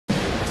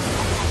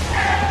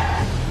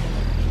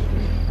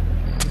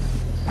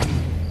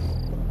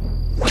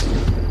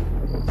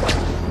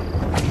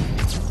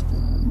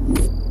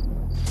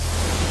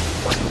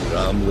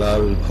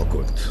লাল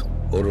ভকত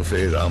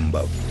ওরফে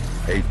রামবাবু,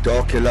 এই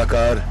টক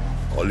এলাকার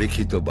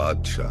অলিখিত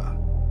বাদশাহ।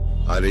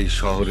 আর এই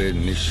শহরের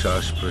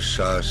নিঃশ্বাস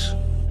প্রশ্বাস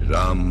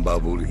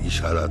রামবাবুর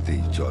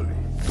ইশারাতেই চলে।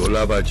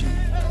 তোলাবাজি,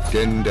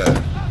 টেন্ডার,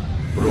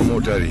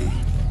 প্রমোটারি,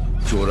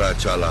 চোরা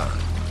চালান।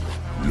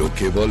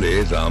 লোকে বলে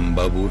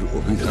রামবাবুর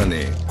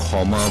অভিধানে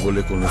ক্ষমা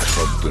বলে কোনো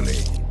শব্দ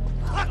নেই।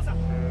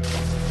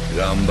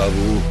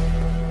 রামবাবু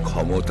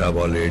ক্ষমতা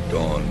বলে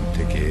ডন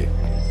থেকে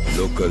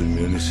লোকাল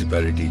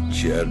মিউনিসিপ্যালিটির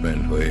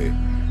চেয়ারম্যান হয়ে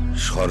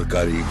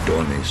সরকারি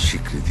ডনের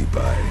স্বীকৃতি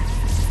পায়।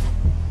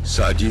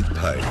 সাজিদ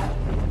ভাই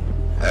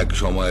এক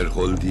সময়ের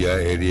হলদিয়া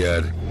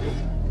এরিয়ার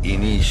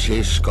ইনি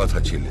শেষ কথা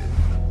ছিলেন।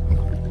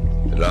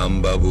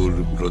 রামবাবুর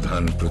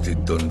প্রধান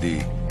প্রতিদ্বন্দ্বী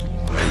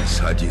এই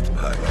সাজিদ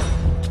ভাই,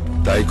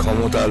 তাই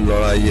ক্ষমতার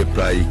লড়াইয়ে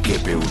প্রায়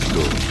কেঁপে উঠল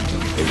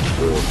এই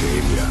পোর্ট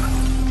এরিয়া।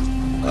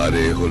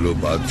 আরে হলো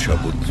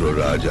বাদশাপুত্র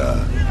রাজা,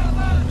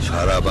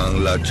 সারা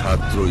বাংলা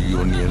ছাত্র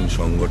ইউনিয়ন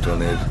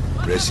সংগঠনের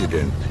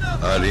প্রেসিডেন্ট।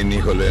 আর ইনি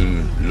হলেন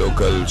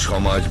লোকাল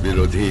সমাজ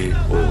বিরোধী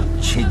ও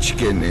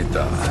ছিচকে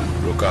নেতা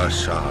প্রকাশ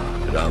সাহা,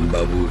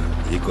 রামবাবুর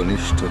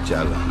একনিষ্ঠ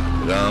চালা,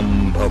 রাম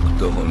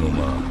ভক্ত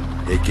হনুমান।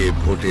 একে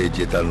ভোটে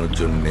জেতানোর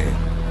জন্য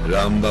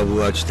রামবাবু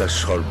আজ তার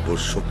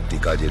সর্বশক্তি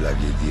কাজে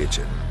লাগিয়ে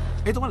দিয়েছেন।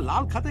 এই তোমার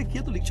লাল খাতায় কি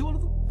তো লিখছো বলো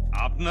তো?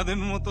 আপনাদের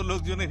মতো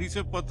লোকজনের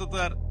হিসেব পত্র তো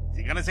আর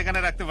যেখানে সেখানে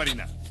রাখতে পারি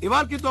না।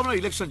 এবার কিন্তু আমরা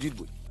ইলেকশন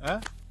জিতবই,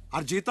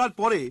 আর জেতার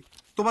পরে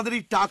তোমাদের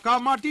এই টাকা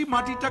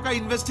মাটির টাকা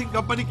ইনভেস্টিং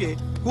কোম্পানিকে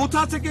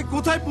কোথা থেকে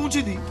কোথায়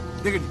পৌঁছে দিই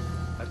দেখে নি।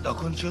 আর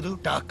তখন শুধু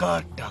টাকা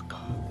টাকা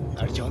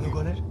আর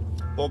জনগণের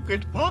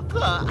পকেট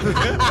ফাঁকা।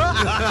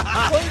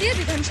 হলদিয়া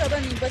বিধানসভা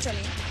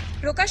নির্বাচনে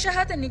প্রকাশ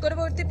সাহা তার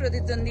নিকটবর্তী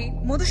প্রতিদ্বন্দ্বী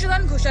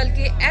মধুসূদন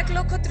ঘোষালকে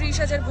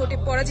 1,30,000 ভোটে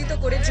পরাজিত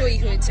করে জয়ী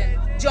হয়েছেন।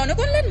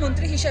 জনকল্যাণ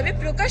মন্ত্রী হিসাবে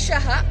প্রকাশ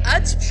সাহা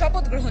আজ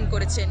শপথ গ্রহণ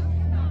করেছেন।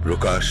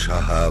 প্রকাশ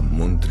সাহা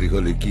মন্ত্রী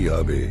হলে কি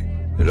হবে,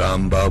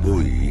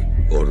 রামবাবুই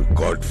ওর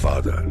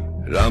গডফাদার।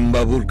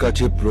 রামবাবুর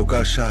কাছে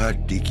প্রকাশ সাহার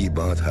টিকি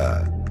বাঁধা,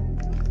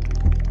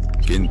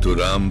 কিন্তু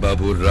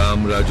রামবাবুর রাম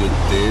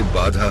রাজত্বে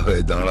বাধা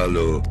হয়ে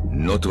দাঁড়ালো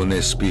নতুন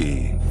এসপি।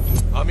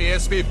 আমি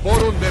এসপি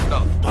বরুণ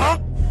দেবনাথ,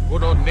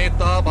 কোন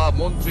নেতা বা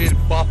মন্ত্রীর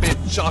বাপের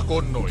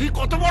চাকর নই।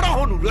 কত বড়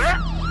হনু রে?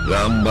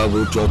 রামবাবু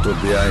যত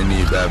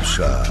বেআইনি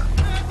ব্যবসা,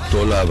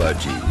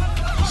 তোলাবাজি,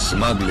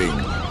 স্মাগলিং,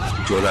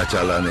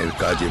 চোরাচালানের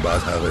কাজে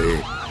বাধা হয়ে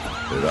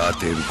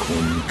রাতের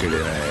ঘুম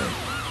কেড়ে নেয়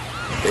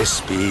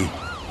এসপি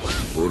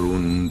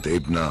বরুণ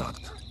দেবনাথ।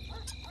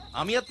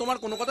 আমি আর তোমার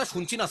কোনো কথা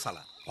শুনছি না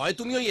সালা। হয়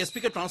তুমি ওই এসপি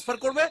কে ট্রান্সফার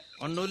করবে,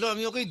 আর নইলে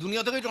আমি ওকে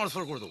দুনিয়া থেকে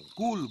ট্রান্সফার করে দেবো।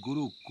 কুল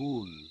গুরু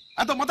কুল,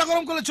 এত মাথা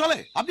গরম করলে চলে?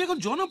 আপনি এখন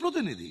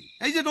জনপ্রতিনিধি।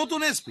 এই যে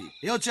নতুন এসপি,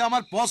 এ হচ্ছে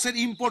আমার বসের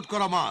ইম্পোর্ট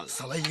করা মাল।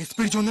 সালা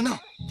এসপির জন্য না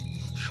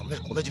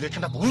সামনের কলেজ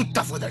ইলেকশনটা বহুত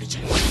টাফ হয়ে দাঁড়িয়েছে।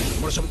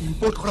 আমরা সব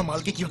ইম্পোর্ট করা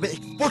মালকে কিভাবে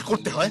এক্সপোর্ট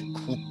করতে হয়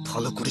খুব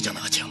ভালো করে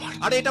জানা আছে আমার।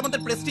 আরে এটা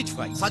আমাদের প্রেস্টিজ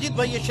ভাই। সাজিদ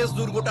ভাই এর শেষ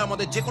দুর্গটা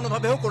আমাদের যে কোনো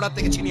ভাবে হোক ওনার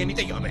থেকে ছিনিয়ে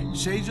নিতেই হবে।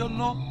 সেই জন্য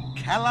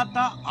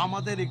খেলাটা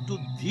আমাদের একটু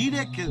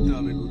ধীরে খেলতে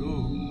হবে গুরু।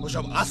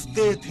 ওসব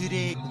আস্তে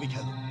ধীরে তুমি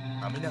খেলো,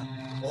 আমি না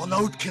অল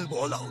আউট খেলবো,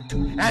 all out.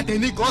 At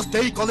any cost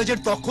এই কলেজের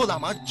দখল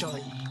আমার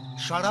চাই।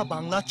 সারা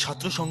বাংলা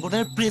ছাত্র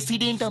সংগঠনের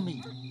প্রেসিডেন্ট আমি।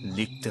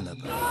 লিখতে না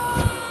পারি,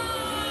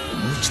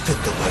 বুঝতে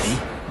তো পারি।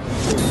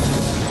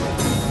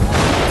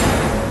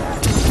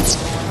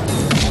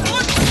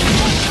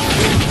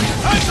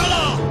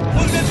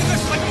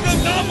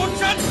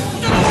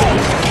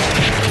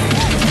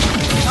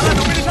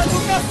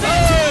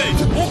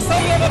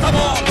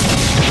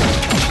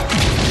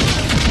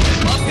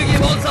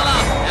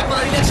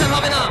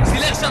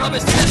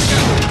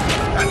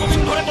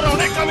 এতদিন ধরে তোরা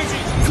অনেক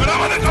কামিয়েছিস,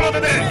 আমাদের কামাতে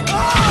দে।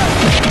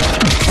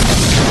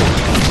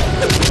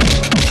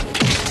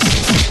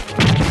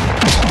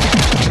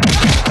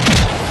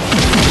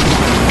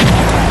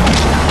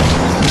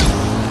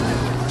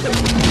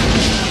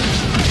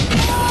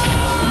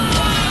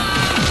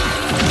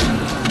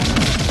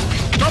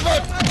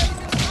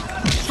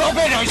 Stop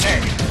it, I say!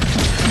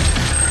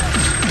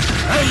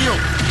 Hey you!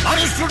 Are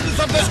you students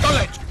of this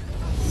college?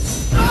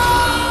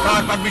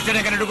 Car permission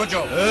এখানে ঢুকেছো?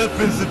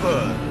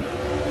 প্রিন্সিপাল।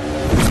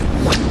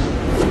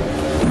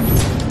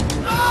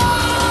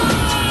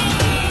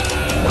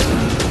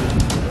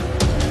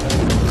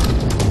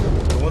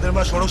 তোমাদের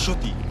মা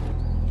সরস্বতী,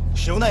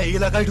 সেও না এই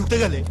এলাকায় ঢুকতে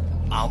গেলে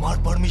আমার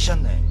পারমিশন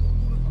নেয়,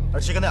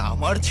 আর সেখানে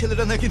আমার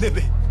ছেলেরা নাকি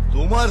নেবে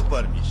তোমার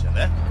permission.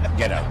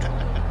 Get out!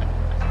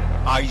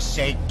 I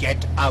say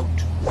get out!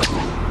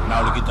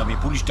 নাহলে কিন্তু আমি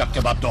পুলিশ ডাকতে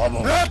বাধ্য হব।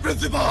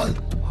 প্রিন্সিপাল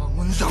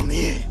আমন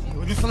জানিয়ে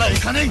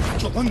এখানেই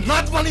যখন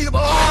নাচ বানিয়ে দেবো।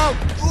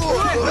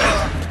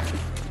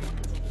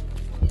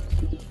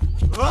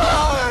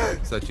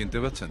 স্যার চিনতে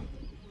পারছেন?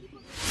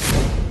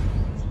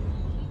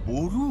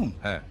 বরুণ?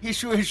 হ্যাঁ।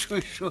 এসো এসো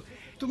এসো,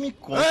 তুমি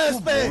কত Hey,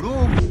 বড়।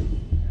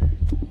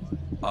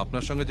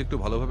 আপনার সঙ্গে যে একটু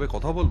ভালোভাবে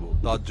কথা বলবো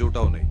তার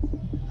জোটাও নেই।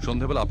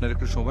 সন্ধ্যাবেলা আপনার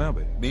একটু সময়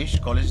হবে? বেশ,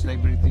 কলেজ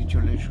লাইব্রেরিতে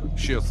চলে এসো।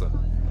 Sure sir.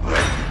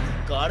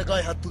 কার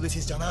গায়ে হাত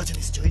তুলেছিস জানা আছে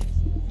নিশ্চয়ই?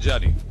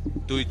 জানি,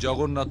 তুই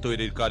জগন্নাথ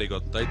তৈরির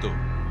কারিগর, তাই তো?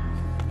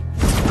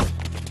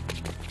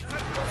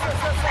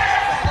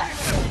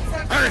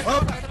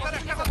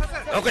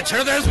 ওকে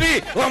ছেড়ে দে এসপি,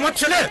 ও আমার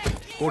ছেলে।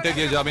 কোর্টে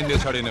গিয়ে জামিন দিয়ে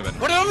ছাড়িয়ে নেবেন।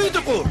 ওরে আমি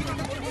তো কোর্ট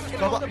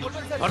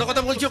বড়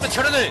কথা বলছি, ওকে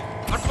ছেড়ে দে।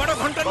 8-12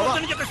 ঘন্টার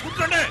মধ্যে নিজেকে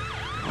সূত্র নে।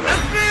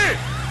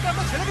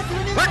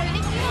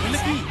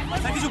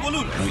 কিছু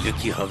বলুন, নইলে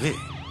কি হবে?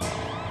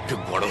 ঠিক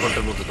 12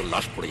 ঘন্টার মধ্যে তো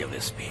লাশ পড়ে যাবে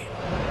এসপি।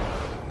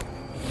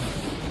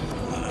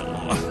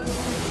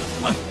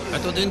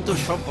 এতদিন তো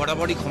সব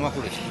বাড়াবাড়ি ক্ষমা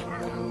করেছে,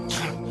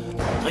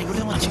 তাই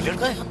বলে আমার ছেলের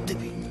গায়ে হাত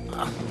দেবে?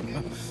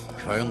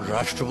 স্বয়ং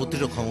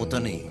রাষ্ট্রপতিরও ক্ষমতা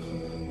নেই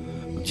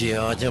যে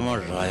আজ আমার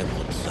রায়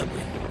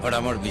বদলাবে। আর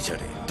আমার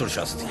বিচারে তোর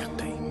শাস্তি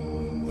একটাই।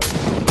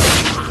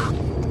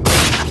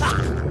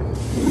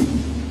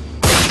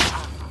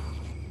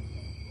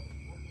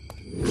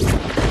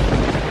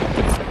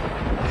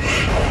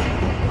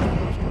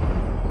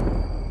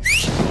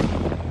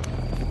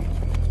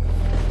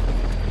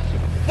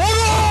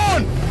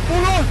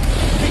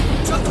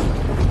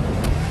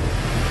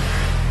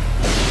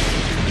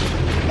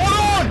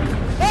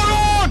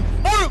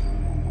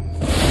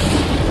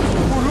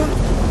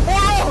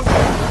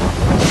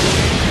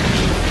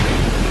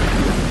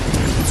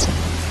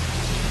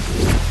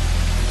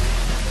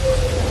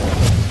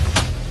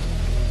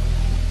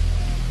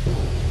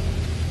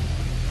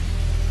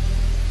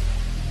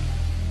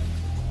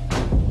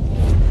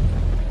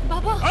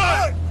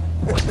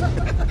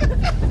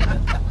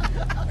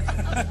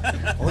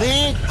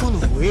 অনেকক্ষণ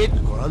ওয়েট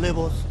করালে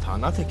বস,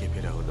 থানা থেকে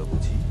ফেরা হলো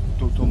বুঝি?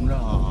 তো তোমরা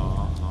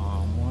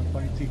আমার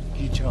বাড়িতে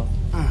কি চাও?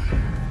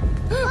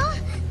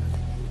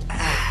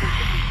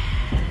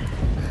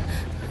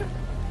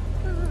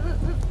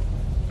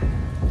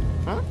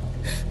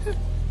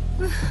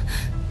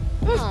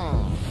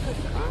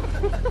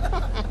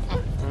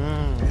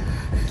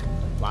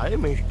 ভাই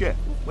মিষ্টি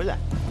বুঝলা,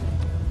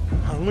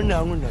 আঙুন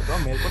না তো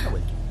মেয়ের কথা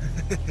বলছি।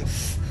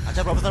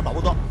 আচ্ছা প্রফেসর বাবু,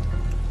 তো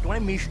তোমার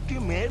মিষ্টি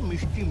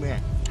মেয়ে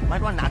মানে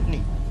তোমার নাতনি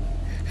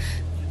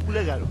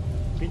ভুলে গেল,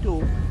 কিন্তু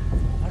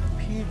আর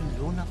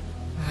ফিরলো না।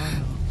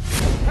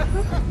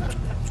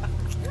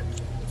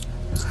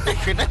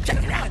 সেটা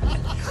চাই না,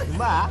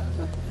 বা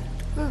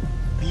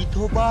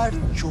বিধবার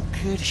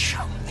চোখের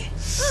সামনে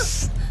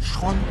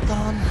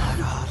সন্তান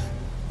হারার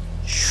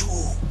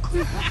শোক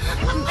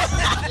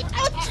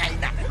চাই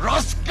না।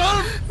 রাস্কাল,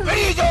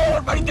 বেরিয়ে যাও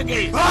আমার বাড়ি থেকে।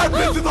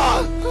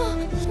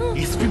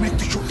 এসপি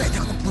মৃত্যু চোখটা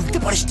এখন বুঝতে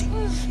পারিস নি?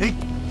 এই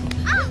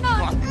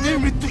নাতনির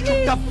মৃত্যু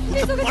চোখটা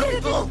বুঝতে পারবি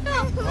তো?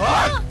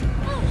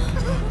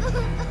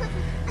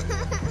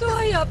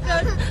 দোহাই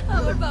আপনার,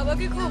 আমার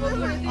বাবাকে ক্ষমা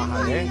করে দিন।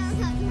 আরে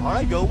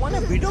আরে যৌবনে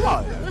বিধবা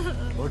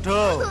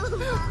ওঠো।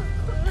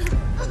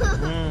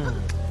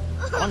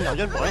 আমার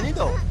নজর পড়েনি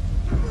তো,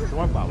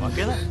 তোমার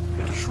বাবাকে না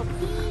একটু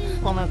সত্যি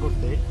ক্ষমা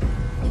করতে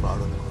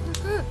বারণ করো।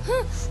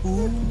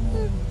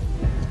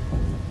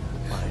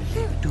 পারলে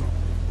একটু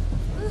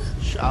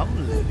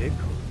সামলে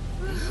রেখো।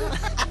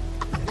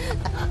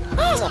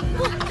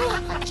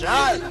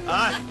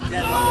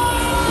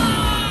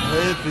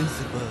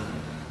 প্রিন্সিপাল,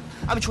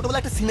 আমি ছোটবেলা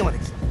একটা সিনেমা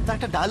দেখছি, তার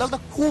একটা ডায়লগটা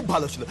খুব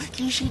ভালো ছিল।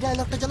 কি সেই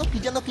ডায়লগটা জানো? কি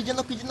জানো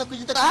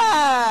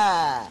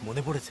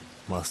মনে পড়েছে?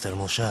 মাস্টার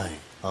মশাই,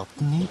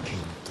 আপনি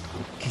কিন্তু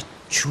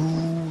কিচ্ছু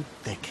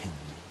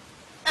দেখেননি।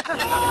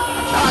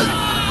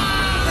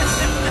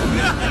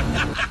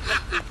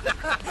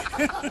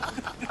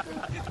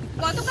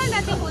 গতকাল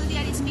রাতে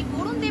হলদিয়ার এসপি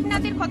বরুণ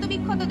দেবনাথের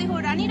ক্ষতবিক্ষত দেহ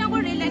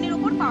রানীনগর রেল লাইনের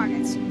ওপর পাওয়া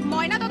গেছে।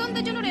 ময়না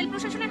তদন্তের জন্য রেল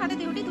প্রশাসনের হাতে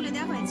দেহটি তুলে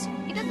দেওয়া হয়েছে।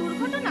 এটা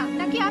দুর্ঘটনা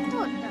নাকি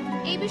আত্মহত্যা,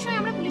 এই বিষয়ে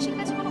আমরা পুলিশের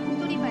কাছে কোনো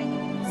উত্তরই পাইনি।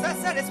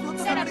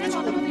 স্যার আপনার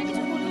মতামত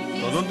কিছু বলুন।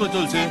 তদন্ত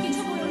চলছে,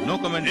 নো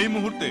কমেন্ট। এই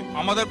মুহূর্তে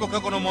আমাদের পক্ষে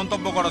কোনো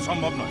মন্তব্য করা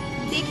সম্ভব নয়।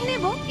 দেখে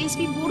নেব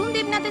এসপি বরুণ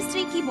দেবনাথের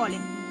স্ত্রী কি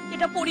বলেন।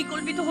 এটা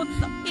পরিকল্পিত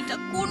হত্যা, এটা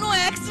কোনো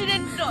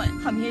অ্যাক্সিডেন্ট নয়।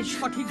 আমি এর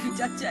সঠিক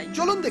বিচার চাই।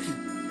 চলুন দেখি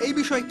এই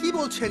বিষয়ে কি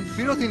বলছেন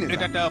বিরোধী নেতা।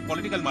 এটা একটা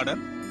পলিটিক্যাল মার্ডার,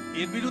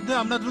 এর বিরুদ্ধে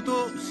আমরা দ্রুত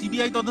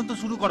সিবিআই তদন্ত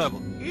শুরু করাবো।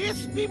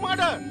 এসপি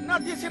মার্ডার না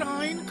দেশের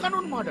আইন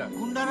কানুন মার্ডার?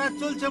 গুন্ডারাজ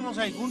চলছে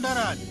মশাই,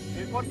 গুন্ডারাজ।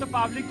 এরপর তো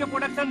পাবলিককে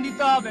প্রোটেকশন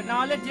দিতে হবে, না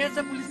হলে যে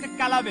সে পুলিশকে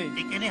চালাবে।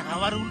 এখানে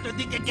হাওয়ার উল্টো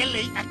দিকে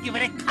গেলেই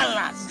একেবারে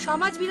খালাস।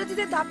 সমাজ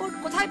বিরোধীদের দাপট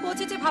কোথায়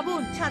পৌঁছেছে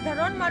ভাবুন।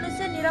 সাধারণ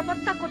মানুষের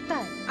নিরাপত্তা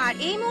কোথায়? আর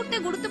এই মুহূর্তে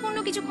গুরুত্বপূর্ণ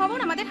কিছু খবর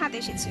আমাদের হাতে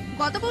এসেছে।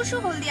 গত পরশু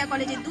হলদিয়া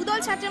কলেজে দুদল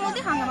ছাত্রের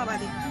মধ্যে হাঙ্গামা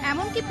বাঁধে,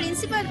 এমনকি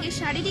প্রিন্সিপালকে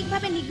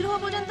শারীরিকভাবে নিগ্রহ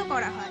পর্যন্ত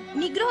করা হয়।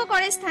 নিগ্রহ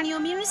করে স্থানীয়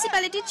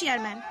মিউনিসিপ্যালিটির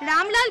চেয়ারম্যান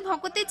রামলাল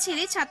ভকতের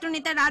ছেলে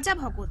ছাত্রনেতা রাজা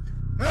ভকত।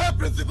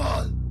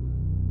 প্রিন্সিপাল,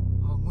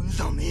 আগুন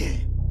জামিয়ে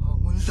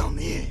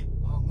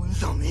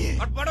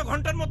 8-12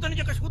 ঘন্টার মধ্যে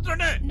নিজেকে সূত্র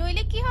নে।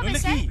 নইলে কি হবে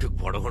স্যার? ঠিক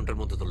 12 ঘন্টার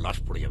মধ্যে তো লাশ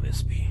পড়ে যাবে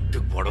এসপি।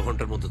 ঠিক 12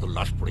 ঘন্টার মধ্যে তো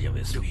লাশ পড়ে যাবে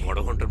এসপি।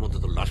 12 ঘন্টার মধ্যে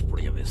তো লাশ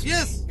পড়ে যাবে এসপি।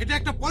 ইয়েস, এটা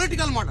একটা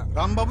পলিটিক্যাল মার্ডার।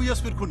 রামবাবু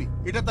ইয়াসমির খুনি,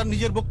 এটা তার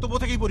নিজের বক্তব্য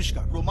থেকেই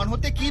পরিষ্কার। প্রমাণ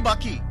হতে কি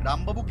বাকি?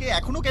 রামবাবুকে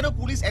এখনো কেন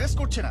পুলিশ অ্যারেস্ট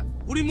করছে না?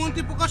 উনি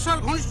মন্ত্রী প্রকাশ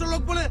সাহার ঘনিষ্ঠ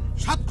লোক বলে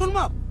 7 খুন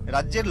মাপ।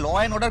 রাজ্যের ল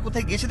অ্যান্ড অর্ডার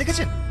কোথায় গেছে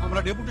দেখেছেন? আমরা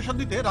ডেপুটেশন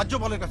দিতে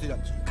রাজ্যপালের কাছে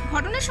যাচ্ছি।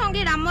 ঘটনার সঙ্গে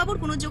রামবাবুর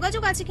কোনো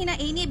যোগাযোগ আছে কিনা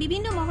এই নিয়ে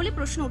বিভিন্ন মহলে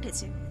প্রশ্ন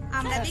উঠেছে।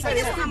 আমরা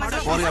দেখে আমাদের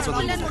পরে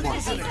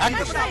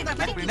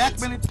এক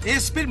মিনিট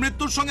এসপির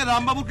মৃত্যুর সঙ্গে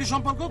রামবাবুর কি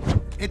সম্পর্ক?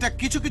 এটা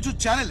কিছু কিছু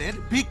চ্যানেলের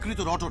বিকৃত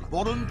রটনা।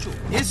 বরঞ্চ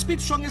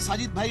এসপির সঙ্গে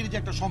সাজিদ ভাইয়ের যে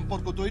একটা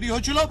সম্পর্ক তৈরি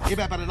হয়েছিল, এ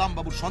ব্যাপারে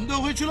রামবাবুর সন্দেহ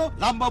হয়েছিল,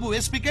 রামবাবু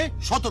এসপি কে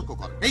সতর্ক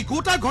করে। এই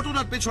গোটা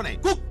ঘটনার পেছনে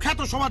কুখ্যাত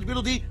সমাজ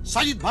বিরোধী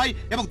সাজিদ ভাই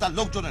এবং তার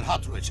লোকজনের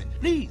হাত রয়েছে।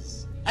 প্লিজ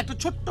একটা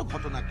ছোট্ট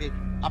ঘটনাকে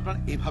আপনারা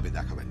এভাবে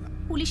দেখাবেন না।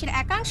 পুলিশের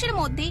একাংশের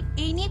মধ্যে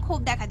এই নিয়ে ক্ষোভ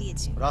দেখা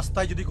দিয়েছে।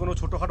 রাস্তায় যদি কোনো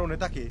ছোটখাটো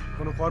নেতাকে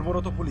কোনো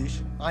কর্মরত পুলিশ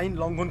আইন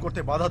লঙ্ঘন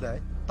করতে বাধা দেয়,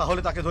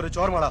 তাহলে তাকে ধরে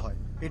চড় মারা হয়।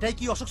 এটাই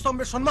কি অশোক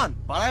স্তম্ভের সম্মান?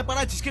 পাড়ায়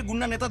পাড়ায় চিসকে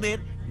গুন্ডা নেতাদের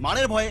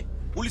মারের ভয়ে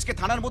পুলিশকে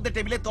থানার মধ্যে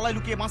টেবিলের তলায়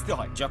লুকিয়ে বাঁচতে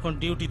হয়। যখন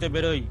ডিউটিতে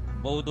বেরোই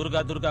বউ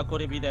দুর্গা দুর্গা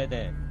করে বিদায়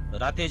দেয়,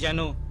 রাতে যেন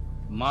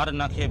মার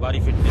না খেয়ে বাড়ি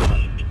ফিরতে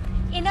হয়।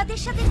 এনাদের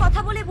সাথে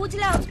কথা বলে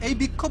বুঝলাম এই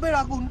বিক্ষোভের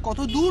আগুন কত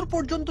দূর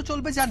পর্যন্ত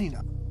চলবে জানি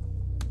না।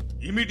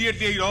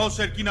 ইমিডিয়েটলি এই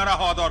রহস্যের কিনারা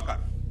হওয়া দরকার।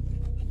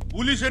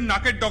 পুলিশের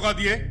নাকের ডগা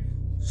দিয়ে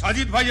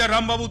সাজিদ ভাই আর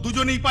রামবাবু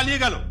দুজনেই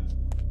পালিয়ে গেল।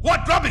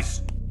 What rubbish!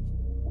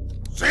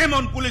 Same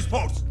on police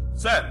force.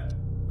 Sir,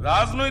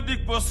 রাজনৈতিক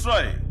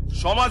প্রশ্রয়ে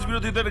সমাজ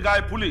বিরোধীদের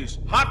গায়ে পুলিশ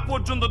হাত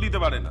পর্যন্ত দিতে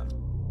পারে না।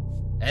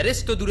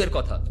 অ্যারেস্ট তো দূরের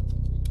কথা,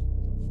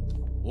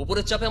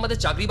 উপরের চাপে আমাদের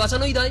চাকরি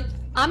বাঁচানোই দায়।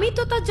 আমি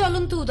তো তার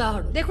জ্বলন্ত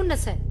উদাহরণ। দেখুন না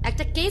স্যার,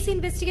 একটা কেস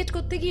ইনভেস্টিগেট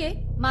করতে গিয়ে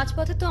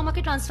মাঝপথে তো আমাকে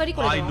ট্রান্সফারই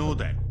করে আই নো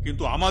দ্যাট,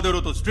 কিন্তু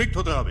আমাদেরও তো স্ট্রিক্ট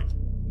হতে হবে,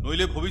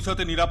 নইলে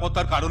ভবিষ্যতে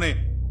নিরাপত্তার কারণে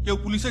কেউ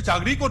পুলিশে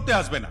চাকরি করতে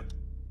আসবে না।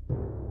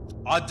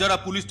 আজ যারা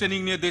পুলিশ ট্রেনিং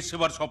নিয়ে দেশ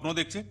সেবার স্বপ্ন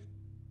দেখছে,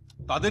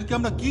 তাদেরকে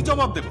আমরা কি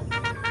জবাব দেব?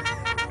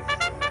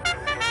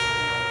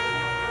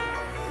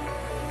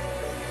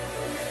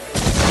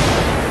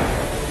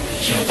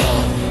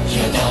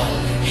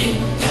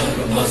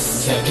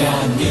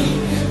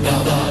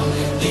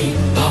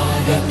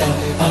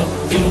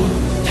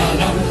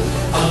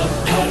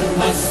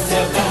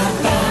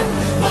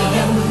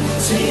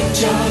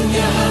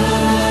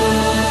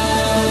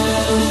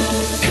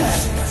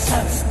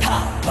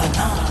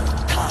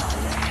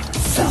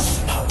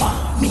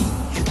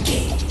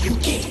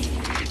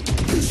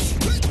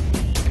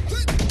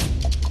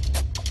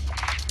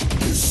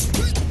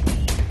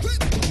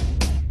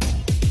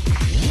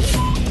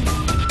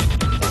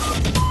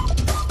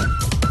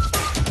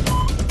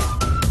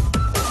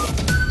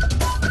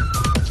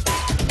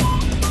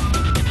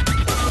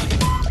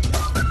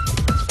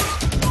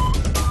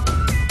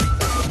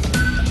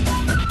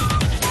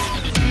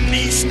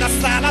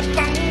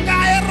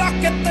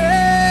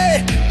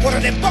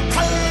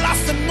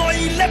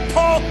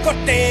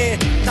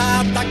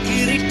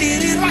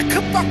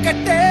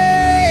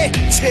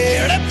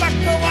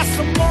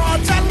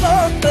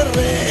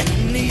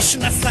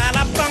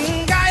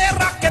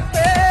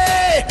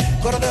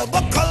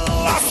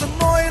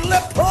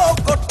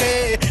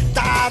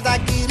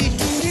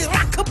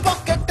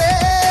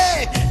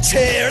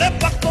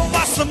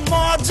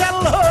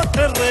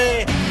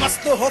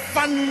 मस्त हो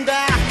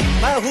फंदा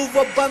मैं हूँ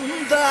वो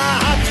बंदा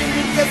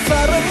जिनके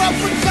सर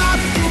रब का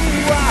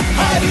दुआ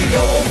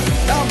हरिओम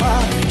नमः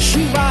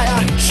शिवाय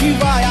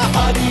शिवाय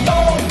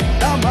हरिओम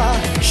नमः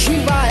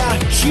शिवाय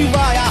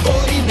शिवाय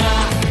हरिना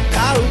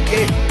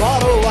काउके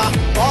बरोवा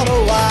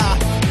बरोवा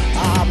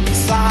आमी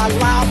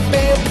साला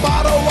पे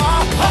बरोवा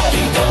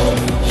हरिओम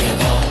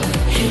यदा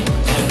हि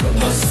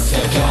धर्मस्य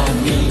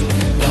ज्ञानी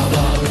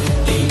नवा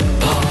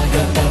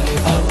दीपागत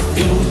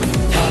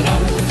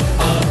अभ्युत्थानम्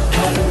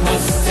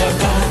अधर्मस्य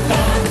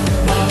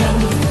कातामरं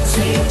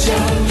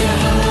सेजन्या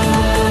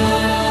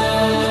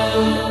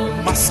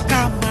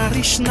Maska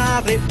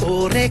marishnare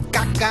ore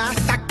kaka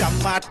taka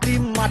mati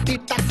mati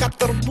taka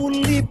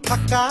terbuli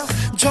phaka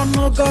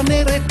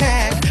জনগণের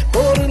ট্যাগ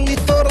করলি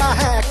তোরা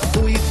হ্যাক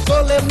তুই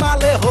তোলে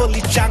মালে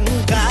হলি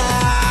চাঙ্গা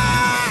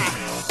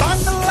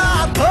বাংলা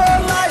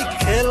ধোলাই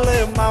খেলে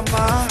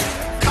মামা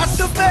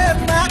খাটবে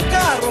না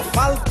কারো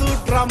ফালতু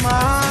ড্রামা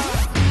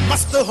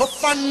मस्त हो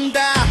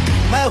फंडा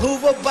मैं हूँ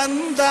वो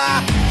बंदा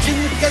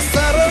जिनके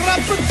सर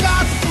रब का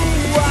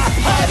दुआ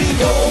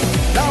हरिओम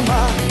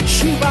नमः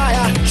शिवाय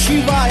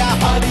शिवाय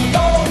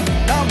हरिओम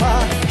नमः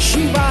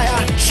शिवाय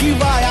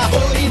शिवाय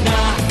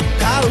हरिना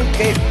काल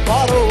के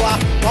बरोवा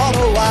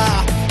बरोवा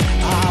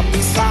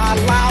आमी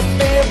साला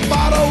पे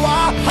बरोवा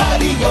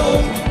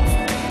हरिओम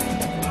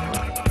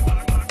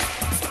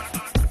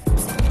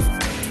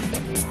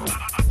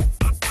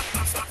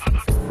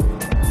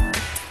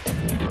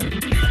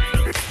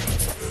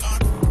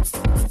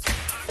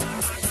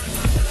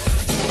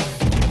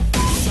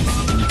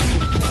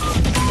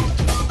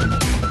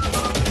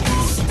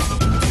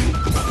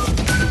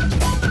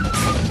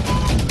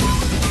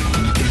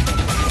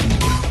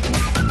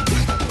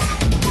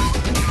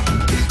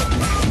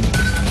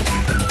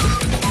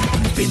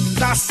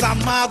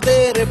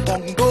আমাদের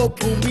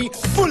বঙ্গভূমি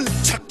ফুল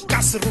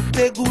ছক্কাস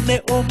রূপে গুনে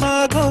ও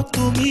মাগো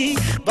তুমি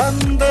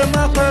বন্দে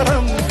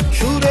মাতরম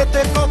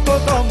সুরেতে কত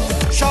দম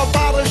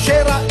সবার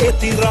সেরা এ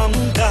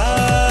তিরঙ্গা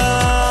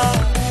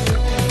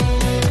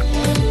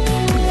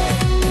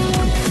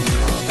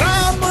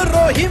রাম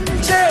রহিম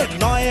যে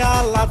নয়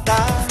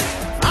আলাদা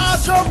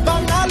আজও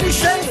বাঙালি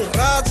সেই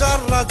রাজার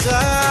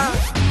রাজা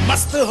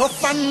मस्त हो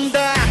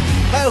फंडा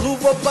बहु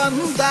वो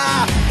बंदा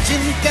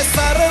जिनके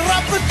सर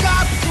रब का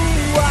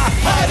दुआ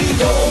हरि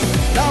ओम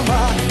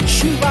नमः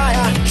शिवाय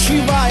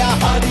शिवाय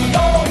हरि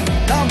ओम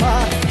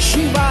नमः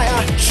शिवाय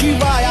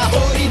शिवाय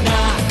हरि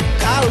ना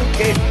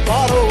काउके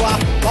बरोवा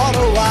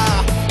बरोवा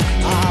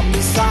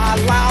आमी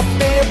साला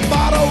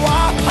बेपरवा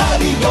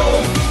हरि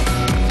ओम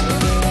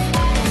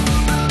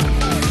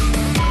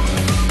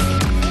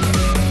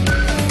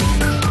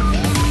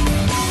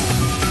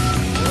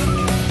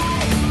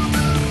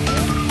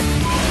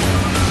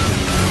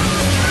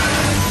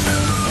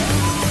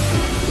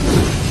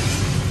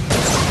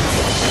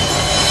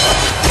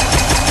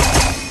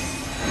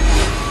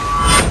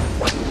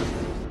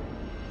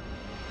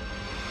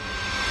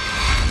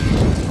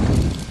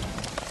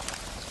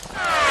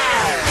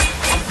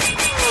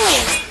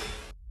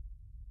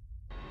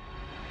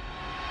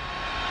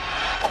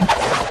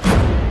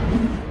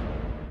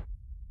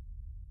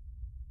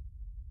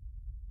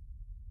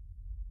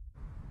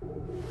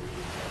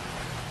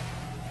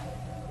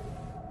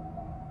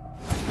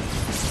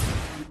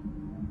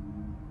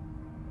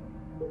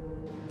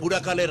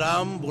পুরাকালে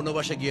রাম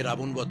বনবাসে গিয়ে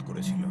রাবণ বধ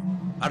করেছিল,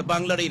 আর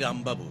বাংলার এই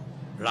রামবাবু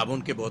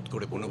রাবণকে বধ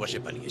করে বনবাসে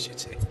পালিয়ে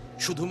এসেছে।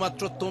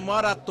 শুধুমাত্র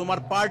তোমার আর তোমার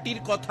পার্টির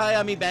কথায়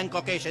আমি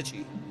ব্যাংককে এসেছি,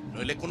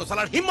 নইলে কোন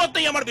সালার হিম্মত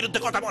নেই আমার বিরুদ্ধে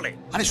কথা বলে।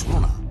 আরে শোনো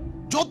না,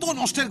 যত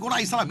নষ্টের গোড়া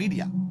সালা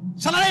মিডিয়া,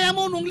 সালারা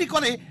এমন উংলি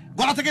করে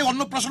গলা থেকে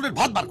অন্নপ্রাশনের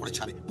ভাত বার করে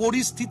ছাড়ে।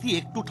 পরিস্থিতি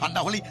একটু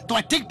ঠান্ডা হলেই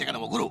তোমায় ঠিক টেকে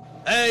নেবো গুরু।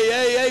 এই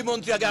এই এই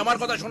মন্ত্রী, আগে আমার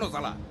কথা শোনো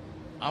সালা।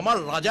 আমার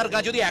রাজার গা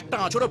যদি একটা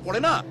আঁচড়ে পড়ে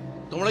না,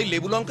 তোমরা এই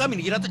লেবু লঙ্কা আমি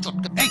নিজের হাতে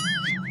চটকে।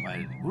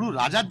 গুরু,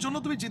 রাজার জন্য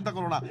তুমি চিন্তা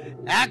করো না,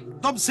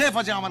 একদম সেফ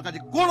আছে আমার কাছে,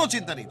 কোনো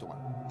চিন্তা নেই তোমার।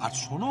 আর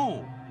শোনো,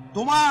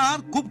 তোমার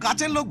খুব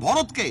কাছের লোক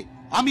ভরতকে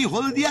আমি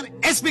হলদিয়ার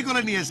এসপি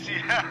করে নিয়ে এসেছি।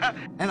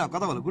 হ্যাঁ না,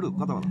 কথা বলো গুরু,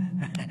 কথা বলো।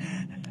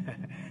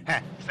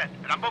 হ্যাঁ sir,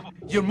 Rambabu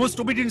your most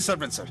obedient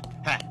servant sir.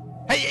 হ্যাঁ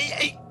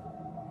এই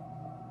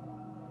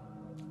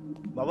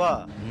বাবা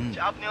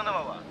চাপ নিও না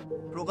বাবা,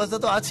 প্রকাশদা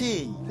তো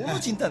আছেই, কোনো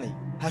চিন্তা নেই।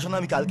 হ্যাঁ শোনো,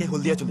 আমি কালকে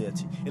হলদিয়া চলে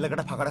যাচ্ছি,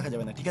 এলাকাটা ফাঁকা রাখা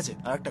যাবে না, ঠিক আছে?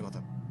 আর একটা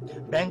কথা,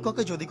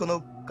 ব্যাংককে যদি কোনো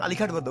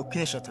কালীঘাট বা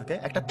দক্ষিণেশ্বর থাকে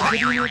একটা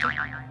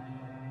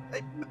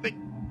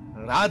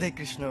রাধে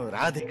কৃষ্ণ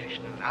রাধে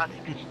কৃষ্ণ রাধে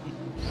কৃষ্ণ।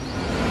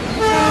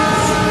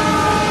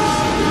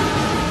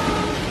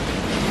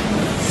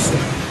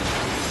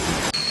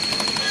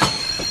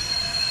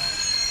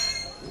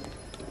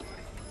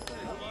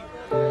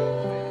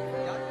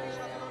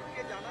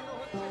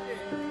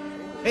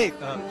 এই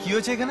কি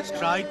হয়েছে এখানে?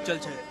 স্ট্রাইক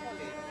চলছে।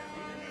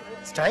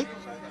 স্ট্রাইক?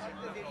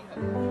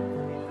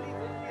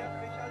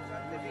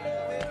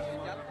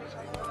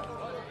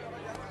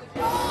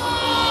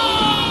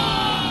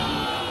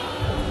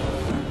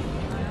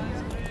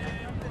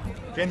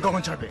 ট্রেন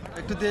কখন ছাড়বে?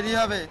 একটু দেরি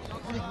হবে।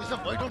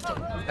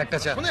 একটা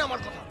চা। শুনে আমার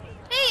কথা।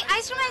 এই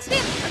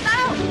আইসক্রিম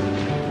দাঁড়াও,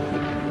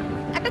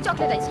 একটা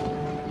চকলেট আইসক্রিম।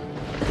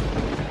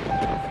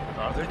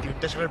 তাদের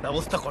 3টা সময়ের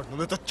ব্যবস্থা কর,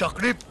 নইলে তো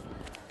চাকরি।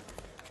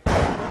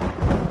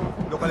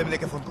 লোকাল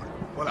এমএলএকে ফোন কর,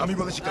 বল আমি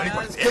বলেছি গাড়ি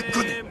পাঠাচ্ছি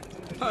এক্ষুনি।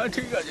 হ্যাঁ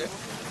ঠিক আছে।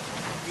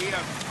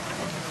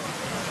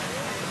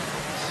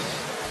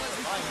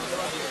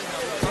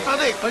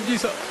 জি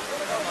স্যার।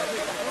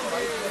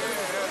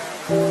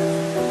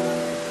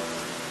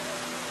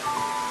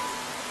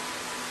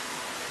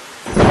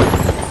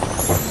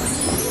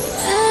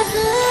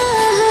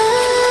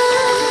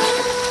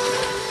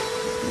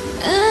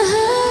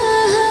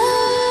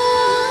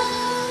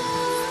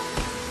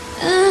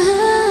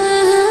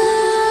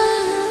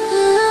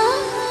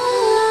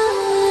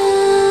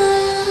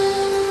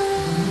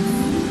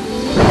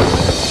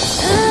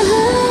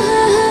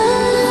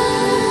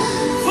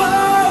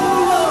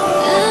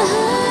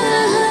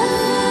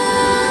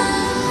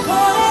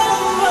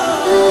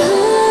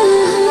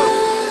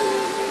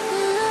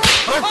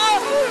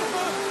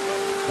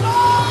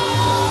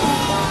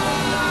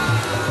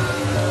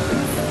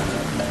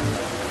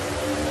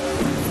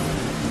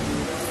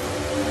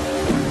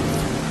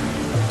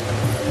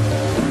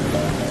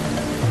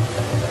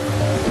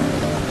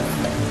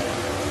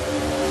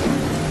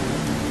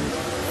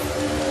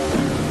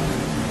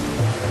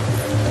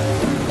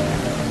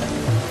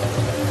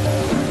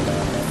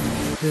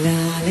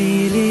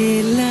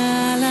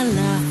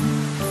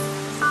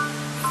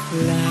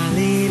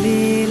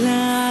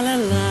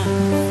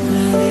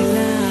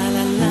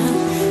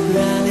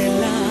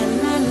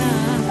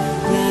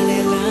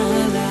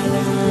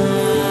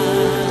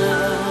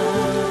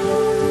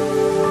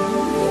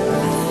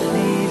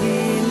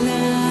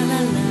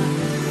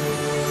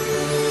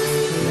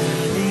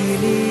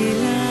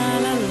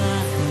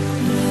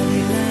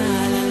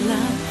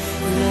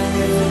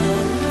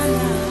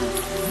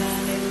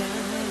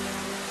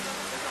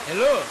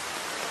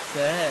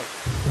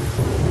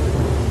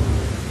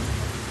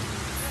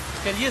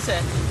 चलिए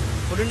सर,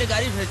 उन्होंने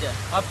गाड़ी भेजा,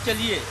 अब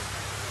चलिए।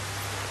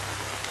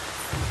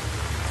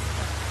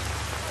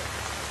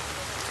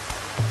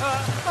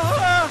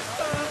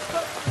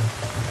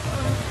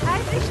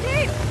 বৃষ্টি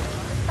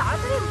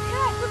তাড়াতাড়ি উঠে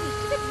একটু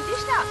বৃষ্টিতে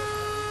ভিজিস না।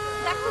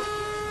 দেখো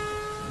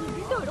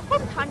দিল্লিতে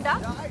ওরকম ঠান্ডা,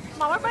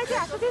 মামার বাড়িতে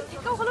এতদিন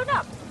থেকেও হলো না।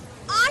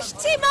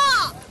 আসছি মা।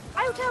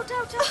 আয় উঠে উঠে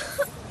উঠে।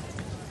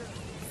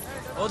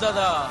 ও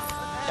দাদা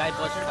চাই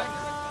পয়সা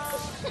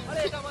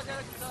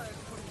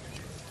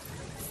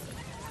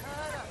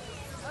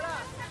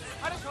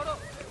আরে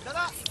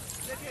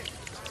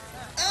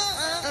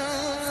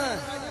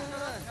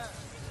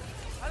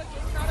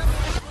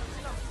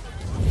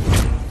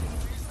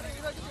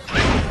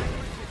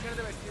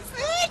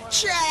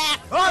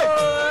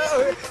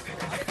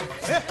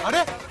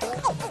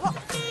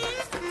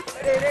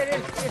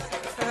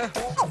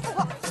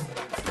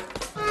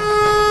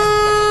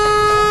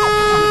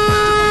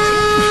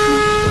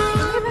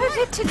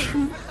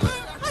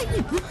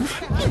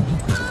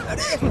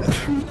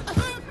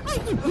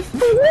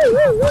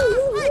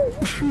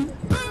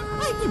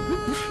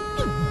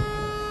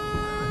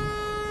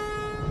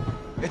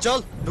চল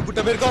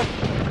নুপুরটা বের কর।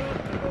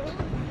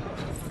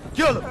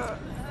 কি হলো?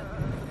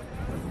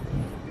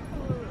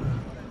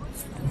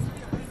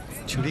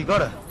 চুরি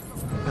করা?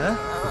 হ্যাঁ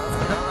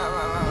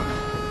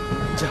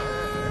যা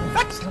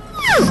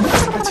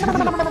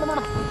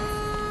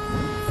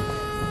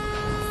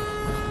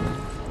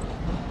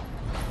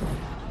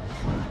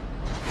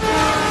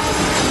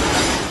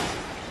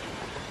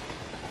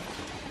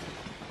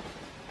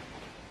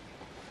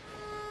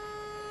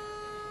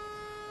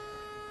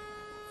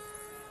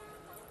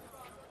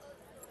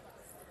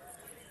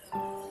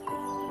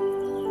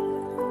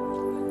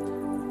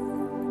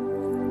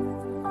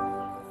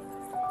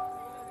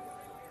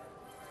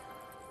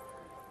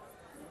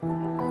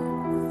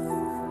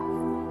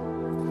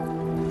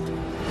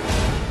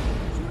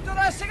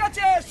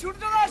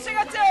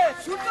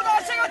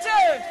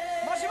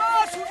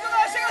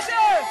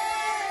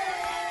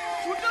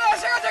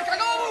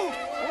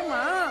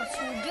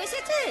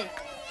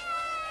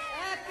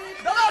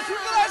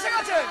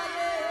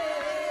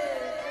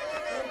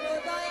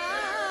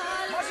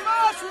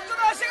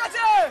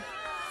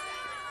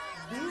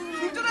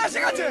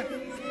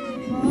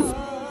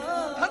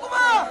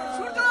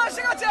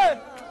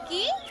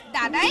কি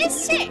দাদা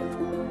এসছে?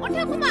 ও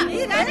ঠাকুমা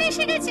দাদা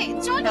এসে গেছে,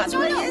 চলো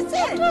চলো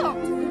ওঠো।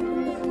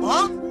 মা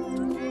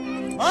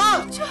মা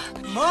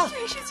মা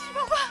এসেছিস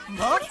বাবা?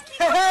 মা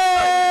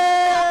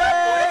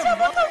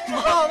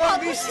মা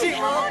বৃষ্টি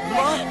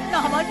মা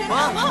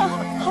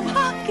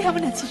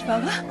কেমন আছিস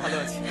বাবা? ভালো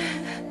আছি।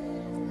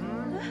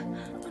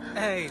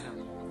 এই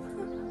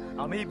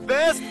আমি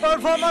বেস্ট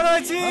পারফর্মার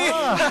হয়েছি।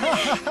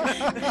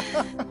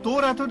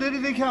 তোর এত দেরি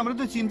দেখে আমরা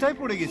তো চিন্তায়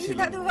পড়ে গেছি।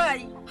 দাদু ভাই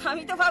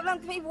আমি তো ভাবলাম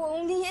তুমি বউ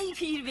নিয়েই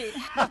ফিরবে।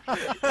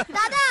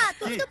 দাদা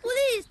তুমি তো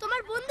পুলিশ,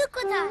 তোমার বন্দুক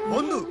কোথায়?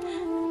 বন্দুক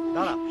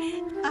দাঁড়া।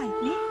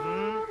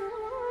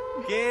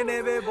 কে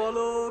নেবে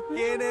বলো,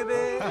 কে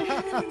নেবে?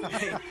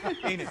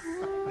 এই নে।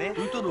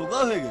 তুই তো রোগা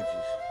হয়ে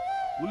গেছিস,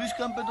 পুলিশ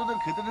ক্যাম্পে তোদের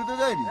খেতে দিতে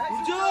যায়নি।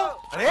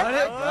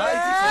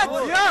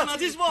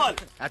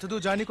 এত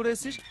দূর জার্নি করে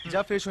এসেছিস, যা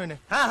ফ্রেশ হয়ে নে।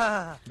 হ্যাঁ হ্যাঁ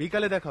হ্যাঁ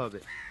বিকালে দেখা হবে,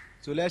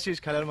 চলে আসিস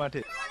খেলার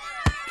মাঠে।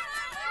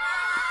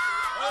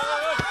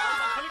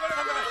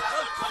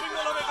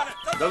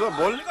 দাদা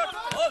বল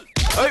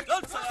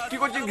কি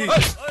করছেন? কি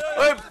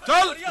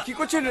চল কি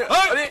করছেন?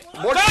 আরে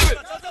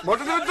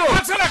বটে দেবেন তো?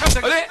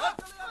 আরে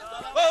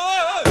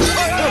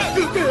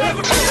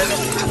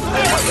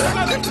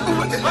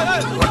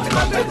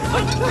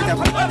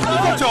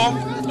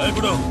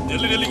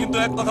কিন্তু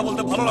এক কথা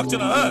বলতে ভালো লাগছে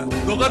না।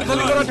 দোকান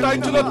খালি করার টাইম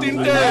ছিল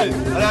 3টে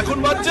আর এখন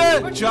বাজছে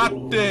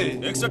 4টে।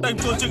 এক্সট্রা টাইম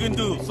চলছে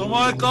কিন্তু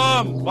সময়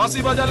কম,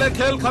 বাঁশি বাজালে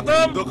খেল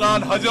খতম, দোকান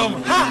হজম।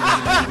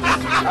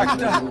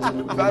 একটা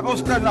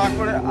ব্যবস্থা না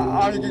করে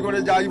আমি কি করে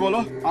যাই বলো?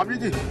 আপনি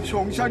কি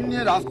সংসার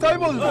নিয়ে রাস্তায়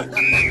বলবেন?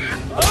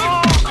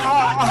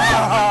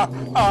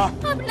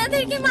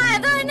 আপনাদেরকে মায়া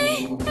ধরে নেই?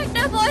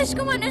 একটা বয়স্ক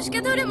মানুষকে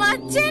ধরে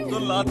মারছেন। তো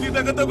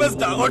লাঠিটাকে তো বেশ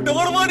ডাগর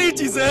ডগর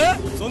মারিয়েছিস।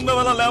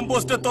 সন্ধ্যাবেলা ল্যাম্প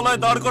পোস্টের তলায়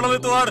দাঁড় করালে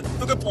তো আর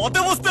তোকে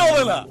পথে বসতে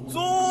হবে না,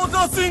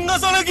 সোজা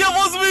সিংহাসনে গিয়ে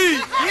বসবি।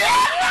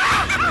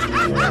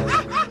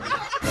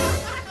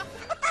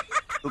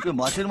 তোকে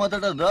মাছের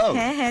মাথাটা দাও।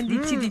 হ্যাঁ হ্যাঁ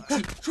দিচ্ছি দিচ্ছি।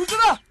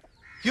 সূর্যদা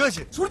কি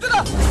হয়েছে? সূর্যদা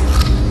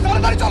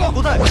তাড়াতাড়ি চলো।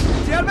 কোথায়?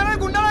 চেয়ারম্যানের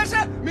গুন্ডারা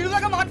এসে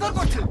মিরুদাকে মারধর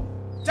করছে,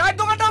 চায়ের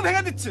দোকানটাও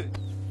ভেঙে দিচ্ছে।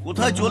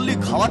 কোথায় চললি?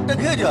 খাবারটা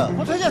খেয়ে যা।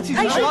 কোথায় যাচ্ছিস?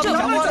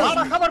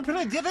 খাবার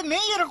ফেলে যেতে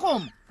নেই এরকম।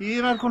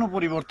 এর আর কোনো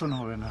পরিবর্তন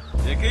হবে না।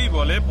 একেই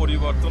বলে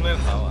পরিবর্তনের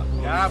হাওয়া।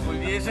 क्या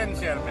बोलिएशन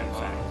चेयरमैन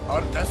साहब,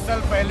 और 10 साल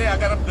पहले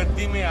अगर आप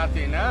गद्दी में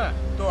आते ना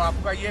तो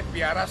आपका ये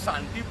प्यारा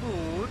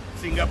शांतिपुर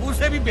सिंगापुर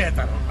से भी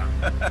बेहतर होता।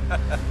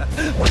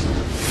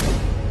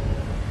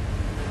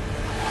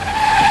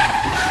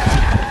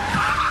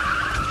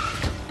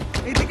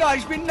 এদিকে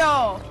আসবেন না,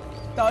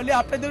 তাহলে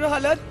আপনাদের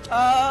হালাত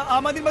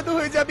আমাদের মতো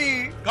হয়ে যাবে।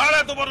 কার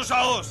এত বড়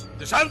সাহস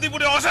যে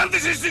শান্তিপুরে অশান্তি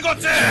সৃষ্টি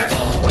করছে?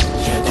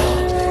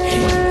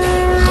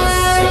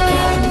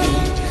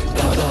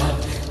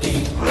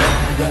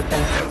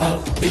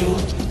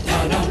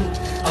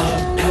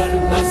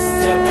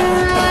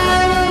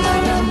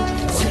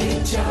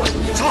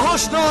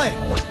 সাহস নয়,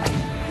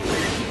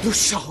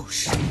 দুঃসাহস।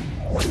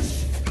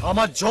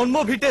 আমার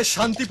জন্মভিটে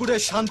শান্তিপুরে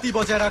শান্তি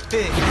বজায় রাখতে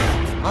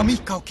আমি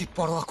কাউকে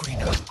পরোয়া করি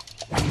না,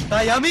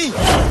 তাই আমি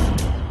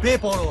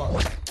বেপরোয়া।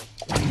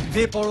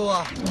 বেপরোয়া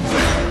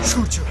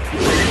সূর্য।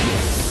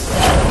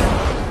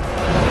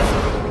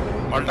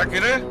 মালটা কে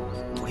রে?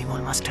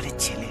 পরিমল মাস্টারের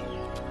ছেলে।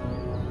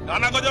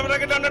 ডানা গজাবের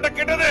আগে ডান্ডাটা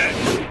কেটে দে।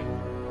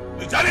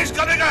 তুই জানিস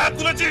কাদের গায়ে হাত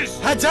তুলেছিস?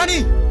 হ্যাঁ জানি,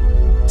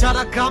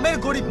 যারা গ্রামের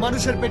গরিব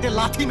মানুষের পেটে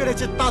লাথি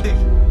মেরেছে তাদের।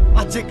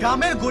 আর যে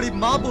গ্রামের গরিব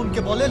মা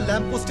বোনকে বলে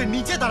ল্যাম্প পোস্টের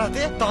নিচে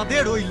দাঁড়াতে,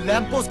 তাদের ওই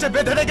ল্যাম্প পোস্টে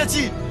বেঁধে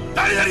রেখেছি।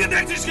 দাঁড়িয়ে দাঁড়িয়ে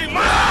দেখছিস কি?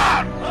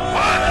 মার!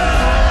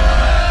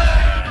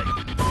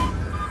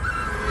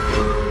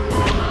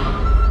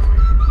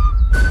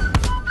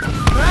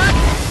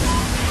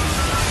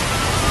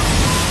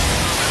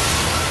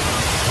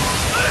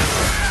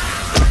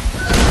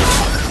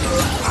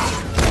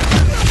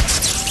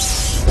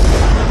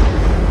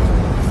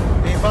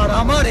 এবার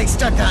আমার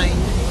এক্সট্রা টাইম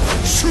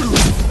শুরু।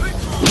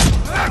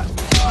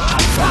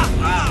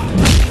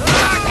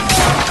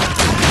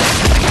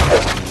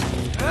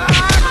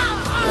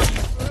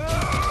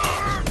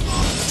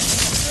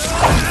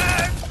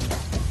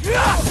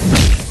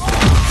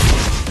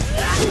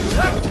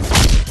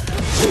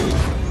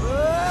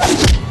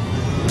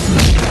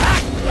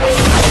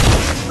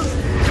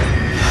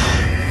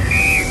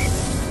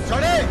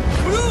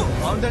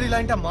 বাউন্ডারি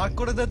লাইনটা মার্ক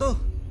করে দে তো,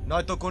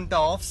 নয়তো কোনটা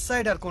অফ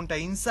সাইড আর কোনটা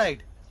ইনসাইড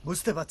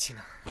বুঝতে পারছি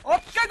না।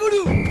 ওকে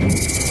গুরু।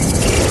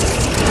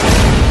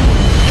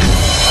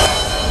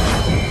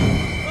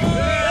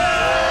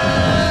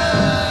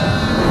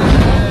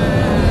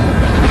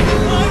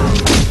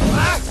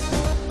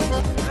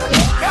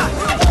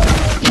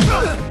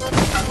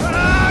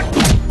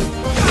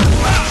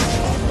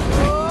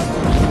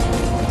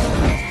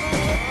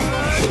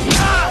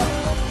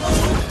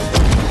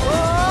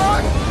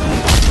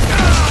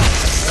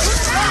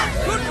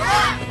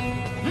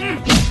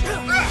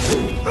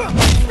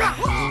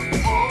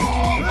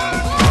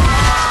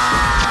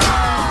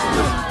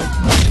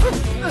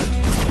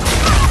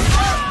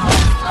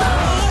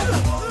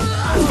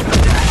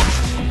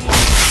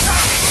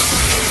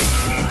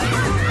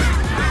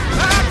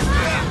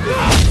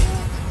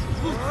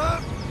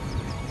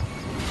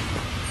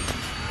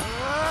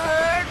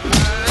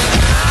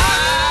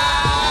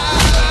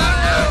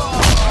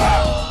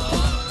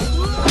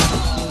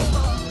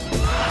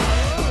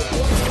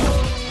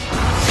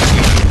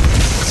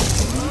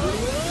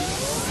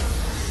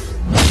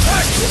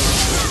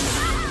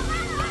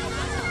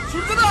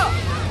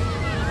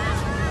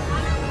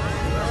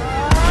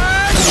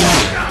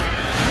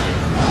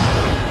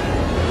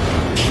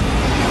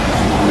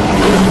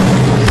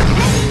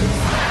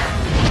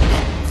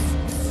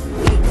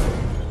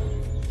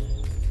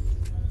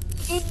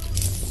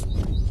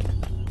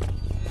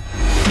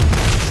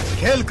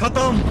 खेल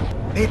खत्म,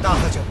 नेता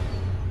हजम।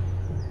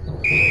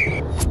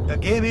 The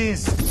game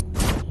is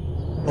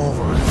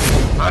over.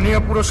 স্থানীয়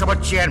পুরসভার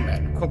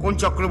চেয়ারম্যান খোকন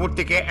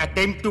চক্রবর্তীকে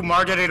অ্যাটেম্পট টু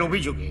মার্ডারের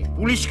অভিযোগে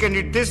পুলিশকে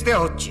নির্দেশ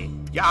দেওয়া হচ্ছে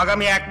যে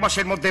আগামী 1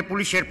 মাসের মধ্যে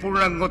পুলিশের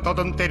পূর্ণাঙ্গ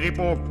তদন্তের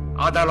রিপোর্ট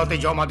আদালতে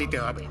জমা দিতে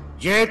হবে।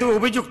 যেহেতু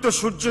অভিযুক্ত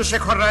সূর্য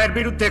শেখর রায়ের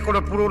বিরুদ্ধে কোনো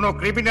পুরনো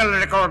ক্রিমিনাল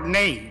রেকর্ড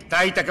নেই,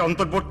 তাই তাকে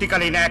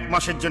অন্তর্বর্তীকালীন 1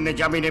 মাসের জন্য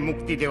জামিনে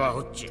মুক্তি দেওয়া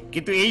হচ্ছে।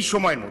 কিন্তু এই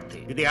সময়ের মধ্যে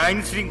যদি আইন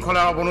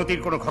শৃঙ্খলা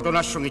অবনতির কোনো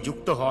ঘটনার সঙ্গে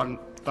যুক্ত হন,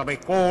 তবে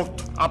কোর্ট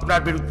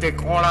আপনার বিরুদ্ধে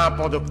কড়া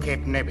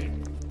পদক্ষেপ নেবে।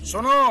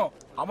 শোনো,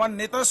 আমার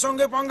নেতার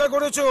সঙ্গে পাঙ্গা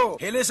করেছো,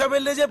 হেলে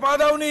সাবেল লেজে পা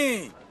দাওনি,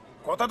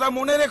 কথাটা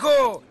মনে রেখো।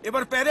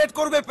 এবার প্যারেড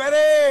করবে,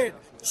 প্যারেড।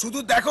 শুধু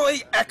দেখো এই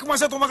 1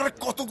 মাসে তোমাকে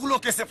কতগুলো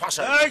কেসে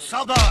ফাঁসায়। এই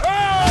সাদা,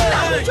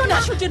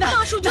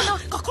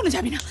 কখনো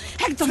যাবি না,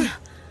 একদম না।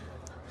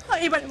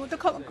 এবারের মতো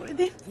ক্ষমা করে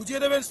দিন। বুঝিয়ে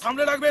দেবেন,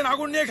 সামনে রাখবেন।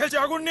 আগুন নিয়ে খেলছে,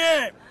 আগুন নিয়ে।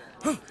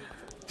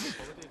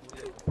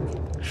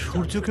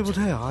 সূর্যকে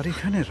বোধহয় আর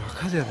এখানে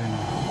রাখা যাবে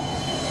না।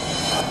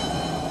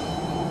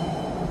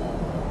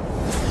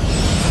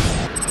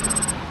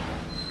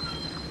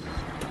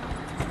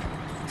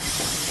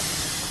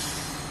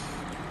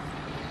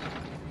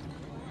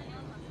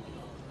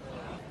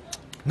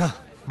 না,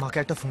 মাকে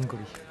একটা ফোন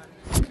করি।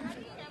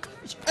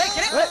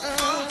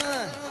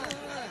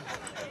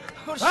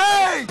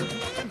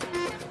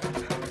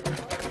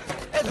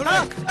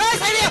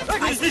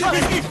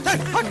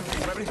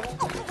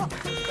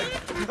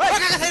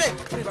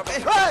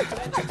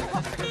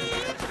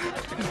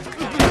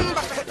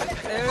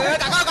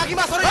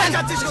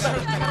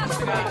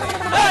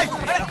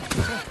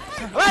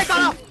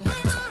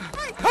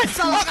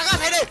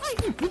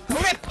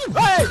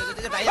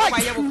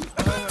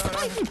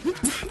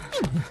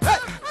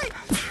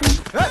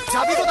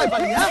 চাবি কোথায়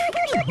পালি?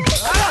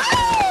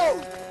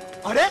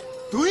 আরে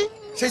তুই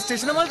সেই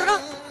স্টেশনে মালটা না?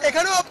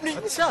 এখানেও আপনি?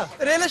 আচ্ছা,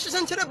 রেল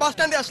স্টেশন ছেড়ে বাস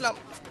স্ট্যান্ডে আসলাম।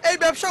 এই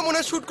ব্যবসা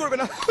মনে শুট করবে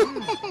না।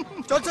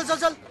 চল চল চল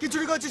চল, কি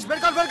চুরি করছিস? বের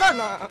কর, বের কর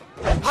না।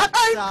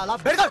 শালা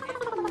বের কর।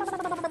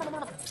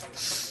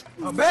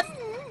 আবে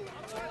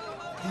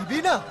দিবি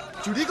না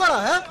চুরি করা?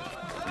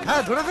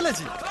 হ্যাঁ ধরে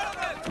ফেলেছি।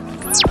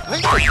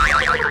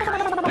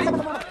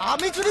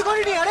 আমি চুরি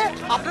করিনি। আরে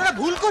আপনারা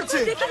ভুল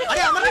করছেন।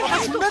 আরে আমার কথা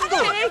শুনবেন তো?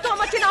 এই তো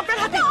আমার চেন আপনার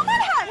হাতে।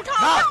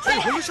 না, এই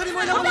হলুশরী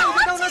মহিলা বলে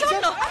এটা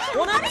ওনাচ্ছেন।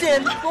 ওনাচ্ছেন?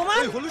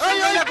 তোমার হলুশরী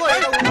মহিলা কই?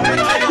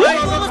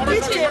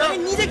 আমি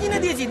নিজে কিনে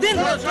দিয়েছি। দেন।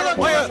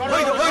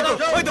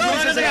 ওই তো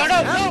পুলিশ এসে গেছে।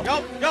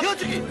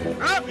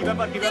 কি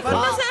ব্যাপার?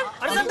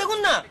 আরে স্যার দেখুন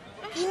না,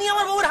 ইনি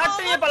আমার বউর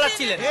হাতটা নিয়ে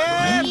পালাচ্ছিলেন।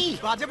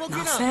 বাজে বলছি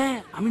না স্যার,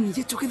 আমি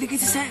নিজের চোখে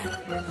দেখেছি স্যার,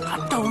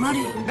 হাতটা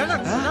ওনারই।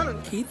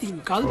 কি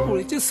দিনকাল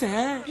পড়েছে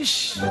স্যার।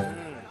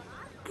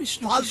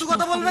 ফালতু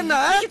কথা বলবেন না।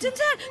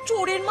 স্যার,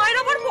 চোরের মায়ের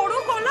আবার বড়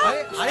গলা।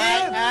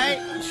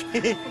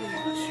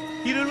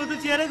 হিরোর মতো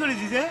চেহারা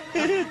করেছিস,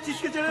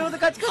 চিৎকে চোরের মতো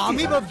কাজ করছিস।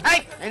 আমি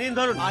নিন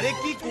ধরুন। আরে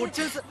কি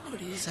করছেন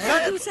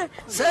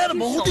স্যার?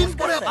 বহুদিন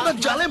পরে আপনার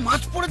জালে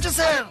মাছ পড়েছে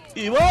স্যার।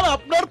 এবার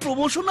আপনার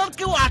প্রমোশন আর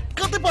কেউ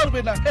আটকাতে পারবে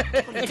না।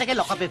 এটাকে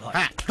লকাপে ভর।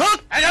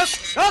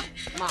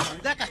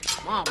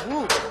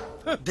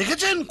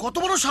 দেখেছেন কত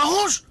বড়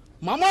সাহস,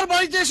 মামার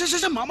বাড়িতে এসে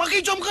শেষে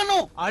মামাকেই চমকানো।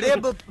 আরে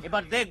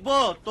এবার দেখবো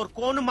তোর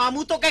কোন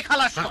মামু তোকে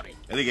খালাস করে।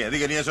 এদিকে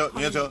এদিকে নিয়ে এসো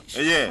নিয়ে এসো।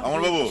 এই যে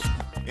অমর বাবু,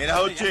 এরা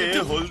হচ্ছে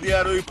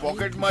হলদিয়ার ওই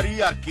পকেট মারি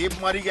আর কেপ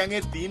মারি গ্যাং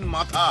এর 3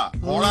 মাথা।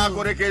 কড়া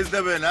করে কেস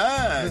দেবে না,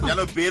 যেন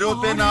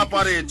বেরোতে না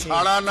পারে,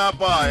 ছাড়া না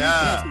পায়।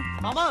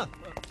 মামা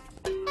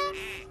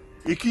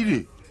এ কি রে,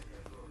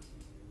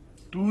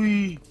 তুই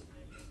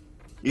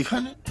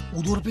এখানে?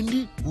 উদর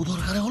পিন্ডি উদর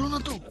ঘরে হলো না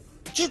তো?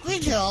 চেপে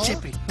যাও।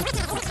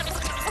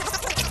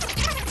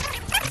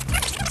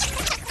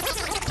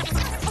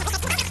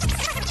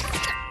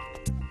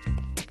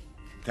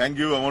 Thank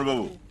you Amar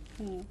Babu.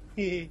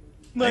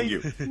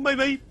 Bye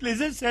bye,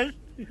 pleasure sir.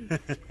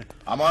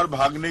 আমার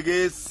ভাগ্নেকে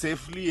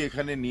সেফলি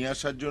এখানে নিয়ে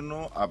আসার জন্য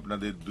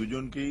আপনাদের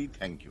দুজনকেই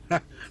থ্যাংক ইউ।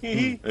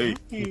 এই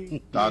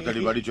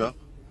তাড়াতাড়ি বাড়ি চ,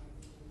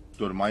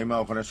 তোর মাইমা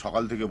ওখানে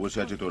সকাল থেকে বসে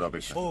আছে তোর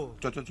অপেক্ষা।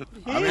 চল চল চল,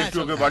 আমি একটু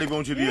ওকে বাড়ি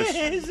পৌঁছে দিয়ে এসছি।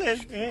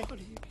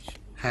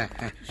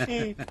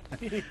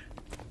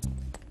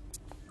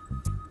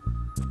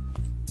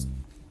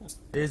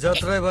 এই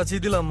যাত্রায়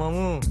বাঁচিয়ে দিলাম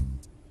মামু।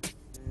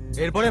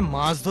 এরপরে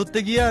মাছ ধরতে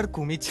গিয়ে আর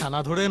কুমির ছানা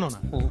ধরে এনো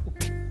না,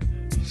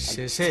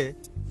 শেষে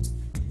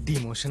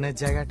ডিমোশনের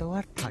জায়গাটাও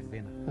আর থাকবে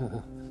না,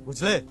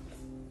 বুঝলে?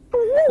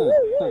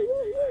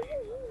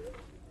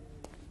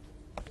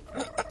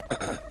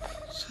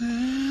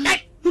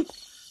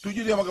 তুই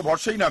যদি আমাকে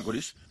ভরসাই না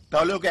করিস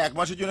তাহলে ওকে 1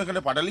 মাসের জন্য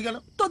এখানে পাঠালি কেন?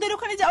 তোদের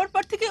ওখানে যাওয়ার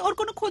পর থেকে ওর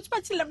কোনো খোঁজ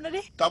পাচ্ছিলাম না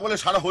রে। তা বলে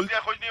সারা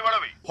হলদিয়া খোঁজ নিয়ে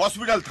বেড়াবি?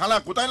 হসপিটাল, থানা,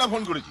 কোথায় না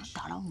ফোন করেছিস?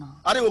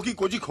 আরে ও কি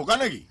কোজি খোকা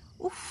নাকি?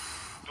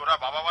 তোরা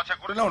বাবা বাচ্চা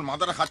করে না ওর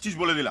মাথাটা খাচ্ছিস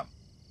বলে দিলাম।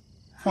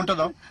 ফোনটা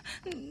দাও।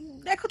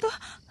 দেখো তো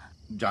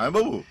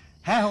জামাইবাবু।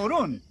 হ্যাঁ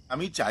অরুণ,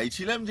 আমি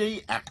চাইছিলাম যে এই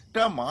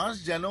 1টা মাস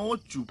যেন ও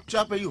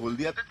চুপচাপ এই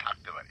হলদিয়াতে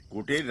থাকতে পারে।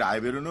 কোর্টের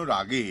রায় বেরোনোর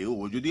আগে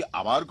ও যদি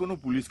আবার কোনো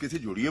পুলিশ কেসে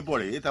জড়িয়ে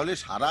পড়ে তাহলে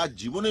সারা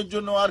জীবনের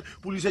জন্য আর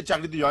পুলিশের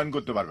চাকরিতে জয়েন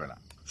করতে পারবে না।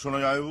 শোনো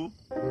জামাইবাবু,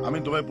 আমি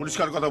তোমায়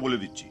পরিষ্কার কথা বলে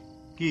দিচ্ছি।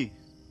 কি?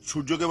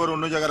 সূর্যকে এবার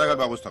অন্য জায়গায়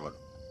রাখার ব্যবস্থা করো।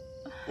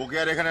 ওকে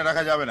আর এখানে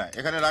রাখা যাবে না,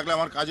 এখানে রাখলে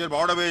আমার কাজের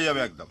 12টা বেজে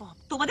যাবে একদম।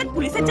 তোমাদের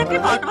পুলিশের চাকরি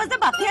 12টা বাজতে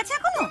বাকি আছে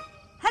এখনো?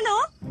 হ্যালো,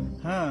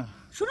 হ্যাঁ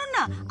শুনুন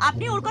না,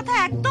 আপনি ওর কথা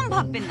একদম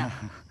ভাববেন না।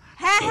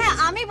 হ্যাঁ হ্যাঁ,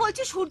 আমি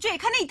বলছি সূর্য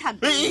এখানেই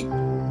থাকবে।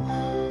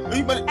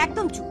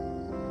 একদম চুপ।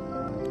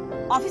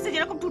 অফিসে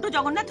যেরকম টুটো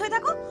জগন্নাথ হয়ে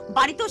থাকো,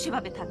 বাড়িতেও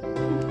সেভাবে থাকো,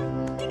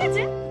 ঠিক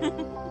আছে?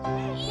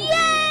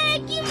 ইয়ে,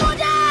 কি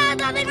মজা!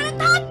 দাদা এখানে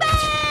থাকবে।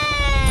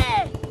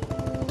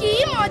 কি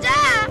মজা!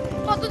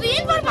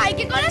 কতদিন পর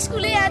বাইকে করে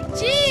স্কুলে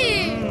যাচ্ছি।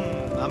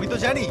 আমি তো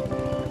জানি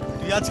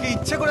তুই আজকে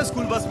ইচ্ছে করে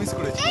স্কুল বাস মিস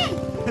করেছিস।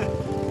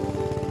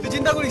 তুই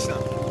চিন্তা করিস না,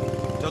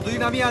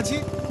 যতদিন আমি আছি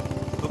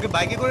তোকে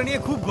বাইকে করে নিয়ে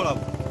খুব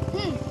ঘোরাবো।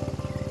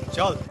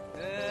 চল।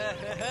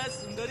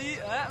 সুন্দরী,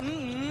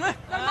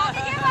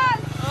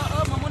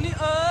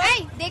 এই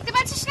দেখতে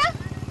পাচ্ছিস না?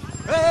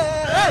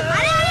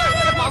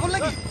 পাগল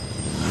নাকি?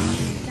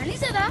 জানিস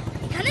দাদা,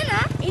 এখানে না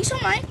এই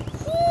সময়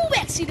খুব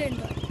অ্যাক্সিডেন্ট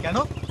হয়। কেন?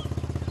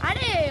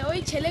 আরে ওই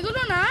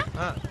ছেলেগুলো না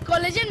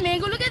কলেজের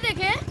মেয়েগুলোকে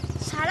দেখে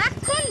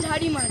সারাক্ষণ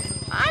ঝাড়ি মারে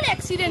আর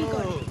অ্যাক্সিডেন্ট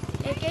করে।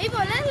 একেই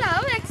বলে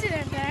লাভ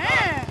অ্যাক্সিডেন্ট।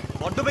 হ্যাঁ,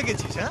 বড্ড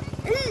পেকেছিস। হ্যাঁ,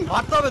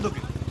 মারতে হবে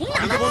তোকে,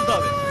 আমাকে বলতে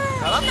হবে।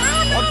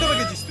 বড্ড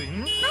পেকেছিস তুই।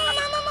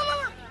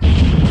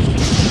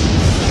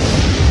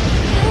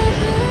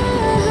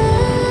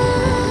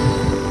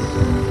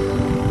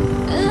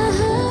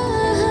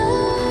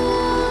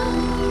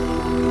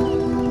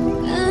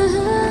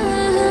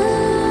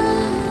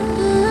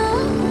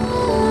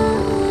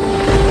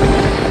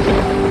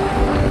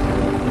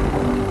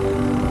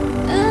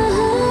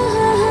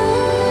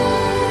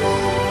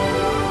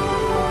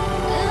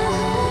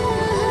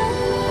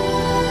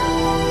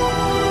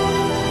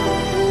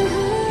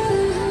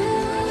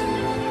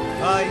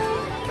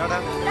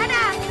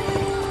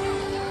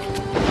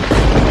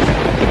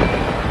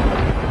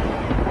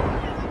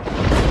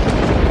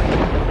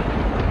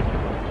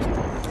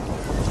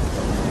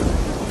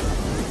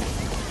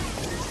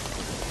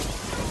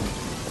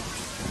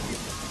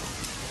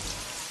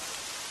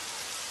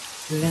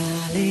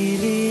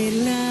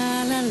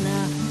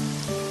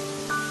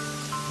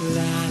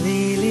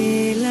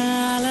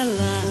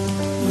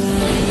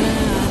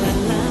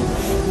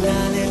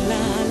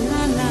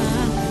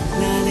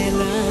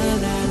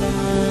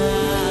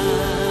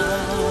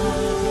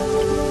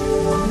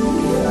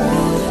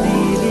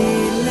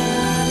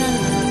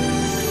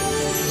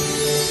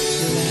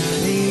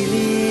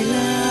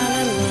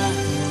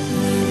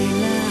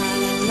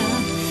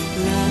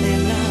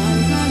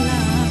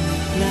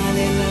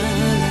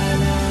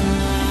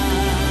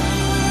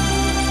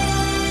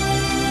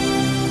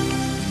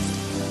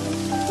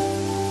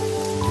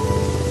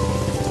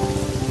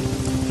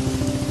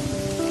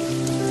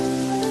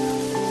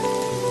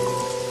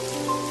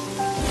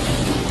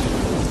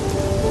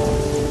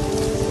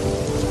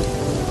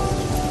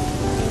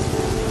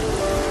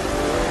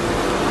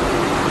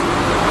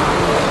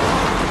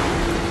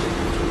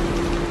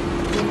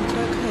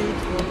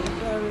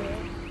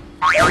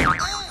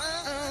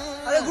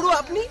 আরে গুরু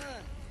আপনি?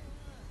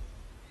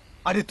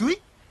 আরে তুই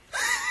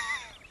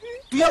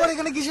আবার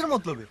এখানে কিসের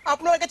মতলবে?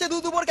 আপনার কাছে দু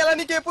দুবার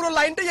কেলানি কে পুরো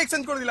লাইনটাই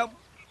এক্সচেঞ্জ করে দিলাম।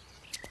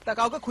 তা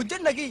কাউকে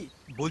খুঁজছেন নাকি?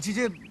 বলছি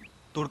যে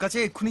তোর কাছে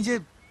এক্ষুনি যে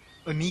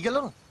নিয়ে গেল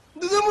না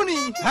দুদুমণি,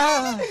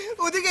 হ্যাঁ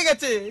ওদিকে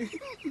গেছে।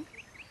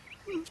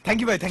 থ্যাংক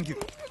ইউ ভাই, থ্যাংক ইউ।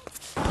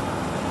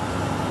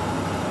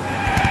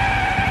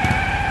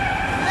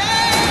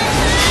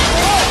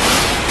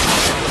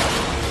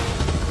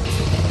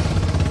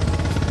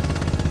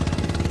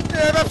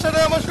 ব্যবসাটা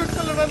আমার শুট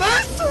করলো না।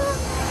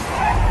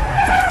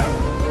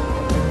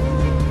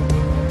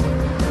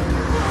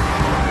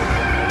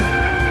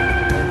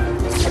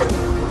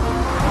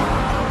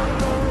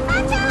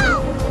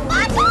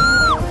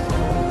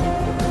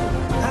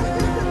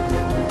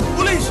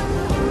 Police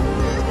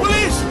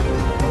police!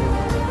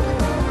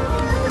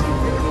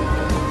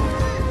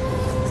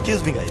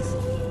 Excuse me guys.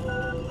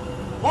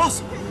 বস,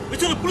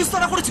 পেছনে পুলিশ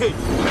তাড়া করেছে।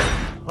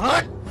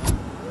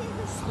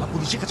 শালা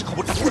পুলিশের কাছে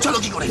খবরটা পৌঁছালো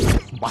কি করে?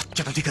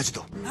 বাচ্চাটা ঠিক আছে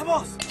তো? হ্যাঁ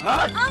বস।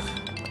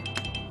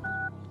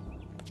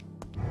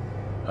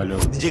 হ্যালো,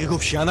 নিজেকে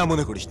খুব শিয়ানা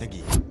মনে করিস নাকি?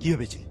 কি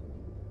ভেবেছিস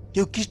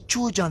কেউ কিচ্ছু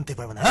জানতে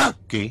পারবে না? হ্যাঁ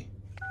কে?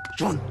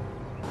 শোন,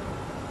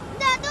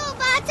 দাদু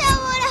বাঁচাও,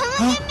 ওরা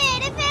আমাকে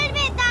মেরে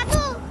ফেলবে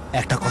দাদু।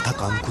 একটা কথা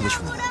কান খুলে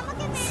শুনে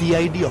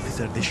সিআইডি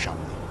অফিসারদের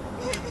সামনে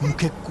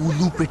মুখে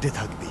কুলু পেটে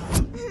থাকবে,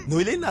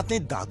 নইলে নাতনি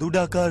দাদু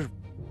ডাকার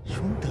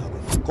শুনতে হবে।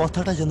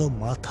 কথাটা যেন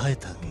মাথায়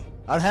থাকে।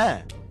 আর হ্যাঁ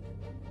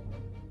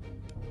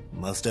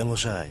মাস্টার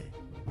মশাই,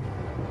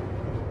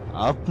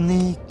 আপনি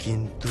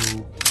কিন্তু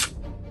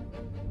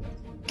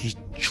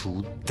কিচ্ছু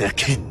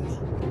দেখেননি।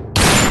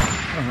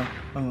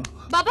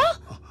 বাবা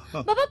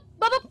বাবা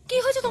বাবা, কি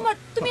হয়েছে তোমার?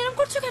 তুমি এরকম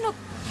করছো কেন?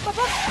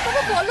 বাবা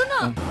বাবা বলো না।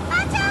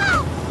 বাঁচাও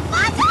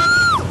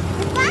বাঁচাও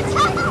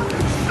বাঁচাও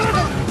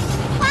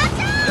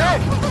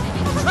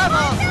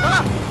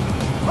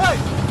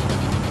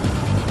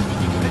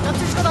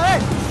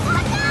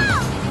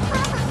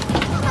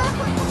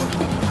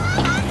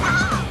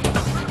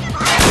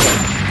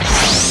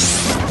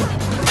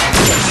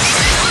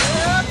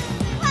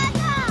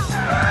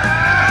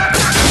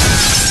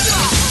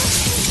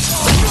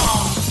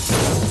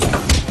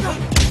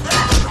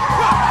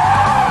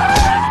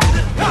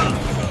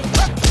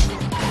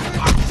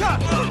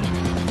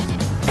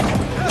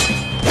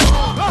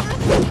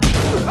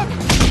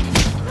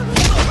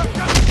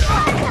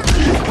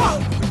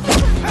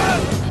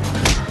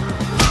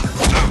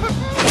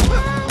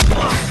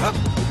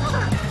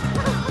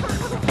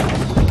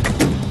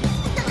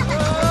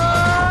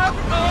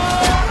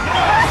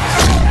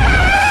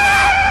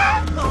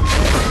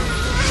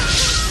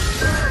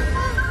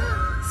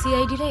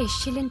সিআইডিরা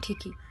এসেছিলেন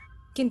ঠিকই,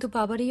 কিন্তু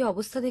বাবার এই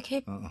অবস্থা দেখে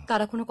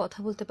তারা কোনো কথা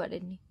বলতে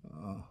পারেননি।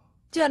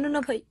 জানো না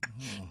ভাই,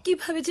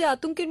 কিভাবে যে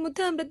আতঙ্কের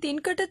মধ্যে আমরা দিন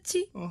কাটাচ্ছি।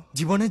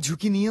 জীবনের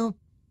ঝুঁকি নিয়েও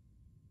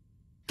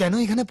কেন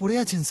এখানে পড়ে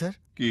আছেন স্যার?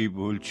 কি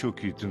বলছো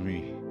কি তুমি?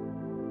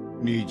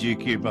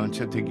 নিজেকে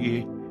বাঁচাতে গিয়ে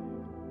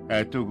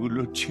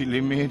এতগুলো ছেলে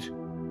মেয়ের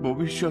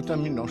ভবিষ্যৎ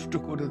আমি নষ্ট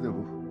করে দেব?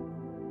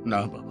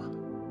 না বাবা,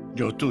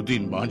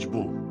 যতদিন বাঁচব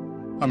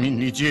আমি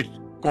নিজের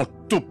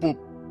কর্তব্য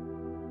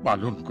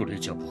পালন করে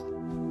যাব।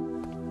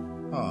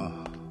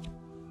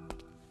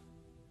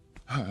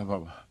 হ্যাঁ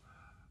বাবা,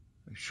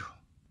 এসো।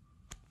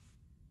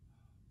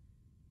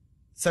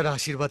 স্যার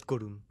আশীর্বাদ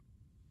করুন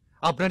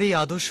আপনার এই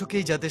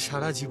আদর্শকেই যাতে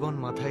সারা জীবন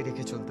মাথায়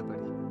রেখে চলতে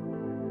পারি।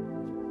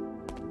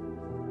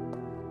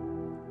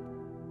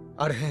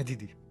 আর হ্যাঁ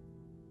দিদি,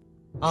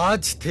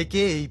 আজ থেকে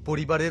এই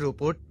পরিবারের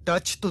ওপর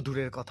টাচ তো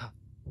দূরের কথা,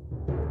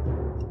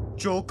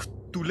 চোখ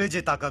তুলে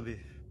যে তাকাবে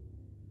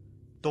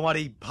তোমার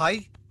এই ভাই,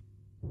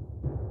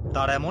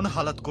 তার এমন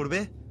হালাত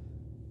করবে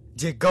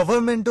যে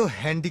গভর্নমেন্টও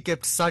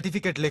হ্যান্ডিক্যাপ্ট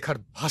সার্টিফিকেট লেখার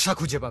ভাষা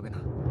খুঁজে পাবে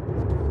না।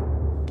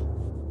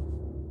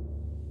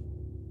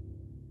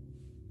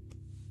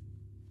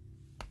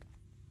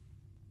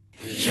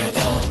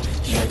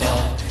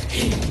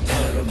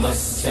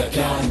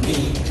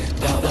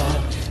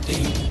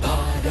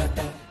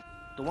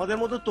 তোমাদের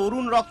মতো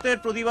তরুণ রক্তের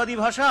প্রতিবাদী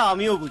ভাষা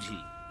আমিও বুঝি,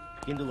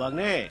 কিন্তু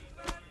ভাগ্নে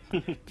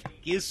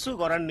কিচ্ছু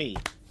করার নেই।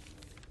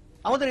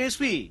 আমাদের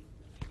এসপি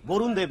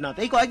বরুণ দেবনাথ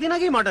এই কয়েকদিন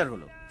আগেই মার্ডার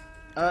হলো।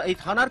 এই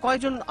থানার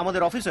কয়েকজন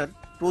আমাদের অফিসার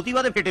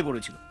প্রতিবাদে পেটে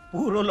পড়েছিল,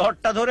 পুরো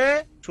লটটা ধরে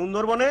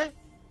সুন্দরবনে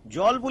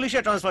জল পুলিশে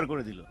ট্রান্সফার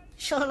করে দিল।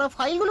 শালা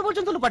ফাইলগুলো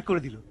পর্যন্ত লোপাট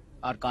করে দিল।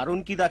 আর কারণ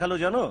কি দেখালো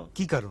জানো?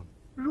 কি কারণ?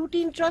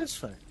 Routine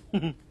transfer.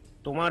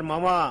 তোমার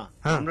মামা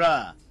আমরা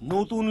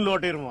নতুন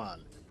লটের মাল।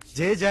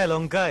 যে যায়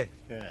লঙ্কায়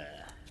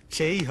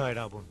সেই হয়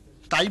রাবণ।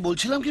 তাই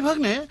বলছিলাম কি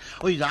ভাগ্নে,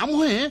 ওই রাম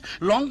হয়ে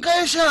লঙ্কা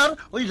এসে আর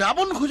ওই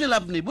রাবণ খুঁজে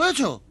লাভ নেই,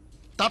 বুঝেছো?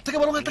 তার থেকে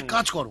বরং একটা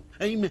কাজ করো,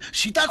 এই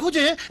সীতা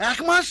খুঁজে 1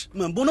 মাস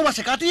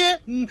বনবাসে কাটিয়ে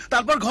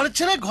তারপর ঘরের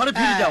ছেড়ে ঘরে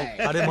ফিরে যাও।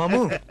 আরে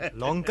মামু,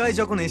 লঙ্কায়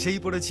যখন এসেই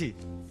পড়েছি,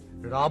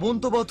 রাবণ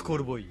তো বধ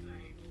করবই,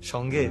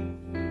 সঙ্গে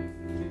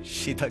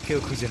সীতাকেও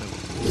খুঁজে নেব।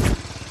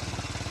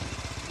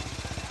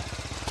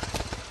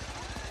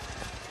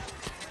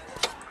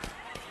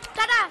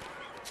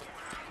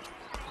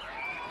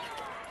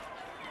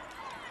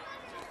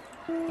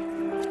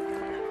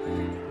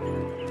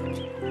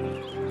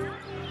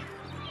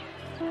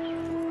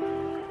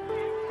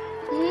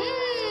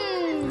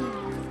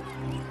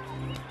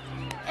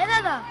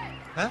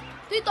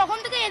 তুই তখন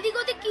থেকে এদিক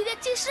ওদিক কি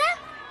দেখছিস রে?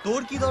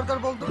 তোর কি দরকার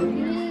বলতো?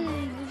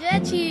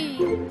 বুঝেছি,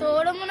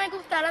 তোরও মনে হয়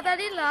খুব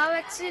তাড়াতাড়ি লাভ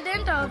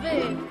অ্যাক্সিডেন্ট হবে।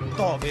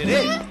 তবে রে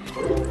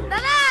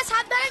দাদা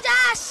সাবধানে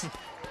যাস।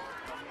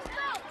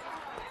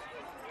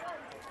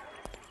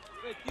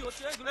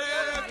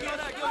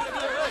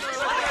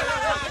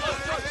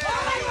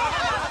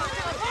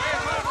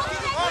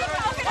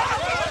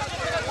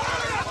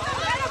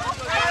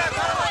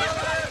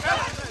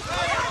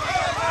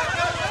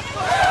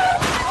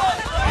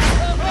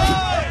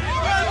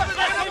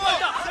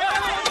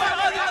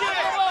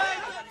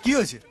 কি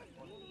হয়েছে?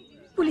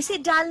 পুলিশের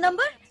ডায়াল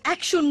নাম্বার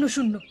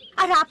 100,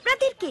 আর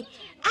আপনাদেরকে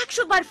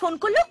 100 বার ফোন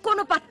করলেও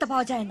কোনো পাত্তা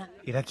পাওয়া যায় না।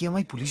 এরা কি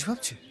আমায় পুলিশ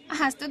ভাবছে?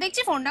 আজ তো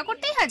দেখছি ফোনটা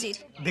করতেই হাজির।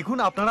 দেখুন,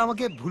 আপনারা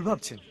আমাকে ভুল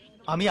ভাবছেন।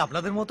 আমি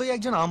আপনাদের মতোই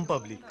একজন আম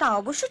পাবলিক। তা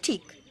অবশ্য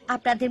ঠিক,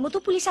 আপনাদের মতো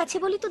পুলিশ আছে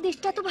বলি তো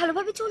দেশটা এত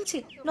ভালোভাবে চলছে,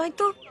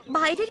 নয়তো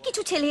বাইরের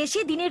কিছু ছেলে এসে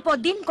দিনের পর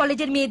দিন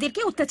কলেজের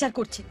মেয়েদেরকে অত্যাচার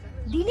করছে,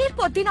 দিনের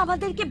পর দিন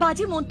আমাদেরকে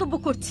বাজে মন্তব্য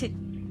করছে।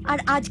 আর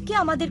আজকে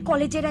আমাদের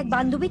কলেজের এক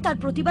বান্ধবী তার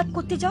প্রতিবাদ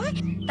করতে যাওয়ায়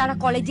তারা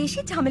কলেজে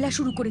এসে ঝামেলা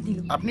শুরু করে দিল।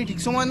 আপনি ঠিক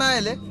সময় না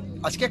এলে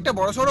আজকে একটা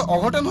বড়সড়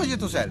অঘটন হয়ে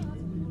যেত স্যার।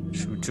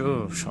 সূর্য,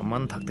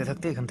 সম্মান থাকতে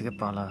থাকতে এখান থেকে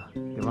পালা,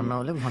 এবার না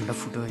হলে ঘন্টা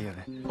ফুটো হয়ে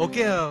যাবে।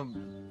 ওকে,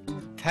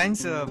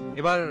 থ্যাঙ্কস।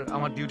 এবার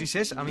আমার ডিউটি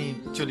শেষ, আমি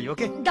চলি।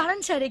 ওকে, দাঁড়ান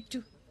স্যার একটু,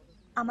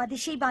 আমাদের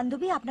সেই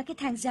বান্ধবী আপনাকে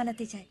থ্যাঙ্কস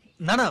জানাতে চায়।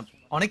 না না,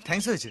 অনেক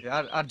থ্যাঙ্কস হয়েছে,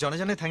 আর জনে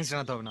জনে থ্যাঙ্কস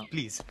জানাতে হবে না,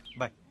 প্লিজ।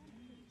 বাই।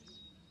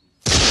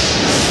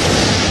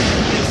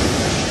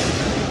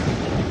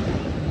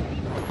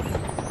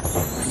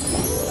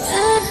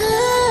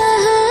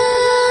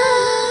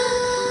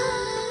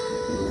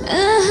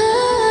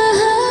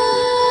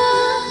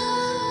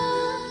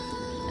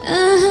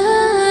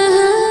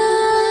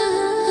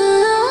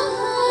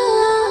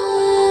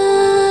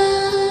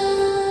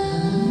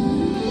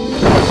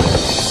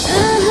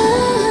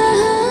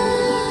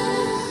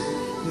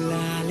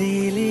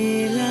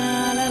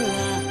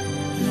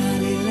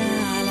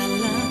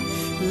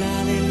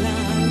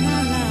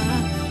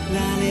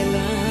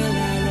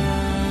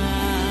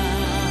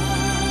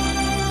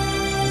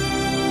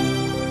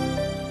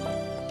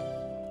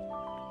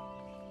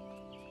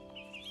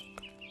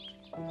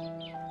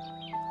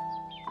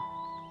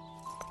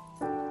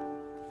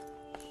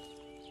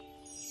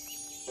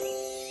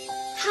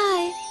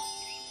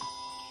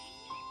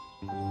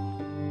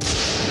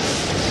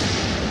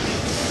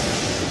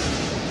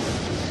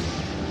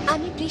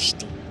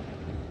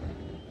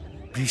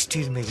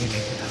 বৃষ্টির মেঘে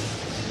ঢেকে থাক,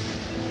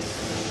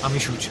 আমি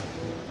সূর্য।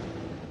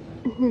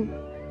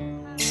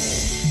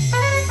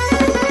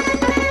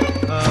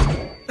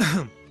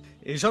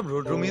 এইসব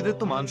রোড রোমিওদের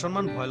তো মান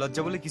সম্মান ভয়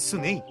লজ্জা বলে কিছু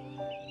নেই,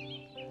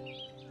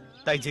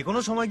 তাই যে কোনো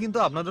সময় কিন্তু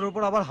আপনাদের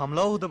উপর আবার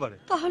হামলাও হতে পারে।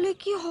 তাহলে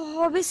কি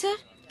হবে স্যার?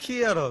 কি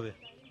আর হবে,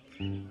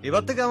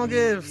 এবার থেকে আমাকে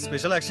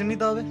স্পেশাল অ্যাকশন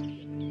নিতে হবে,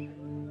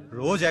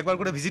 রোজ একবার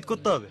করে ভিজিট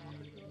করতে হবে,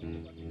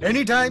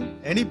 any time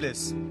any place,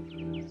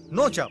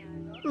 no চাপ,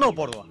 নো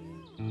পরোয়া,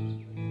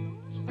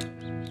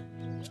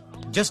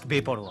 just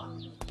Beparoyaa.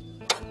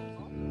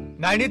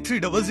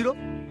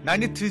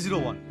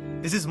 9830098301.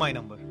 This is my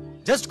number.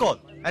 Just call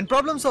and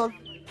problem solve.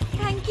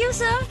 Thank you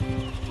sir.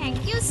 Thank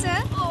you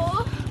sir. ও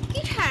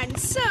কি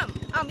হ্যান্ডসাম,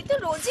 আমি তো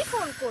রোজই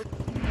ফোন করি।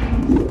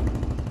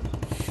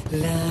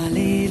 লা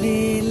লে লে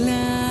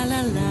লা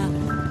লা লা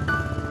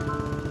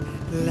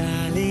লা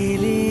লে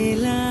লে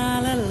লা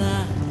লা লা।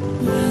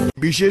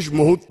 বিশেষ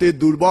মুহূর্তে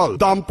দুর্বল,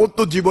 দাম্পত্য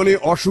জীবনে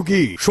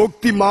অসুখী,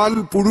 শক্তিমান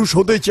পুরুষ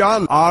হতে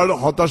চান আর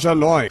হতাশা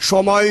নয়,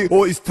 সময় ও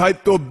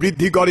স্থায়িত্ব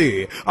বৃদ্ধি করে।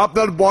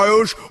 আপনার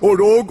বয়স ও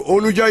রোগ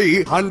অনুযায়ী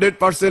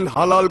 100%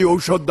 হালাল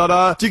ঔষধ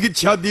দ্বারা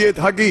চিকিৎসা দিয়ে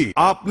থাকি।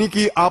 আপনি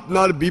কি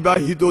আপনার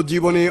বিবাহিত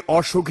জীবনে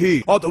অসুখী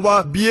অথবা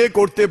বিয়ে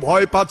করতে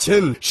ভয়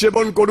পাচ্ছেন?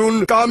 সেবন করুন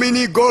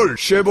কামিনী গোল্ড,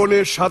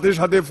 সেবনের সাথে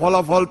সাথে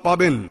ফলাফল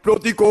পাবেন।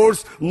 প্রতি কোর্স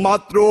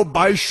মাত্র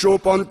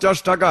 2250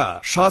 টাকা।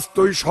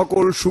 স্বাস্থ্যই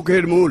সকল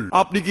সুখের মূল।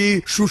 আপনি কি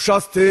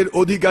সুস্বাস্থ্যের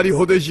অধিকারী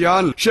হতে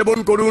চান? সেবন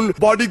করুন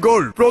বডি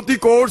গোল্ড, প্রতি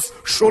কোর্স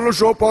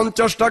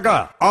 1650 টাকা।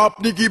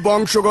 আপনি কি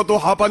বংশগত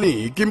হাঁপানি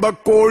কিংবা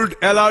কোল্ড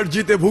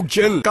অ্যালার্জিতে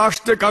ভুগছেন?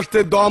 কাশতে কাশতে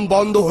দম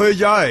বন্ধ হয়ে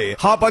যায়?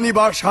 হাঁপানি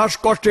বা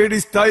শ্বাসকষ্টের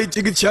স্থায়ী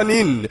চিকিৎসা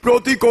নিন।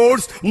 প্রতি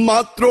কোর্স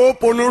মাত্র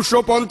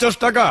 1550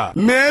 টাকা।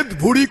 মেদ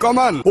ভুঁড়ি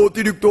কমান,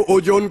 অতিরিক্ত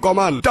ওজন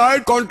কমান,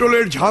 ডায়েট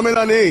কন্ট্রোলের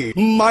ঝামেলা নেই।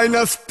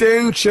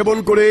 -10 সেবন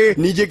করে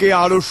নিজেকে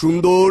আরো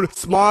সুন্দর,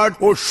 স্মার্ট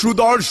ও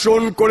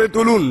সুদর্শন করে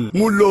তুলুন।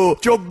 মূল্য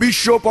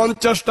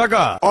 2450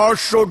 টাকা।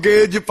 অর্শ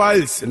গেজ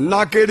পাইলস,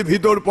 নাকের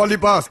ভিতর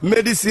পলিপাস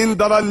মেডিসিন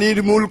দ্বারা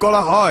নির্মূল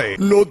করা হয়।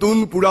 নতুন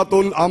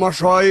পুরাতন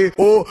আমাশয়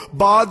ও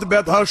বাত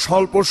ব্যথার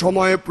স্বল্প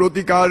সময়ে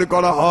প্রতিকার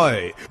করা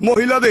হয়।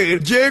 মহিলাদের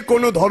যে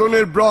কোনো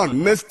ধরনের ব্রণ,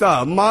 মেস্তা,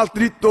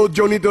 মাতৃত্ব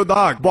জনিত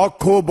দাগ,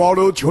 বক্ষ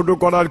বড় ছোট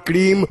করার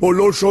ক্রিম ও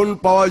লোশন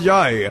পাওয়া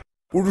যায়।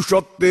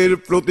 পুরুষত্বের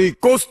প্রতীক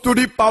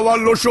কস্তুরী পাওয়ার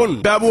লোশন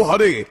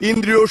ব্যবহারে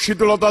ইন্দ্রিয়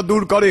শীতলতা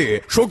দূর করে,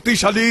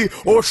 শক্তিশালী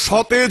ও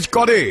সতেজ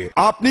করে।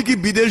 আপনি কি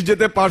বিদেশ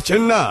যেতে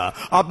পারছেন না?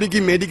 আপনি কি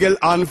মেডিকেল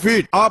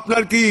আনফিট?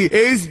 আপনার কি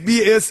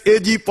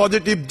HbSAg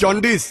পজিটিভ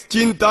জন্ডিস?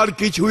 চিন্তার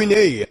কিছুই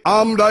নেই,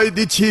 আমরাই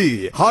দিচ্ছি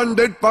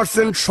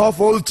 100%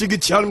 সফল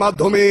চিকিৎসার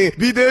মাধ্যমে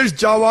বিদেশ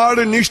যাওয়ার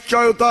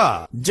নিশ্চয়তা।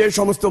 যে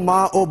সমস্ত মা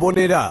ও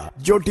বোনেরা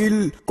জটিল,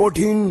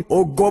 কঠিন ও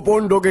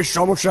গোপন রোগের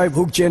সমস্যায়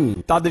ভুগছেন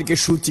তাদেরকে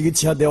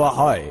সুচিকিৎসা দেওয়া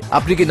হয়।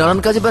 আপনি কি নানান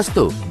কাজে ব্যস্ত?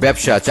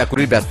 ব্যবসা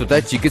চাকুরির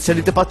ব্যস্ততায় চিকিৎসা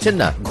নিতে পারছেন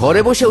না?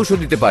 ঘরে বসে ঔষধ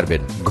নিতে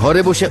পারবেন।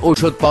 ঘরে বসে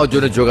ঔষধ পাওয়ার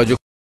জন্য যোগাযোগ।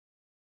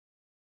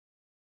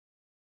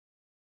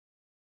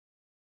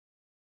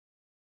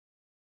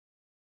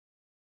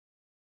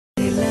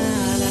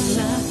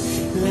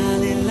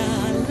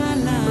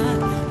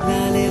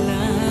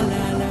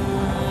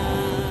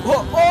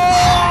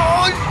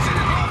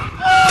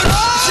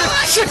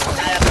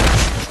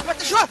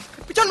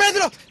 পিছন মেরে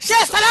দিল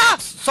শেষ সালা।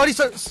 Sorry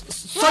sorry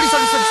sorry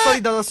sorry sorry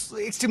দাদা,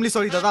 এক্সট্রিমলি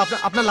সরি দাদা।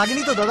 আপনার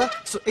লাগেনি তো দাদা?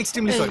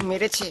 Extremely sorry.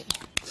 মেরেছে।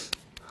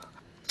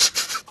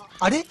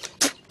 আরে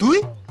তুই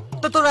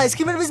তো, তোর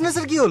আইসক্রিমের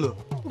বিজনেসের কি হলো?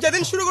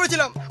 যেদিন শুরু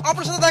করেছিলাম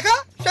আপনার সাথে দেখা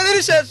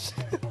সেদিনই শেষ।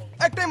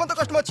 একটাই মতো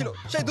কাস্টমার ছিল,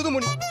 সেই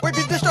দুদুমণি। ওই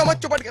বিজনেসটা আমার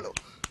চোপাট গেল।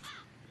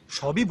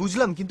 সবই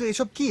বুঝলাম, কিন্তু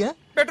এসব কি?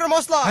 পেট্রোল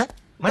মশলা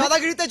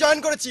দাদাগিরিতে জয়েন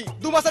করেছি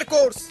 2 মাসের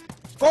কোর্স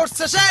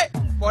শেষে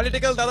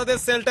পলিটিক্যাল দাদাদের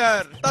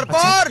সেল্টার,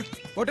 তারপর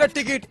ভোটের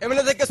টিকিট,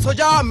 এমএলএ থেকে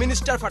সোজা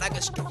মিনিস্টার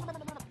ফাটাকেষ্ট।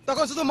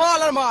 তখন শুধু মাল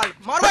আর মাল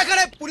মারবো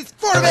এখানে, পুলিশ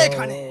পড়বে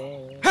এখানে।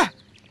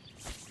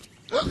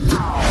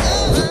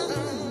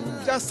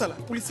 যা সালা,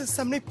 পুলিশের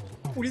সামনে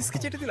পুলিশকে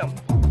চেটে দিলাম।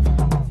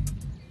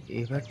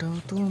 এবারটাও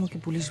তো আমাকে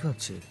পুলিশ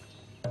ভাবছে।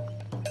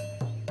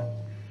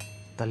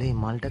 তাহলে এই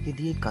মালটাকে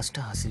দিয়ে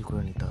কাজটা হাসিল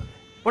করে নিতে হবে।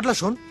 পটলা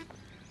শোন,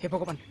 হে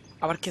ভগবান,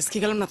 আবার কেস কি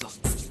গেলাম না তো?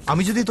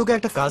 আমি যদি তোকে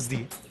একটা কাজ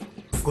দিই,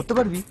 করতে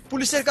পারবি?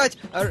 পুলিশের কাজ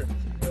আর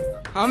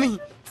আমি?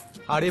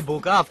 আরে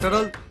বোকা, আফটার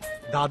অল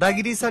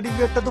দাদাগিরি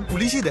সার্টিফিকেটটা তো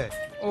পুলিশই দেয়।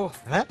 ও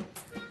হ্যাঁ,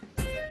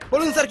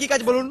 বলুন স্যার কি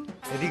কাজ বলুন।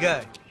 এদিকে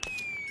আয়।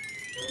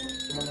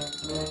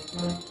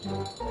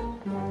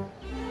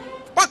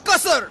 পাক্কা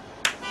স্যার,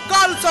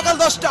 কাল সকাল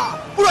 10টা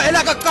পুরো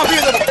এলাকা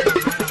কাঁপিয়ে দেবো।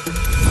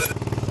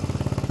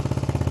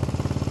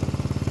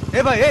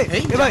 এ ভাই, এ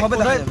ভাই,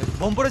 কোথায়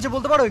বোম পড়েছে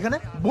বলতে পারো? এখানে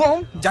বোম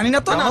জানি না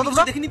তো, না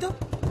দেখিনি তো।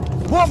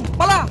 বোম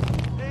পালা,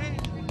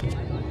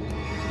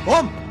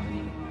 বোম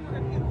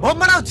বোম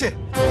মারা হচ্ছে।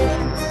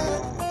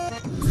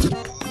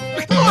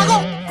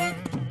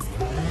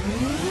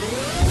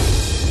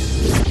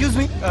 এক্সকিউজ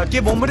মি, কে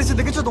বোম মেরেছে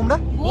দেখেছো তোমরা?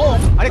 বোম?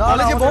 আরে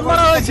কলেজে বোম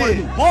মারা হয়েছে।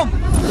 বোম।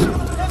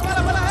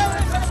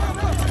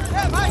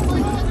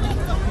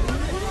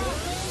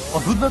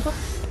 অদ্ভুত ব্যাপার,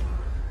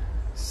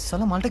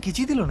 সালা মালটা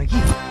খিচিয়ে দিল নাকি?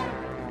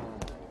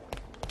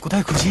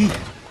 কোথায় খুঁজি?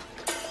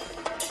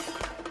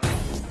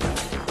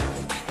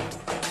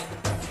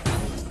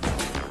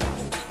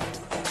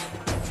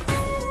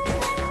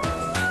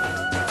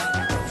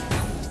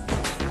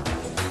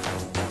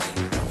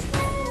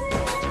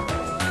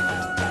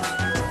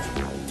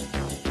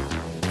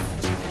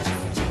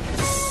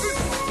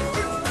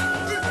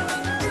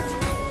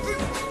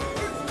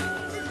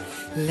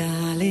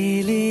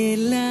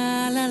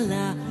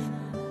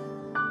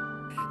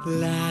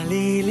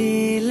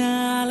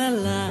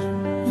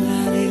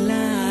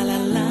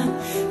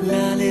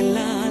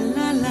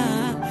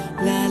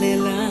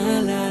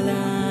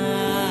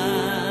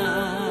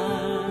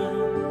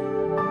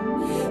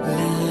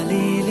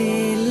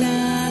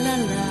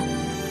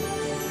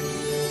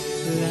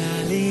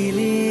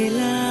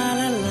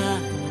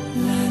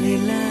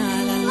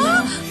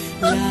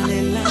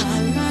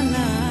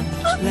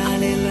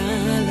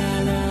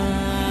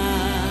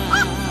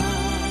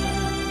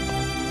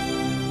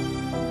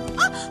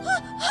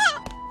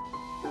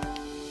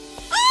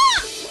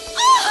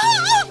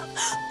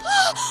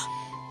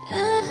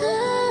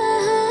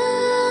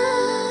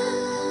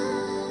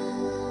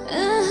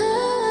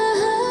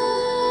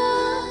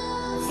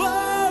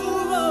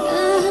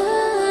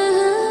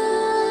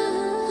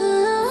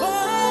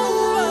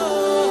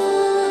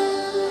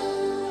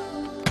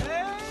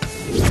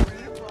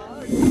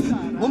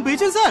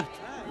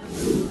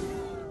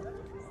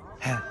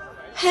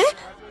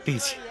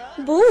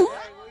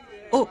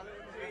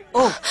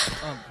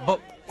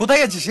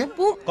 কোথায় গেছিস?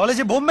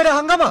 কলেজে বোম মেরে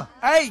হাঙ্গামা?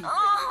 এই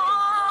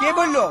কে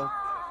বললো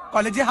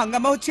কলেজে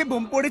হাঙ্গামা হচ্ছে,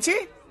 বোম পড়েছে?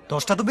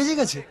 10টা তো বেজে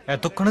গেছে,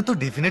 এতক্ষণে তো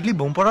ডেফিনেটলি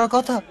বোম পড়ার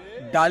কথা।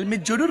 ডাল মে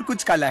জরুর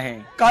কুছ কালা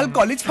হ্যায়। কাল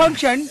কলেজ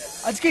ফাংশন,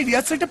 আজকে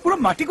রিহার্সালটা পুরো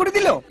মাটি করে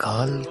দিল।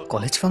 কাল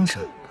কলেজ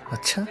ফাংশন?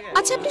 আচ্ছা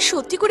আচ্ছা, আপনি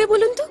সত্যি করে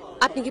বলুন তো,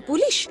 আপনি কি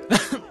পুলিশ?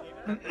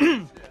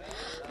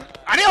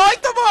 আরে ওই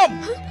তো বোম।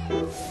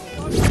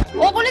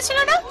 ও বলেছিল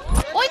না?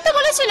 ওই তো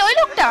বলেছিল, ওই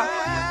লোকটা।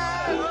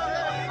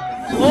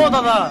 ও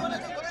দাদা,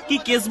 কি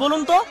কেস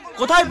বলুন তো?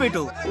 কোথায়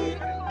পেটো?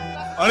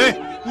 আরে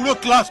পুরো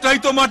ক্লাসটাই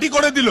তো মাটি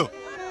করে দিল।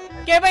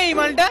 কে ভাই এই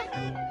মালটা?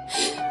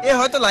 এ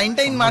হয়তো লাইন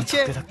টাইন মারছে।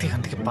 এখান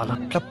থেকে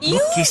পালাটা পুরো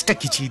কেসটা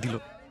খিচিয়ে দিল।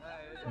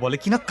 বলে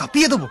কিনা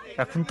কাঁপিয়ে দেবো।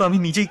 এখন তো আমি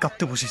নিজেই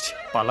কাঁপতে বসেছি।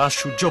 পালা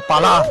সূর্য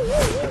পালা।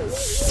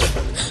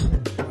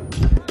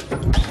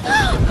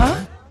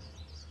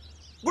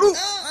 গুরু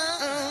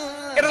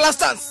লাস্ট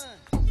চান্স।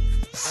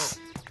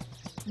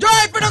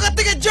 জয় পেটোকার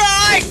থেকে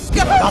জয়।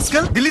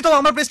 আজকাল দিল্লি তো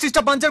আমার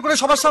প্রেস্টিজটা পাঞ্চার করে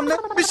সবার সামনে।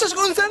 বিশ্বাস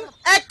করুন স্যার,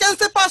 এক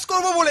চান্সে পাস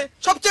করবো বলে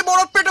সবচেয়ে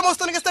বড় পেটো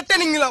মস্তানের কাছে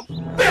ট্রেনিং নিলাম।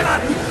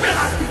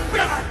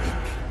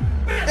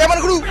 আমার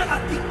গুরু।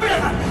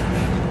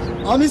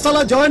 আমি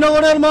সালা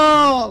জয়নগরের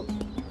মাল,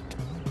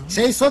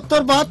 সেই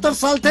 70-72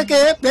 সাল থেকে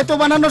পেটো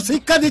বানানোর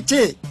শিক্ষা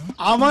দিচ্ছি।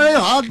 আমার এই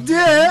হাত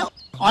দিয়ে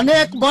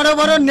অনেক বড়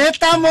বড়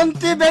নেতা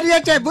মন্ত্রী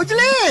বেরিয়েছে,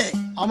 বুঝলি?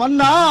 আমার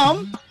নাম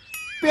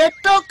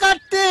পেটো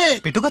কার্তিক।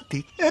 পেটো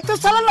কার্তিক? এ তো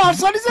সালা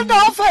নার্সারি সে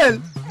ডফেল।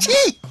 ছি,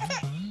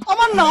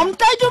 আমার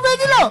নামটাই ডুবে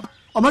দিল।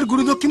 আমার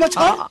গুরু দক্ষিণা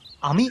ছাড়।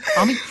 আমি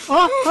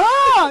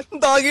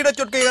দাগিটা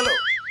চটকে গেল।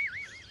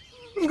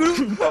 গুরু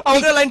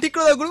আমাদের লাইন ঠিক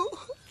করে দাও গুরু।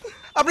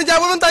 আপনি যা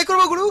বলবেন তাই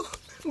করবো গুরু।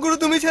 গুরু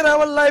তুমি ছাড়া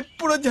আমার লাইফ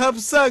পুরো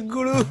ঝাপসা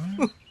গুরু।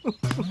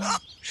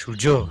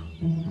 সূর্য,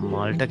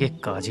 মালটাকে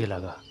কাজে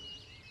লাগা।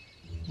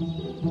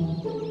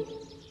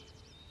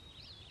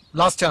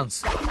 Last chance.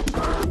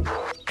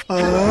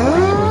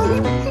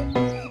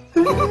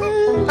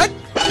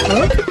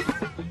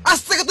 আজ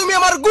থেকে তুমি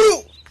আমার গুরু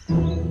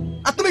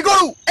আর তুমি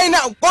গরু। এই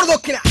নাও বড়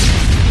দক্ষিণা।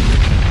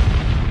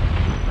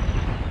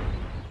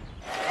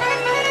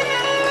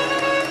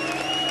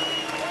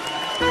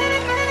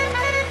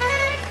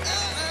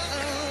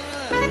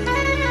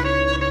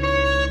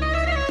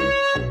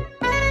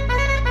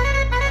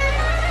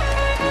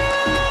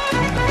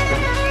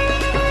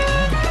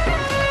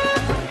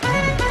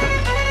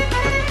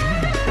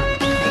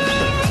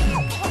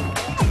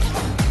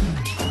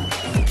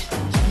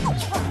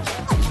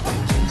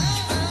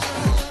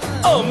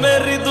 ओ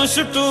मेरी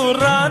दुष्टू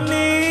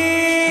रानी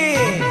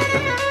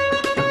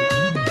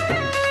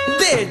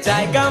दे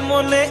जाएगा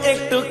मोने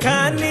एकटू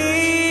खानी।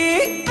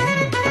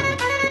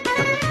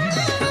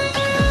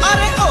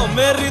 अरे ओ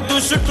मेरी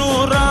दुष्टू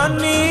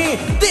रानी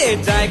दे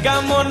जाएगा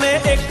मोने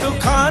एकटू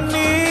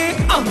खानी।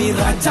 अमी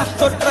राजा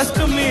तो ट्रस्ट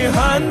में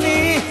हानी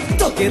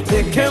तो के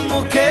देखे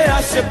मुखे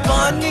आशे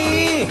पानी।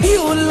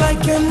 You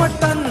like a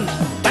mutton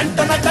ton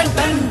ton ton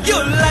ton. You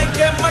like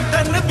a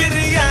mutton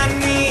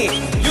biryani।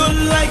 You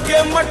like a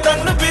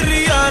mutton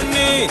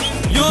biryani।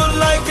 You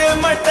like a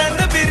mutton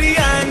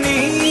biryani।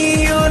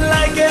 You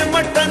like a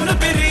mutton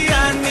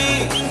biryani।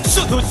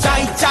 শুধু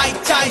চাই চাই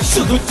চাই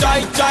শুধু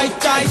চাই চাই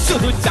চাই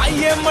শুধু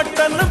চাইয়ে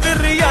মটন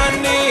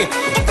বিরিয়ানি।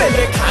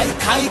 পেলে খাই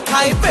খাই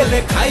খাই পেলে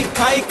খাই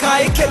খাই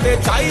খাই খেলে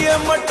চাইয়ে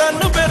মটন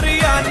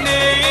বিরিয়ানি।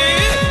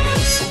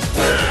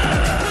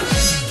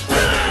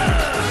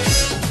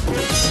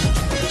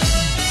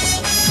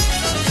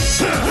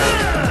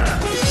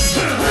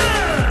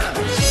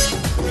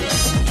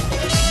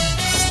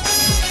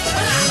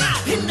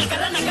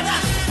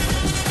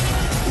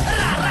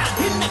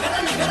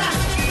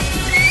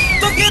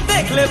 তোকে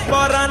দেখলে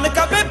পরান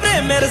কবে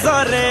প্রেমের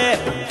জরে।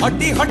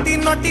 হটি হটি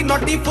নটি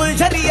নটি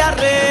ফুলঝরিয়া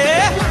রে।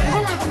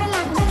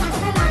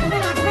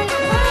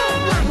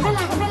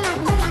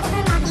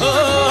 ও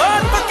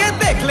তোকে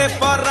দেখলে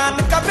পরান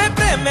কবে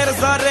প্রেমের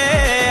জরে।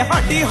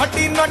 হটি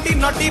হটি নটি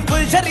নটি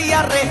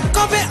ফুলঝরিয়া রে।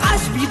 কবে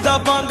আসবি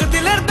দবঙ্গ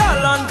দিলের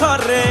দালান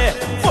ঘরে।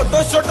 ফটো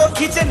শটো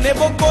খিচে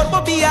নেব করবো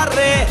বিয়া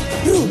রে।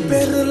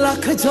 রূপের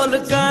লাখ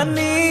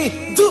ঝলকানি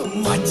ধুম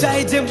মচাই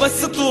যে বস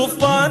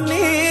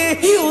তুফানি।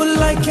 You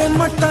like a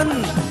mutton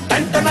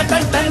ton ton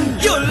ton ton.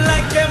 You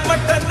like a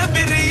mutton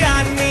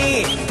biryani।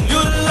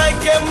 You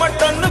like a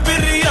mutton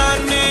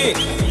biryani।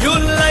 You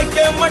like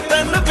a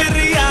mutton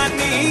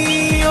biryani।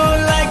 You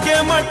like a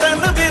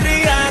mutton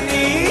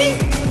biryani।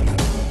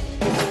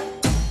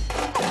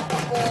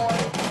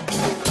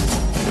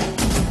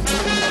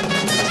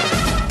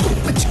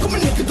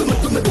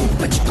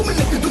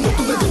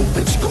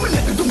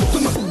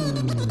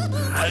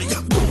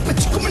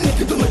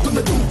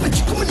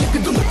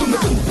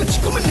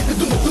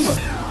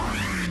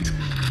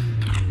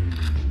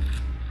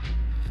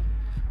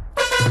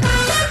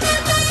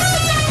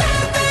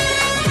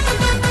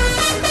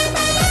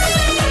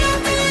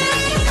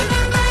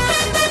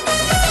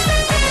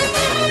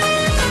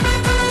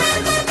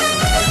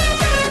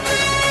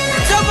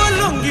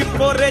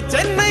 পরে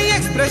চেন্নাই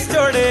এক্সপ্রেস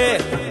চড়ে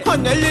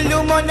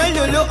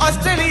হনলুলু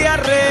অস্ট্রেলিয়া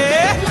রে।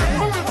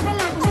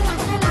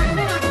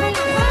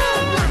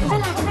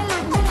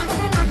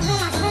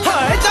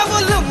 হায় যাব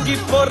লুঙ্গি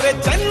পরে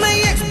Chennai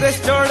express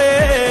চড়ে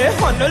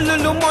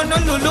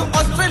Honolulu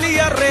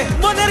Australia রে।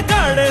 মনের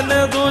গার্ডেনে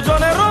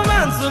দুজনে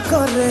রোম্যান্স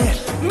করে।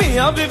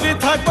 মিয়া বিবি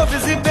থাকবো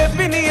বিজি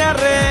বেবি নিয়া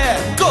রে।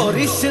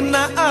 করিস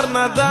না আর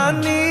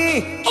নাদানি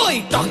ওই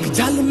টক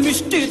ঝাল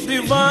মিষ্টি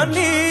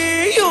দিবানি।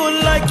 You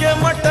like a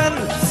mutton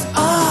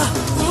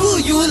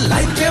you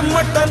like a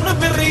mutton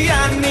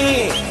biryani।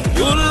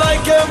 You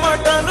like a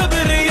mutton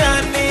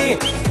biryani।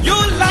 You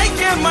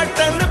like a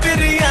mutton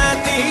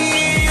biryani।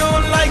 You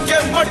like a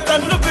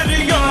mutton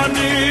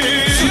biryani।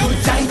 শুধু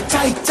চাই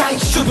চাই চাই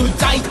শুধু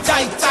চাই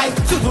চাই চাই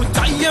শুধু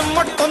চাইয়ে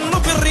মটন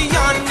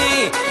বিরিয়ানি।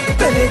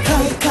 পেলে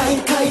খাই খাই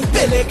খাই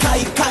পেলে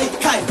খাই খাই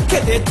খাই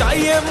খেতে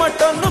চাইয়ে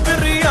মটন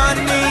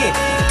বিরিয়ানি।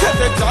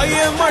 খেতে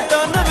চাইয়ে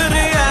মটন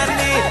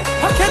বিরিয়ানি।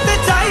 খেতে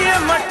চাইয়ে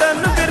মটন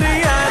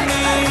বিরিয়ানি।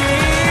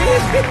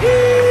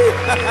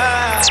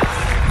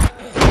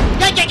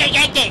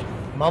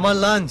 মামার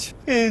লাঞ্চ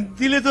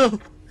দিলে তো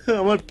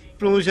আমার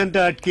প্রমোশনটা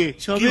আটকে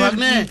কি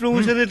ভাগ্নে?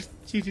 প্রমোশনের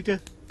চিঠিটা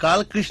কাল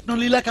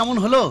কৃষ্ণলীলা কেমন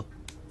হলো?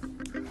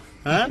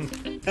 হ্যাঁ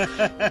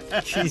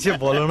কি যে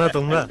বলো না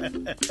তোমরা।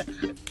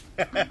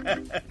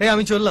 এই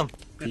আমি চললাম।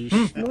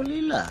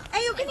 কৃষ্ণলীলা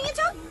এই ওকে নিয়ে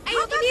যাও, এই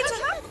ওকে নিয়ে যাও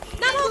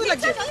না না ওকে নিয়ে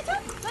যাও।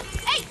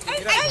 এই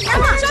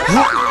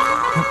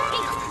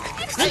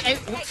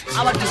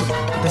আবার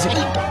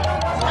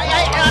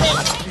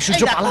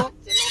সূর্য পালা।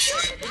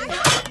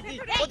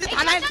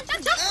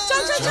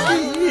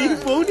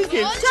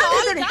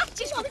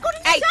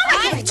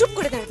 চুপ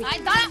করে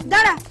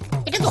দাঁড়া।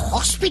 এটা তো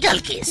হসপিটাল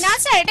কেস না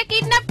স্যার, এটা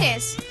কিডন্যাপ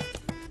কেস।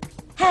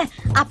 হ্যাঁ,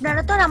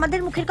 আপনারা তো আর আমাদের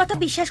মুখের কথা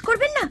বিশ্বাস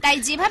করবেন না, তাই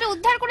যেভাবে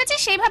উদ্ধার করেছে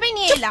সেইভাবেই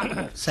নিয়ে এলাম।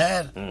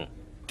 স্যার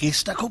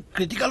কেসটা খুব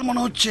ক্রিটিক্যাল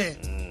মনে হচ্ছে,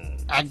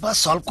 একবার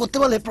সলভ করতে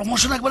পারলে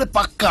প্রমোশন একবারে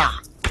পাক্কা।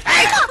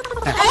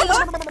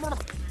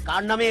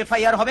 কার নামে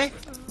এফআইআর হবে?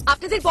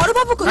 আপনাদের বড়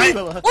বাবু কই?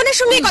 ওনার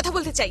সঙ্গে কথা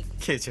বলতে চাই।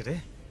 খেয়েছে রে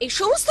এই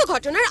সমস্ত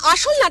ঘটনার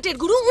আসল নাটের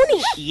গুরু উনি।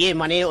 ইয়ে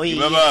মানে ওই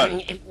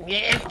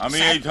আমি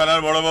এই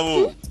থানার বড় বাবু,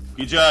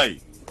 কি চাই?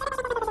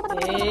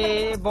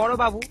 বড়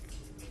বাবু,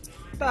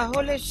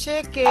 তাহলে সে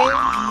কে?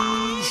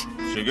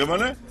 সে কে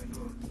মানে?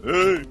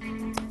 এই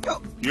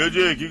কি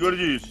হয়েছে, কি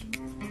করছিস?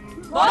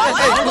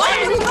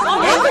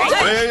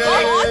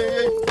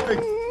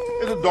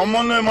 দম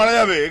বন্ধ হয়ে মারা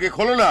যাবে, একে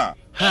খোলো না।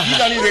 কি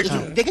দাঁড়িয়ে দেখছো?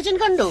 দেখেছেন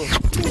কাণ্ড?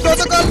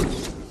 গতকাল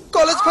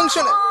কলেজ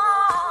ফাংশনে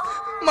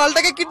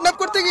মালটাকে কিডন্যাপ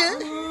করতে গিয়ে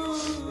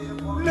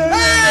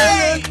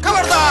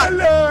খবরদার।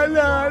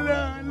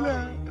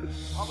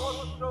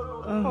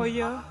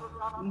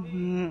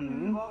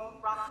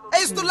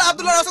 এই ইস্তুল্লাহ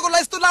আব্দুল্লাহ রসগোল্লা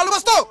ইস্তুল্লাহ আলু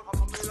বস্তো,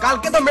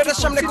 কালকে তো মেয়েটার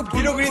সামনে খুব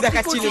হিরোগিরি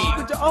দেখাচ্ছিলি,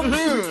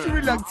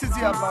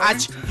 আজ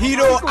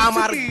হিরো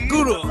আমার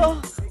গুরু।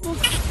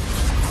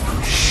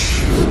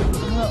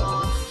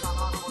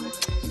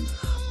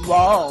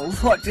 Wow,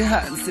 what a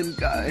handsome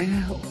guy.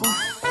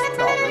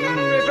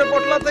 Metro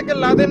পটলা থেকে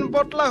লাদেন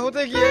পটলা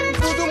হতে গিয়ে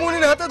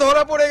দুদুমুনির হাতে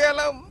ধরা পড়ে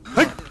গেলাম।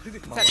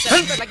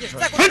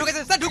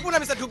 ঢুকবো না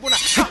স্যার, ঢুকবো না।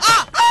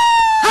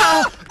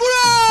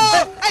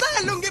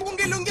 লুঙ্গি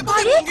পুঙ্গি লুঙ্গি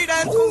পুঙ্গি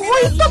ডান্স,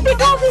 ওই তো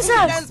পেটো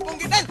অফিসার। Dance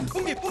পুঙ্গি dance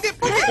পুঙ্গি পুঙ্গি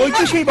পুঙ্গি। ওই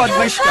তো সেই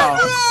বদমাইশটা।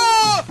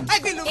 এই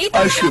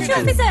তো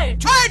অফিসার।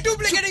 এই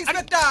ডুপ্লিকেট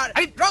ইন্সপেক্টর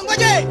রং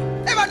বাজে,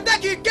 এবার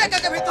দেখি কে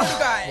কাকে ভিতর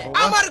ঢুকায়।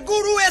 আমার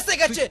গুরু এসে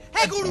গেছে।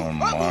 হে গুরু,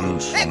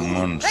 হে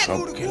গুরু, হে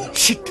গুরু।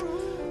 শিট।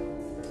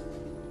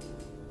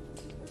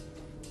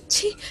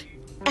 ছি,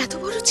 এত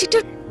বড়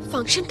চিটার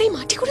ফাংশনটাই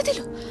মাটি করে দিল।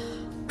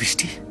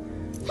 বৃষ্টি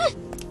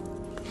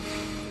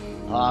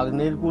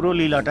ভাগ্নের পুরো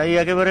লীলাটাই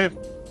একেবারে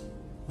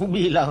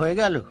লীলা হয়ে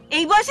গেল।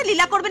 এই বয়সে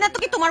লীলা করবে না তো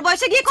কি তোমার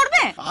বয়সে গিয়ে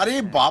করবে? আরে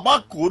বাবা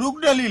করুক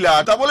না লীলা,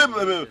 তা বলে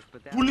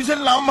পুলিশের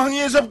নাম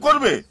ভাঙিয়ে এসব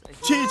করবে?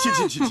 ছি ছি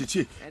ছি ছি ছি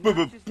ছি।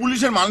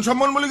 পুলিশের মান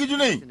সম্মান বলে কিছু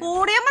নেই।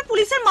 ওরে আমার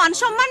পুলিশের মান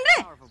সম্মান রে,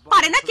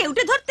 পারে না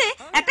কেউটে ধরতে,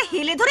 একটা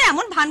হেলে ধরে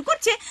এমন ভান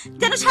করছে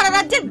যেন সারা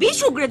রাজ্যের বিষ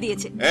উগড়ে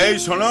দিয়েছে। এই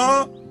শোনো,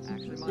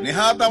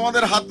 নেহাত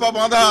আমাদের হাত পা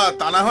বাঁধা,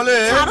 তা না হলে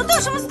আরো তো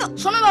সমস্ত।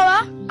 শোনো বাবা,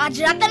 আজ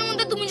রাতের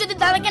মধ্যে তুমি যদি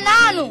দাদাকে না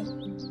আনো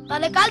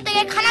তাহলে কাল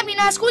থেকে খানা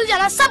পিনা স্কুল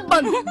জানা সব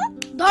বন্ধ।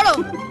 ধরো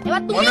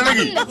এবার তুমি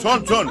নাকি? শোন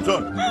শোন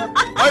শোন,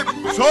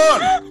 শোন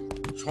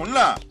শোন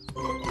না,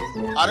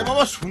 আরে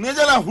বাবা শুনে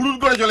যা না, হুড়ুর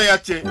করে চলে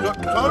যাচ্ছে।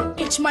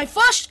 It's my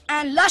first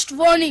and last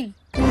warning.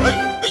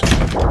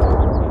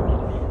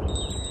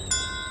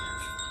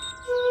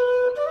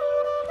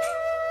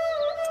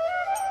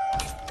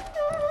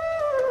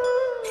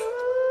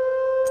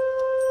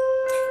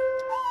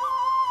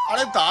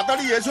 আরে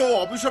তাড়াতাড়ি এসো,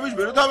 অফিস অফিস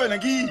বেরোতে হবে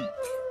নাকি?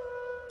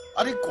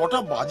 আরে কটা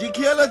বাজে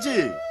খেয়াল আছে,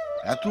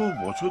 এত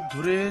বছর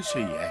ধরে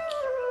সেই একই।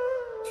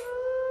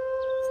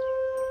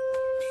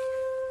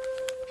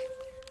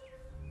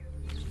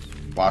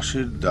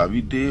 পাশের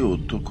দাবিতে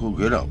অধ্যক্ষ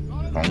ঘেরাও,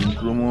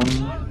 সংক্রমণ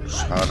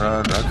সারা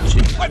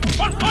রাজ্যে।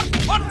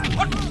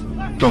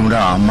 তোমরা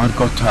আমার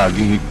কথা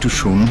আগে একটু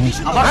শোনো।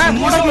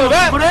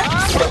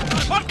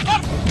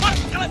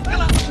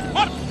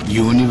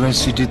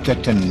 ইউনিভার্সিটিতে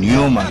একটা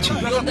নিয়ম আছে,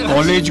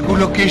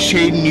 কলেজগুলোকে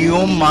সেই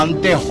নিয়ম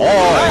মানতে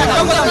হয়।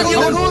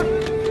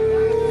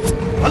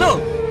 হ্যালো,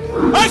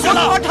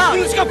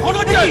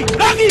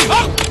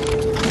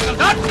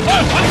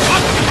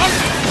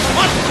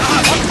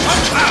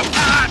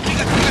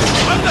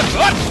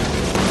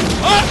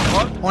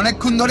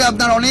 অনেকক্ষণ ধরে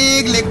আপনার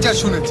অনেক লেকচার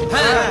শুনেছি,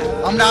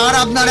 আমরা আর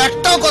আপনার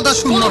একটাও কথা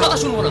শুনবো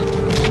না।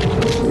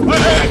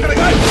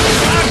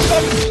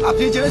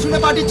 আপনি জেনে শুনে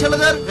পার্টির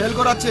ছেলেদের ফেল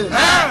করাচ্ছেন,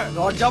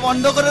 দরজা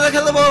বন্ধ করে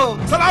রেখে দেবো।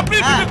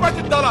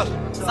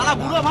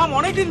 বুড়ো ভাম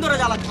অনেকদিন ধরে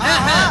জ্বালাচ্ছে।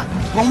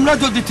 তোমরা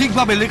যদি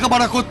ঠিকভাবে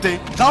লেখাপড়া করতে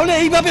তাহলে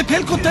এইভাবে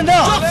ফেল করতে না।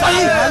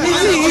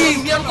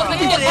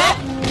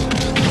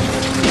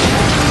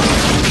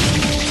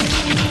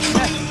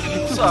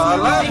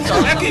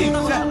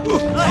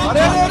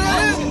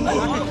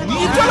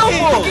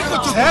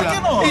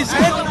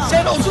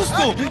 অসুস্থ,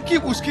 কি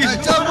মুশকিল।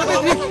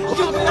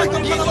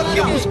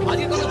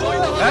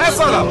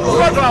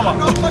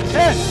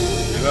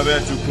 এভাবে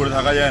চুপ করে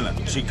থাকা যায় না,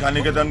 শিক্ষা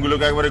নিকেতন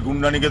গুলোকে একবারে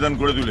গুন্ডা নিকেতন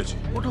করে তুলেছে।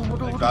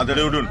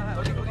 তাড়াতাড়ি উঠুন।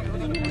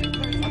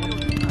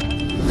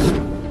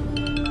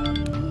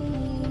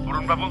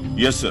 অরুণ বাবু।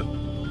 Yes sir.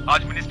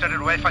 আজ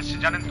মিনিস্টারের ওয়াইফ আসছে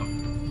জানেন তো?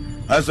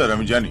 হ্যাঁ স্যার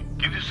আমি জানি,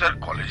 কিন্তু স্যার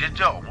কলেজের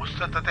যা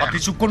অবস্থা তাতে। আপনি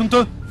চুপ করুন তো।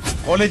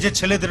 কলেজের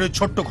ছেলেদের ওই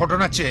ছোট্ট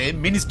ঘটনার চেয়ে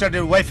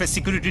মিনিস্টারের ওয়াইফের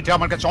সিকিউরিটিটা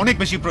আমার কাছে অনেক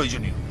বেশি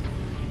প্রয়োজনীয়।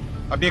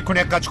 আপনি এক্ষুনি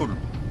এক কাজ করুন,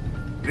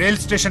 রেল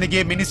স্টেশনে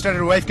গিয়ে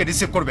মিনিস্টারের ওয়াইফকে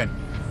রিসিভ করবেন।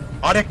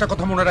 আর একটা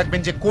কথা মনে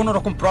রাখবেন যে কোন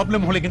রকম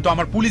প্রবলেম হলে কিন্তু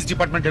আমার পুলিশ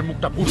ডিপার্টমেন্টের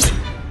মুখটা পুড়ছে।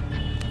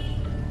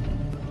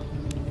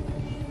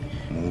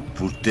 মুখ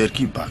পুড়তে আর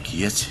কি বাকি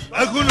আছে?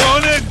 এখন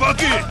অনেক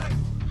বাকি।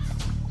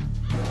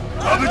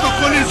 আমি তো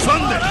কলির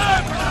সন্দেহ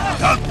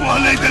থাকবো,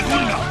 হলেই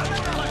দেখুন না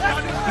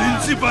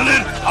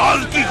প্রিন্সিপালের হাল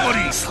কি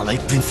করি। সালাই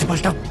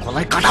প্রিন্সিপালটা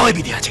গলায় কাটা হয়ে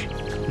বিধে আছে,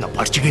 না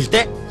পারছি গিলতে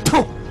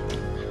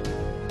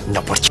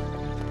না পারছি।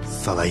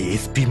 সালাই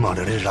এসপি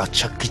মার্ডারের রাজ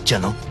সাক্ষী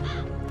যেন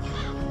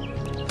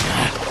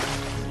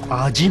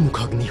আজই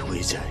মুখাগ্নি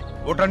হয়ে যায়।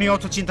 ওটা নিয়ে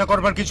অত চিন্তা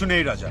করবার কিছু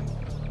নেই রাজা,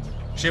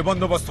 সে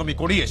বন্দোবস্ত আমি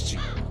করেই এসছি।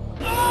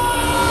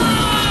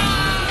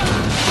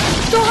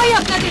 দোহাই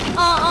আপনাদের,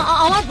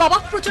 আমার বাবা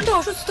প্রচন্ড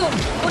অসুস্থ,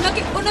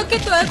 ওনাকে ওনাকে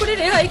দয়া করে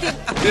রেহাই দিন।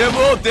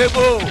 দেবো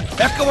দেবো,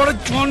 একেবারে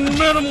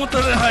জন্মের মতো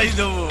রেহাই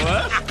দেবো।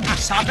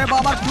 সাথে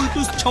বাবার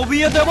ফুলটুস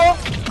ছবিয়ে দেবো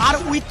আর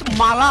উইথ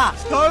মালা।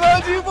 সারা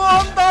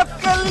জীবন দাঁত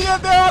কালিয়ে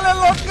দেওয়ালে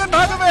লটকে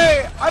থাকবে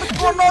আর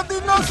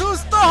কোনোদিনও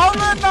সুস্থ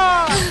হবে না।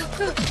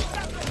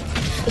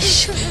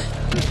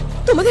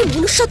 তোমাদের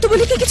মনুষ্যত্ব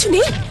বলে কি কিছু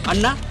নেই? আর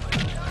না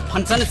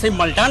ফাংশনে সেই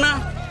মালটা না,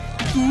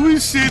 তুই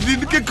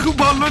সেদিনকে খুব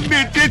ভালো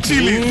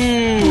নেচেছিলি,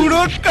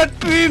 পুরো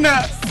ক্যাটরিনা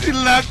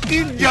সিলাকি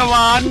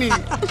জওয়ানি।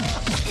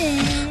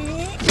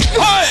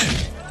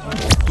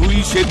 তুই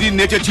সেদিন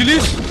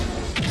নেচেছিলিস,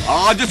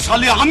 আজ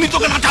সালে আমি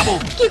তোকে নাচাবো।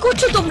 কি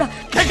করছো তোমরা?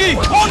 দেখি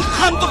কোন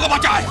খান তোকে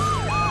বাঁচায়।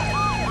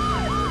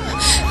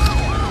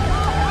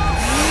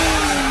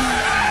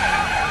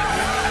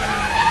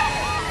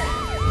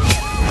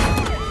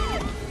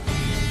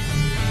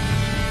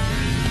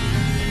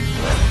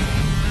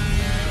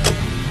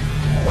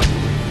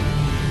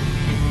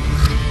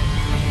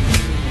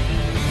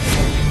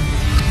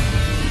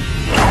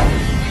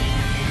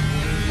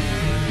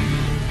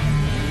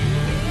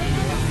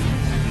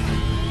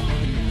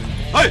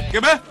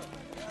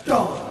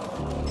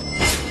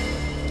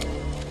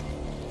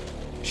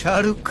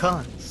 শাহরুখ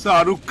খান।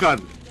 শাহরুখ খান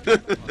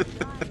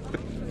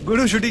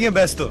গুরু শুটিং এ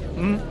ব্যস্ত,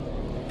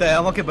 তাই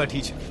আমাকে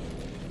পাঠিয়েছে,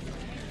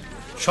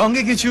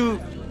 সঙ্গে কিছু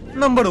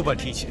নাম্বারও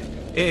পাঠিয়েছে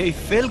এই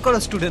ফেল করা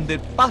স্টুডেন্টদের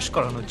পাস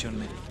করানোর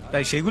জন্য।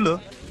 তাই সেগুলো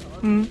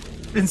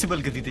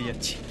প্রিন্সিপালকে দিতে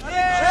যাচ্ছি।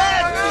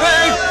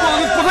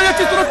 কোথায়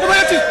যাচ্ছিস তোরা, কোথায়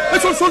যাচ্ছিস?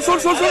 শোন শোন শোন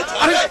শোন শোন,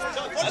 আরে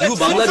গুরু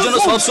বাংলার জন্য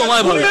সব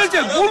সময় ভাবে।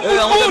 এই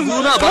আমাদের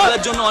গুরু না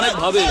বাংলার জন্য অনেক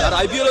ভাবে, আর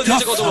আইপিএল এর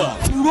দিচ্ছে কতবার।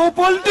 পুরো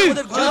পাল্টি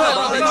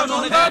বাংলার জন্য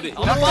অনেক ভাবে।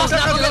 আমরা পাস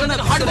না করলে না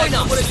হার্ট পাই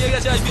না করে দিয়ে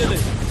গেছে আইপিএল এ।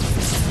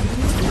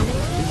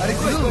 আরে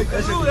গুরু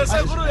এসো,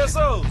 গুরু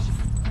এসো।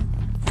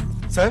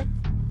 স্যার,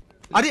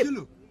 আরে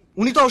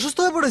উনি তো অসুস্থ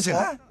হয়ে পড়েছেন,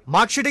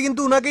 মার্কশিটে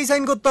কিন্তু উনাকেই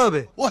সাইন করতে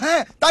হবে। ও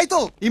হ্যাঁ তাই তো,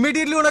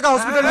 ইমিডিয়েটলি ওনাকে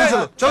হসপিটালে নিয়ে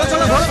চলো। চলো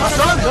চলো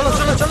চলো চলো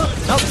চলো চলো,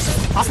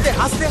 আস্তে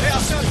আস্তে।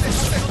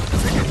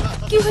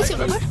 কি হয়েছে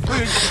বাবা?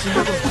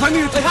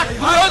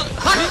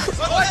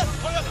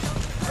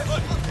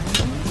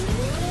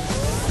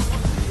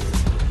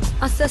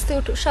 আস্তে আস্তে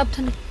ওঠো,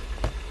 সাবধানে।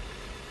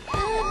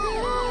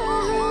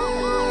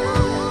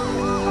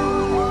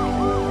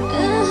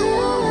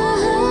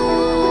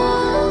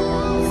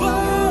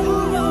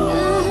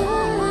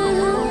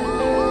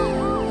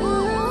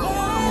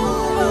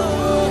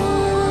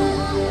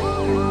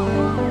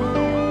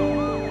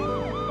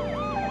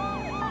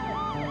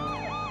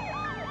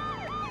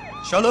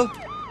 চলো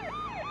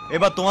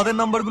এবার তোমাদের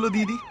নাম্বারগুলো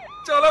দিয়ে দিই।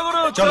 চলো গুরু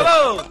চলো। চলো।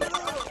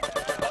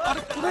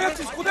 আরে কোথায়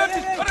যাচ্ছিস, কোথায়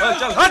যাচ্ছিস?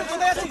 চল হাট।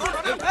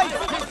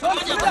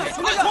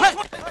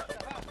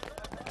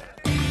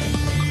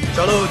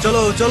 চলো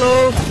চলো চলো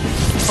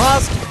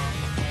फास्ट।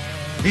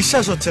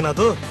 विश्वास होच्छे ना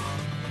तो?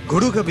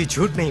 गुरु कभी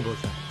झूठ नहीं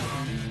बोलता,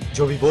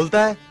 जो भी बोलता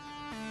है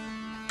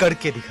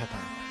करके दिखाता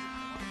है।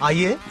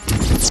 आइए।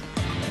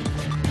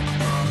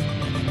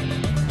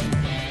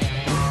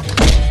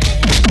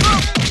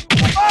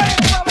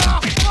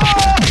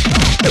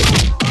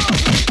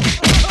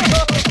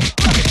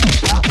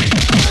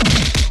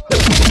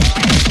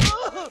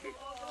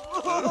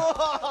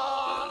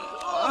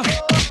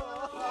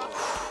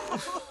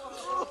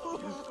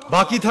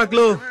 বাকি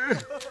থাকলো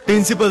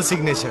প্রিন্সিপাল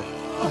সিগনেচার,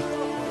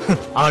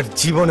 আর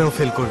জীবনেও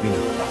ফেল করবি না।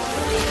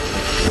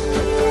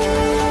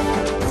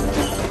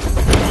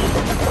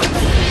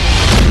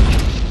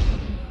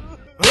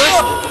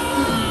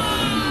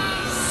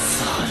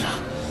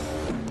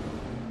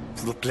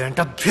 পুরো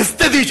প্ল্যানটা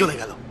ভেস্তে দিয়ে চলে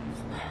গেল,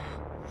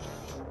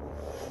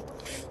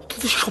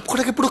 কিন্তু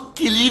সবকটাকে পুরো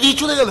কেলিয়ে দিয়ে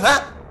চলে গেল।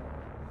 হ্যাঁ,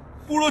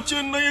 পুরো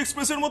চেন্নাই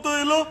এক্সপ্রেসের মতো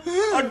এলো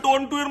আর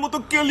ডন টু এর মতো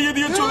কেলিয়ে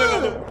দিয়ে চলে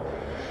গেল।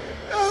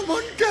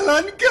 এমন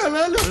কেলান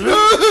কেলান।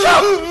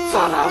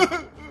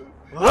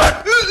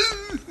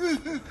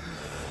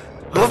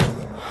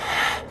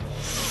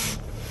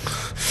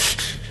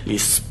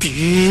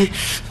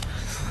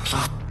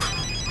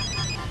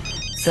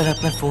 স্যার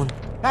আপনার ফোন।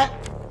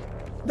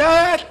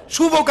 দেখ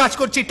শুভ কাজ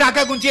করছি,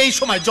 টাকা গুনছি, এই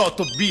সময় যত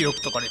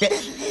বিরক্ত করে।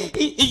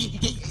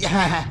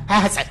 হ্যাঁ হ্যাঁ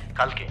হ্যাঁ স্যার,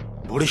 কালকে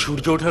ভোরে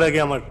সূর্য ওঠার আগে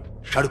আমার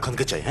শাহরুখ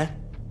খানকে চাই। হ্যাঁ,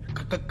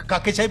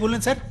 কাকে চাই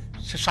বললেন স্যার?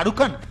 শাহরুখ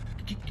খান?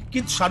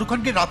 কিন্তু শাহরুখ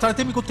খানকে রাতারাতি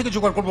আমি কোত্থেকে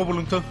জোগাড় করবো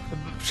বলুন তো?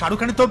 শাহরুখ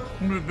খানের তো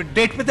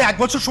ডেট পেতে 1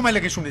 বছর সময়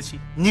লাগে শুনেছি।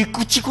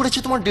 নিকুচি করেছে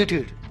তোমার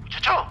ডেটের।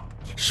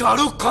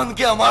 শাহরুখ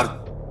খানকে আমার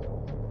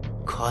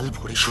কাল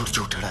ভোরে সূর্য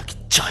ওঠার আগে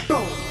চাই।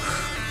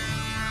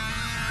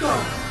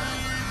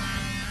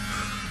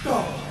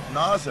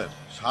 না স্যার,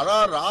 সারা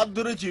রাত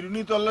ধরে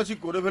চিরুনি তল্লাশি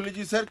করে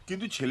ফেলেছি স্যার,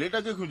 কিন্তু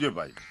ছেলেটাকে খুঁজে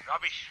পাই।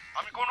 রাবিশ,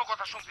 আমি কোনো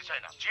কথা শুনতে চাই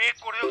না। যে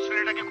করেও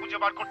ছেলেটাকে খুঁজে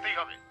বার করতেই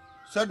হবে।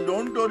 Sir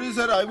don't worry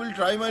sir, I will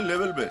try my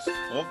level best.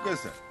 Okay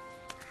sir.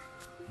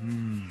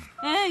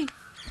 এই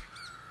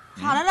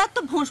সারা রাত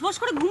তো ভোঁস ভোঁস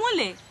করে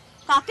ঘুমোলে,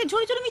 কাকে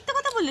ঝরে ঝরে মিথ্যা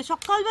কথা বললে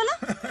সকালবেলা?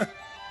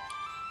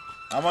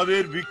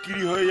 আমাদের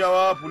বিক্রি হয়ে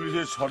যাওয়া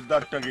পুলিশের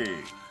সর্দারটাকে।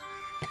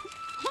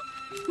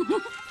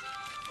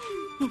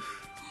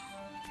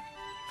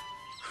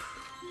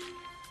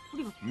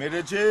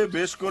 মেরেছে,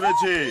 বেশ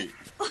করেছে।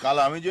 কাল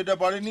আমি যেটা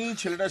পারিনি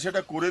ছেলেটা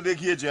সেটা করে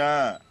দেখিয়েছে।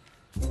 হ্যাঁ,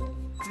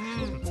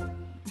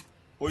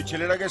 ওই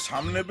ছেলেটাকে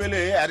সামনে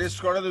পেলে অ্যারেস্ট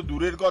করা তো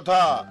দূরের কথা,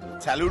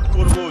 স্যালুট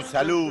করব,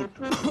 স্যালুট।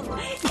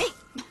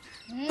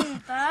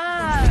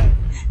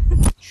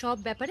 সব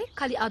ব্যাপারে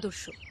খালি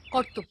আদর্শ,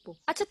 কর্তব্য।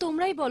 আচ্ছা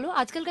তোমরাই বলো,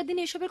 আজকালকার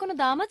দিনে এসবের কোনো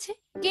দাম আছে?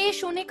 কে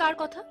শোনে কার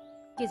কথা?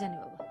 কে জানে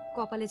বাবা,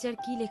 কপালে যার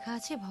কি লেখা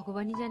আছে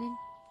ভগবানই জানেন।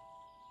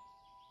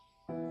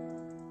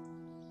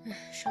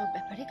 সব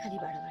ব্যাপারে খালি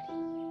বাড়াবাড়ি।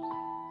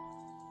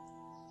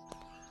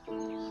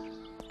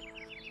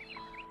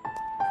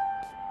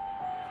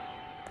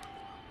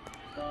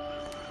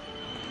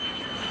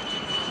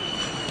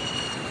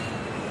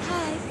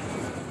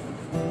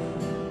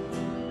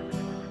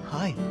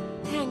 হাই।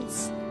 থ্যাঙ্কস।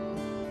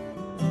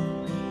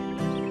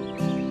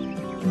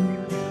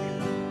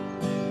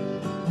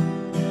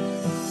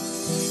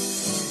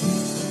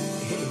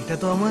 এটা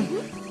তো আমার।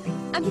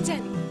 আমি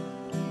জানি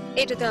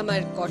এটা তো আমার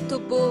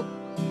কর্তব্য।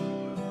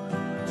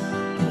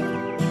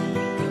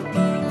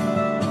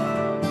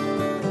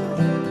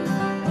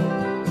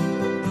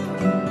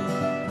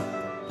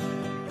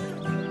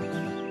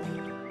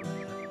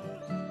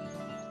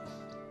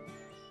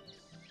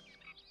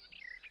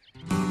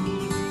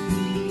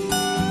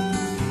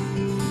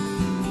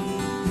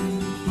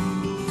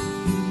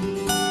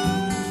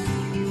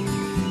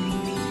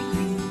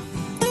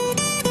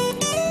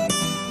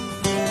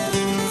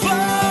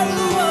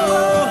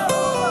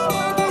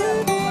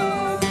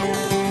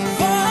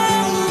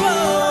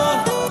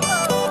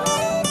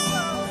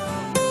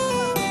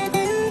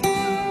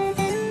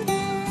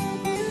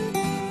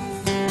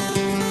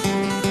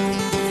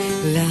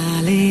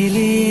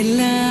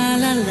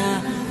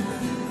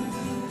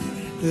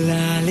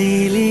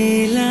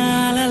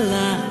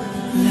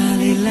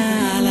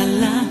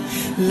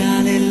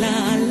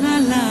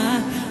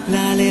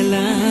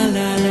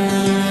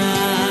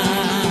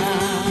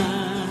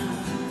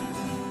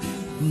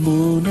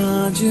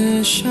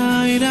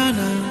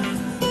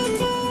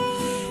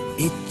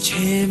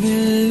 ইচ্ছে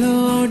মিললো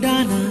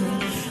ডানা,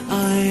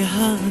 আয়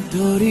হাত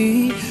ধরি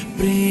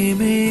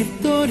প্রেমের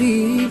তরি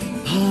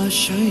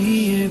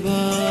ভাষাই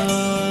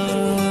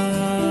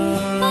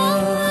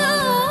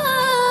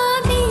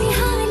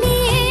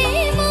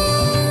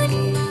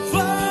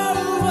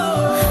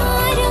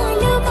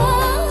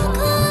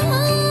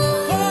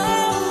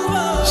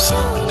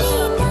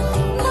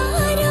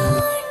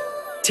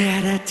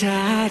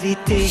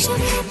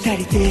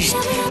তারিতে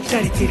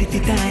তারিতে তারিতে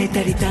তাই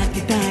তারি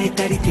তাতি তাই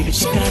তারি তিরি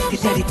তাতি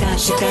তারি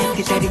তাতি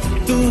তাতি তারি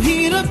তু হি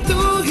রব তু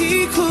হি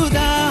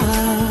খুদা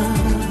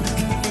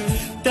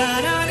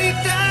তারারি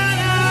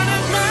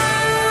তারারা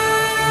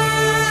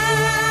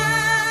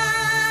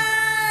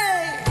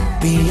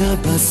पिया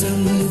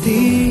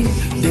बसंती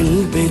दिल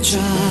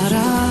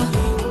बेचारा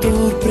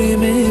तोर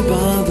प्रेमे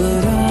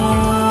बाबरा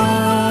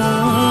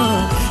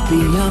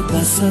पिया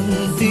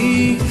बसंती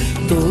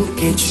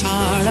তোকে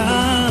ছাড়া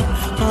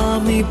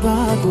আমি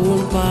পাগল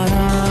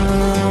পারা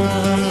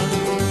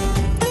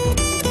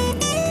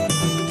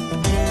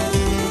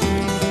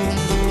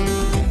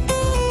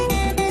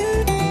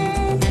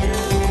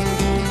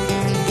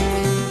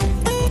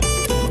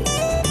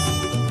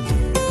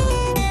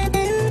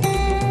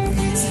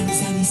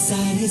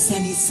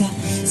Sani sa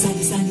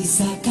sani sani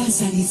sa ka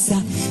sani sa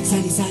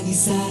sani sani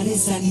sa re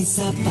sani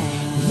sa pa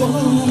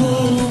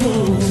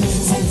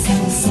sani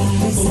sani sa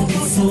re sani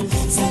sa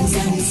sani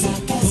sani sa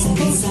ka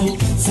sani sa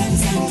sani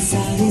sani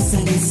sa re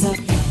sani sa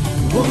pa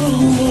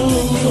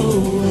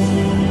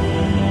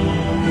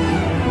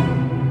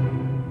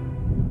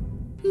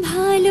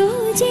ভালো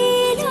যে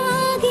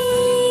লাগে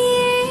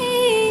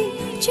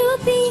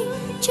চুপি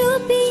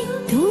চুপি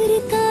তোর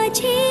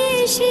কাছে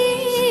এসে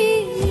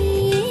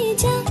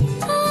যা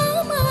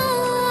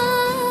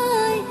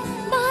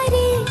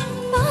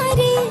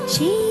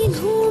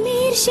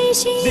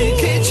শেষে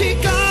দেখেছি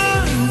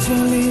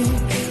কাজলে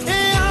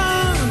এ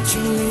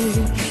আঁচলে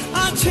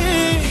আছে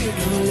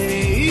ঢলে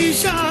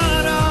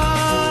ইশারা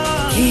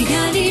কি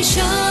জানি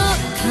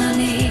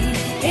সবখানে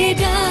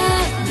এটা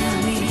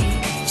নামে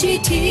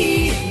চিঠি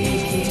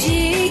লিখেছে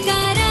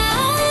কারা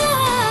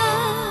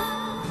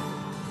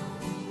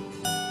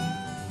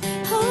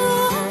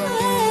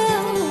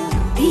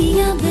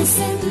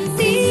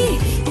बसंती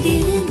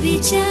दिल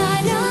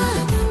बेचारा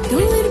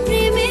दूर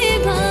प्रेमे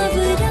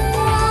बावरा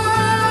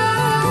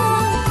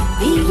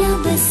पिया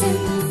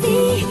बसंती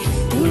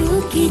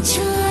তোকে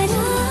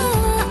ছাড়া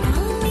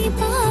আমি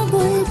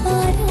পাগল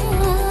পারা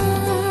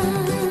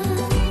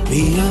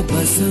पिया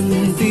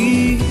बसंती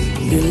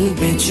दिल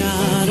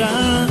बेचारा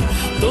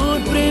तोर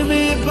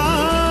प्रेमे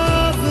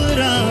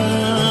बावरा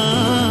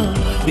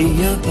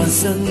पिया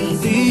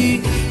बसंती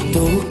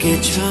তোকে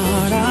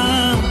ছাড়া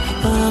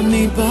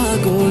আমি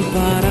পাগল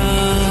পারা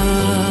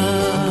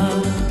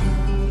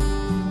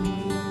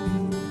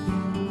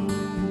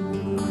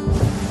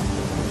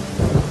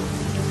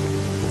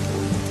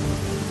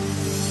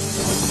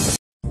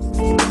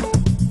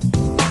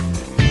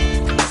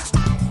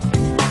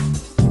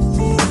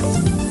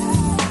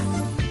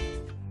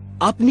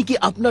আপনি কি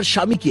আপনার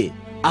স্বামীকে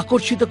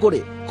আকর্ষিত করে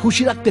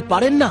খুশি রাখতে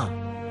পারেন না?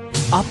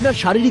 আপনার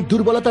শারীরিক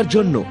দুর্বলতার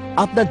জন্য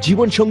আপনার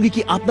জীবন সঙ্গী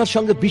কি আপনার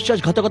সঙ্গে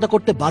বিশ্বাসঘাতকতা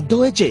করতে বাধ্য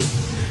হয়েছে?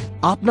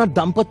 আপনার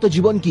দাম্পত্য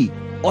জীবন কি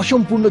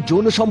অসম্পূর্ণ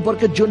যৌন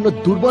সম্পর্কের জন্য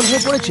দুর্বল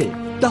হয়ে পড়েছে?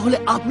 তাহলে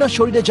আপনার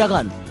শরীরে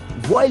জাগান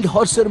ওয়াইল্ড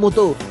হর্সের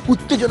মতো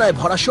উত্তেজনায়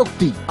ভরা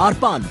শক্তি আর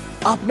পান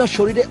আপনার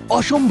শরীরে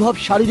অসম্ভব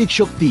শারীরিক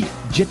শক্তি,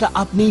 যেটা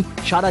আপনি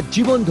সারা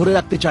জীবন ধরে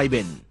রাখতে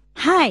চাইবেন।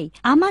 হাই,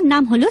 আমার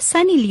নাম হলো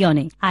সানি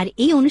লিওনে, আর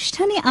এই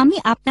অনুষ্ঠানে আমি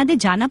আপনাদের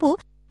জানাবো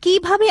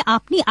কিভাবে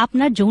আপনি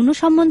আপনার যৌন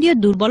সম্বন্ধীয়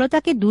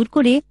দুর্বলতাকে দূর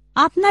করে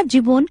আপনার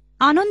জীবন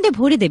আনন্দে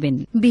ভরে দেবেন।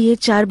 বিয়ের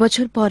 4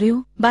 বছর পরেও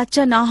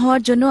বাচ্চা না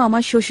হওয়ার জন্য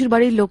আমার শ্বশুর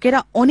বাড়ির লোকেরা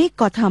অনেক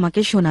কথা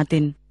আমাকে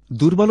শোনাতেন।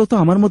 দুর্বলতা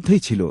আমার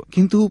মধ্যেই ছিল,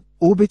 কিন্তু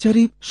ও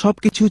বেচারি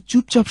সবকিছু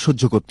চুপচাপ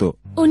সহ্য করত।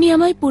 উনি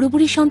আমায়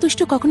পুরোপুরি সন্তুষ্ট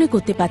কখনোই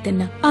করতে পারতেন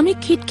না। আমি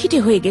খিটখিটে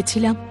হয়ে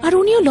গেছিলাম, আর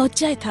উনিও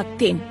লজ্জায়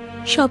থাকতেন।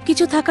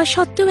 সবকিছু থাকা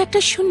সত্ত্বেও একটা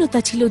শূন্যতা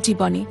ছিল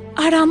জীবনে,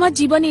 আর আমার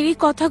জীবনের এই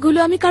কথাগুলো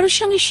আমি কারোর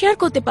সঙ্গে শেয়ার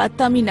করতে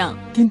পারতামই না।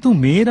 কিন্তু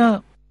মেয়েরা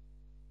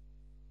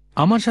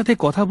আমার সাথে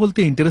কথা বলতে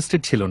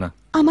ইন্টারেস্টেড ছিল না।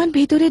 আমার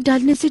ভেতরের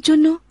ডালনেসের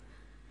জন্য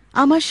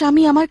আমার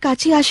স্বামী আমার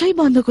কাছে আসাই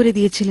বন্ধ করে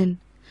দিয়েছিলেন।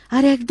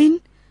 আর একদিন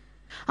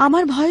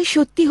আমার ভয়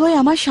সত্যি হয়ে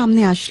আমার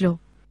সামনে আসলো।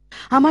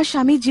 আমার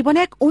স্বামীর জীবনে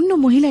এক অন্য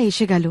মহিলা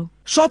এসে গেল।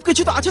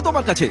 সবকিছু তো আছে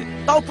তোমার কাছে,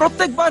 তাও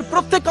প্রত্যেকবার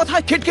প্রত্যেক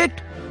কথায় খিটখিট।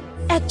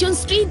 একজন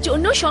স্ত্রীর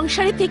জন্য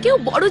সংসারের থেকেও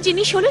বড়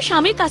জিনিস হলো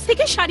স্বামীর কাছ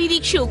থেকে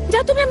শারীরিক সুখ, যা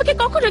তুমি আমাকে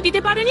কখনো দিতে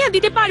পারোনি আর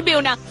দিতে পারবেও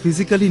না।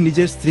 ফিজিক্যালি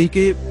নিজের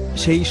স্ত্রীকে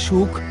সেই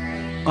সুখ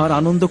আর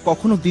আনন্দ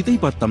কখনো দিতেই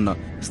পারতাম না।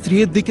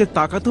 স্ত্রীর দিকে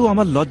তাকাতেও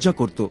আমার লজ্জা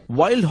করত।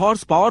 ওয়াইল্ড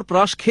হর্স পাওয়ার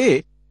প্রাশ খেয়ে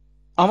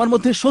আমার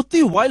মধ্যে সত্যি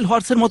ওয়াইল্ড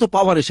হর্সের মতো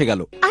পাওয়ার এসে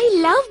গেল। I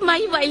love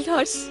my wild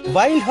horse.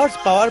 Wild horse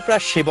power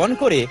প্রাশ সেবন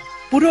করে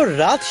পুরো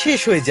রাত শেষ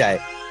হয়ে যায়,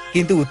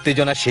 কিন্তু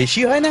উত্তেজনা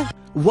শেষই হয় না।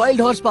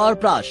 ওয়াইল্ড হর্স পাওয়ার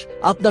প্রাশ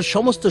আপনার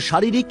সমস্ত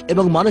শারীরিক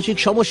এবং মানসিক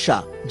সমস্যা,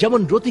 যেমন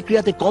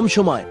প্রতিক্রিয়াতে কম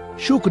সময়,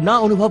 সুখ না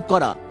অনুভব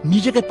করা,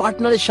 নিজেকে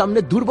পার্টনারের সামনে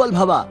দুর্বল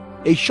ভাবা,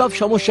 এই সব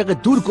সমস্যাকে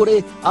দূর করে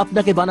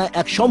আপনাকে বানায়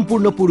এক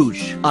সম্পূর্ণ পুরুষ,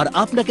 আর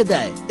আপনাকে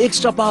দেয়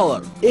এক্সট্রা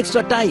পাওয়ার,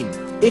 extra time,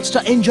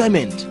 extra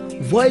enjoyment.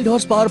 Wild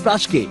horse power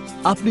প্রাশকে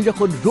আপনি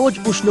যখন রোজ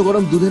উষ্ণ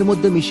গরম দুধের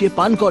মধ্যে মিশিয়ে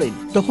পান করেন,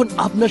 তখন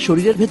আপনার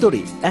শরীরের ভেতরে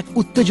এক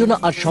উত্তেজনা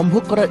আর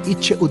সম্ভোগ করার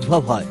ইচ্ছে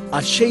উদ্ভব হয়,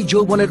 আর সেই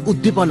যৌবনের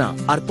উদ্দীপনা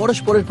আর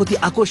পরস্পরের প্রতি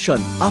আকর্ষণ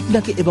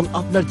আপনাকে এবং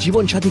আপনার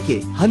জীবন সাথীকে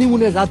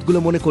হানিমুনের রাতগুলো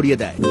মনে করিয়ে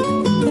দেয়।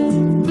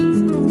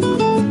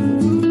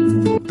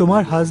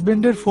 তোমার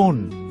হাজবেন্ডের ফোন,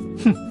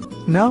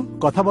 নাও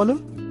কথা বলো।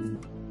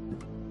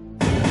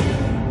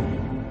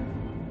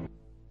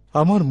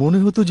 আমার মনে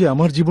হতো যে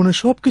আমার জীবনে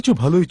সবকিছু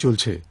ভালোই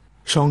চলছে,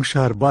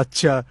 সংসার,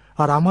 বাচ্চা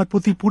আর আমার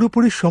প্রতি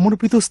পুরোপুরি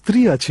সমর্পিত স্ত্রী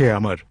আছে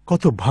আমার।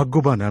 কত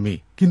ভাগ্যবান আমি।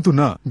 কিন্তু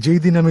না, যেই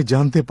দিন আমি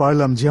জানতে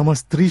পারলাম যে আমার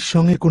স্ত্রীর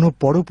সঙ্গে কোনো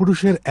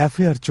পরপুরুষের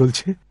অ্যাফেয়ার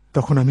চলছে,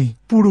 তখন আমি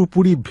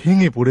পুরোপুরি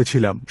ভেঙে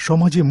পড়েছিলাম।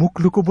 সমাজে মুখ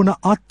লুকোবো না,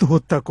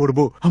 আত্মহত্যা করব।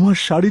 আমার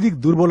শারীরিক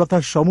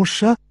দুর্বলতার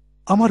সমস্যা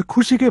আমার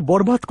খুশিকে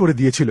বরবাদ করে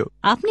দিয়েছিল।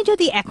 আপনি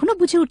যদি এখনো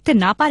বুঝে উঠতে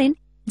না পারেন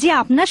যে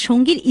আপনার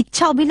সঙ্গীর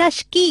ইচ্ছা অভিলাষ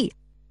কি,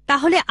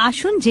 তাহলে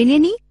আসুন জেনে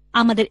নিই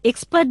আমাদের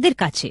এক্সপার্টদের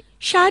কাছে।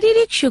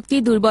 শারীরিক শক্তি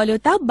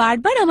দুর্বলতা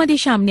বারবার আমাদের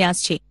সামনে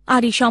আসছে,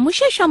 আর এই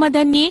সমস্যার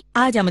সমাধান নিয়ে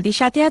আজ আমাদের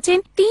সাথে আছেন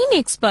 3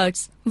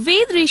 এক্সপার্টস।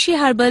 বেদ ঋষি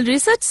হার্বাল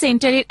রিসার্চ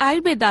সেন্টারের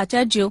আয়ুর্বেদ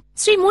আচার্য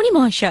শ্রী মণি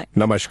মহাশয়,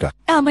 নমস্কার।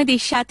 আমাদের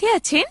সাথে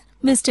আছেন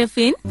মিস্টার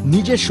ফিন।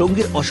 নিজের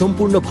সঙ্গীর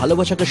অসম্পূর্ণ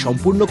ভালোবাসাকে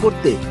সম্পূর্ণ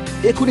করতে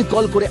এখনই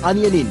কল করে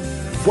আনিয়ে নিন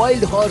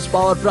wild horse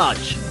power প্রাশ।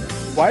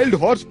 Wild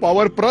horse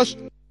power প্রাশ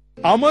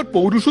আমার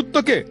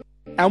পৌরুষত্বকে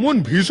এমন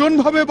ভীষণ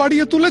ভাবে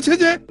বাড়িয়ে তুলেছে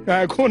যে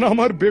এখন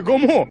আমার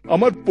বেগমও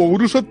আমার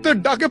পৌরুষত্বের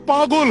ডাকে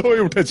পাগল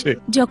হয়ে উঠেছে।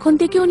 যখন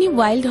থেকে উনি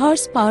ওয়াইল্ড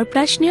হর্স পাওয়ার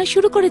প্রাশ নেওয়া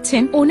শুরু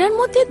করেছেন, ওনার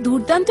মধ্যে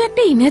দুর্দান্ত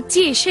একটা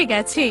এনার্জি এসে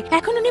গেছে।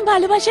 এখন উনি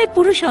ভালোবাসায়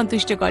পুরো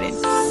সন্তুষ্ট করেন।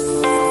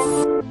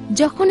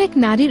 যখন এক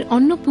নারীর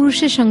অন্য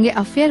পুরুষের সঙ্গে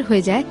অ্যাফেয়ার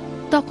হয়ে যায়,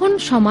 তখন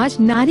সমাজ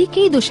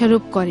নারীকেই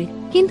দোষারোপ করে।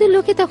 কিন্তু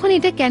লোকে তখন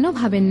এটা কেন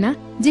ভাবেন না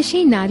যে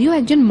সেই নারীও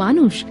একজন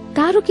মানুষ,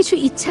 তারও কিছু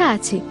ইচ্ছা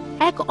আছে।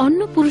 এক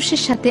অন্য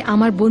পুরুষের সাথে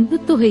আমার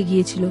বন্ধুত্ব হয়ে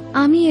গিয়েছিল।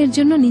 আমি এর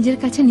জন্য নিজের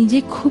কাছে নিজে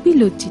খুবই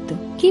লজ্জিত,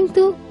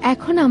 কিন্তু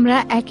এখন আমরা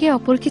একে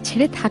অপরকে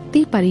ছেড়ে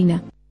থাকতেই পারি না।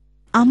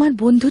 আমার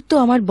বন্ধুত্ব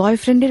আমার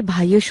বয়ফ্রেন্ডের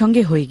ভাইয়ের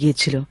সঙ্গে হয়ে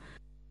গিয়েছিল,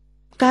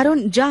 কারণ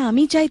যা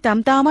আমি চাইতাম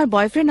তা আমার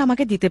বয়ফ্রেন্ড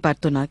আমাকে দিতে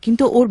পারতো না,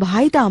 কিন্তু ওর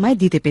ভাই তা আমায়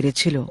দিতে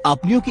পেরেছিল।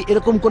 আপনিও কি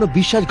এরকম কোনো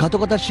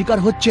বিশ্বাসঘাতকতার শিকার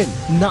হচ্ছেন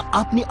না?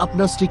 আপনি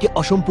আপনার স্ত্রীকে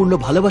অসম্পূর্ণ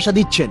ভালোবাসা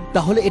দিচ্ছেন?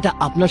 তাহলে এটা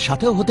আপনার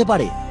সাথেও হতে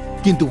পারে।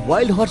 কিন্তু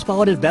ওয়াইল্ড হর্স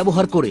পাওয়ারের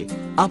ব্যবহার করে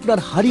আপনার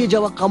হারিয়ে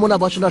যাওয়া কামনা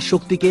বাসনার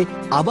শক্তিকে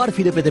আবার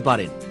ফিরে পেতে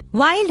পারেন।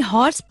 ওয়াইল্ড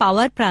হর্স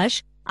পাওয়ার প্রাশ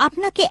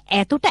আপনাকে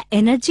এতটা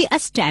এনার্জি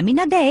আর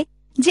স্ট্যামিনা দেয়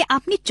যে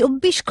আপনি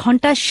 24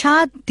 ঘন্টা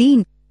 7 দিন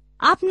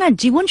আপনার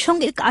জীবন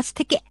সঙ্গীর কাছ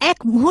থেকে এক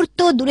মুহূর্ত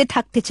দূরে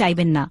থাকতে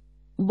চাইবেন না।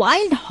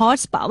 ওয়াইল্ড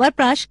হর্স পাওয়ার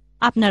প্রাশ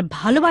আপনার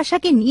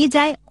ভালোবাসাকে নিয়ে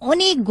যায়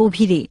অনেক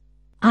গভীরে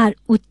আর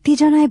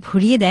উত্তেজনায়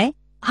ভরিয়ে দেয়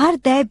আর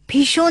দেয়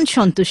ভীষণ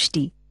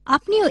সন্তুষ্টি।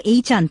 আপনিও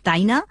এই চান,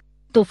 তাই না?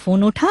 তো ফোন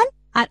ওঠান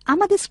আর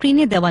আমাদের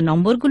স্ক্রিনে দেওয়া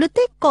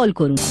নম্বরগুলোতে কল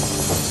করুন।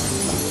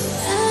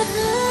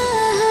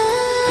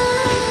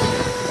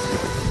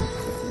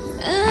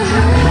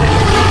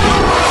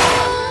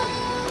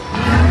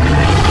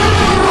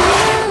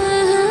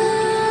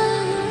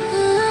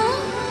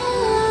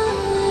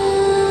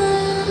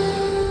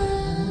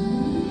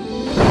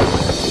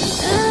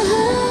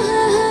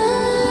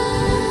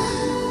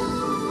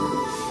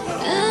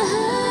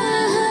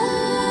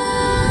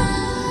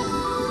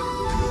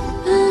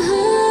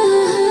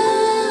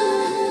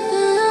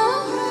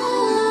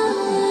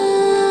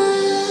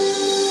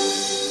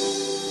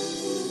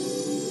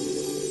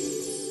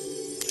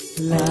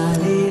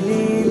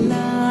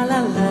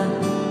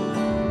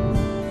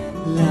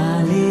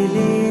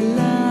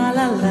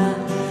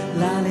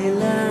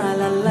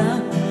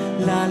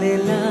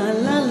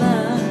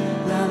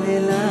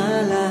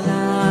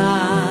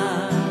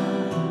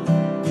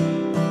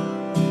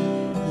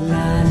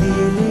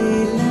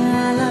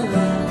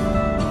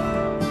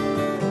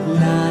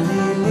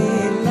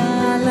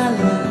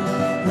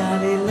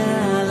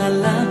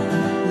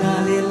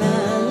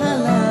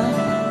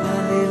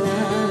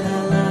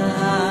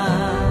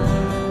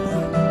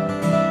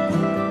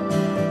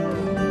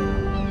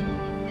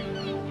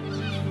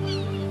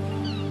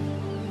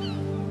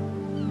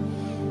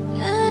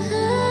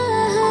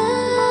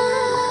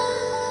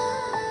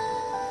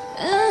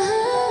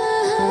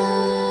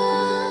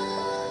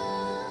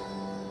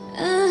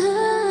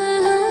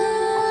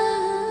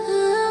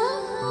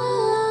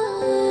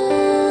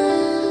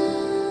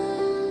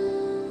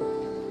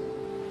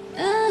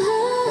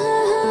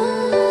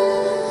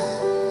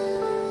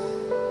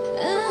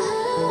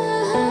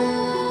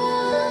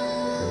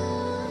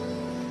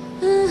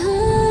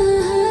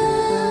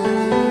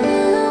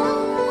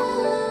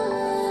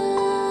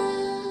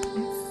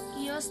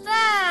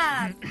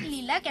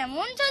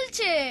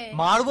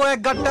 মারবো এক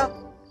গাট্টা।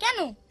 কেন?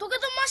 তোকে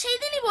তো মা সেই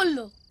দিনই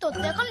বললো তোর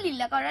তো এখন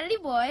লীলা করারই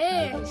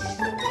বয়স।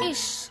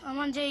 ইস,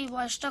 আমার যে এই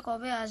বয়সটা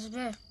কবে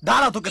আসবে।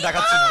 দাঁড়া, তোকে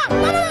দেখাচ্ছি।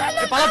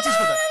 পালাচ্ছিস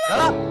কোথায়?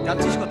 দাঁড়া,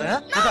 যাচ্ছিস কোথায়?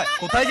 হ্যাঁ, কোথায়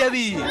কোথায়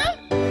যাবি?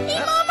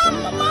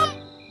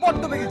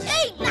 বড্ড বেগেছিস।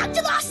 এই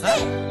নাচছে তো আসছে।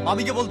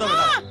 মামিকে বলতে হবে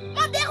না।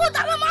 মা দেখো,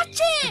 তারা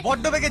মারছে।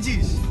 বড্ড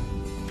বেগেছিস।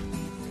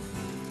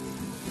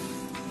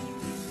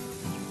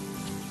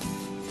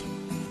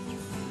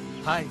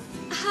 High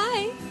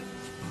high.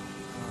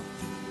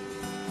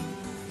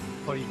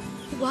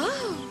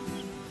 Wow,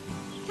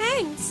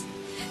 thanks,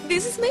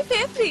 this is my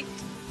favourite.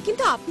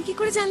 কিন্তু আপনি কি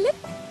করে জানলেন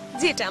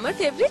যে এটা আমার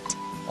ফেভারিট?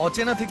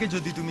 অচেনা থেকে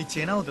যদি তুমি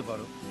চেনা হতে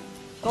পারো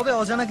তবে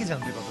অজানা কি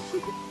জানতে কত।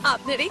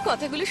 আপনার এই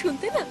কথাগুলো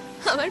শুনতে না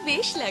আমার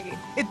বেশ লাগে।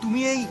 তুমি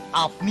এই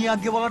আপনি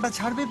আগে বলাটা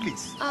ছাড়বে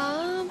প্লিজ?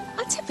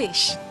 আচ্ছা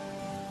বেশ,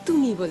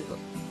 তুমি বলবো।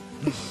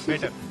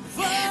 বেটার।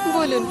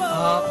 বলুন।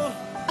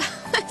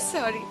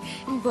 সরি,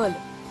 বলো।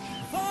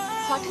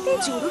 হঠাৎ এই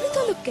জরুরি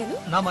তলব কেন?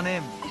 না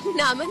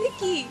মানে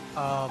কি?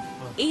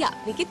 এই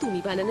আপনি কি তুমি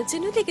বানানোর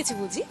জন্য দেখেছি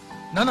বুঝি?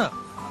 না না,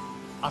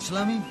 আসলে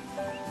আমি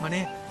মানে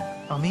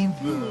আমি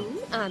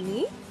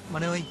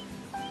মানে ওই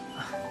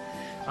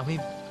আমি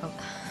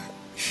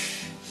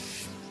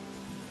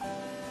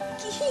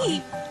কি?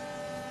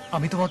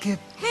 আমি তোমাকে।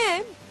 হ্যাঁ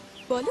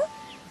বলো।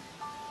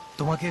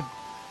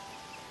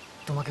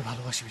 তোমাকে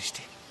ভালোবাসি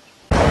বৃষ্টি।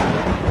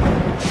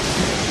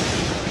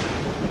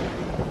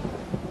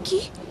 কি?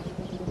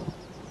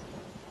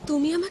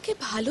 তুমি আমাকে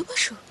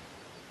ভালোবাসো?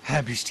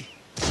 হ্যাঁ বৃষ্টি,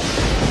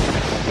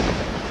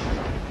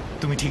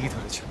 তুমি ঠিকই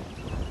ধরেছ।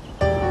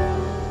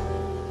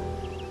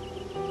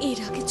 এর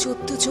আগে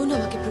 14 জন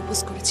আমাকে প্রপোজ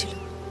করেছিল।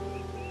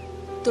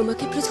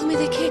 তোমাকে প্রথমে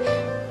দেখে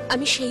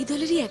আমি সেই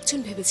দলেরই একজন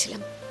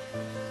ভেবেছিলাম।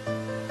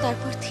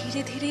 তারপর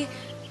ধীরে ধীরে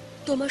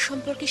তোমার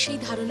সম্পর্কে সেই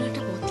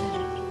ধারণাটা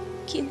বদলালো।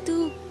 কিন্তু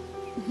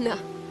না,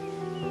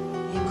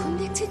 এখন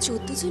দেখছি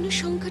 14 জনের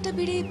সংখ্যাটা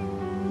বেড়ে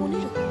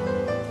 15।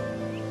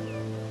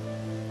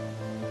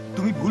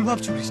 তুমি ভুল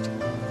ভাবছো বৃষ্টি।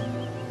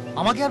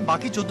 আমাকে আর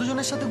বাকি 14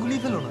 জনের সাথে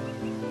গুলিয়ে ফেলো না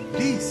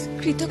প্লিজ।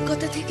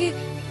 কৃতজ্ঞতা থেকে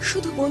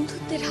শুধু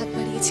বন্ধুত্বের হাত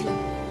বাড়িয়েছিলাম,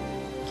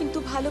 কিন্তু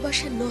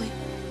ভালোবাসা নয়।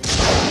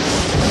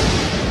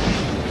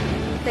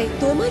 তাই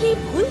তোমার এই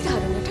ভুল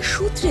ধারণাটা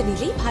সূত্রে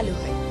নিলেই ভালো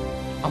হয়।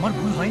 আমার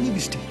ভুল হয়নি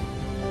বৃষ্টি,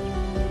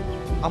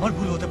 আমার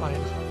ভুল হতে পারে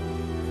না।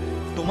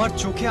 তোমার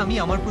চোখে আমি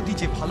আমার প্রতি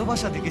যে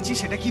ভালোবাসা দেখেছি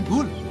সেটা কি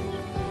ভুল?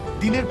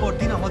 দিনের পর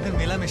দিন আমাদের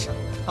মেলামেশা,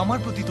 আমার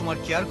প্রতি তোমার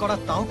কেয়ার করা,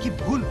 তাও কি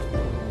ভুল?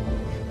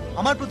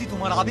 আমার প্রতি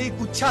তোমার আবেগ,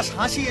 উচ্ছ্বাস,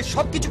 হাসি এর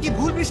সবকিছু কি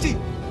ভুল বৃষ্টি?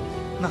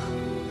 না,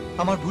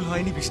 আমার ভুল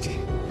হয়নি বৃষ্টি।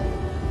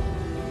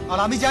 আর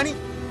আমি জানি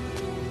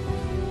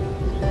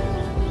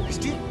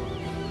বৃষ্টি,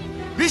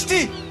 বৃষ্টি,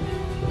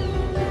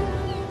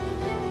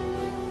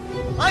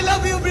 I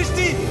love you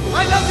বৃষ্টি,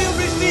 I love you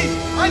বৃষ্টি,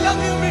 I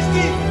love you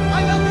বৃষ্টি,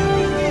 I love you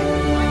বৃষ্টি,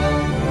 I love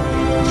you।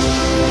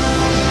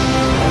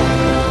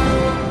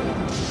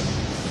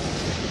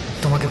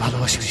 তোমাকে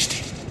ভালোবাসি বৃষ্টি,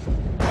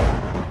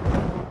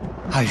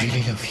 I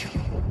really love you।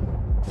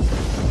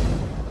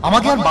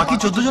 আমাকে আর বাকি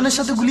 14 জনের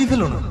সাথে গুলিয়ে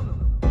ফেলো না।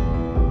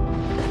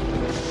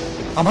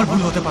 আমার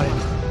ভুল হতে পারে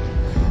না।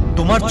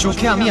 তোমার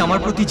চোখে আমি আমার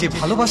প্রতি যে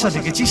ভালোবাসা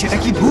দেখেছি সেটা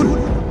কি ভুল?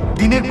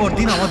 দিনের পর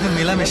দিন আমাদের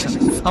মেলামেশা,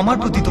 আমার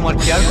প্রতি তোমার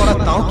কেয়ার করা,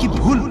 তাও কি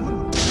ভুল?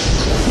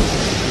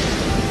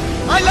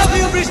 I love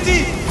you বৃষ্টি,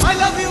 I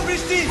love you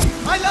বৃষ্টি,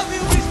 I love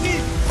you বৃষ্টি,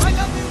 I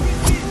love you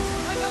বৃষ্টি,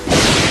 I love you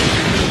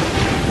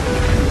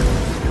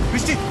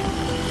বৃষ্টি,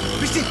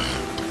 বৃষ্টি,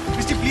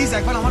 বৃষ্টি প্লিজ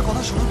একবার আমার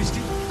কথা শোনো বৃষ্টি।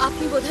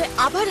 আপনি বোধহয়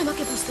আবার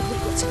আমাকে বুঝতে ভুল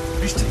করছেন।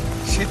 বৃষ্টি,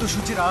 সে তো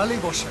সূর্যের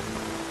আড়ালেই বর্ষা,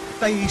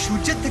 তাই এই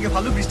সূর্যের থেকে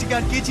ভালো বৃষ্টিকে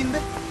আর কে চিনবে?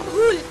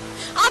 ভুল,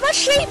 আবার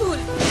সেই ভুল।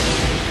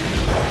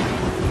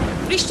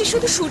 বৃষ্টি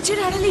শুধু সূর্যের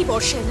আড়ালেই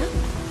বর্ষায় না,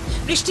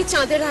 বৃষ্টি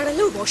চাঁদের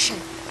আড়ালেও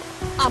বর্ষায়।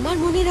 আমার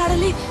মনের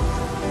আড়ালে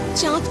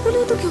চাঁদ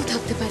বলেও তো কেউ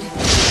থাকতে পারে।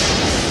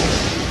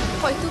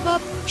 হয়তোবা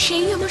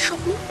সেই আমার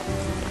স্বপ্ন,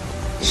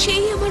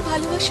 সেই আমার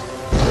ভালোবাসা।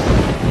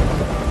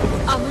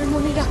 আমার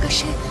মনের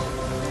আকাশে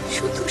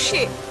শুধু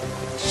সে,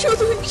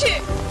 শুধু সে।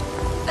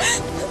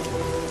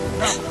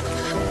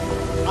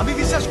 আমি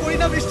বিশ্বাস করি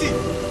না বৃষ্টি।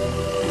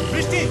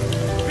 বৃষ্টি,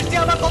 বৃষ্টি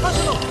আমার কথা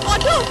শোনো।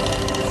 অটো,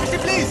 বৃষ্টি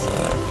প্লিজ,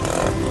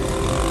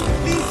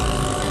 প্লিজ।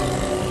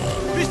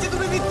 বৃষ্টি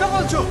তুমি মিথ্যা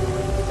বলছো।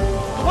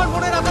 তোমার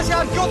মনের আকাশে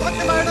আর কেউ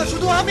থাকতে পারে না,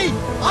 শুধু আমি।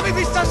 আমি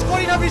বিশ্বাস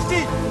করি না বৃষ্টি,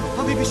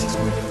 আমি বিশ্বাস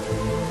করি না।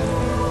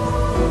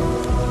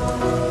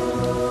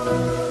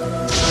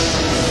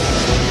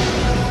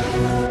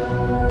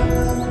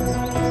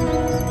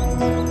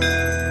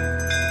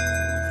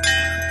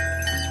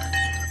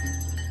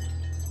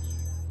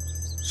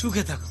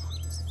 সুখে থাকো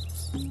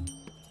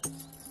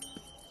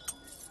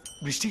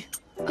বৃষ্টি,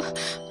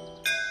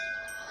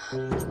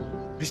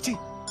 বৃষ্টি,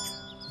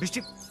 বৃষ্টি,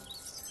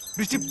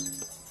 বৃষ্টি,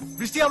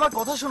 বৃষ্টি আমার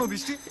কথা শোনো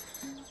বৃষ্টি।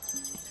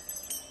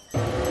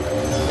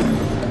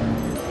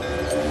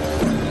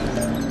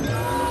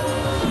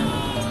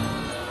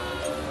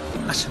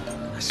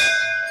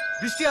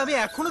 বৃষ্টি, আমি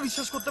এখনো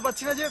বিশ্বাস করতে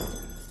পারছি না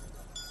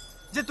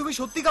যে তুমি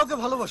সত্যি কাউকে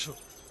ভালোবাসো।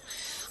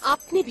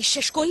 আপনি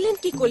বিশ্বাস করলেন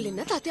কি করলেন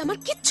না তাতে আমার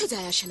কিচ্ছু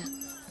যায় আসে না।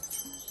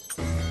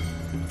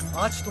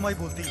 আজ তোমায়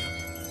বলতেই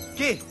হবে,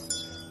 কে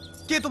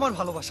কে তোমার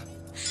ভালোবাসা।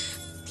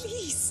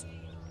 প্লিজ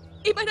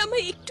এবার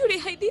আমায় একটু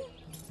রেহাই দিন।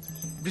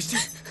 বৃষ্টি,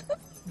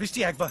 বৃষ্টি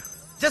একবার,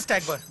 জাস্ট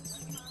একবার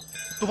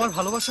তোমার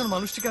ভালোবাসার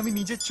মানুষটিকে আমি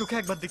নিজের চোখে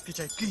একবার দেখতে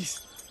চাই প্লিজ।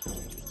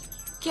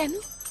 কেন?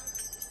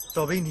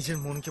 তবেই নিজের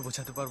মনকে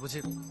বোঝাতে পারবো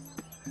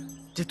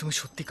যে তুমি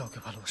সত্যি কাউকে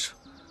ভালোবাসো।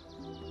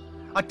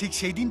 আর ঠিক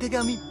সেই দিন থেকে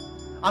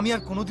আমি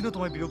আর কোনোদিনও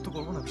তোমায় বিরক্ত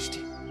করবো না বৃষ্টি।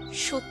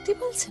 সত্যি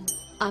বলছেন?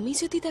 আমি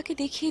যদি তাকে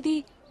দেখিয়ে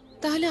দিই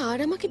তাহলে আর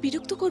আমাকে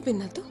বিরক্ত করবেন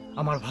না তো?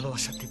 আমার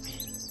ভালোবাসার দিব্যি।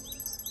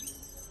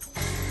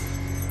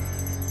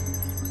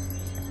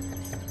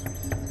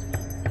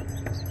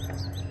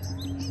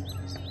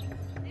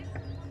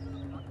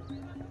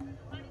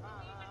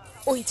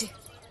 ওই যে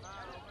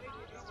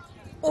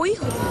ওই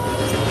হলো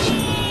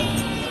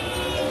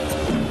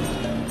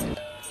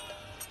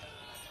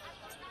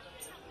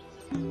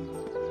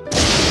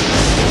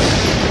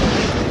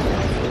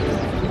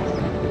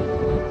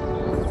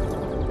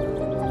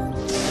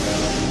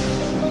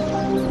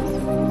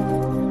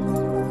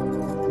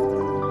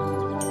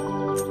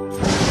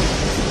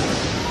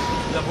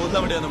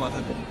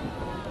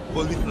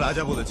বলবি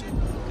রাজা বলেছে,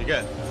 ঠিক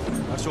আছে?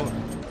 আর শোন,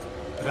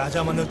 রাজা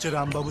মানে হচ্ছে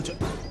রামবাবু।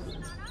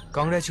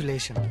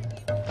 কংগ্রাচুলেশন।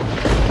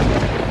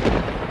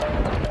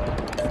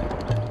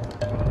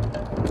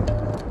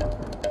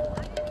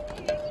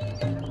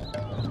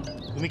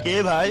 তুমি কে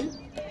ভাই?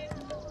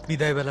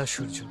 বিদায় বেলার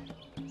সূর্য।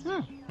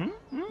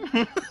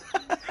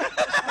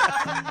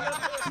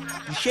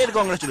 কিসের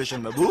congratulation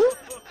Babu?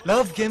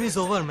 Love game is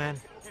over man,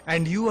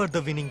 and you are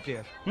the winning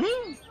player.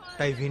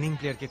 তাই উইনিং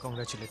প্লেয়ারকে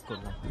কংগ্রাচুলেট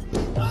করলাম।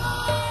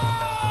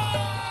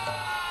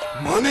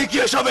 মানে কি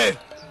এসবের?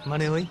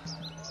 মানে ওই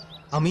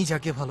আমি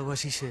যাকে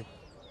ভালোবাসি সে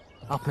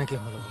আপনাকে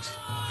ভালোবাসে।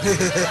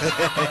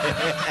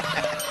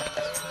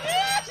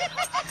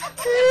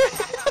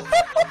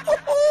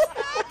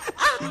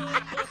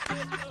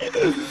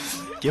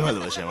 কে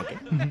ভালোবাসে আমাকে?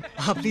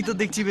 আপনি তো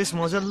দেখছি বেশ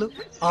মজার লোক।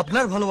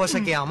 আপনার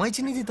ভালোবাসাকে আমায়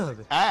চিনি দিতে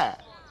হবে? হ্যাঁ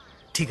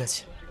ঠিক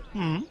আছে।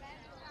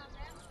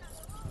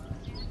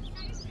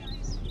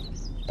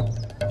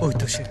 ওই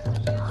তো সে।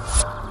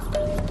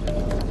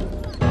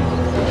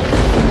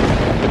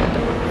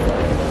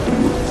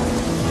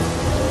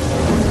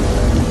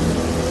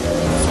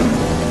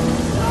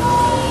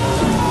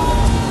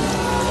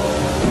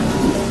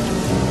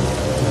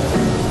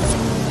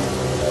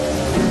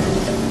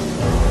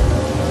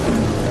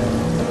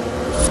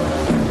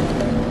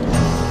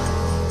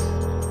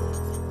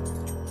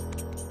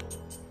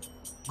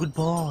 Good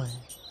boy.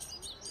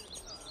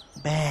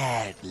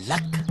 Bad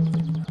luck.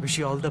 Wish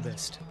you all the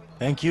best.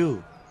 Thank you.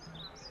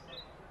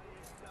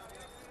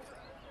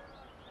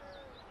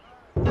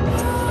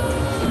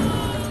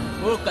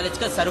 वो कॉलेज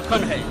का शाहरुख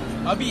खान है,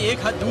 अभी एक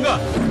हाथ दूंगा।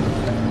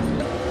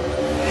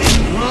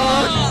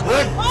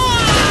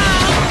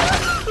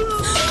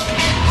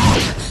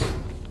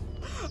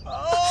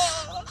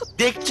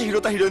 দেখছে হিরো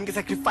তা হিরোইনকে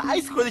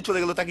স্যাক্রিফাইস করে দিয়ে চলে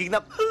গেল, তাকে কিনা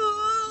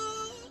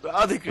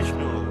রাধে কৃষ্ণ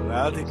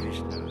রাধে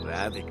কৃষ্ণ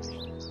রাধে কৃষ্ণ।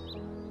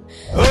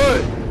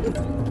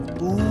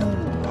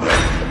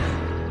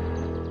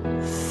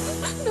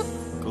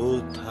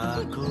 কোথা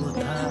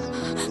কোথা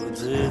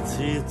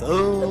বুঝেছি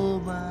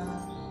তোমার,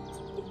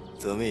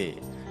 তুমি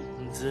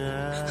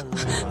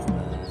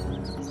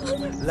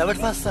লাভ at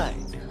first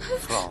sight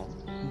from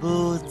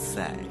both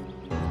side.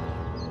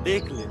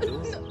 দেখলে তো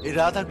এই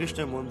রাধা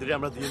কৃষ্ণের মন্দিরে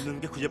আমরা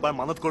দুজনকে খুঁজে পাওয়ার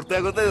মানত করতে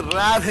করতে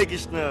রাধে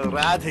কৃষ্ণ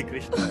রাধে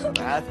কৃষ্ণ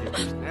রাধে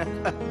কৃষ্ণ।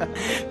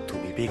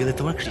 তুমি পেয়ে গেলে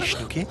তোমার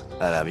কৃষ্ণকে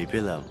আর আমি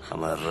পেলাম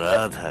আমার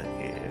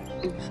রাধাকে।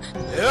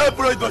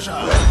 পুরোহিত মশাই,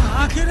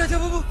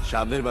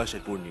 সামনের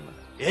মাসের পূর্ণিমা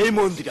এই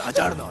মন্দিরে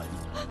 1000 নয়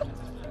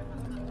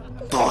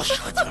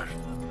 10,000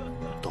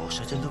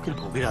 10,000 লোকের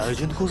ভোগের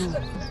আয়োজন করুন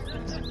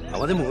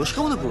আমাদের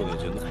মনস্কামনা পূরণের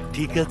জন্য।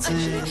 ঠিক আছে?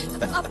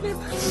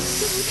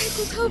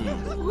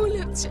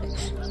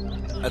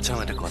 আচ্ছা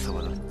আমার একটা কথা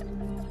বলো,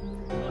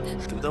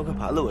 তুমি তো আমাকে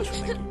ভালোবাসো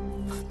নাকি?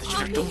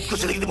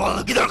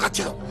 কি দরকার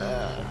ছিল?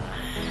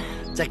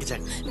 চাকি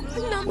চাকি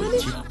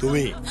বলছি,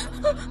 তুমি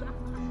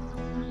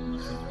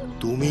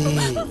তুমি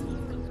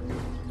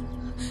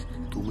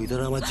তুমি তো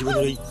আমার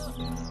জীবনের ওই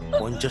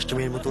 50টা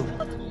মেয়ের মতো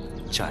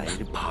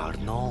চায়ের ভার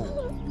নও,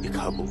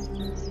 খাবো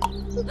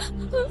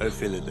আর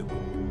ফেলে দেবো।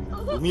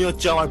 তুমি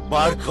হচ্ছে আমার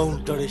বার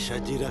কাউন্টারে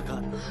সাজিয়ে রাখা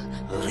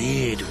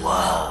রেড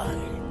ওয়াইন,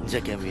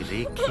 যাকে আমি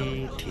রেখে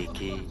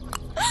ঠেকে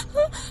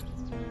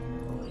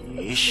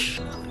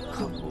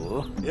খাবো।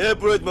 এ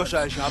পুরোহিত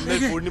মশাই, সামনের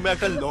পূর্ণিমা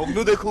একটা লগ্ন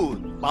দেখুন,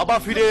 বাবা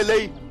ফিরে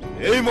এলেই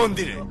এই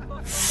মন্দিরে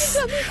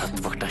 7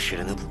 পাকটা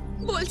সেরে নেব।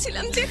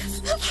 বলছিলাম যে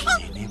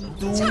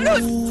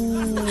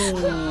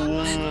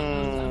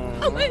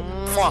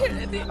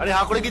আরে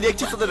হা করে কি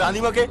দেখছিস তোদের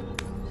রানীমাকে?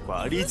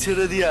 বাড়ি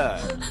ছেড়ে দিয়া।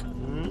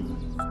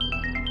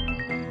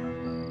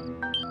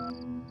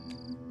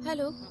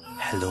 হ্যালো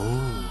হ্যালো,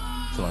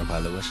 তোমার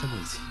ভালোবাসা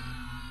বলছি।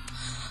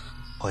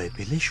 ভয়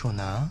পেলে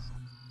শোনা?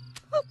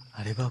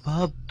 আরে বাবা,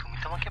 তুমি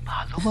তোমাকে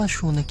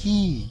ভালোবাসো নাকি?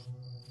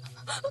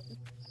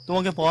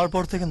 তোমাকে পাওয়ার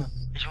পর থেকে না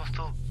এই সমস্ত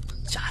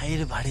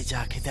চায়ের বাড়ি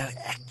চা খেতে আর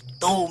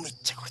একদম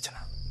ইচ্ছে করছে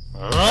না।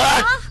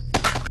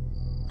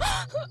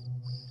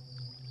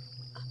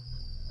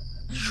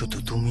 শুধু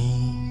তুমি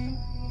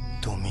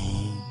তুমি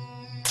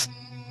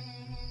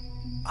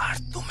আর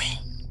তুমি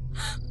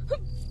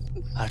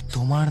আর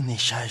তোমার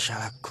নেশায়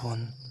সারাক্ষণ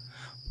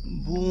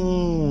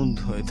বুঁদ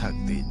হয়ে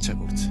থাকতে ইচ্ছা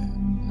করছে।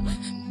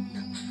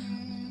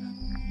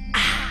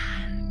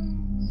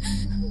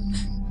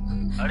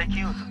 আরে কি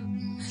হলো?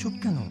 চুপ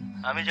কেন?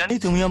 আমি জানি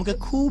তুমি আমাকে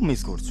খুব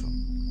মিস করছো,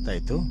 তাই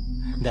তো?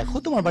 দেখো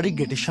তোমার বাড়ির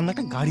গেটের সামনে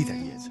একটা গাড়ি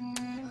দাঁড়িয়ে আছে,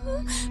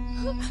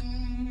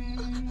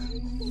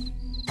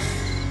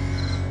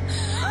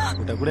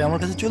 ওটা করে আমার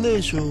কাছে চলে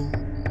এসো।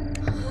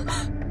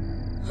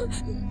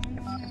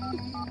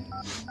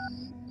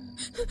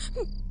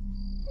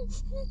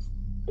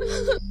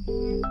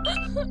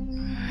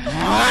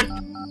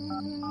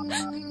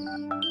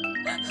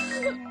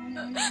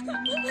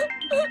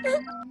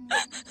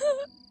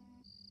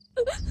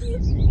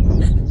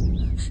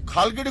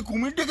 খাল কেটে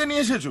কুমির ডেকে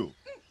নিয়ে এসেছো?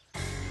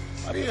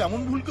 আরে এমন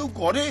ভুল কেউ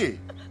করে?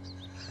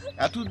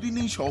 এতদিন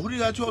এই শহরে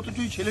আছো অথচ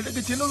এই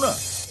ছেলেটাকে চেনো না?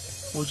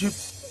 ও যে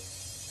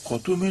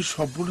কত মেয়ের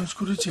সর্বনাশ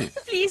করেছে।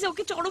 প্লিজ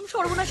ওকে চরম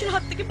সর্বনাশের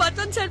হাত থেকে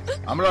বাঁচান স্যার।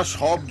 আমরা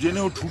সব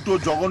জেনেও ঠুটো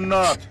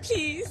জগন্নাথ।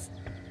 প্লিজ,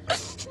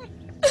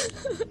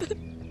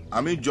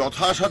 আমি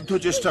যথাসাধ্য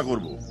চেষ্টা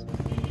করব।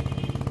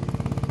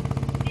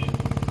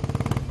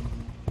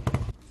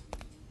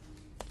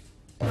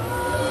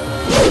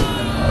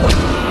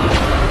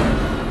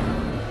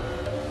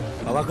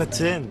 অবাক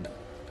হচ্ছেন?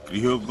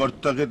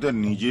 গৃহকর্তাকে তার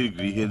নিজের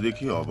গৃহে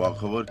দেখে অবাক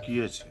হবার কি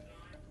আছে?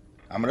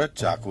 আমরা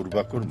চাকর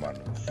বাকর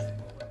মানুষ,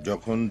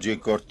 যখন যে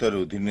কর্তার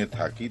অধীনে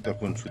থাকি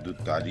তখন শুধু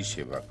তারই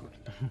সেবা করি।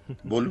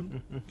 বলুন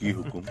কি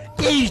হুকুম?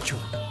 এই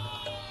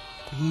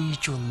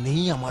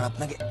জন্যেই আমার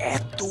আপনাকে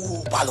এত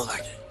ভালো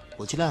লাগে।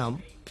 বলছিলাম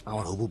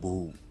আমার হবু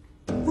বউ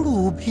পুরো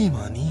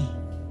অভিমানী,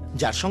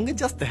 যার সঙ্গে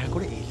জাস্ট দেখা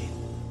করে এলেন।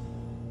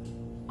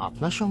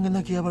 আপনার সঙ্গে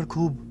নাকি আবার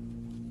খুব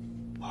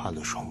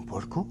ভালো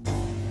সম্পর্ক।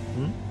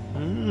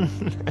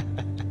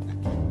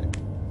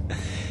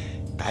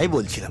 তাই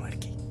বলছিলাম আর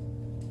কি।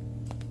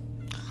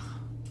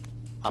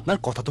 আপনার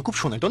কথা তো খুব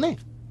শোনে টোনে,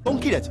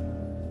 টঙ্কির আছে,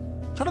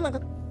 ছোট না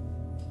কথা।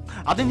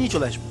 আপনি নিয়ে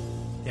চলে আসবেন,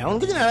 এমন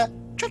কিছু না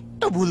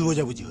ছোট্ট ভুল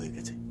বোঝাবুঝি হয়ে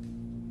গেছে,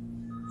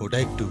 ওটা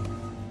একটু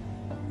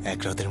এক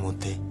রাতের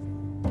মধ্যে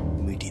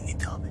মিটিয়ে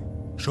নিতে হবে।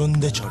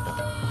 সন্ধে 6টা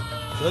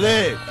চলে।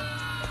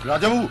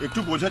 রাজাবাবু একটু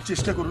বোঝার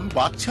চেষ্টা করুন,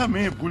 বাচ্চা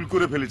মেয়ে ভুল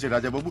করে ফেলেছে।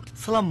 রাজাবাবু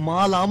সালাম,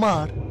 মাল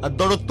আমার আর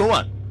দরদ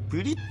তোমার।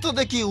 পিড়িত তো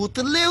দেখি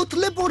উতলে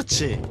উতলে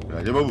পড়ছে।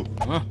 রাজাবাবু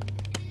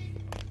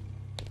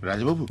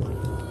রাজাবাবু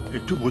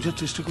একটু বোঝার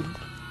চেষ্টা করুন।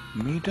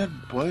 মেয়েটার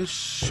বয়স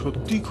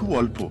সত্যি খুব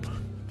অল্প,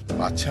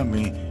 বাচ্চা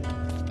মেয়ে।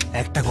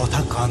 একটা কথা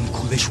কান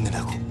খুলে শুনে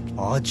রাখো,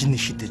 আজ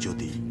নিশীতে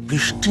যদি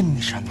বৃষ্টির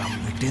নিশান না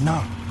মেটে না,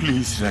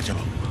 please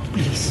Rajababu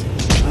please.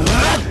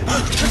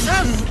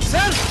 Sir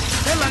sir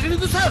sir লাগেনি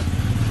তো স্যার?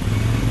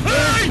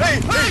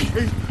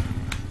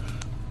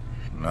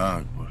 না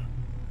আকবর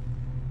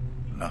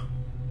না,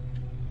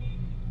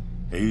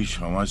 এই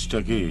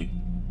সমাজটাকে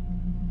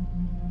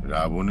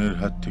রাবণের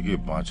হাত থেকে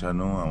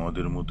বাঁচানো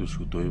আমাদের মতো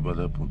সুতোয়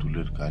বাঁধা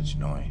পুতুলের কাজ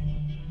নয়।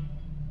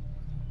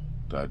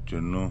 তার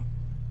জন্য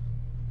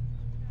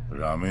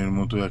রামের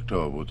মতো একটা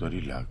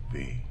অবতারই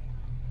লাগবে।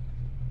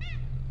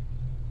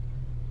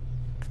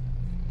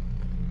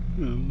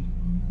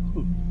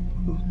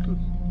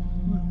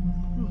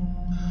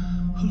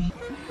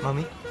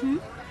 মামি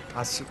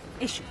আসছি।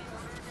 এসো,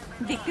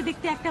 দেখতে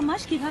দেখতে একটা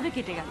মাস কিভাবে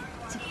কেটে গেল।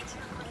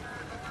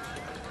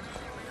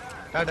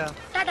 টাটা।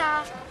 টাটা।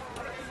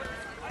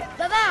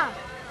 দাদা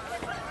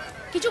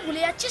কিছু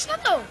ভুলে যাচ্ছিস না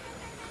তো?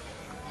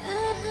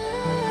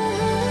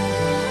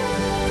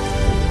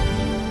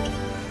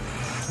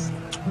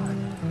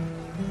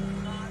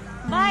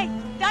 বাই,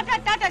 টাটা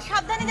টাটা,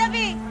 সাবধানে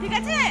যাবি, ঠিক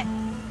আছে?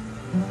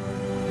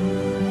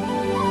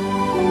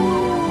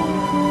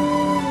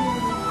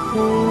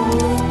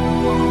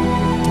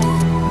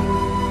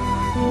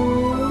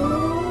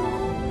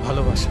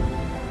 ভালোবাসা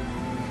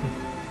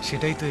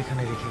সেটাই তো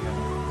এখানে রেখে গেল,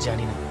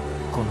 জানি না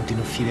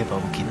কোনোদিনও ফিরে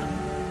পাবো কিনা।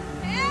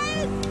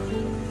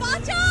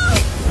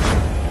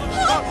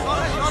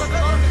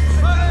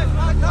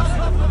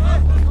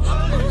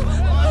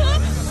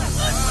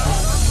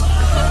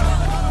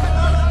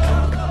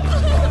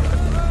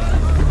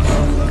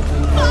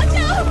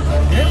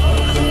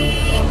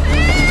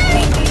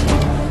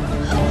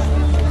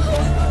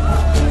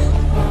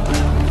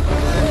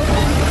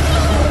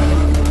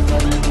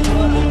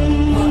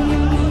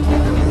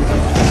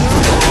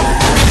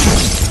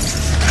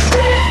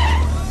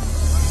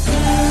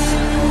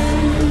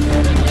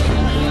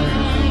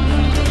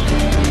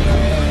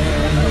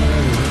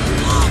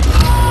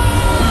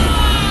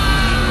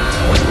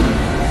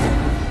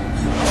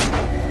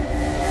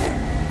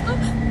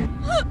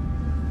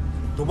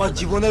 তোমার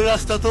জীবনের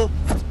রাস্তা তো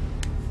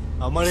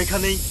আমার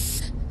এখানেই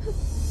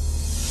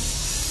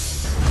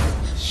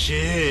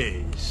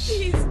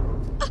শেষ।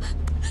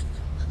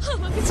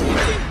 আমাকে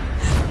ছেড়ে দিন,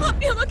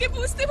 আপনি আমাকে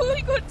বুঝতে ভুল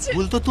করছেন।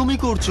 ভুল তো তুমি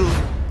করছো।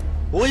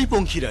 ওই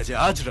পঙ্খিরাজে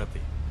আজ রাতে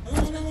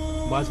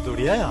মাছ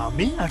দরিয়ায়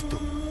আমি আর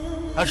তুমি,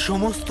 আর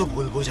সমস্ত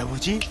ভুল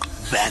বোঝাবুঝি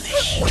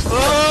ভ্যানিশ।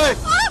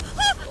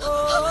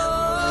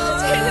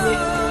 ছেড়ে দিন,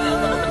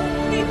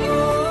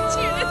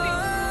 ছেড়ে দিন।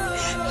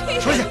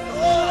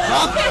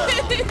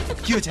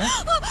 কি হয়েছে?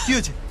 কি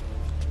হয়েছে?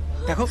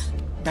 দেখো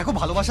দেখো,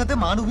 ভালোবাসাতে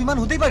মান অভিমান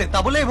হতেই পারে, তা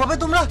বলে এভাবে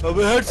তোমরা।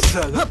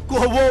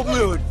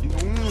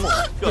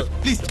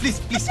 প্লিজ প্লিজ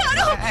প্লিজ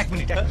এক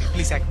মিনিট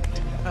প্লিজ, এক মিনিট।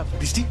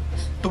 বৃষ্টি,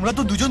 তোমরা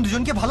তো দুজন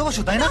দুজনকে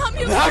ভালোবাসো তাই না?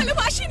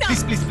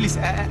 প্লিজ প্লিজ প্লিজ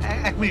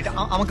এক মিনিট,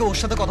 আমাকে ওর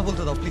সাথে কথা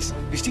বলতে দাও প্লিজ।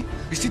 বৃষ্টি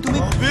বৃষ্টি তুমি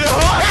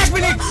এক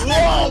মিনিট।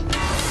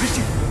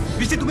 বৃষ্টি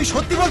বৃষ্টি, তুমি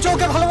সত্যি বলছো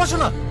ওকে ভালোবাসো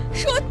না?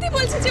 সত্যি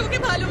বলছি যে ওকে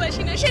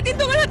ভালোবাসি না। সেদিন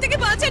তোমার হাত থেকে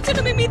বাঁচার জন্য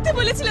আমি মিথ্যে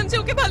বলেছিলাম যে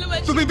ওকে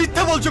ভালোবাসি। তুমি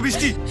মিথ্যা বলছো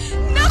বৃষ্টি।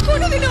 না,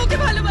 কোনোদিনও ওকে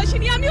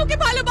ভালোবাসিনি। আমি ওকে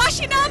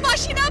ভালোবাসি না,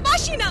 বাসি না,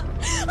 বাসি না।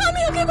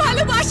 আমি ওকে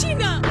ভালোবাসি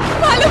না,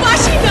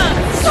 ভালোবাসি না,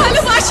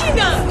 ভালোবাসি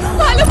না,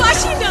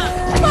 ভালোবাসি না,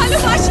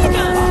 ভালোবাসি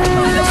না,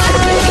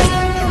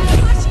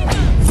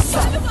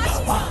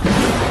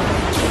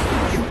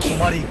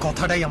 তোমার এই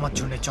কথাটাই আমার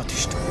জন্য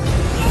যথেষ্ট।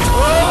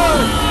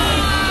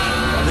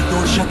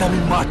 তোর সাথে আমি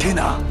মাঠে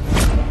না,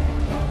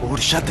 ওর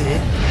সাথে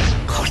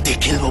ঘরতে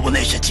খেলবো বলে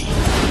এসেছি।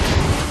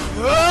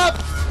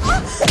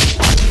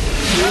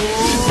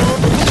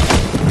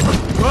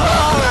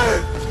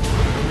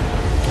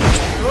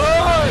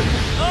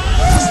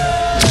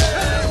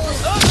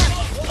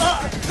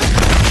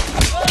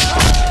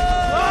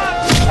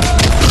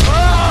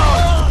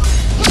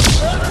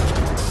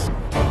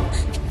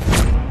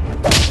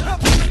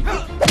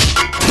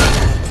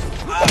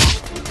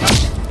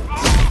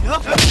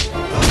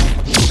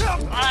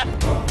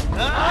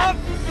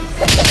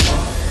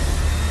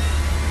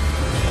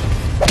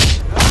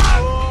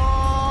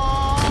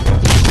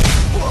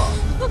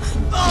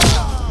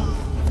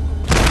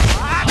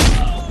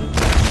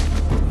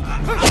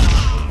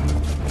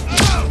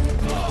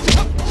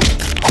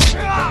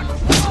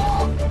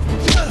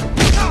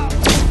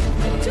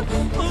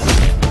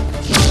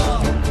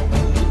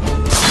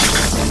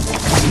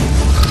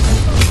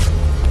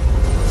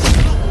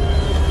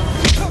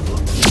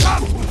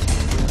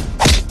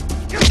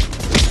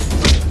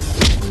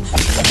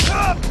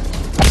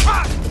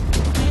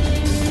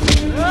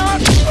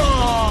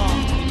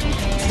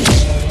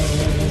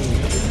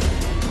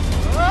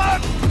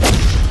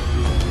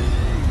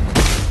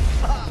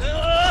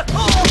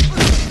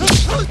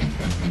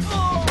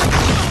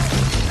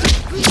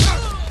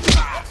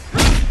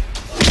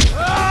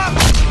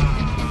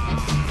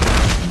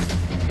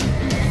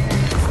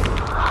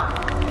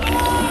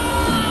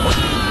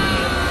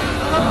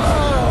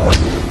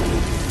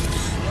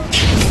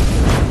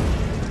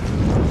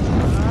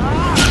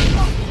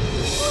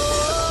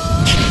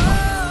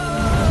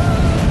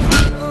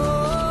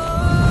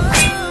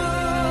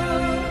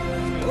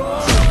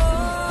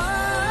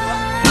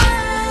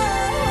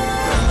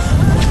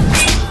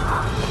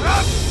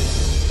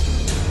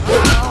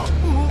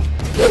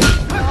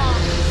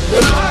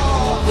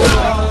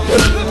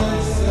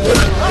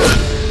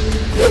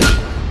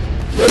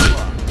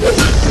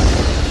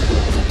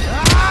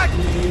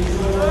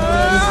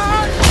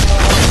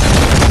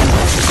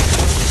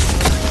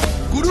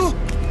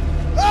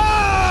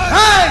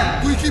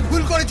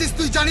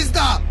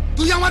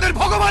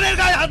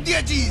 ধর্মের গায়ে হাত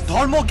দিয়েছিস।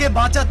 ধর্মকে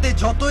বাঁচাতে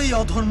যতই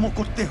অধর্ম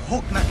করতে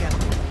হোক না কেন,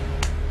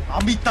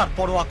 আমি তার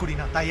পরোয়া করি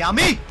না। তাই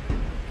আমি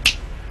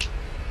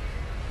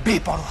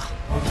বেপরোয়া,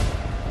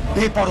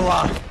 বেপরোয়া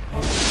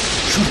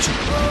সূর্য।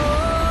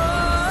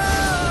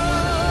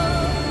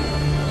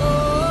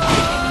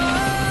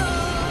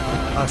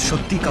 আর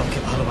সত্যি কাউকে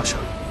ভালোবাসা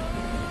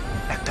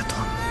একটা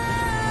ধর্ম।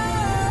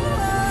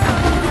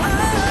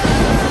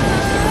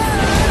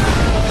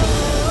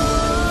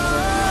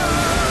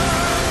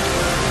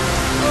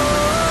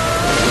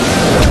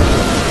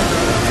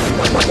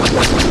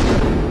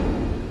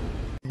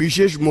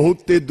 বিশেষ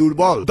মুহূর্তে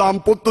দুর্বল,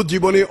 দাম্পত্য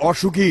জীবনে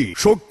অসুখী,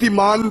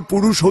 শক্তিমান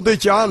পুরুষ হতে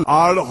চান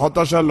আর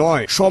হতাশা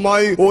নয়,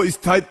 সময় ও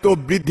স্থায়িত্ব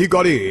বৃদ্ধি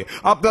করে।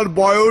 আপনার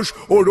বয়স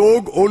ও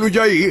রোগ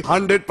অনুযায়ী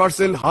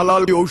 100%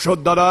 হালাল ঔষধ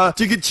দ্বারা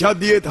চিকিৎসা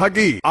দিয়ে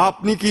থাকি।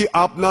 আপনি কি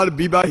আপনার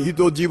বিবাহিত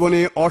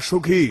জীবনে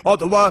অসুখী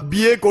অথবা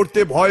বিয়ে করতে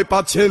ভয়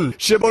পাচ্ছেন?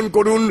 সেবন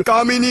করুন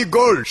কামিনী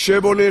গোল্ড।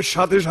 সেবনের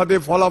সাথে সাথে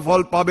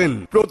ফলাফল পাবেন।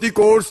 প্রতি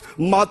কোর্স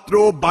মাত্র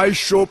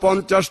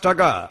 2250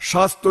 টাকা।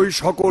 স্বাস্থ্যই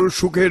সকল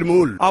সুখের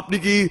মূল। আপনি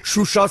কি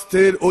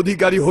সুস্বাস্থ্যের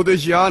অধিকারী হতে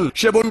চান?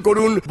 সেবন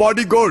করুন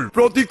বডি গোল্ড।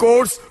 প্রতি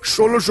কোর্স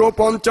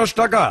 1650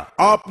 টাকা।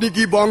 আপনি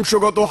কি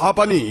বংশগত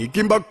হাঁপানি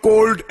কিংবা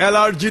কোল্ড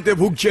অ্যালার্জিতে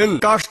ভুগছেন?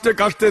 কাশতে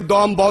কাশতে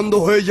দম বন্ধ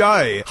হয়ে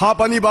যায়?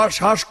 হাঁপানি বা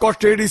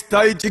শ্বাসকষ্টের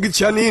স্থায়ী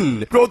চিকিৎসা নিন।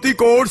 প্রতি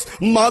কোর্স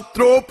মাত্র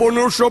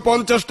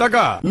 1550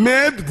 টাকা।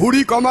 মেদ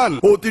ভুঁড়ি কমান,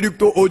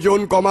 অতিরিক্ত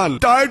ওজন কমান,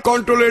 ডায়েট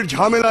কন্ট্রোলের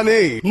ঝামেলা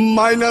নেই।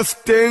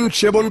 -10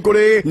 সেবন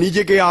করে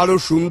নিজেকে আরো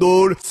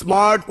সুন্দর,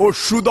 স্মার্ট ও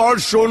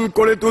সুদর্শন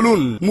করে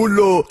তুলুন। মূল্য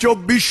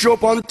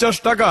 2450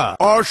 টাকা।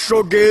 অর্শ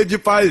গেজ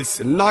পাইলস,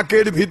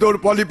 নাকের ভিতর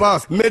পলিপাস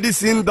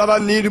মেডিসিন দ্বারা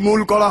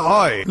নির্মূল করা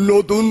হয়।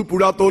 নতুন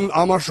পুরাতন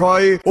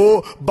আমাশয় ও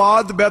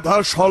বাত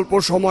ব্যথার স্বল্প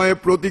সময়ে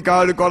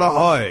প্রতিকার করা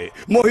হয়।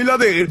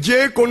 মহিলাদের যে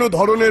কোনো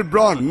ধরনের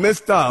ব্রণ,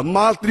 মেস্তা,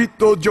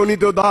 মাতৃত্ব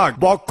জনিত দাগ,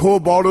 বক্ষ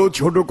বড়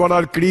ছোট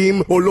করার ক্রিম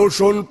ও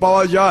লোশন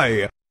পাওয়া যায়।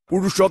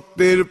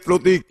 পুরুষত্বের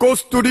প্রতি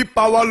কস্তুরী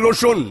পাওয়ার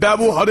লোশন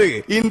ব্যবহারে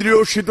ইন্দ্রিয়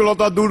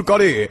শীতলতা দূর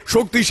করে,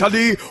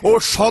 শক্তিশালী ও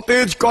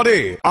সতেজ করে।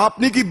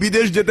 আপনি কি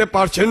বিদেশ যেতে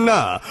পারছেন না?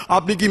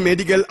 আপনি কি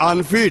মেডিকেল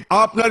আনফিট?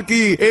 আপনার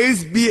কি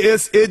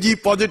HBsAg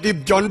পজিটিভ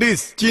জন্ডিস?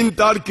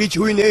 চিন্তার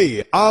কিছুই নেই,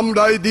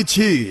 আমরাই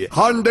দিচ্ছি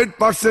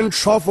 100%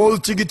 সফল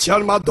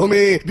চিকিৎসার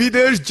মাধ্যমে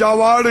বিদেশ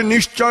যাওয়ার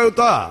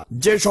নিশ্চয়তা।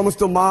 যে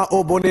সমস্ত মা ও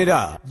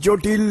বোনেরা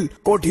জটিল,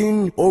 কঠিন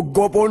ও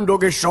গোপন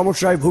রোগের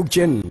সমস্যায়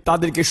ভুগছেন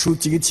তাদেরকে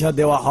সুচিকিৎসা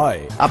দেওয়া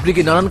হয়। আপনি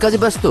কি নানান কাজে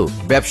ব্যস্ত?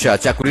 ব্যবসা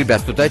চাকুরির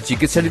ব্যস্ততায়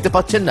চিকিৎসা নিতে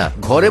পাচ্ছেন না?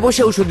 ঘরে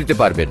বসে ঔষধ দিতে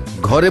পারবেন।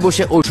 ঘরে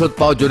বসে ঔষধ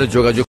পাওয়ার জন্য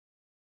যোগাযোগ।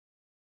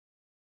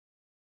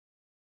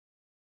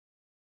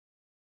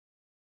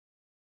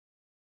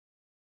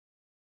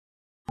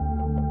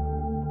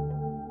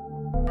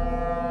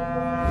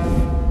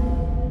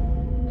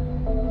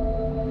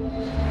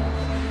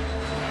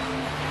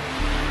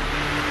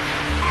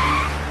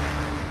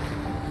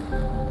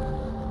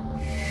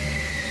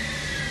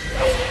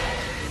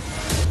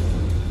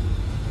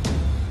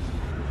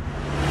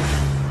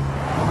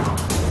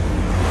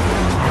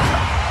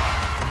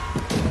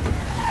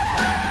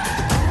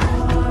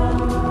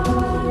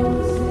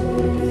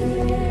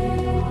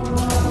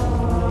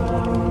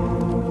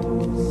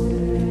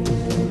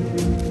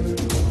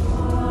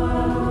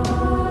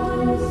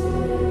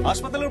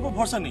 হাসপাতালের উপর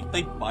ভরসা নেই,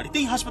 তাই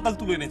বাড়িতেই হাসপাতাল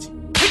তুলে এনেছি।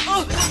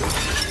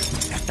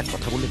 একটা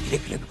কথা বলে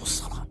দেখলে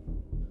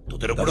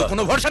তোদের উপরে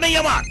কোনো ভরসা নেই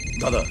আমার।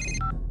 দাদা,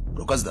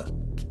 প্রকাশ দা।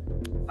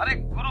 আরে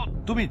গুরু,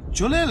 তুমি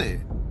চলে এলে?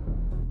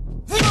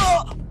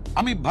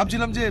 আমি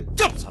ভাবছিলাম যে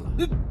চুপ শালা,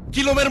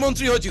 কিলোমের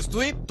মন্ত্রী হয়েছিস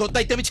তুই? তোর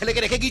দায়িত্বে আমি ছেলেকে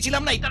রেখে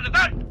গিয়েছিলাম না,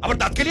 আবার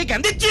দাঁত খেলিয়ে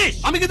জ্ঞান দিচ্ছিস?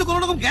 আমি কিন্তু কোনো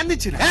রকম জ্ঞান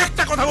দিচ্ছি না।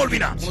 একটা কথা বলবি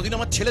না। কোনোদিন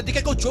আমার ছেলের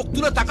দিকে কেউ চোখ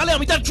তুলে তাকালে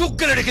আমি তার চোখ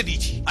কেড়ে রেখে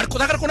দিয়েছি। আর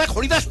কোথাকার কোন এক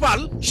হরিদাস পাল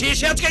সে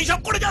এসে আজকে এইসব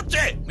করে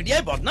যাচ্ছে।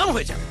 মিডিয়ায় বদনাম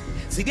হয়ে যাবে,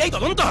 সিবিআই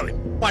তদন্ত হবে,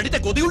 পার্টিতে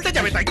গদি উল্টে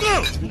যাবে। তাই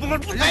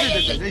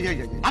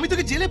আমি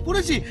তোকে জেলে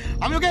পুরেছি,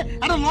 আমি ওকে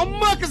একটা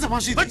লম্বা কেসে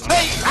ফাঁসি।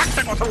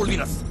 একটা কথা বলবি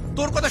না।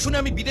 তোর কথা শুনে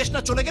আমি বিদেশ না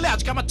চলে গেলে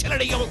আজকে আমার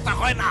ছেলের এই অবস্থা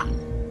হয় না।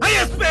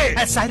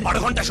 12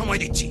 ঘন্টা সময়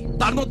দিচ্ছি,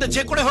 তার মধ্যে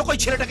যে করে হোক ওই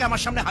ছেলেটাকে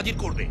আমার সামনে হাজির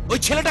করবে। ওই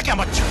ছেলেটাকে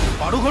আমার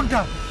 12 ঘন্টা?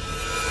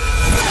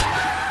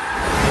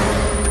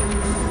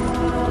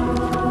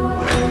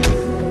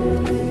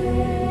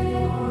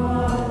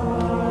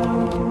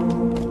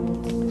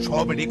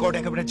 সব রেকর্ড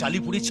একেবারে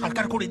জালিপুরি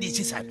ছাড়কার করে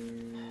দিয়েছি স্যার।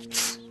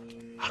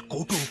 আর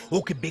কৌটু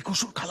ওকে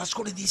বেকসুর খালাস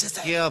করে দিয়েছে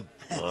স্যার।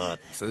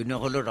 সৈন্য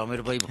হলো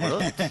রামের ভাই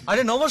ভরত।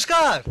 আরে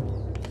নমস্কার।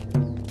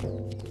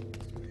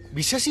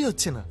 বিশ্বাসই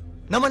হচ্ছে না।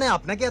 না মানে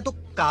আপনাকে এত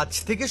কাছ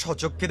থেকে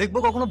সচক্ষে দেখবো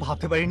কখনো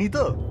ভাবতে পারিনি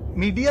তো।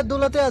 মিডিয়ার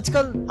দৌলতে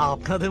আজকাল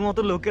আপনাদের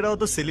মতো লোকেরাও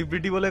তো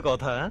সেলিব্রিটি বলে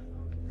কথা।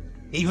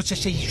 এই হচ্ছে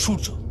সেই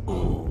সূর্য।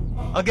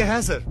 আগে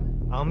হ্যাঁ স্যার,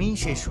 আমি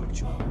সেই সূর্য।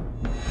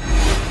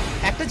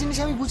 একটা জিনিস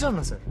আমি বুঝলাম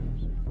না স্যার,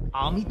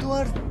 আমি তো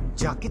আর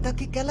যাকে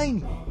তাকে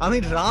কেলাইনি। আমি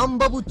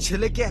রামবাবুর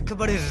ছেলেকে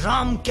একেবারে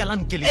রাম কেলান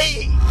কেলি।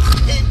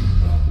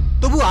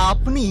 তবু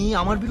আপনি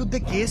আমার বিরুদ্ধে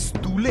কেস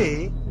তুলে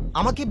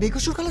আমাকে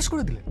বেকসুর খালাস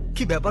করে দিলেন।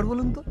 কি ব্যাপার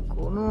বলুন তো?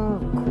 কোনো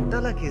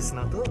ঘোটালা কেস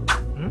না তো?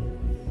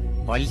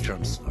 File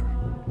transfer.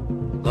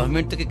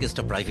 গভর্নমেন্ট থেকে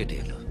কেসটা প্রাইভেটে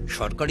এলো।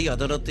 সরকারি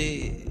আদালতে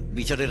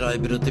বিচারের রায়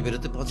বেরোতে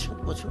বেরোতে 5-7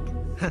 বছর,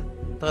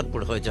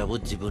 তারপর হয়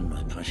যাবজ্জীবন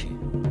নয় ফাঁসি।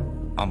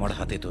 আমার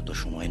হাতে তো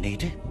সময় নেই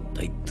রে,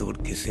 তাই তোর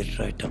কেসের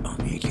রায়টা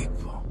আমি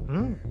লিখব।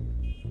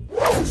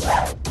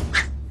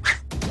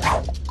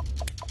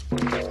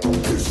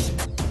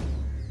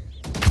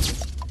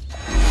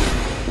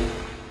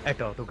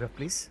 একটা অটোগ্রাফ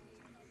প্লিজ।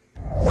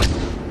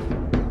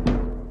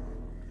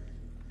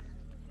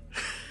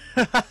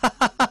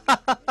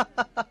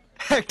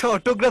 একটা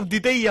অটোগ্রাফ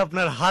দিতেই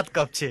আপনার হাত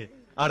কাঁপছে,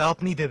 আর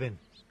আপনি দেবেন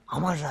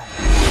আমার রায়।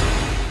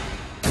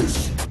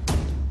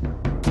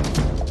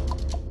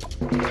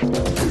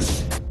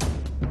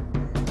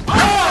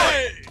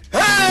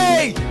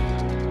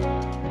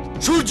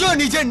 সূর্য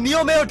নিজের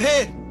নিয়মে ওঠে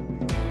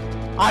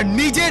আর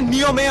নিজের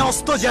নিয়মে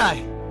অস্ত যায়,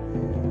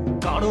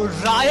 কারোর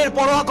রায়ের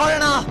পরোয়া করে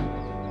না।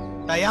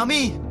 তাই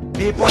আমি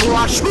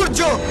বেপরোয়া সূর্য।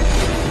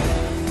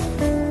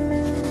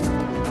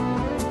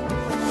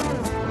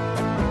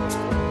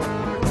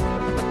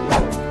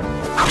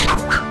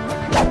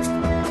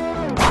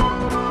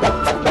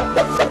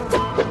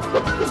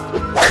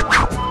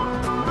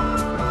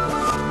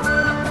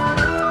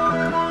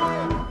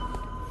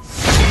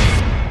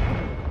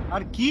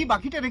 আর কি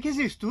বাকিটা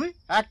রেখেছিস তুই?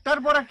 একটার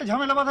পর একটা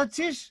ঝামেলা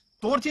বাঁধাচ্ছিস।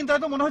 তোর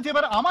চিন্তায় তো মনে হচ্ছে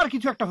এবার আমার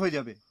কিছু একটা হয়ে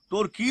যাবে।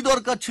 তোর কি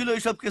দরকার ছিল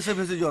এইসব কেসে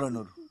ফেসে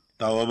জড়ানোর?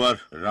 তাও আবার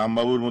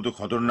রামবাবুর মতো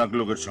খতরনাক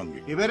লোকের সঙ্গে।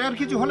 এবারে আর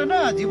কিছু হলে না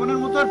জীবনের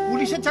মতো আর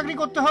পুলিশের চাকরি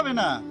করতে হবে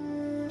না।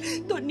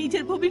 তোর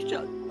নিজের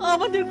ভবিষ্যৎ,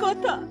 আমাদের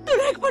কথা তোর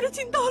একবারও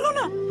চিন্তা হলো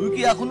না? তুই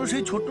কি এখনো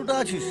সেই ছোট্টটা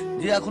আছিস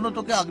যে এখনো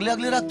তোকে আগলে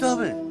আগলে রাখতে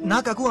হবে? না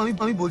কাকু,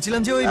 আমি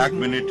বলছিলাম যে ওই 1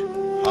 মিনিট,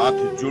 হাত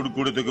জোড়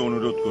করে তোকে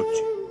অনুরোধ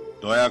করছি,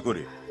 দয়া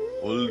করে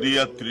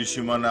হলদিয়া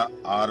ত্রিসীমানা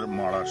আর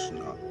মারাস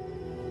না।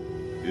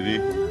 দিদি,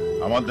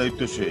 আমার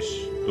দায়িত্ব শেষ।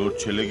 তোর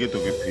ছেলেকে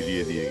তোকে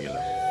ফিরিয়ে দিয়ে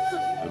গেলাম,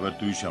 এবার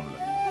তুই সামলা।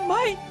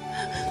 ভাই,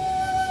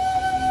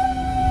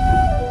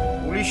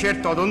 পুলিশের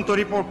তদন্ত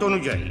রিপোর্ট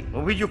অনুযায়ী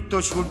অভিযুক্ত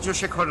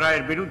সূর্যশেখর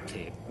রায়ের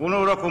বিরুদ্ধে কোনো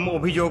রকম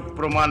অভিযোগ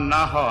প্রমাণ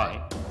না হয়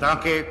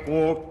তাকে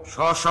কোর্ট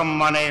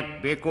সসম্মানে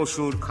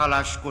বেকসুর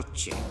খালাস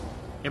করছে,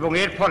 এবং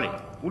এর ফলে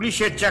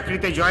পুলিশের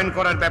চাকরিতে জয়েন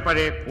করার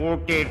ব্যাপারে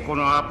কোর্টের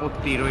কোনো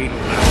আপত্তি রইল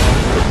না।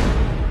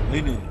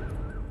 এই নে,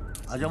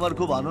 আজ আমার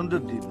খুব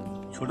আনন্দের দিন।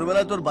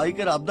 ছোটবেলায় তোর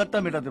বাইকের আবদারটা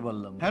মেটাতে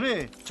পারলাম। হ্যাঁ রে,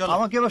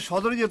 আমাকে এবার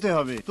সদরে যেতে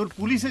হবে। তোর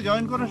পুলিশে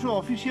জয়েন করার সব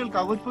অফিসিয়াল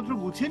কাগজপত্র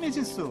গুছিয়ে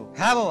নিয়েছিস তো?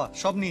 হ্যাঁ বাবা,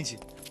 সব নিয়েছি।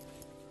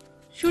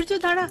 সূর্য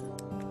দাঁড়া,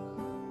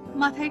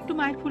 মাথায় একটু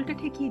মায়ের ফুলটা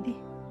ঠেকিয়ে দি।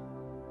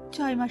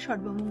 জয় মা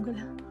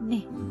সর্বমঙ্গলা।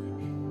 নে,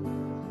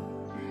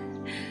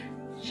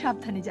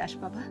 সাবধানে যাস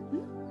বাবা।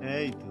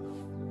 এই তো।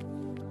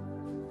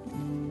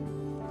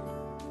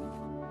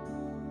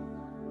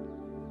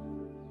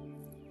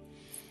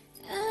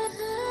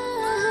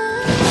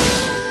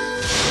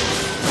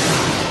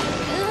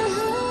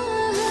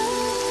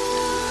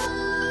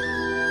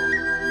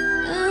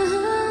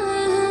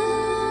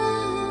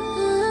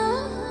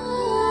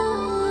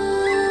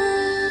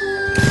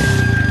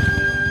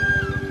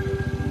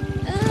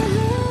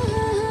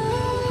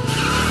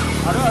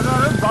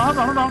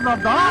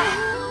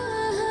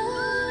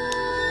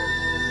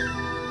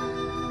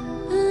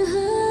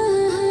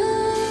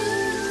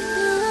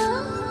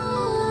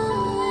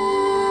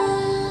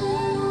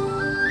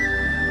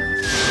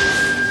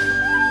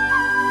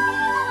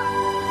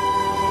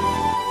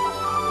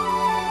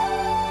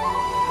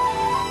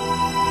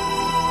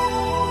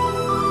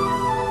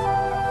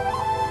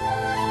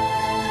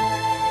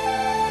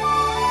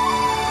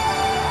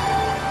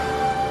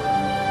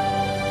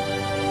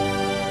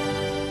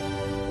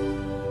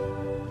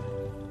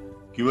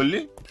 কি বললি?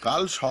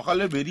 কাল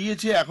সকালে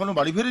বেরিয়েছে, এখনো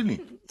বাড়ি ফেরেনি?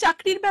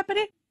 চাকরির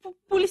ব্যাপারে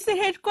পুলিশের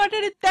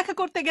হেডকোয়ার্টারে দেখা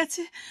করতে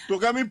গেছে।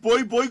 তোকে আমি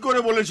পই পই করে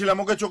বলেছিলাম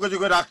ওকে চোখে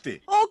চোখে রাখতে।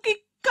 ও কি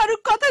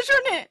কারুর কথা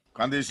শোনে?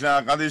 কাঁদিস না,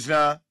 কাঁদিস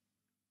না,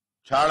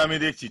 ছাড়, আমি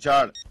দেখছি,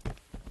 ছাড়।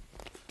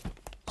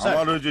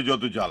 আমার হয়েছে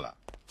যত জ্বালা।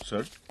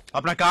 স্যার,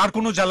 আপনাকে আর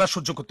কোনো জ্বালা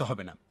সহ্য করতে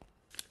হবে না।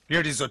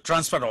 Here is your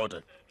transfer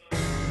order.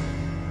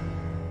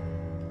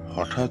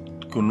 হঠাৎ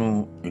কোনো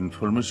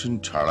ইনফরমেশন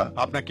ছাড়া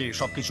আপনাকে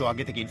সবকিছু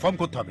আগে থেকে ইনফর্ম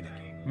করতে হবে নাকি?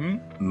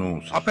 নো,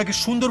 আপনাকে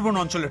সুন্দরবন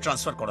অঞ্চলে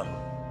ট্রান্সফার করা হবে।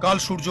 কাল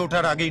সূর্য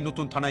ওঠার আগেই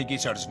নতুন থানায়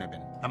গিয়ে চার্জ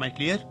নেবেন। Am I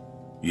clear?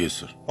 Yes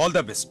sir. All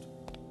the best.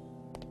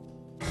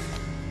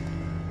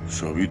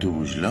 সবই তো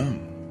বুঝলাম,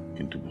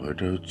 কিন্তু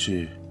ভয়টা হচ্ছে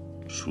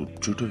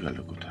সূর্যটা গেল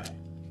কোথায়?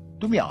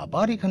 তুমি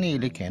আবার এখানে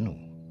এলে কেন?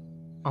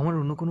 আমার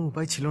অন্য কোনো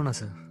উপায় ছিল না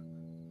স্যার।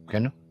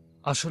 কেন?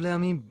 আসলে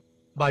আমি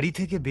বাড়ি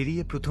থেকে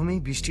বেরিয়ে প্রথমেই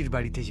বৃষ্টির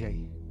বাড়িতে যাই।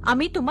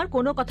 আমি তোমার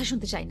কোনো কথা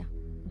শুনতে চাই না।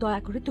 দয়া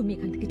করে তুমি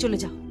এখান থেকে চলে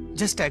যাও।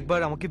 জাস্ট একবার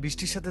আমাকে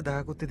বৃষ্টির সাথে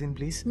দেখা করতে দিন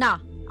প্লিজ। না,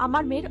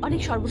 আমার মেয়ের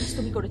অনেক সর্বনাশ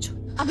তুমি করেছো।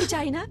 আমি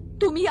চাই না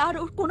তুমি আর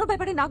ওর কোনো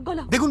ব্যাপারে নাক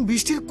গলাও। দেখুন,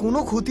 বৃষ্টির কোনো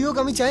ক্ষতি হোক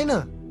আমি চাই না।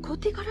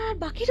 ক্ষতি করার আর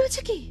বাকি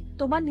রয়েছে কি?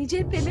 তোমার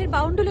নিজের প্রেমের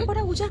বাউন্ডুলে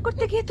পড়া উজাড়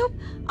করতে গিয়ে তো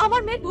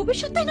আমার মেয়ের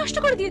ভবিষ্যৎটাই নষ্ট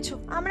করে দিয়েছো।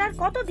 আমরা আর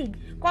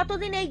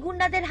কতদিন এই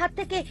গুন্ডাদের হাত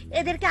থেকে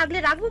এদেরকে আগলে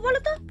রাখবো বলো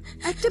তো?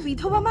 একটা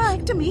বিধবা মা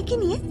একটা মেয়েকে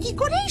নিয়ে কি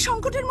করে এই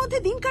সংকটের মধ্যে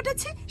দিন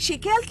কাটাচ্ছে, সে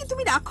খেয়াল কি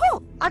তুমি রাখো?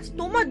 আজ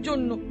তোমার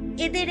জন্য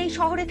এদের এই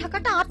শহরে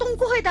থাকাটা আতঙ্ক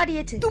হয়ে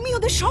দাঁড়িয়েছে। তুমি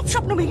ওদের সব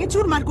স্বপ্ন ভেঙে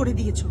চুরমার করে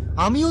দিয়েছো।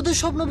 আমি ওদের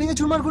স্বপ্ন ভেঙে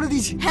চুরমার করে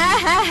দিয়েছি? হ্যাঁ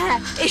হ্যাঁ হ্যাঁ,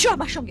 এসো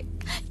আমার সঙ্গে,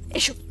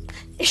 এসো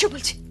এসো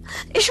বলছি,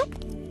 এসো।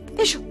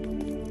 এসো।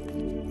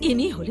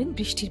 ইনি হলেন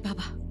বৃষ্টির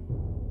বাবা।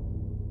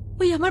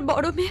 ওই আমার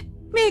বড় মেয়ে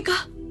মেঘা।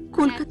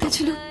 কলকাতা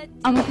ছিল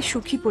আমাদের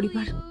সুখী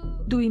পরিবার।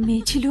 2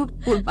 মেয়ে ছিল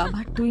ওর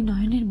বাবার 2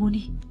 নয়নের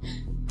মণি।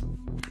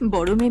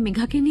 বড় মেয়ে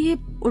মেঘাকে নিয়ে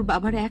ওর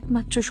বাবার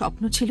একমাত্র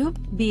স্বপ্ন ছিল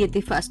বিয়েতে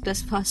ফার্স্ট ক্লাস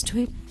ফার্স্ট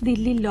হয়ে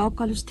দিল্লির ল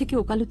কলেজ থেকে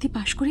ওকালতি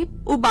পাশ করে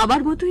ও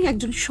বাবার মতোই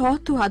একজন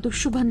সৎ ও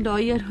আদর্শবান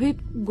লয়ার হয়ে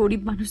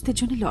গরিব মানুষদের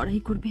জন্য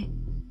লড়াই করবে।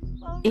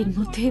 এর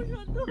মধ্যে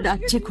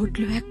রাজ্যে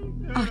ঘটল এক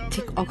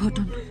আর্থিক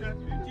অঘটন।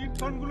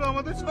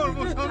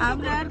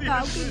 আমরা আর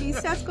কাউকে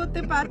বিশ্বাস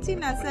করতে পারছি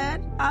না স্যার,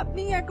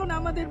 আপনি এখন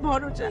আমাদের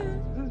ভরসা।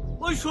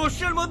 ওই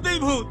শস্যের মধ্যেই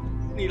ভূত।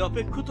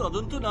 নিরপেক্ষ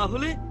তদন্ত না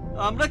হলে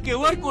আমরা কেউ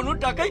আর কোনো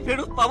টাকাই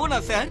ফেরত পাবো না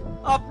স্যার।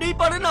 আপনিই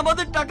পারেন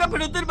আমাদের টাকা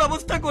ফেরতের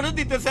ব্যবস্থা করে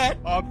দিতে স্যার।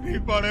 আপনি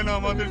পারেন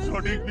আমাদের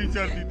সঠিক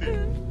বিচার দিতে।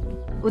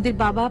 ওদের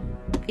বাবা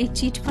এই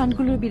চিট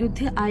ফান্ডগুলোর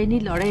বিরুদ্ধে আইনি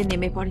লড়াইয়ে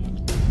নেমে পড়ে।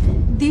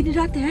 দিন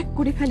রাত এক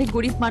করে ফেলে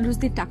গরিব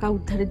মানুষদের টাকা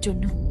উদ্ধারের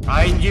জন্য।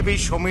 আইনজীবী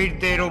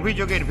সমীরদের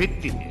অভিযোগের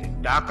ভিত্তিতে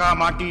টাকা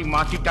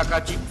মাটি টাকা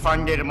চিট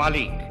ফান্ডের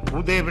মালিক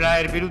ভূদেব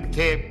রায়ের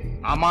বিরুদ্ধে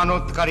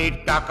আমানতকারীর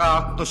টাকা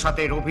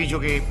আত্মসাতের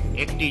অভিযোগে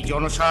একটি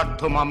জনস্বার্থ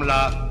মামলা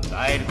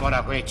দায়ের করা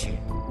হয়েছে।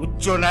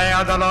 উচ্চ ন্যায়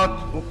আদালত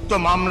উক্ত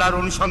মামলার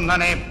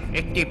অনুসন্ধানে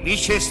একটি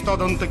বিশেষ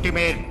তদন্ত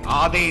টিমের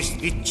আদেশ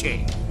দিচ্ছে।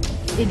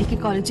 এদিকে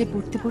কলেজে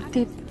পড়তে পড়তে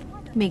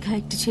মেঘা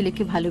একটি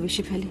ছেলেকে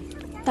ভালোবেসে ফেলে।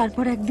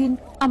 তারপর একদিন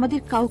আমাদের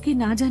কাউকে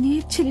না জানিয়ে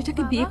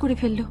ছেলেটাকে বিয়ে করে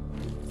ফেললো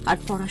আর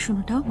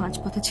পড়াশোনাটাও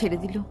মাঝপথে ছেড়ে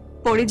দিল।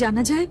 পরে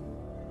জানা যায়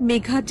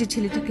মেঘা যে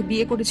ছেলেটাকে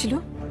বিয়ে করেছিল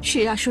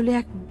সে আসলে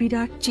এক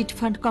বিরাট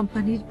চিটফান্ড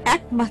কোম্পানির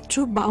একমাত্র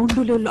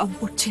বাউন্ডুলেও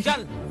লম্পট ছিল।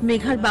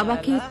 মেঘার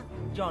বাবাকে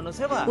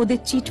ওদের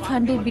চিট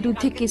ফান্ডের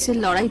বিরুদ্ধে কেসের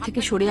লড়াই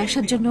থেকে সরে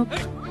আসার জন্য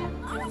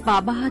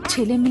বাবা আর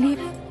ছেলে মিলে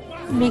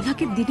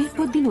মেঘাকে দিনের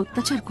পর দিন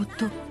অত্যাচার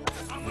করত,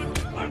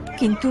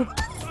 কিন্তু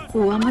ও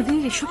আমাদের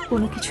এসব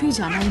কোনো কিছুই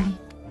জানায়নি।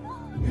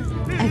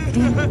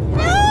 একদিন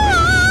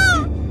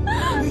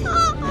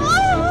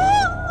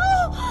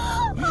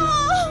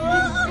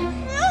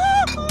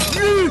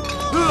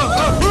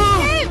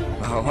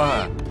বাবা,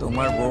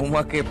 তোমার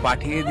বৌমাকে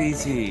পাঠিয়ে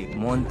দিয়েছি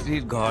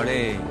মন্ত্রীর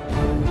ঘরে।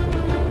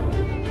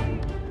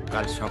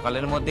 কাল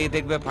সকালের মধ্যেই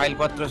দেখবে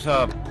ফাইলপত্র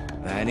সব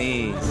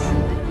ভ্যানিশ।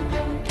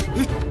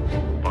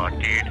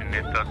 পার্টির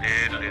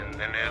নেতাদের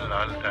লেনদেনের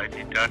লাল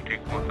ডায়েরিটা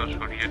ঠিক মতো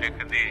সরিয়ে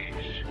রেখে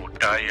দিস।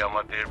 ওটাই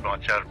আমাদের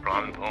বাঁচার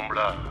প্রাণ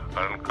ভোমরা।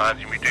 কারণ কাজ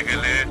মিটে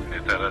গেলে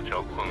নেতারা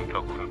যখন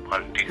তখন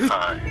পাল্টি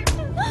খায়।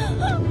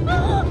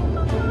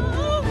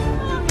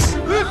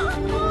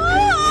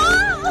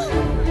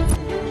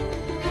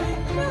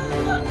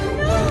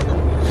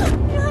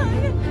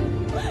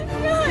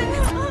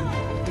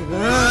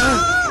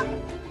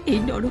 এই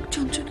নরক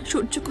যন্ত্রণা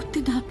সহ্য করতে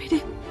না পেরে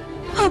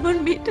আমার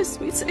মেয়েটা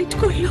সুইসাইড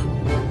করলো।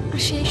 আর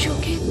সেই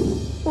শোকে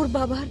ওর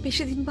বাবা আর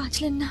বেশি দিন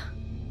বাঁচলেন না।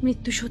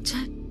 মৃত্যু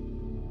শয্যায়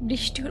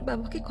বৃষ্টি ওর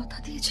বাবাকে কথা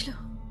দিয়েছিল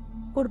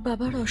ওর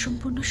বাবার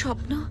অসম্পূর্ণ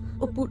স্বপ্ন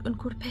ও পূরণ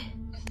করবে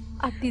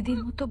আর দিদির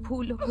মতো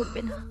ভুলও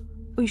করবে না।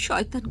 ওই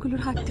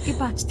শয়তানগুলোর হাত থেকে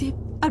বাঁচতে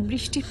আর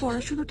বৃষ্টির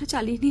পড়াশোনাটা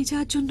চালিয়ে নিয়ে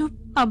যাওয়ার জন্য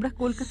আমরা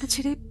কলকাতা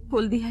ছেড়ে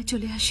হলদিয়ায়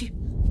চলে আসি।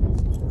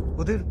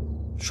 ওদের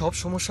সব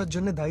সমস্যার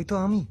জন্য দায়ী তো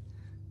আমি।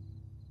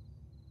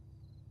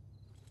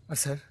 আর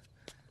স্যার,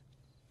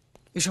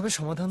 এসবের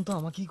সমাধান তো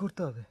আমাকেই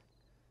করতে হবে।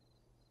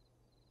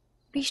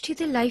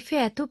 বৃষ্টিদের লাইফে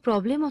এত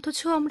প্রবলেম অথচ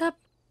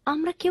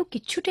আমরা কেউ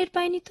কিচ্ছু টের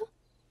পাইনি তো।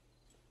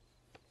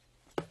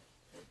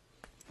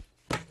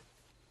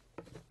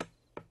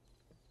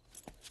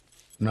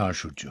 না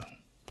সূর্য,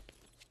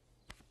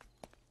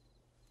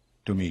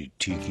 তুমি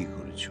ঠিকই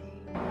করেছো।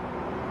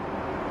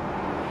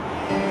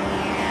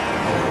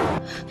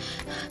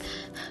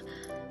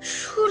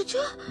 সূর্য,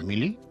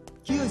 মিলি,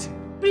 কি হয়েছে?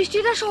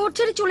 বৃষ্টিটা শহর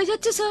ছেড়ে চলে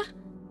যাচ্ছে স্যার।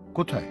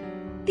 কোথায়?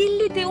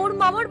 দিল্লিতে, ওর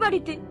মামার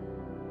বাড়িতে।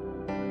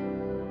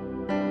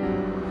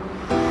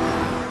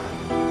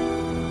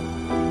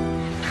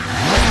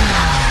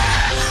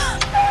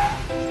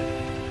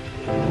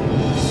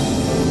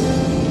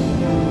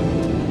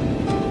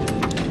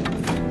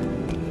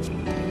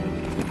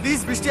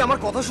 প্লিজ বৃষ্টি, আমার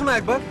কথা শোনো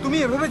একবার। তুমি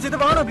এভাবে যেতে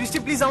পারো না বৃষ্টি,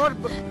 প্লিজ। আমার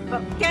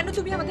কেন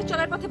তুমি আমাদের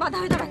চলার পথে বাধা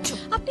হয়ে দাঁড়াচ্ছ?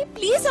 আপনি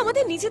প্লিজ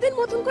আমাদের নিজেদের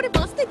মতন করে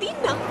বাঁচতে দিন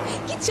না।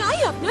 কি চাই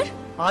আপনার?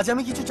 আজ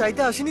আমি কিছু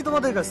চাইতে আসিনি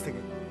তোমাদের কাছ থেকে।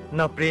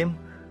 না প্রেম,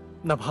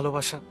 না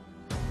ভালোবাসা,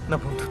 না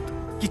বন্ধুত্ব,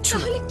 কিচ্ছু।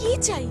 তাহলে কি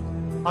চাই?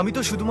 আমি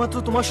তো শুধুমাত্র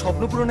তোমার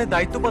স্বপ্ন পূরণের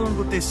দায়িত্ব পালন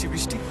করতে এসেছি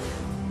বৃষ্টি।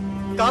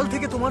 কাল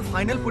থেকে তোমার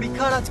ফাইনাল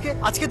পরীক্ষা আর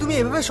আজকে তুমি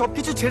এভাবে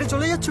সবকিছু ছেড়ে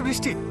চলে যাচ্ছ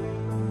বৃষ্টি।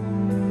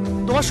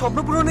 তোমার স্বপ্ন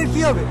পূরণের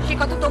কি হবে? সে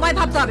কথা তোমায়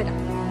ভাবতে হবে না।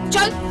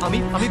 চল।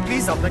 আমি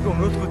প্লিজ আপনাকে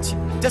অনুরোধ করছি,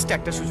 জাস্ট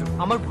একটা সুযোগ,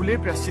 আমার ভুলের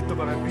প্রায়শ্চিত্ত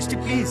করার বৃষ্টি,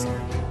 প্লিজ।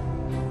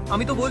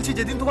 আমি তো বলছি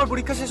যেদিন তোমার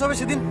পরীক্ষা শেষ হবে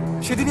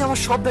সেদিনই আমার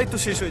সব দায়িত্ব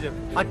শেষ হয়ে যাবে।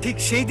 আর ঠিক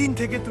সেই দিন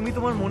থেকে তুমি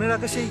তোমার মনে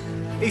রাখা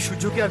এই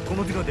সূর্যকে আর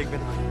কোনোদিনও দেখবে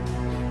না,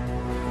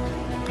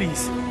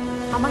 প্লিজ।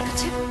 আমার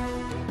কাছে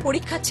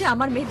পরীক্ষার চেয়ে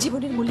আমার মেয়ের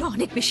জীবনের মূল্য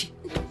অনেক বেশি।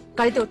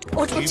 গাড়িতে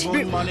ওঠ।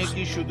 জীবন মানে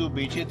কি শুধু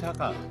বেঁচে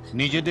থাকা,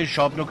 নিজেদের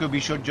স্বপ্নকে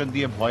বিসর্জন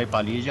দিয়ে ভয়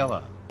পালিয়ে যাওয়া?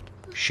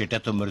 সেটা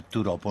তো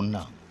মৃত্যুর অপর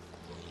নাম।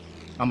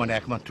 আমার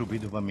একমাত্র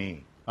বিধবা মেয়ে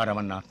আর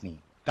আমার নাতনি,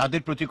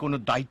 তাদের প্রতি কোনো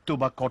দায়িত্ব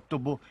বা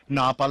কর্তব্য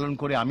না পালন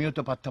করে আমিও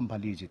তো পারতাম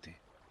পালিয়ে যেতে,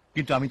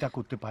 কিন্তু আমি তা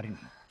করতে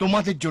পারিনি,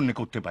 তোমাদের জন্য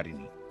করতে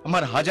পারিনি।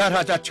 আমার হাজার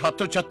হাজার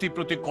ছাত্রছাত্রীর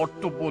প্রতি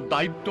কর্তব্য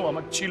দায়িত্ব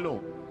আমার ছিল,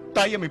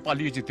 তাই আমি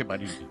পালিয়ে যেতে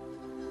পারিনি।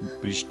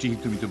 বৃষ্টি,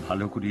 তুমি তো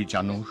ভালো করেই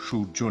জানো,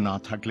 সূর্য না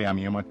থাকলে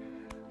আমি আমার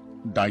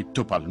দায়িত্ব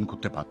পালন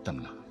করতে পারতাম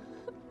না।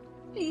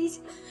 প্লিজ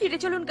ফিরে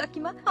চলুন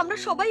কাকিমা, আমরা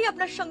সবাই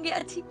আপনার সঙ্গে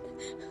আছি।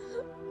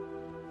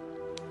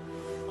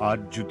 আর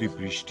যদি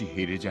বৃষ্টি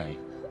হেরে যায়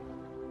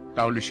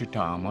তাহলে সেটা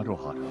আমারও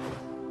হার।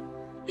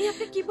 এই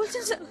আপনি কি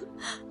বলছেন স্যার?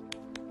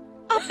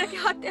 আপনাকে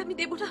হারতে আমি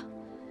দেব না।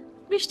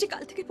 বৃষ্টি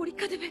কাল থেকে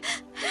পরীক্ষা দেবে,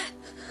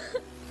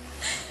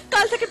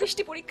 কাল থেকে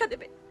বৃষ্টি পরীক্ষা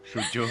দেবে।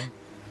 সূর্য,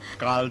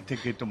 কাল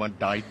থেকে তোমার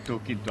দায়িত্ব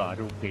কিন্তু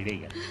আরো বেড়ে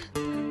গেল।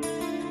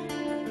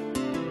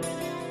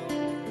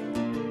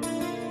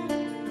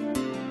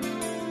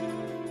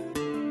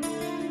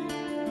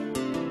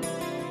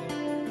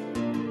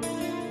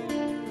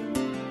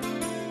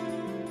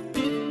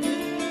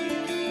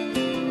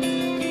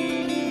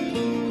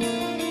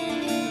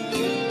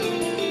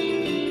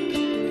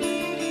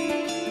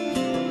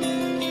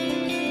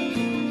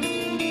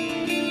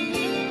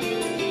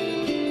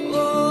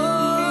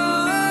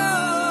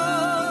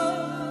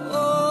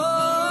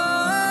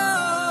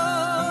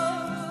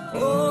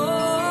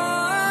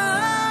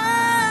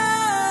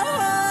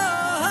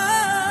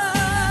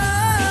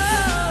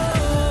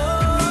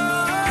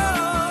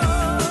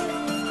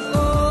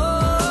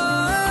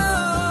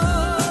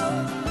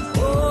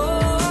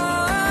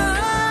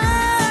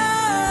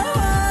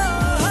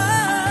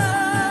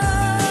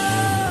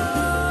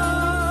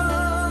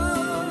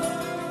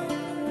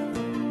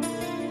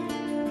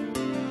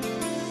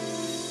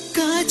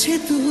 কাছে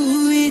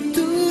তুই,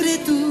 দূরে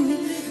তুই,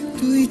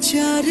 তুই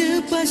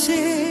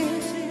চারপাশে,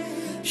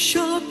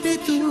 স্বপ্নে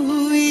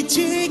তুই,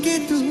 জেগে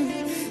তুই,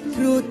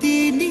 প্রতি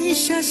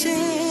নিঃশ্বাসে।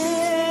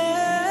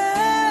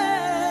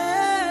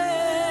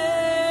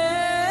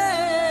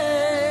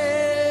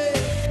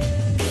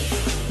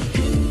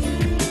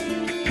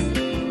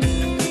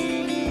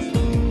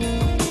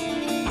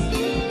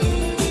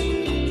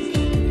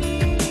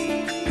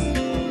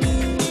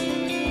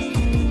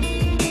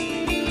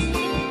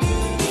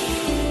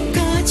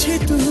 কাছে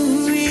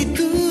তুই,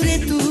 দূরে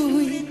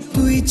তুই,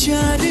 তুই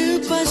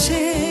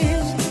চারপাশে,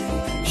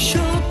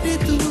 স্বপ্নে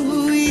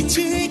তুই,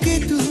 জেগে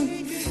তুই,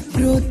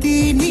 প্রতি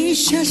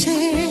নিঃশ্বাসে।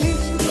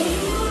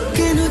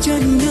 কেন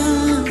জানি না,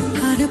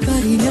 আর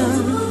পারি না,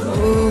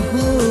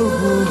 ওহো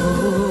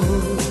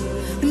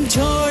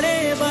ঝড়ে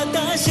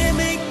বাতাসে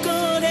মেঘ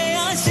করে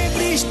আসে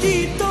বৃষ্টি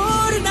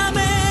তোর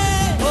নামে।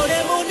 ওরে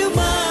মন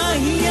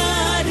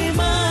মাহিয়ার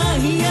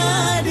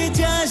মাহিয়ার,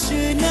 যাস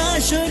না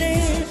সরে।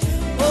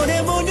 ওরে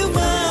মন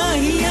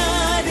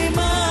মাহিয়ার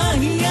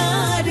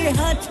মাহিয়ার,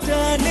 হাত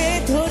টানে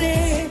ধরে।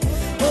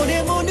 ওরে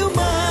মন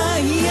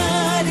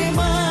মাহিয়ার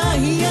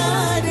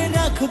মাহিয়ার,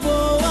 রাখবো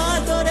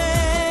আদরে।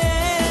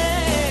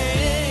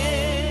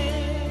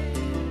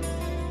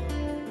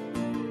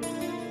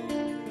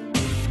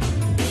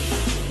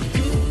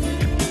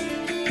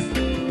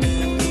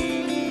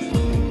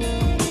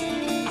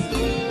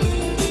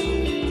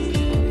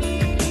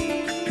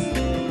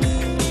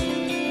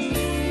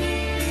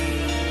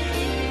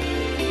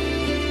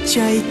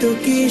 চাই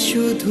তোকে,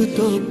 শুধু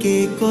তোকে,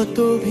 কত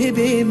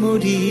ভেবে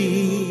মরি।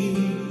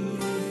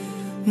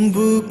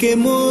 বুকে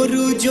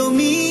মরু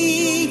জমি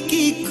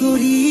কি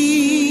করি,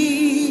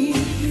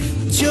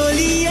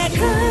 চলি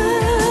একা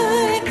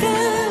একা,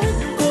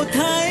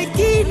 কোথায়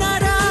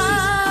কিনারা।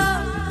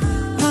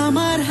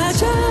 আমার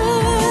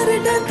হাজার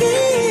ডাকে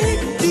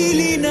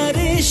দিলি না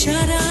রে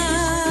সারা।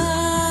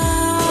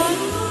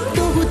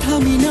 তবু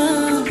থামি না,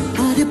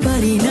 আর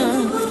পারি না,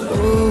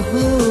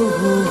 ওহো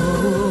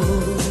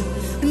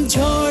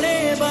ঝড়ে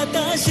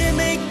বাতাসে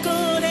মেঘ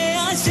করে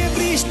আসে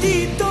বৃষ্টি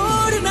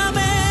তোর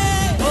নামে।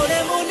 ওরে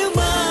মন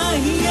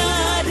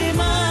মাহিয়ার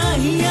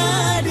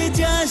মাহিয়ার,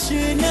 যাস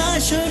না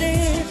সরে।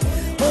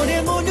 ওরে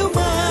মন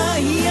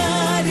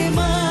মাহিয়ার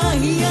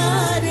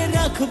মাহিয়ার,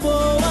 রাখবো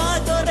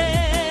আদরে।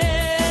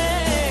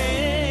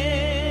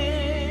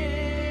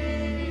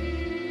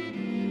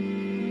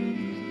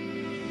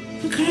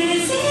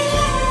 Crazy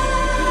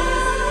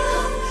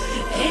love,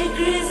 a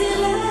crazy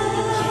love.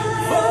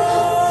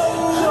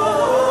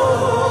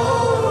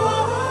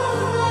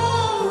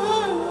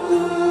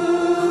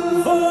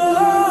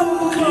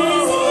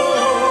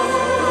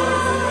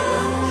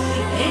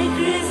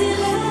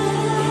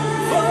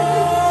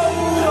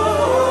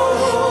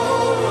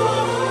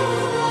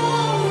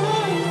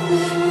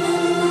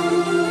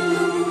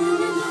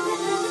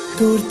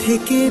 তোর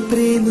থেকে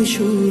প্রেম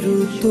শুরু,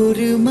 তোর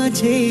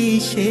মাঝেই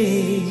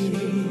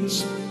শেষ।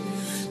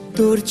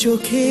 তোর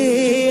চোখে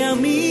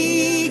আমি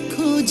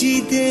খুঁজি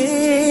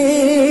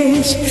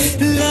দেশ।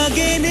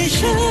 লাগে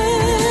নেশা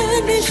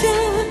নেশা,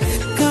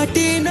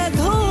 কাটে না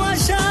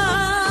ধোঁয়াশা।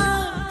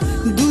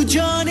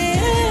 দুজনে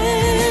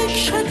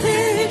একসাথে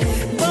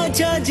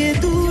বাঁচা যে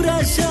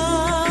দুরাশা।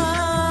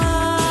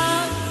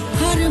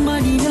 হার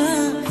মানি না,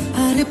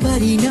 আর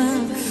পারি না,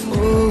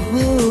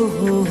 ওহো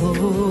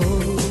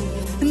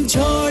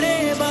ঝড়ে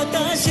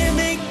বাতাসে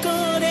মেঘ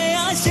করে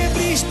আসে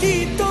বৃষ্টি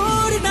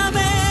তোর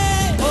নামে।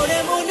 ওরে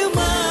মন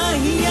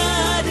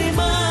মাহিয়ার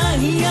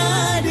মাহিয়ার,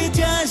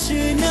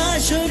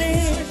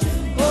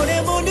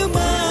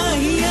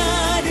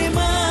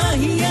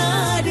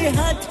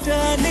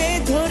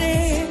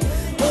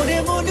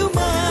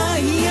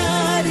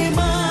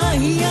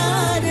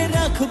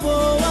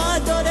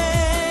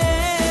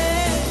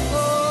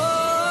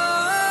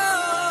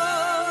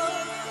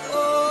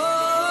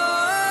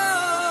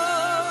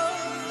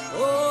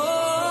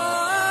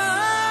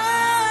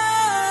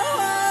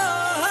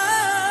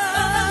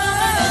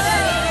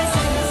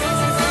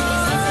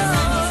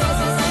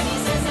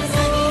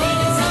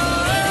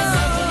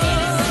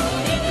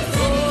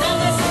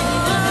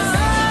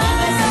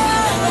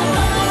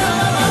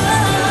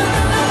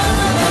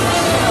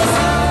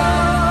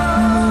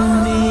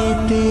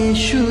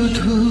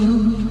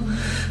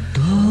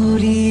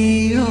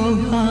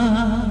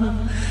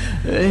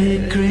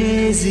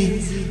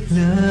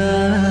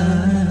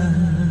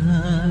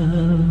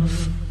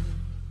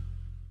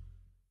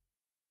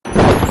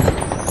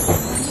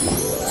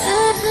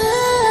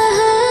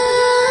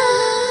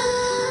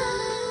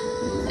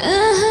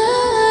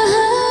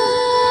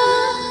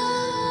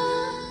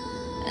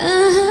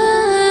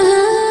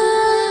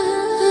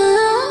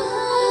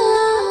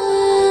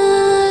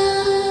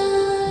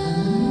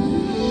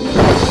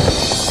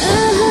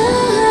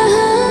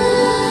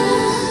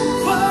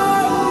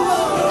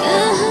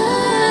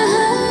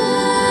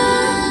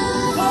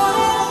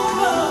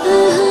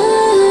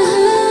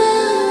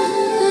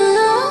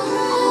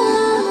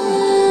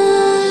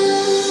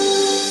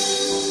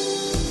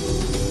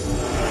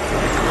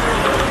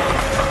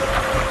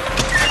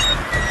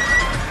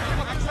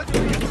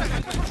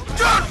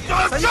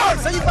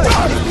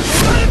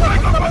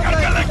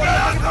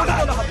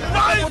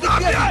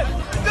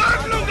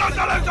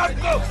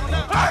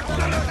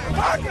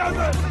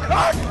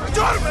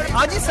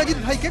 আজই সাজিদ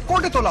ভাইকে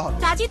কোর্টে তোলা হবে।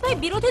 সাজিদ ভাই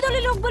বিরোধী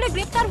দলের লোক বলে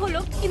গ্রেফতার হলো,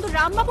 কিন্তু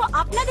রামবাবু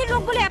আপনাদের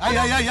লোক বলে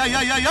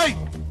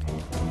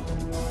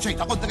সেই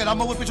তখন থেকে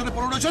রামবাবুর পেছনে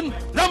পড়ে রয়েছেন।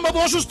 রামবাবু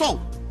অসুস্থ,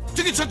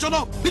 চিকিৎসার জন্য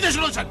বিদেশে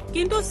রয়েছেন।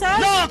 কিন্তু স্যার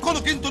না, কোনো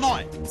কিন্তু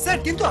নয় স্যার।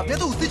 কিন্তু আপনি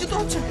তো উত্তেজিত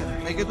হচ্ছেন কেন?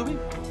 কে তুমি?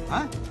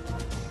 হ্যাঁ,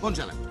 কোন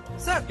চ্যানেল?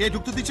 স্যার, কে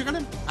ঢুকতে দিচ্ছে কেন?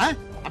 হ্যাঁ,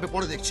 আমি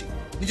পরে দেখছি।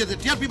 নিজেদের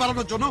টিআরপি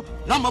বাড়ানোর জন্য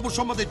রামবাবুর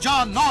সম্বন্ধে যা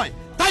নয়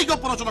তাই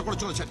গপ্প রচনা করে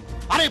চলেছেন।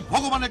 আরে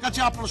ভগবানের কাছে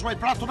আপনারা সবাই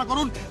প্রার্থনা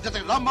করুন যাতে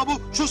রামবাবু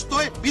সুস্থ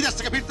হয়ে বিদেশ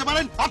থেকে ফিরতে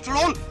পারেন। আফটার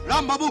অল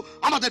রামবাবু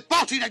আমাদের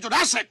পার্টির একজন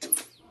অ্যাসেট।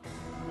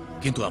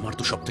 কিন্তু আমার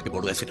তো সব থেকে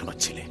বড় অ্যাসেট আমার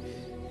ছেলে।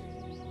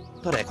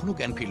 তার এখনো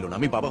জ্ঞান ফিরল না।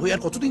 আমি বাবা হয়ে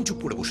আর কতদিন চুপ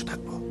করে বসে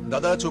থাকবো?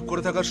 দাদা, চুপ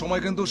করে থাকার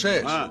সময় কিন্তু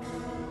শেষ।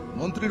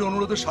 মন্ত্রীর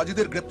অনুরোধে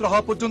সাজিদের গ্রেপ্তার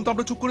হওয়া পর্যন্ত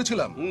আমরা চুপ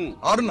করেছিলাম,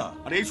 আর না।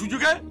 আর এই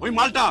সুযোগে ওই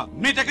মালটা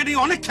মেয়েটাকে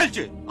নিয়ে অনেক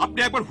খেলছে। আপনি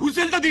একবার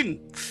হুইসেলটা দিন।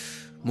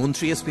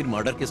 মন্ত্রী এসপির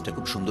মার্ডার কেসটা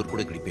খুব সুন্দর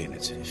করে গ্রিপে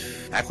এনেছে।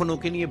 এখন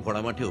ওকে নিয়ে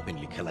ভরা মাঠে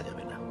ওপেনলি খেলা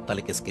যাবে না,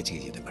 তাহলে কেস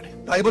কেচিয়ে যেতে পারে।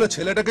 তাই বলে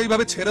ছেলেটাকে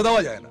এইভাবে ছেড়ে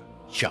দেওয়া যায় না।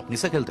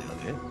 চাপনিসা খেলতে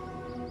হবে।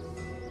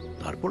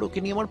 তারপর ওকে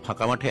নিয়ে আমার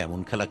ফাঁকা মাঠে এমন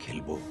খেলা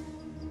খেলবো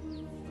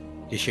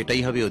যে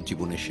সেটাই হবে ওর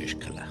জীবনের শেষ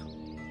খেলা।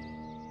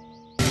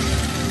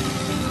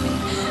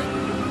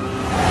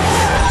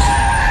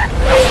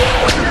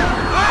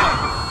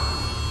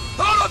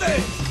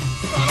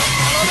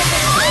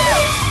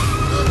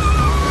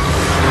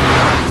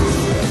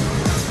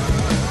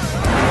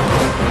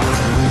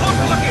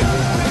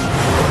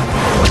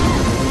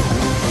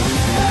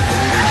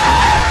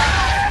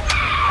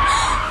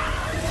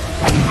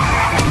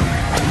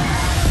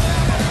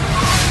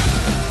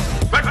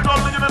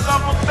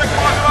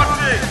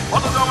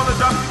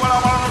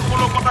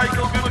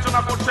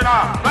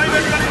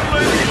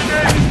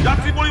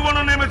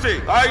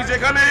 তাই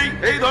যেখানেই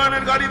এই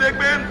ধরনের গাড়ি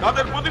দেখবেন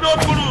তাদের প্রতিরোধ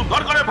করুন,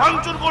 দরকারে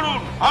ভাঙচুর করুন।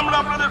 আমরা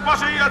আপনাদের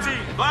পাশেই আছি।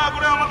 দয়া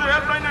করে আমাদের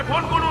হেল্পলাইনে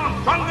ফোন করুন,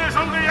 সঙ্গে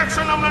সঙ্গে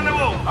অ্যাকশন আমরা নেব।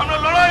 আমরা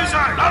লড়াই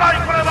চাই, লড়াই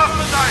করে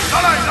বাঁচতে চাই,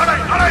 লড়াই লড়াই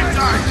লড়াই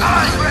চাই,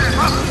 লড়াই করে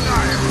বাঁচতে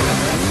চাই।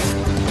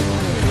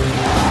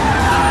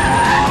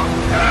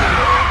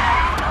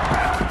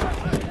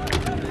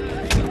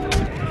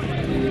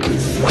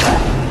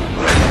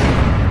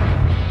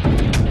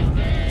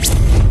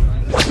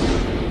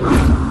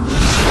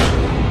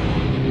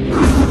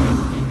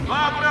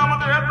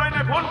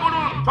 ফোন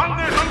করুন,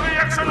 সঙ্গে সঙ্গে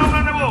অ্যাকশন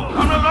আমরা নেব।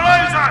 আমরা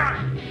লড়াই চাই।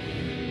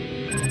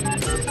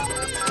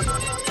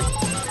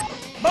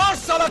 মার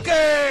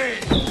সালাকে।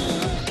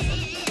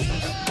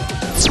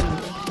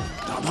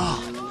 দাদা,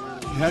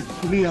 এক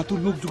খুনি এত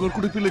লোক জোগাড়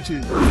করে ফেলেছে।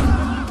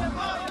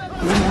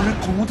 ওর অনেক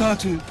ক্ষমতা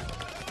আছে,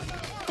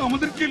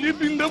 আমাদেরকে নিয়ে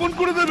বৃন্দাবন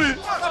করে দেবে।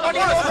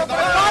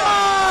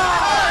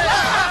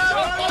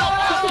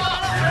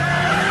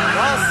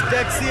 বাস,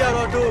 ট্যাক্সি আর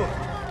অটো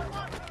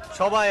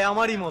সবাই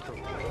আমারই মতো,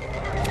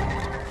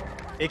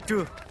 একটু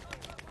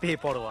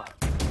বেপরোয়া।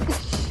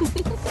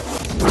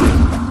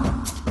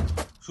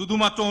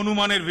 শুধুমাত্র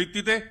অনুমানের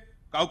ভিত্তিতে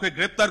কাউকে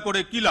গ্রেপ্তার করে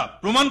কি লাভ?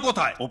 প্রমাণ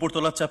কোথায়?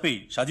 ওপরতলার চাপেই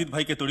সাজিদ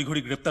ভাইকে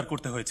তড়িঘড়ি গ্রেপ্তার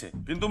করতে হয়েছে।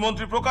 কিন্তু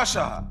মন্ত্রী প্রকাশ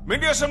সাহা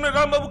মিডিয়ার সামনে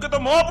রামবাবুকে তো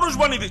মহাপুরুষ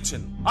বানিয়ে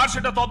দিচ্ছেন, আর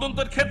সেটা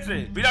তদন্তের ক্ষেত্রে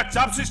বিরাট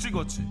চাপ সৃষ্টি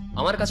করছে।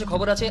 আমার কাছে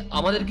খবর আছে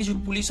আমাদের কিছু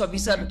পুলিশ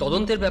অফিসার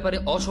তদন্তের ব্যাপারে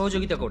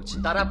অসহযোগিতা করছে।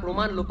 তারা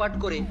প্রমাণ লোপাট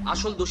করে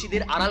আসল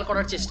দোষীদের আড়াল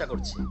করার চেষ্টা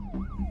করছে।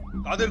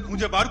 তাদের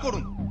খুঁজে বার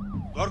করুন,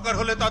 দরকার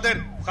হলে তাদের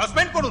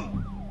সাসপেন্ড করুন।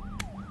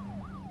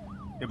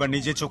 এবার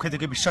নিজে চোখে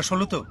দেখে বিশ্বাস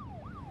হলো তো?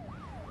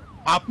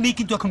 আপনি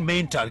কিন্তু এখন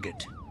মেইন টার্গেট।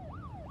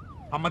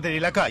 আমাদের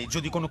এলাকায়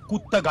যদি কোনো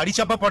কুত্তা গাড়ি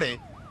চাপা পড়ে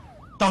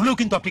তাহলেও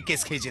কিন্তু আপনি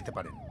কেস খেয়ে যেতে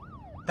পারেন।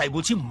 তাই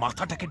বলছি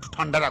মাথাটাকে একটু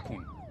ঠান্ডা রাখুন,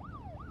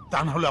 তা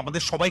না হলে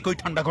আমাদের সবাইকে ওই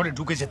ঠান্ডা ঘরে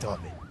ঢুকে যেতে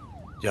হবে।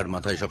 যার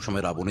মাথায়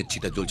সবসময় রাবণের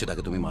চিতা জ্বলছে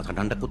তাকে তুমি মাথা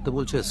ঠান্ডা করতে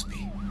বলছো এসপি?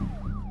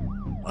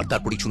 আর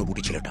তারপরই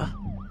চুনোপুটি ছেলেটা,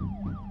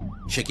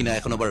 সে কিনা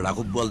এখন আবার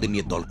রাঘব বোয়ালদের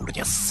নিয়ে দল করে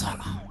যাচ্ছে।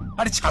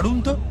 আরে ছাড়ুন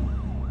তো,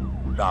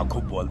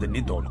 রাঘব বোয়ালদের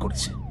নিয়ে দল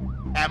করেছে।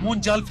 এমন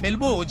জাল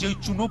ফেলবো যে ওই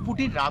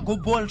চুনোপুটি রাঘব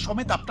বোয়াল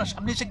সমেত আপনার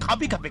সামনে এসে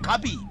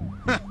খাবি।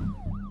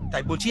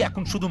 তাই বলছি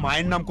এখন শুধু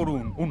মায়ের নাম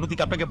করুন,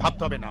 অন্যদিকে আপনাকে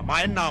ভাবতে হবে না।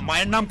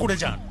 মায়ের নাম করে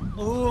যান।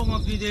 ওম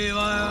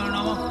অগ্নিদেবায়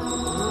নমঃ,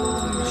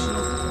 ওম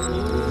বিষ্ণু,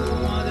 ওম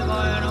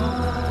মহাদেবায় নমঃ,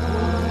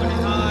 ওম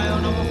গণেশায়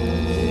নমঃ,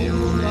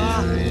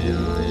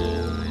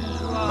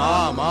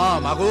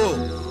 মাগো,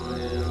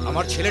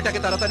 আমার ছেলেটাকে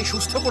তাড়াতাড়ি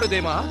সুস্থ করে দে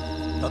মা।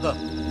 দাদা,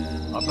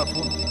 আপনার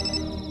ফোন।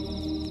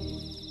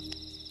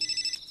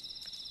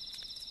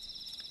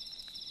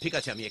 ঠিক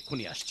আছে, আমি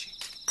এক্ষুনি আসছি।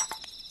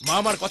 মা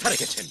আমার কথা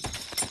রেখেছেন,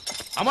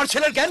 আমার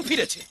ছেলের জ্ঞান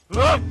ফিরেছে।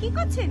 কি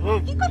করছেন?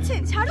 কি করছেন?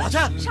 ছাড়ো,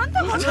 শান্ত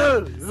হও।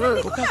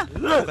 খোকা,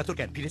 খোকা তোর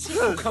জ্ঞান ফিরেছে।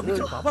 খোকা, আমি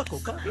তোর বাবা।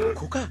 খোকা,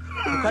 খোকা,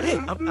 খোকা রে,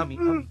 আমি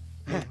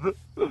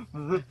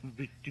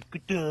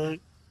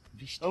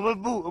আমার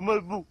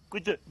বউ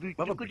কোথায়?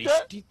 বাবা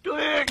বৃষ্টি তো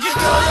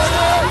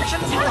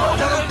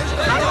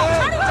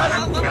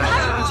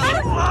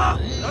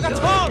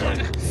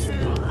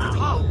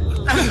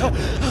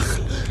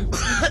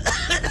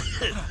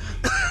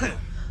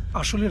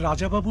আসলে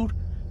রাজাবাবুর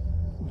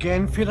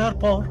জ্ঞান ফেরার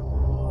পর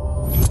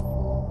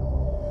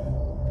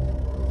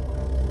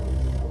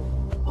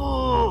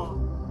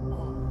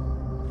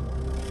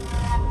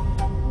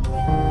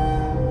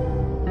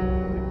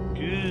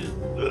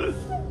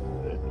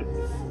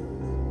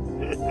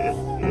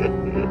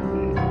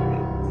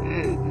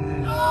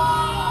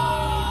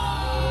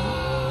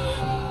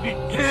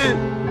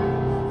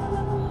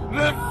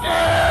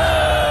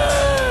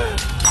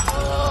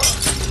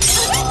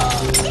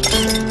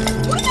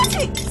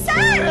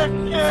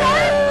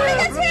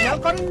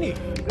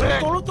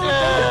তোলো তোলো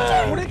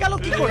পড়ে গেল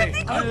কি করে?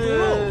 আরে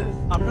তোলো,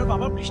 আপনার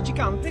বাবা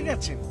বৃষ্টিকে আনতে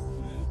গেছেন।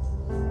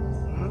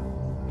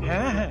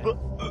 হ্যাঁ হ্যাঁ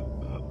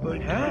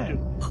হ্যাঁ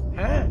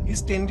হ্যাঁ,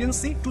 হিজ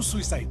টেন্ডেন্সি টু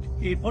সুইসাইড।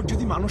 এরপর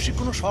যদি মানসিক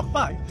কোনো শক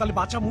পায় তাহলে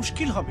বাঁচা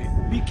মুশকিল হবে।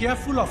 বি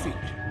কেয়ারফুল অফ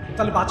ইট,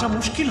 তাহলে বাঁচা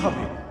মুশকিল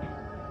হবে।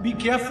 বি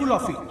কেয়ারফুল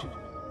অফ ইট,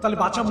 তাহলে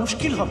বাঁচা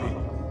মুশকিল হবে।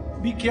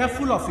 Be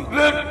careful of it.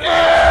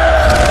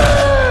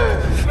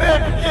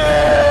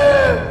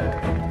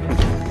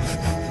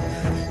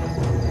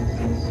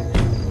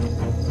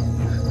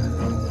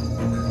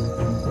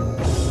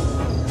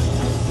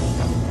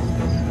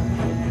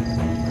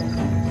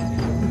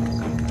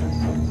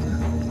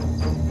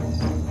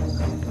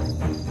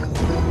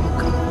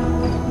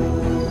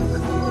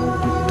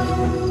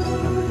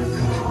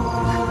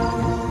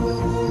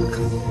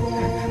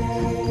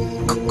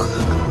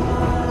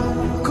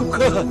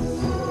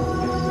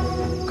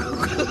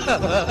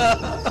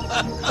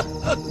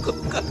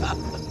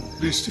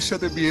 বৃষ্টির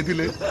সাথে বিয়ে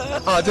দিলে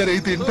আজ আর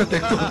এই দিনটা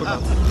দেখতে হতো না।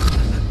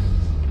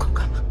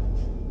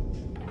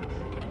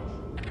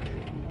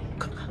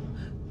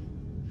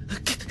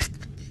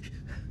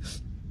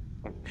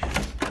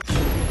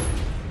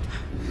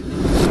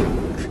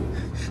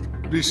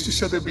 বৃষ্টির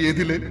সাথে বিয়ে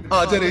দিলে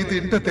আজ আর এই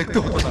দিনটা দেখতে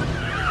হতো না।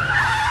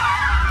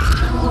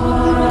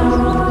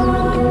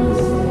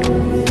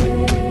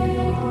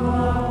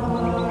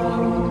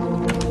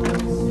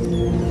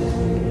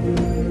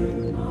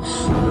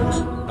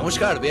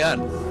 নমস্কার বেয়ান,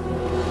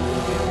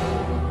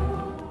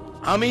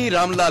 আমি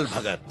রামলাল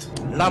ভগত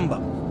লাম্বা।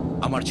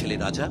 আমার ছেলে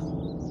রাজা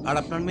আর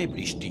আপনার মেয়ে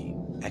বৃষ্টি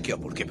একে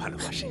অপরকে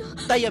ভালোবাসে,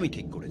 তাই আমি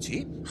ঠিক করেছি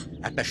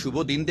একটা শুভ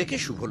দিন দেখে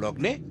শুভ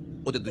লগ্নে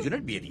ওদের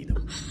দুজনের বিয়ে দিয়ে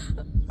দেবো।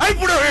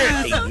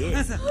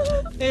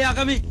 এই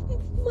আগামী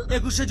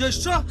 21শে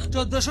জ্যৈষ্ঠ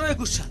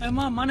 1421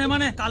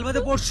 মানে কাল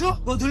বাদে পরশু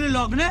গোধূলি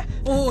লগ্নে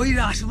ওই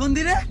রাস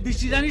মন্দিরে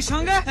বৃষ্টি রানীর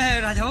সঙ্গে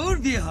রাজাবাবুর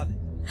বিয়ে হবে।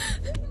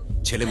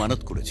 ছেলে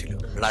মানত করেছিল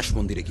রাস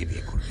মন্দিরে গিয়ে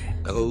বিয়ে করবে।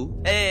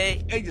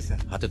 এই যে স্যার,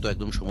 হাতে তো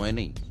একদম সময়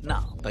নেই না,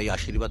 তাই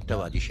আশীর্বাদটা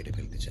আজই সেরে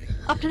ফেলতে চাই।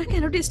 আপনারা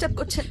কেন ডিস্টার্ব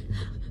করছেন?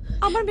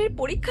 আমার মেয়ের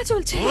পরীক্ষা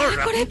চলছে।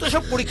 তো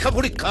সব পরীক্ষা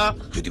পরীক্ষা,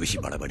 যদি বেশি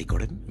বাড়াবাড়ি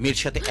করেন মেয়ের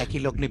সাথে একই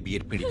লগ্নে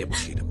বিয়ের পিঁড়িতে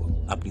বসিয়ে দেবো।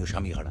 আপনিও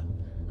স্বামী হারা,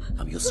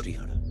 আমিও স্ত্রী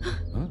হারা।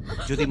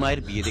 যদি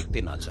মায়ের বিয়ে দেখতে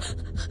না চাও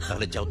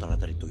তাহলে যাও,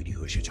 তাড়াতাড়ি তৈরি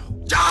হয়ে এসে যাও।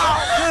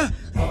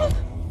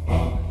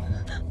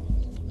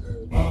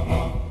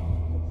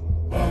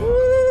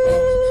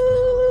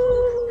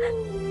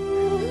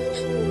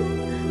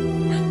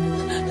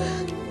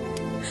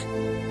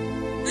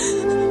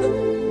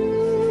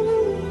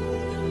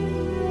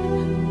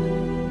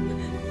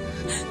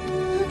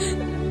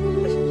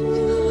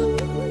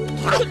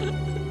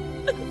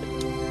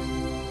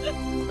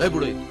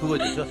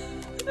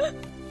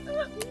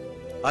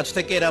 আজ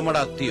থেকে এরা আমার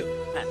আত্মীয়,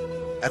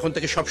 এখন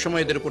থেকে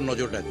সবসময় এদের উপর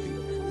নজর রাখবি,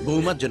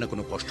 বৌমার যেন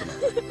কোনো কষ্ট না।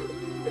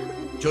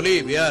 চলি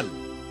বিয়ান,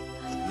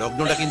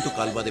 লগ্নটা কিন্তু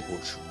কাল বাদে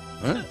পরশু।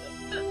 হ্যাঁ,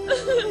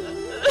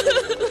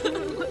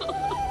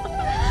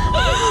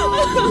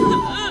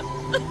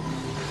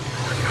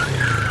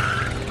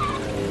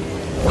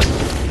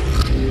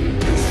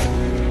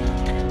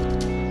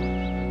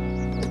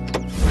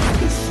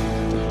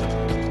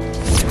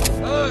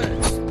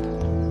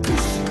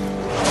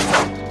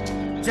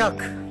 যাক,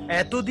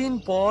 এতদিন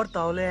পর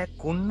তাহলে এক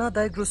কন্যা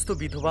দায়গ্রস্ত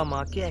বিধবা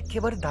মাকে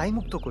একেবারে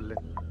দায়মুক্ত করলেন।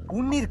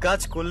 পুণ্যির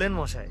কাজ করলেন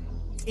মশাই।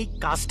 এই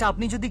কাজটা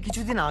আপনি যদি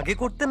কিছুদিন আগে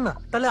করতেন না,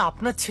 তাহলে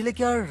আপনার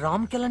ছেলেকে আর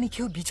রাম কেলানি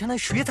খেয়েও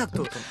বিছানায় শুয়ে থাকতে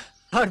হতো না,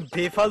 আর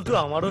বেফালতু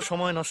আমারও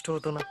সময় নষ্ট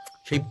হতো না।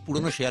 সেই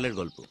পুরনো শেয়ালের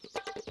গল্প,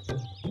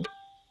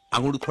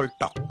 আঙুর ফল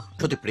টক।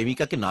 সত্যি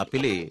প্রেমিকাকে না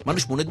পেলে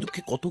মানুষ মনের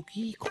দুঃখে কত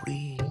কি করে।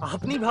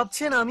 আপনি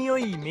ভাবছেন আমি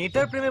ওই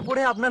মেয়েটার প্রেমে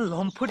পড়ে আপনার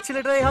লম্পট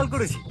ছেলেটাই হাল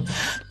করেছি?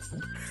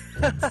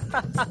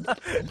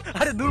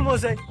 আরে দূর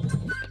মশাই,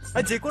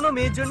 আর যে কোনো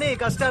মেয়ের জন্য এই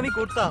কাজটা আমি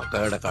করতাম।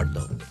 টাকাটা কাট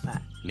দাও,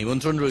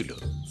 নিমন্ত্রণ রইল।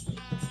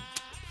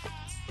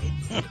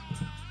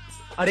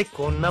 আরে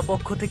কন্যা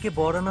পক্ষ থেকে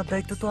বর আনার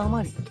দায়িত্ব তো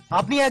আমারই।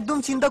 আপনি একদম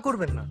চিন্তা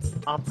করবেন না,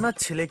 আপনার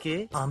ছেলেকে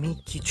আমি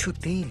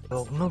কিছুতেই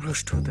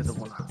লগ্নভ্রষ্ট হতে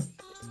দেবো না।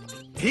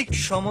 ঠিক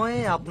সময়ে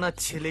আপনার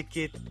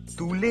ছেলেকে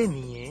তুলে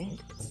নিয়ে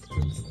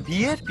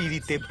বিয়ের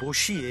পিঁড়িতে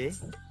বসিয়ে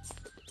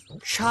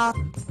 7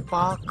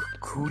 পাক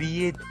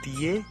ঘুরিয়ে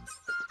দিয়ে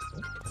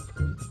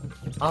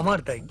আমার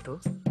দায়িত্ব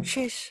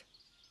শেষ।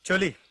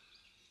 চলি,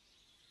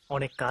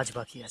 অনেক কাজ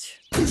বাকি আছে।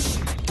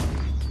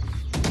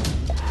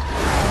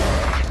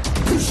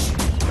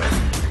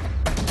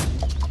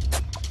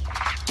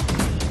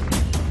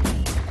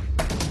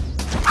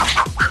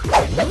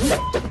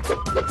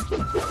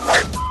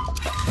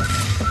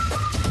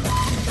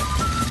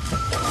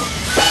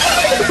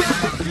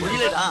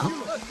 বুঝলে না,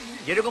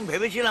 যেরকম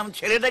ভেবেছিলাম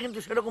ছেলেটা কিন্তু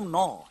সেরকম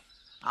নয়।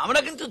 আমরা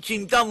কিন্তু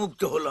চিন্তা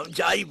মুক্ত হলাম,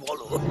 যাই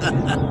বলো।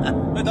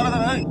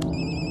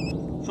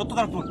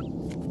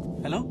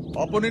 হ্যালো,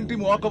 অপোনেন্ট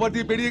টিম ওয়াকওভার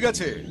দিয়ে বেরিয়ে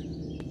গেছে।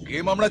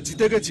 গেম আমরা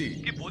জিতে গেছি।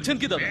 কি বলছেন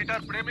কি দাদা?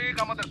 মেয়েটার প্রেমিক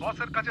আমাদের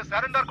বসের কাছে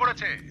সারেন্ডার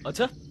করেছে।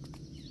 আচ্ছা,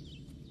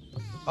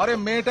 আরে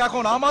মেয়েটা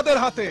এখন আমাদের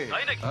হাতে।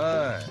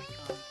 হ্যাঁ,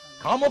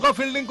 খামোখা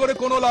ফিল্ডিং করে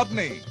কোনো লাভ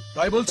নেই।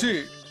 তাই বলছি,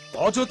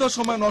 অযথা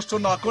সময় নষ্ট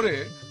না করে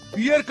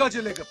বিয়ের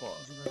কাজে লেগে পড়।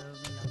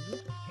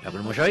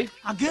 ঠাকুর মশাই,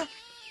 আগে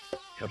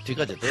সব ঠিক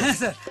আছে তো? হ্যাঁ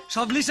স্যার,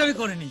 সব লিস্ট আমি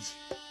করে নিয়েছি।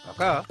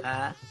 কাকা,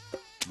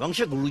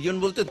 বংশে গুরুজন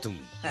বলতে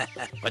তুমি,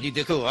 কাজী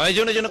দেখো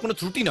আয়োজনে যেন কোনো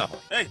ত্রুটি না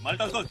হয়। এই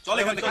মালটা চল, চল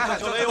এখান থেকে,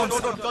 চল, এই ওঠ,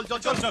 ওঠ, ওঠ, চল, চল,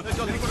 চল, চল,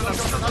 চল,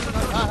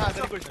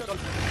 চল।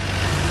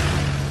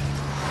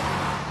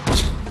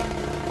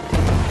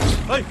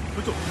 এই,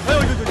 বুঝছো? এই,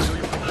 ওই, ওই, ওই,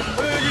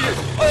 ওই,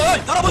 ওই, ওই,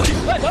 দাঁড়া বলছি।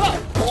 এই, দাঁড়া।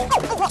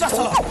 যা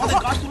শালা, আমাদের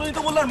কাজ তুলে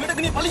নিতে বললে আর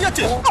মেয়েটাকে নিয়ে পালিয়ে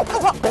যাচ্ছে।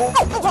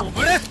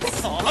 ওরে,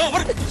 শালা,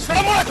 আবার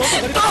শালা মারা।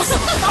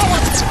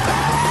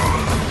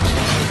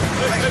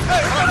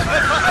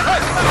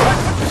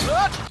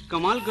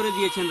 कमाल করে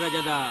দিয়েছেন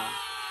রাজাদা,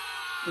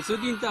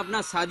 সেদিন তো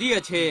আপনার শাদি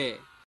আছে।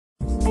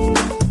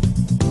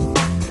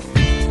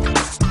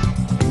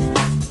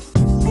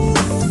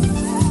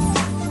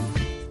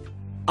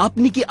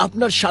 আপনি কি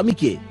আপনার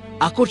স্বামীকে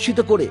আকর্ষিত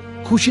করে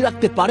খুশি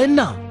রাখতে পারেন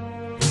না?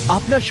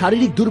 আপনার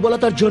শারীরিক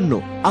দুর্বলতার জন্য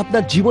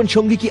আপনার জীবন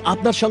সঙ্গী কি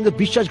আপনার সঙ্গে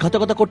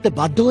বিশ্বাসঘাতকতা করতে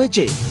বাধ্য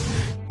হয়েছে?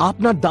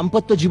 আপনার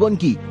দাম্পত্য জীবন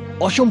কি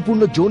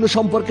অসম্পূর্ণ যৌন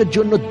সম্পর্কের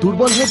জন্য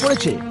দুর্বল হয়ে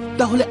পড়েছে?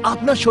 তাহলে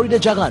আপনার শরীরে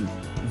জাগান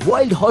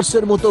ওয়াইল্ড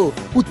হর্সের মতো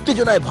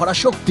উত্তেজনায় ভরা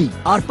শক্তি,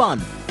 আর পান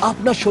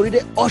আপনার শরীরে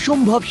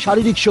অসম্ভব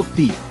শারীরিক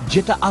শক্তি,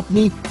 যেটা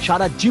আপনি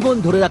সারা জীবন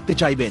ধরে রাখতে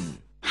চাইবেন।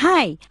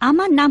 হাই,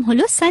 আমার নাম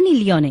হলো সানি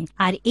লিওনে,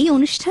 আর এই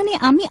অনুষ্ঠানে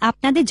আমি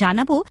আপনাদের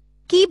জানাবো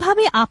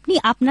কিভাবে আপনি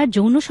আপনার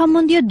যৌন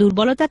সম্বন্ধীয়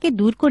দুর্বলতাকে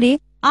দূর করে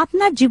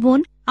আপনার জীবন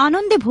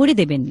আনন্দে ভরে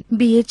দেবেন।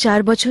 বিয়ের 4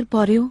 বছর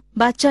পরেও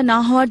বাচ্চা না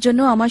হওয়ার জন্য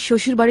আমার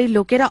শ্বশুর বাড়ির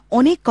লোকেরা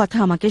অনেক কথা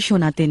আমাকে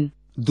শোনাতেন।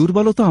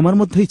 দুর্বলতা আমার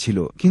মধ্যেই ছিল,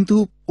 কিন্তু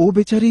ও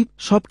বেচারি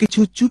সবকিছু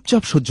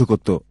চুপচাপ সহ্য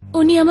করত।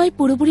 উনি আমায়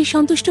পুরোপুরি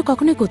সন্তুষ্ট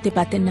কখনোই করতে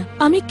পারতেন না।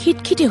 আমি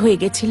খিটখিটে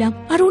হয়ে গেছিলাম,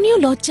 আর উনিও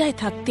লজ্জায়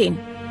থাকতেন।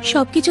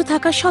 সবকিছু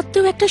থাকা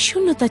সত্ত্বেও একটা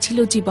শূন্যতা ছিল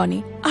জীবনে,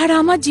 আর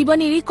আমার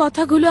জীবনের এই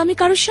কথাগুলো আমি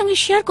কারোর সঙ্গে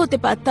শেয়ার করতে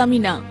পারতামই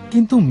না।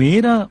 কিন্তু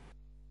মেয়েরা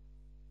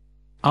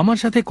আমার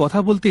সাথে কথা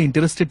বলতে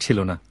ইন্টারেস্টেড ছিল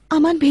না।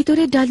 আমার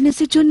ভেতরের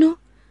ডালনেসের জন্য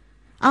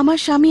আমার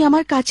স্বামী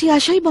আমার কাছে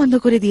আসাই বন্ধ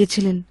করে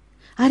দিয়েছিলেন।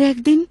 আর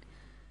একদিন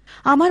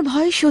আমার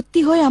ভয়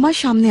সত্যি হয়ে আমার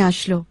সামনে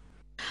আসলো।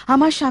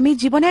 আমার স্বামীর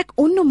জীবনে এক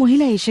অন্য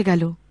মহিলা এসে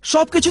গেল।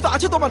 সবকিছু তো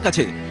আছে তোমার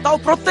কাছে, তাও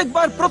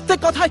প্রত্যেকবার প্রত্যেক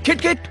কথায়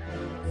খিটখিট।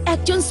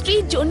 একজন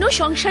স্ত্রীর জন্য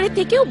সংসারের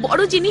থেকেও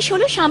বড় জিনিস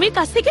হলো স্বামীর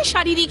কাছ থেকে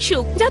শারীরিক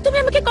সুখ, যা তুমি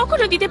আমাকে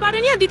কখনো দিতে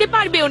পারোনি আর দিতে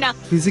পারবেও না।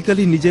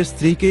 ফিজিক্যালি নিজের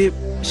স্ত্রীকে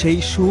সেই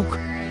সুখ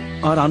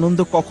আর আনন্দ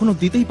কখনো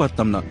দিতেই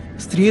পারতাম না।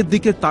 স্ত্রীর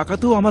দিকে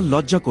তাকাতেও আমার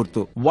লজ্জা করত।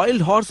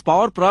 ওয়াইল্ড হর্স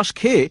পাওয়ার প্রাশ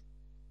খেয়ে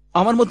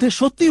আমার মধ্যে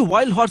সত্যি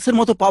ওয়াইল্ড হর্সের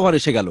মতো পাওয়ার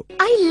এসে গেল।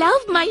 I love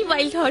my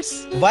wild horse.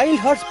 Wild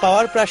horse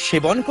power প্রাশ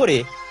সেবন করে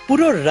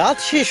পুরো রাত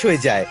শেষ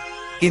হয়ে যায়,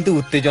 কিন্তু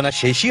উত্তেজনা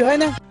শেষই হয়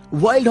না।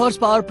 ওয়াইল্ড হর্স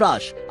পাওয়ার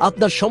প্রাশ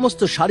আপনার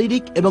সমস্ত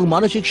শারীরিক এবং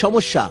মানসিক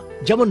সমস্যা,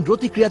 যেমন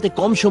প্রতিক্রিয়াতে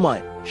কম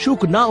সময়, সুখ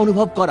না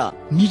অনুভব করা,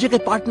 নিজেকে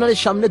পার্টনারের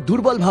সামনে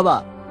দুর্বল ভাবা,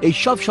 এই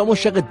সব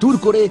সমস্যাকে দূর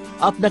করে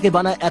আপনাকে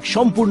বানায় এক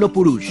সম্পূর্ণ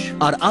পুরুষ,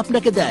 আর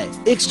আপনাকে দেয়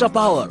এক্সট্রা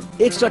পাওয়ার,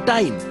 extra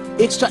time,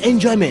 extra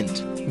enjoyment.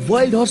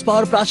 Wild horse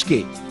power প্রাশকে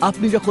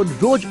আপনি যখন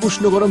রোজ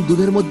উষ্ণ গরম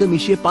দুধের মধ্যে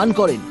মিশিয়ে পান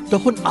করেন,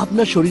 তখন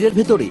আপনার শরীরের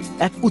ভেতরে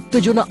এক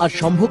উত্তেজনা আর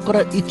সম্ভোগ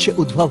করার ইচ্ছে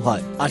উদ্ভব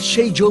হয়, আর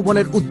সেই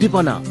যৌবনের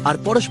উদ্দীপনা আর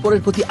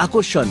পরস্পরের প্রতি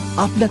আকর্ষণ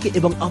আপনাকে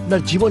এবং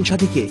আপনার জীবন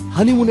সাথীকে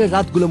হানিমুনের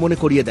রাতগুলো মনে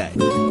করিয়ে দেয়।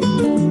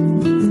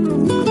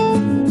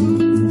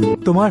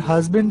 তোমার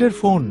হাজবেন্ডের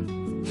ফোন,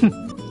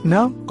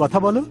 নাও কথা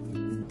বলো।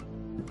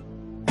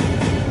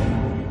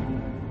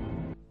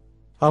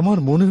 আমার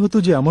মনে হতো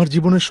যে আমার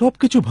জীবনে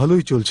সবকিছু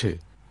ভালোই চলছে,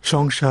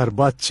 সংসার,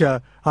 বাচ্চা,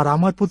 আর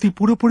আমার প্রতি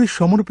পুরোপুরি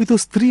সমর্পিত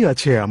স্ত্রী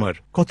আছে আমার।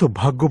 কত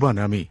ভাগ্যবান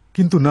আমি।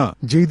 কিন্তু না,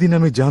 যেই দিন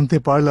আমি জানতে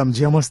পারলাম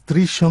যে আমার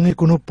স্ত্রীর সঙ্গে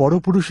কোনো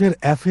পরপুরুষের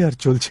অ্যাফেয়ার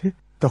চলছে,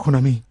 তখন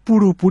আমি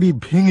পুরোপুরি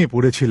ভেঙে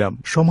পড়েছিলাম।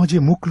 সমাজে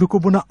মুখ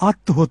লুকোবো না,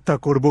 আত্মহত্যা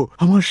করব।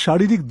 আমার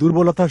শারীরিক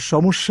দুর্বলতার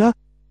সমস্যা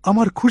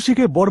আমার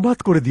খুশিকে বরবাদ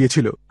করে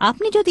দিয়েছিল।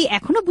 আপনি যদি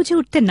এখনো বুঝে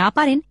উঠতে না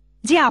পারেন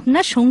যে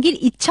আপনার সঙ্গীর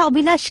ইচ্ছা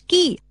অভিলাষ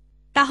কি,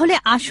 তাহলে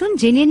আসুন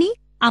জেনে নিই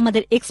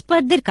আমাদের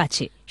এক্সপার্টদের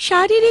কাছে।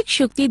 শারীরিক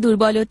শক্তি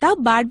দুর্বলতা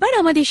বারবার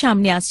আমাদের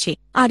সামনে আসছে,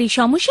 আর এই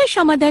সমস্যার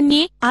সমাধান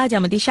নিয়ে আজ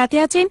আমাদের সাথে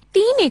আছেন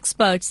 3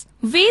 এক্সপার্টস।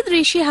 বেদ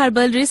ঋষি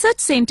হার্বাল রিসার্চ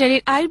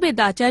সেন্টারের আয়ুর্বেদ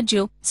আচার্য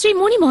শ্রী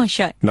মণি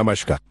মহাশয়,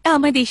 নমস্কার।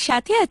 আমাদের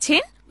সাথে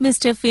আছেন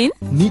মিস্টার ফিন।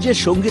 নিজের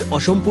সঙ্গীর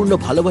অসম্পূর্ণ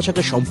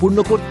ভালোবাসাকে সম্পূর্ণ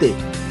করতে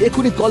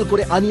এখনই কল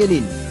করে আনিয়ে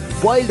নিন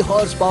wild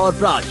horse power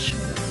প্রাশ।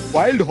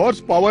 Wild horse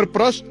power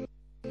প্রাশ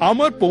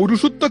আমার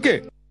পৌরুষত্বকে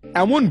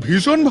এমন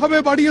ভীষণ ভাবে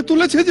বাড়িয়ে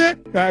তুলেছে যে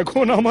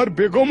এখন আমার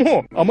বেগমও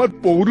আমার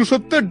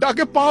পৌরুষত্বের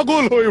ডাকে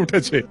পাগল হয়ে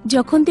উঠেছে।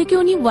 যখন থেকে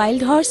উনি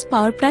ওয়াইল্ড হর্স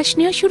পাওয়ার প্লাস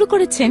নেওয়া শুরু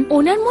করেছেন,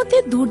 ওনার মধ্যে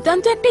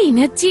দুর্দান্ত একটা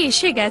এনার্জি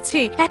এসে গেছে।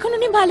 এখন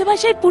উনি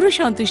ভালোবাসায় পুরো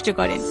সন্তুষ্ট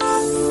করেন।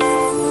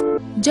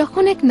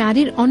 যখন এক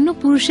নারীর অন্য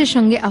পুরুষের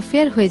সঙ্গে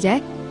অ্যাফেয়ার হয়ে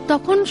যায়,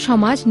 তখন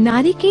সমাজ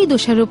নারীকেই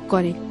দোষারোপ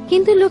করে।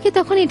 কিন্তু লোকে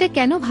তখন এটা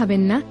কেন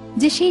ভাবেন না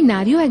যে সেই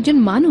নারীও একজন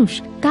মানুষ,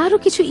 তারও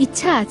কিছু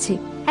ইচ্ছা আছে।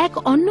 এক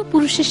অন্য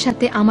পুরুষের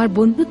সাথে আমার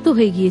বন্ধুত্ব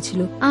হয়ে গিয়েছিল।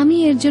 আমি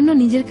এর জন্য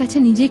নিজের কাছে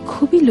নিজে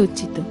খুবই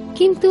লজ্জিত,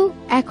 কিন্তু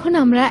এখন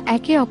আমরা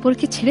একে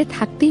অপরকে ছেড়ে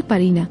থাকতেই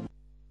পারি না।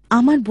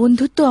 আমার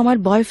বন্ধুত্ব আমার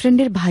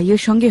বয়ফ্রেন্ডের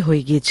ভাইয়ের সঙ্গে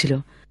হয়ে গিয়েছিল।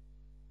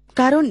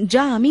 কারণ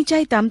যা আমি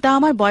চাইতাম তা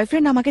আমার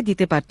বয়ফ্রেন্ড আমাকে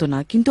দিতে পারতো না,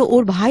 কিন্তু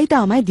ওর ভাই তা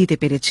আমায় দিতে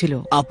পেরেছিল।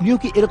 আপনিও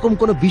কি এরকম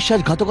কোনো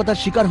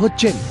বিশ্বাসঘাতকতার শিকার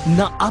হচ্ছেন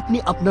না? আপনি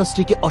আপনার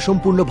স্ত্রীকে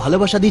অসম্পূর্ণ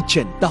ভালোবাসা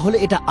দিচ্ছেন? তাহলে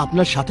এটা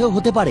আপনার সাথেও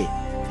হতে পারে,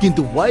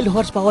 কিন্তু ওয়াইল্ড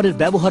হর্স পাওয়ারের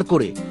ব্যবহার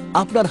করে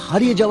আপনার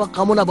হারিয়ে যাওয়া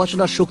কামনা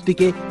বাসনার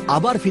শক্তিকে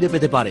আবার ফিরে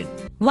পেতে পারেন।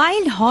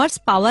 ওয়াইল্ড হর্স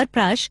পাওয়ার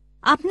প্রাশ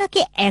আপনাকে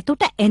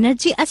এতটা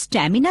এনার্জি আর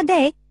স্ট্যামিনা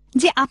দেয়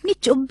যে আপনি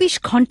 24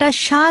 ঘন্টা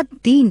 7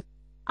 দিন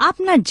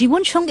আপনার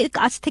জীবন সঙ্গীর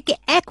কাছ থেকে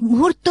এক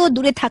মুহূর্ত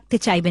দূরে থাকতে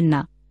চাইবেন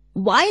না।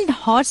 ওয়াইল্ড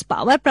হর্স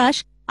পাওয়ার প্রাশ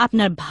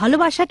আপনার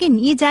ভালোবাসাকে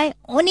নিয়ে যায়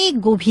অনেক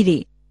গভীরে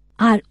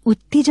আর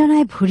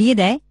উত্তেজনায় ভরিয়ে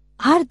দেয়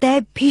আর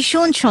দেয়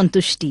ভীষণ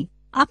সন্তুষ্টি।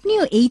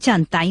 আপনিও এই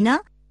চান, তাই না?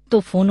 তো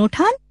ফোন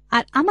ওঠান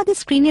আর আমাদের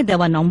স্ক্রিনে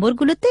দেওয়া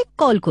নম্বরগুলোতে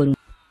কল করুন।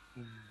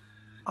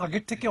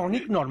 আগের থেকে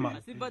অনেক নরমাল,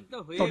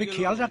 তবে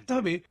খেয়াল রাখতে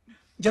হবে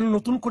যেন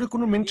নতুন করে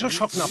কোনো মেন্টাল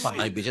শক না পায়।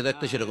 আমি বেঁচে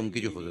থাকতে সেরকম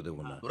কিছু হতে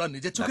দেবো না। তোরা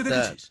নিজের চোখে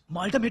দেখেছিস?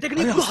 মালটা মেয়েটাকে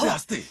নিয়ে পুরো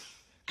আস্তে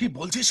কি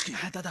বলছিস কি?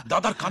 হ্যাঁ দাদা,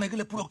 দাদার কানে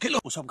গেলে পুরো খেলো।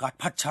 ওসব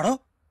গাঁটফাট ছাড়ো,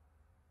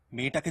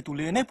 মেয়েটাকে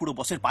তুলে এনে পুরো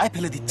বসের পায়ে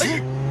ফেলে দিচ্ছে।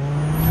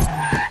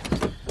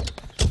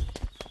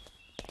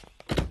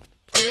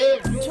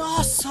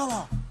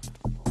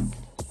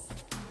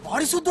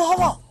 বাড়ি শুদ্ধ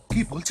হওয়া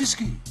কি বলছিস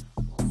কি?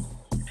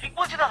 ঠিক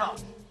বলছি দাদা,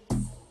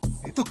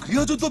 এ তো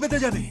গৃহযুদ্ধ বেঁধে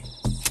যাবে।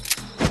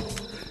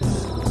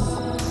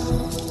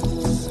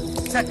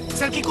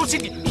 স্যার কি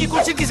করছেন কি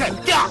করছেন কি স্যার?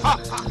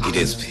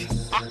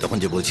 তখন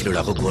যে বলছিল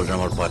রাঘব বলরাম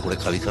আমার পা করে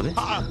খাবি খাবে,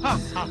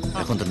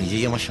 এখন তো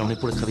নিজেই আমার সামনে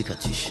পড়ে খাবি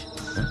খাচ্ছিস।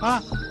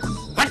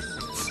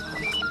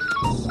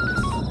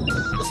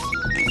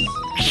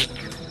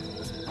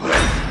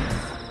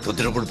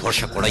 তোদের উপর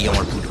ভরসা করাই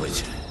আমার ভুল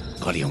হয়েছে।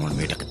 গাড়ি আমার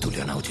মেয়েটাকে তুলে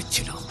আনা উচিত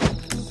ছিল।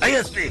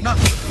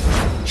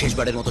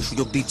 শেষবারের মতো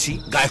সুযোগ দিচ্ছি,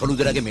 গায়ে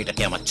হলুদের আগে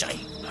মেয়েটাকে আমার চাই।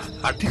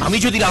 আর আমি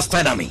যদি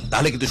রাস্তায় নামি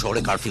তাহলে কিন্তু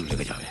শহরে কারফিউ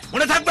লেগে যাবে,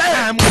 মনে থাকবে।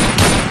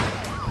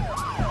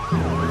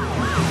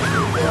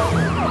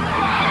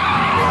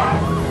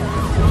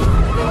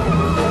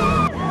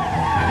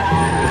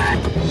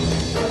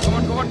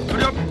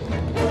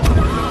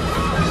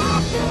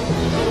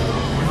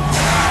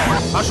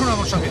 আসুন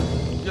আমার সঙ্গে।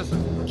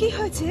 কি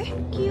হয়েছে?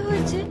 কি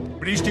হয়েছে?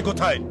 বৃষ্টি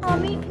কোথায়?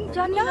 আমি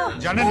জানি না।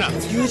 জানেন না?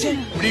 কি হয়েছে?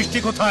 বৃষ্টি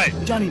কোথায়?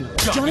 জানি না।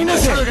 জানি না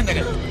স্যার।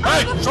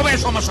 এই, সবাই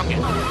এসো আমার সঙ্গে।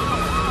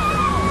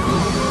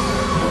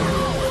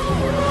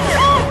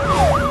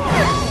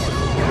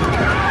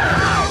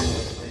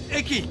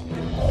 কি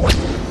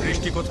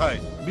বৃষ্টি কোথায়?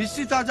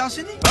 বৃষ্টি তো আজ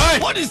আসেনি।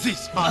 What is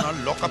this? আর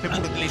লকআপে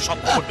পুরো দিলে সব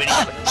খবর বেরিয়ে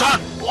যাবে। Sir,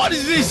 what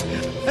is this?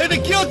 এটা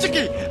কি হচ্ছে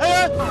কি?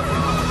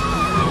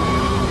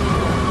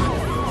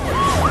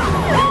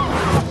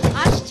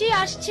 আসছি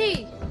আসছি।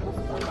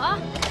 বাবা,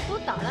 তো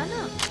তাড়া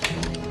না।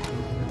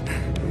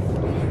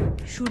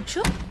 সূর্য,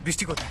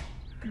 বৃষ্টি কোথায়?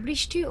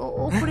 বৃষ্টি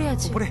ওপরে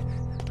আছে। উপরে?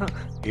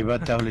 এবার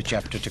তাহলে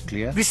চ্যাপ্টারটা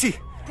ক্লিয়ার। বৃষ্টি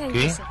Thank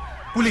K? you, sir.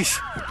 Police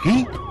কি?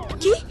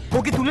 কি?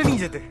 ওকে তুলে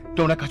নিয়ে যেতে।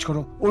 তোমরা কাজ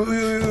করো।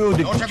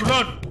 দরজা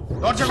খুলুন,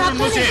 দরজা খুলুন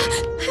বলছি।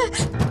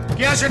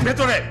 কে আছেন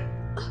ভেতরে?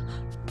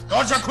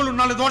 দরজা খুলুন,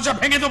 নাহলে দরজা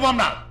ভেঙে দেবো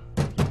আমরা।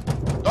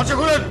 দরজা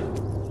খুলুন,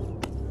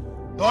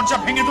 দরজা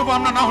ভেঙে দেবো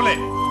আমরা না হলে।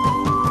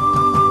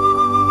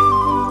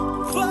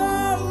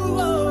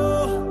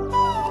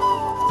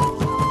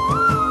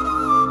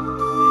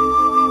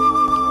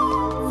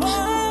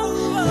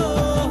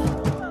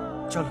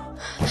 চলো।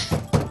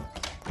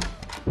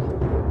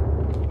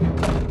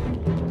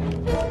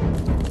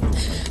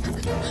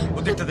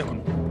 ওদিকটা দেখুন।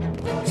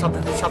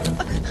 সাবধান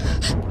সাবধান।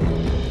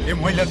 এই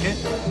মহিলাকে?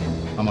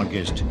 আমার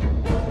গেস্ট।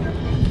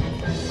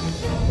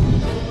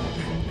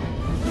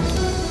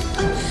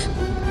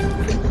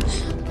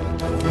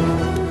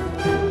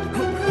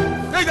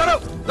 এই দাঁড়াও,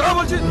 দাঁড়াও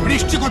বলছি।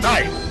 বৃষ্টি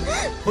কোথায়?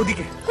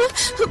 ওদিকে।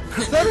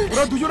 স্যার,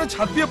 ওরা দুজনে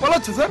ছাদ দিয়ে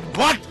পালাচ্ছে স্যার।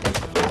 হোয়াট?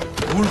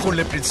 ভুল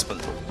করলে principal.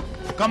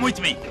 Come with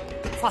me.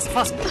 Fast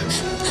fast.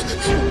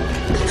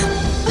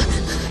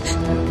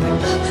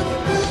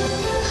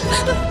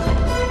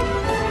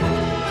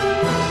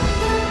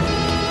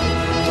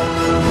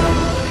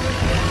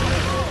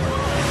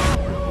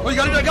 ওই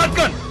গাড়িটা গার্ড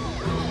কর।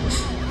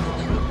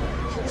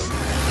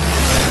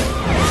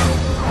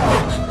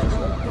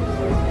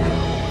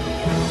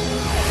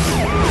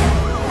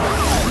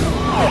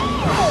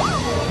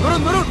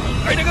 ধরুন ধরুন,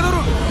 গাড়িটাকে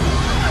ধরুন।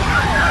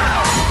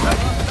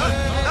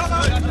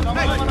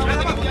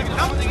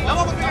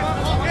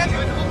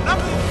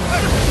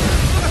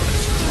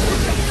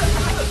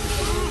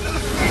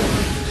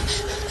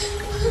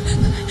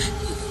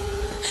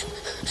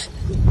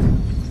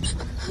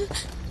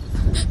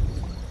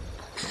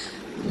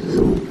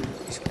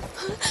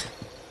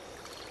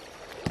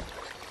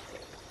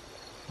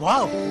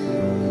 ওয়াও,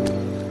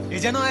 এ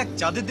যেন এক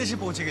চাঁদের দেশে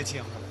পৌঁছে গেছি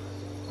আমরা।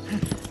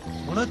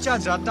 মনে হচ্ছে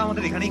আজ রাতটা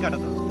আমাদের এখানেই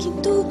কাটাতাম।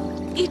 কিন্তু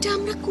এটা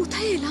আমরা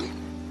কোথায় এলাম?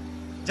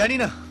 জানি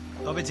না,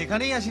 তবে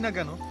যেখানেই আসি না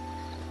কেন,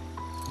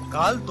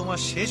 কাল তোমার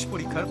শেষ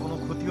পরীক্ষার কোনো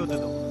ক্ষতি হতে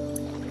দেবো না।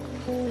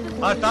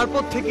 আর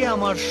তারপর থেকে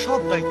আমার সব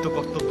দায়িত্ব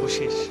কর্তব্য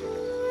শেষ।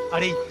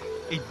 আর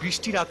এই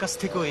বৃষ্টির আকাশ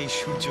থেকেও এই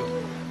সূর্য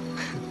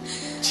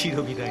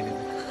চিরবিদায়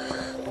নেবে।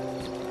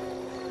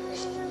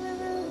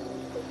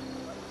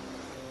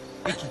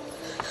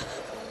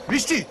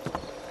 বৃষ্টি,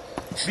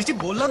 বৃষ্টি,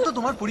 বললাম তো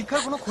তোমার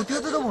পরীক্ষার কোনো ক্ষতি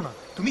হতে দেবো না।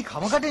 তুমি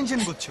খামাখা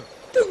টেনশন করছো।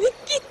 তুমি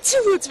কিচ্ছু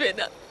বুঝবে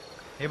না।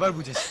 এবার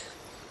বুঝেছি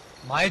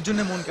মায়ের জন্য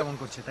মন কেমন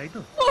করছে, তাই তো?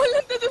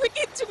 বললাম তো তুমি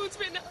কিচ্ছু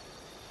বুঝবে না,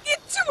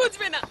 কিচ্ছু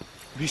বুঝবে না।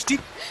 বৃষ্টি,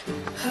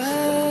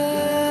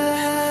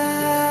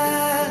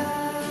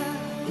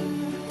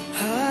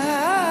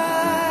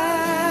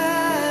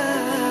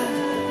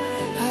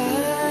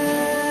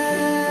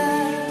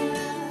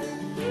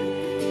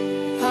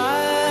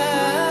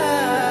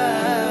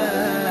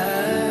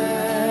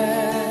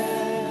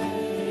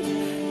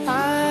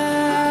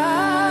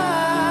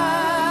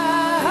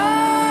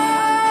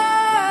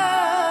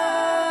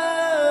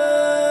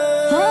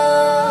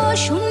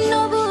 শূন্য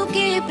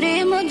বুকে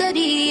প্রেম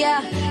দরিয়া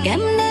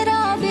কেমনে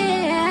রবে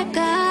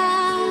একা,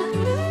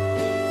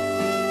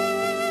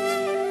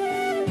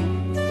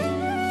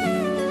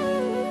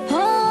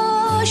 ও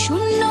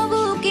শূন্য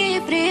বুকে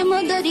প্রেম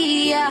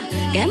দরিয়া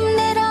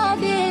কেমনে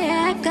রবে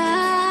একা,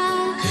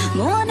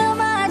 মন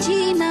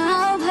মাঝি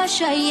নাও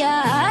ভাসাইয়া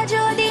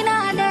যদি না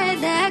দেয়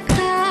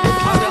দেখা।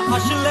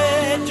 আসলে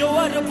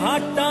জোয়ার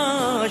ভাটা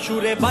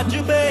সুরে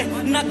বাজবে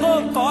না কো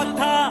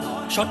কথা,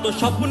 শত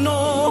স্বপ্ন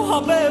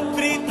হবে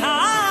বৃথা,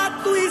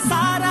 তুই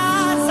সারা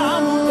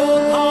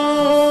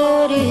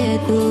রে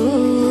তো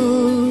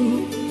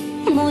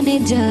মনে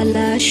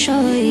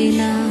জলাশয়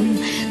নাম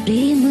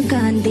প্রেম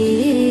কান্দে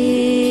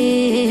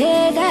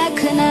দেখ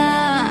না।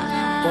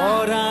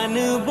 পরাণ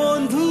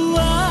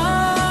বন্ধুয়া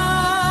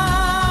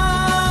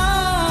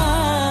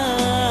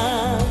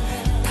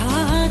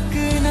থাক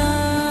না,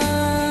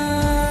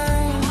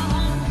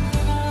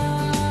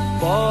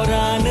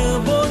 পরাণ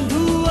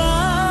বন্ধুয়া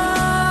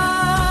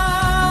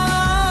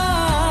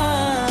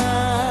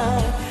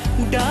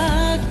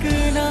ডাক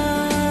না,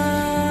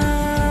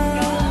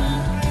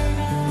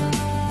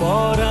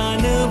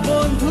 পরাণ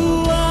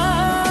বন্ধুয়া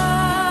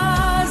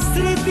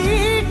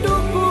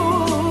স্মৃতিটুকু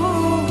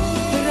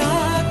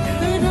রাখ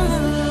না।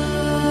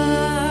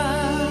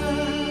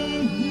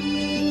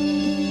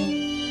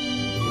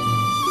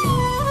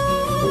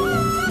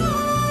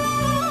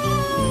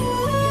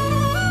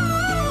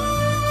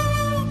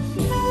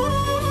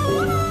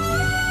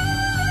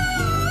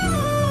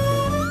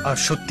 আর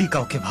সত্যি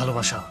কাউকে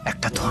ভালোবাসা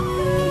একটা ধন।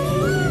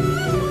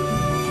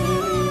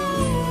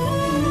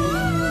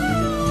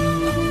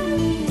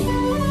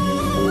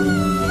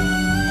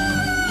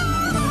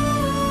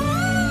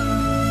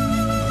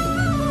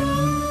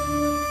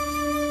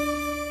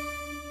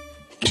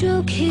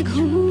 চোখে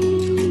ঘুম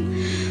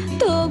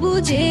তবু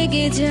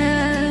জেগে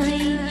যাই,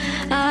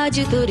 আজ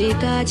তোরে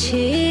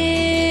কাছে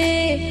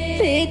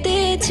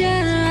পেতে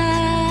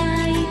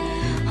চাই।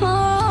 ও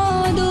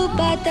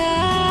দুপাতা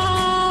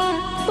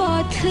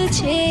পথ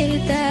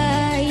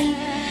ছেতাই,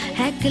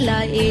 একলা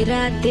এ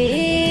রাতে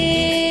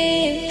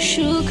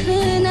সুখ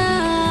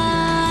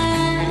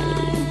নাই।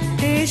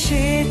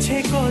 এসেছে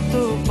কত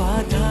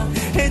বাধা,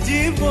 এ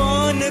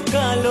জীবন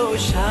কালো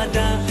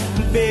সাদা,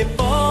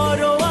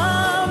 বেপরোয়া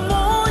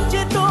মন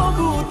যে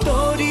তবু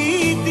তোরি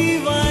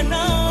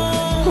দিওয়ানা।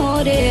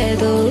 ওরে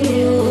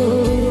দোলো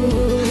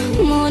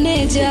মনে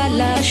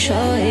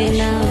জলাশয়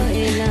না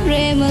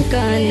প্রেম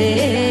কান্দে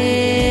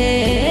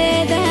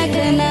দেখ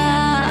না।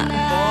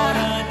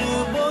 পরাণ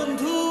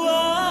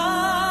বন্ধুয়া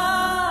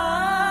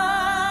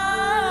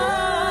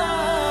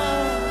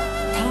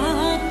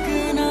থাক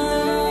না,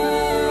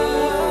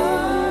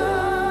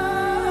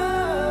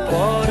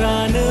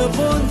 পরাণ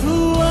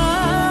বন্ধুয়া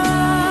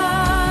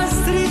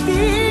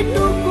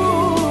স্মৃতিটুকু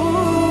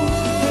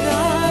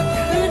রাখ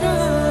না।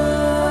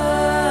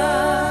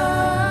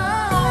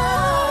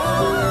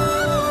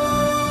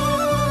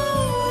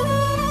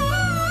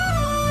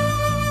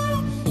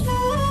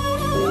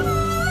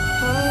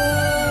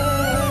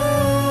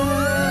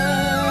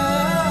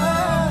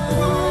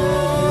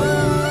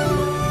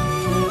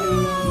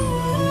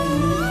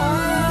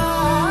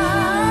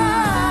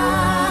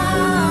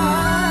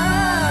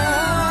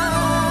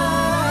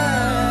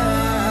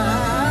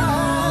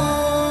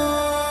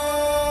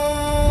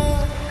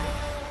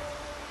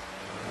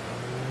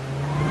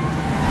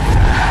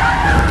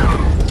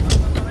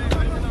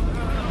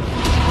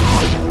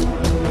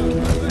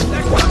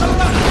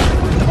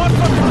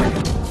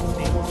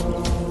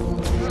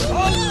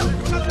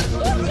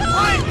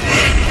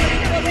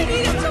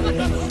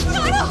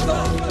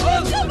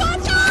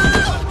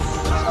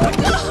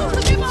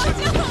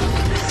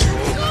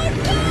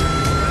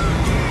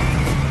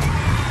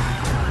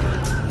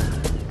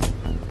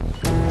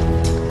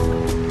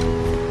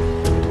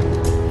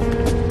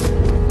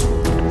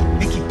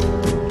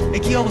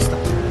 কি অবস্থা?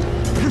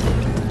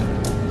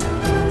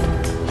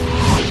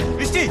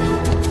 বৃষ্টি,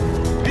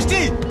 বৃষ্টি,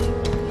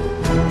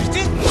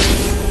 বৃষ্টি,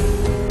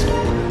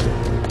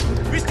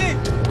 বৃষ্টি,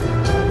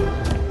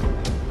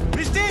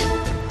 বৃষ্টি।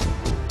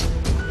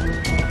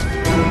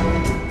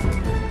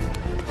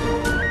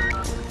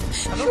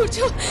 সূর্য,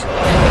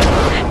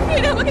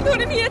 এরা আমাকে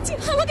ধরে নিয়েছে,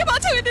 আমাকে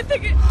বাঁচাও এদের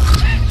থেকে।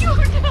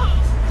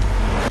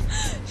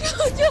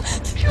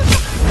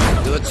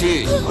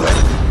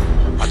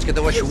 আজকে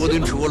তোমার শুভ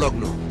দিন, শুভ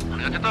লগ্ন,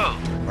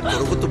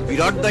 তোর উপর তো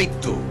বিরাট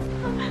দায়িত্ব।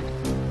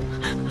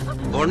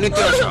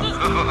 গর্ণিতে আসা।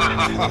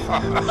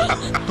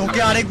 তোকে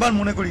আরেকবার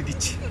মনে করিয়ে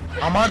দিচ্ছি,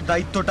 আমার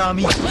দায়িত্বটা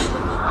আমি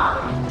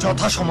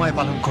যথা সময়ে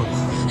পালন করব।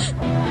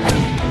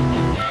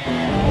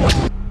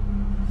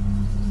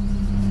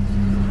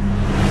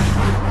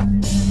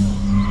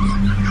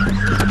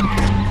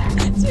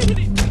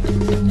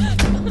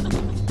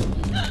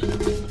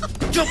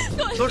 চুপ,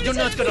 তোর জন্য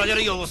আজকে রাজার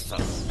এই অবস্থা।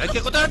 একে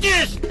কোথায়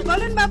আছিস?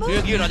 বলেন বাবু।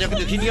 তুই গিয়ে রাজাকে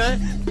দেখিয়ে নিয়ে আয়।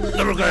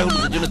 তোর গায়ে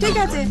হলুদের জন্য ঠিক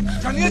আছে।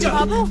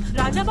 বাবু,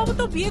 রাজা বাবু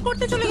তো বিয়ে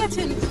করতে চলে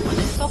গেছেন।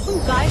 তখন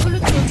গায়ে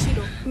হলুদ চলছিল,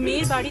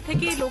 মেয়ের বাড়ি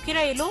থেকে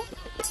লোকেরা এলো,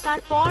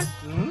 তারপর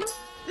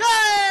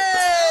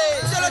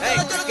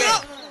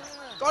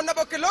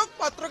কন্যাপক্ষের লোক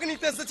পাত্রকে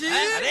নিতে এসেছি।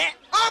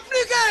 আপনি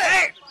কে?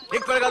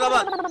 ঠিক করে কথা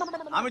বল।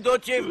 আমি তো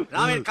হচ্ছি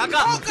রামের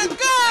কাকা।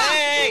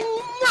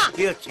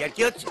 কি হচ্ছে আর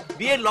কি হচ্ছে?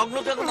 বিয়ের লগ্ন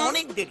তো এখন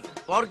অনেক দেরি।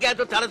 পরকে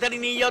এত তাড়াতাড়ি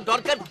নিয়ে যাওয়ার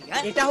দরকার কি?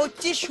 এটা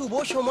হচ্ছে শুভ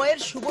সময়ের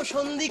শুভ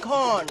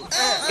সন্ধিক্ষণ।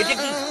 এটা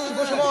কি শুভ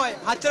সময়?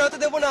 হাতছাড়া হতে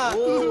দেবো না।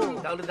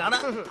 তাহলে দাঁড়া,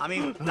 আমি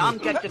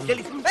রামকে একটা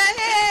টেলিফোন।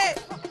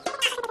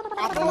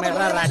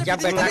 मेरा राजा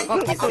बेटा को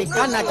किसी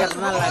का नजर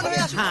न लगे।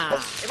 हाँ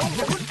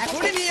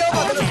এখনই নিয়ে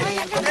যাও।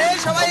 এই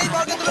সবাই এই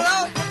বর্গে তুলে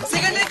নাও,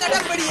 সেকেন্ডে কাটা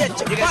পেরিয়ে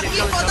যাচ্ছে। বাকি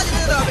কথা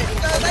দিতে হবে।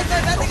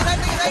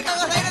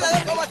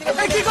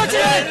 কি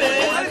করছিস?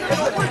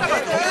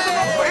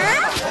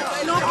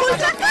 নকুল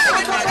টাকা।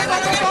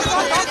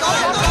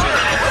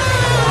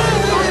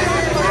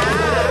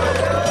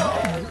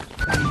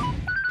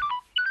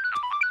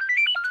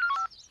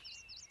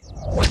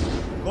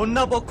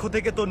 কন্যা পক্ষ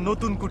থেকে তোর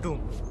নতুন কুটুম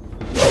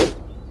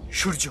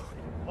সূর্য।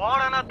 বর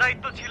আনার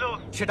দায়িত্ব ছিল,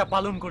 সেটা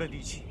পালন করে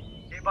দিয়েছি।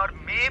 এবার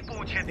মেয়ে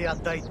পৌঁছে দেওয়ার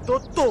দায়িত্ব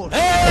তোর।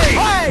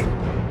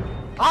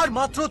 আর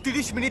মাত্র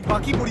 30 মিনিট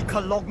বাকি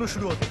পরীক্ষার লগ্ন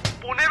শুরু হতে।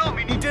 15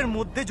 মিনিটের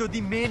মধ্যে যদি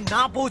মেয়ে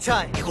না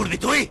পৌঁছায়, কি করবি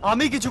তুই?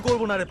 আমি কিছু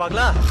করবো না রে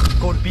পাগলা,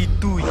 করবি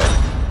তুই।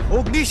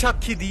 অগ্নি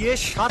সাক্ষী দিয়ে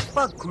 7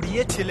 পাক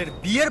ঘুরিয়ে ছেলের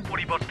বিয়ের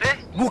পরিবর্তে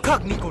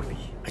মুখাগ্নি করবি।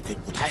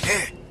 কোথায় রে?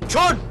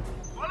 শোন,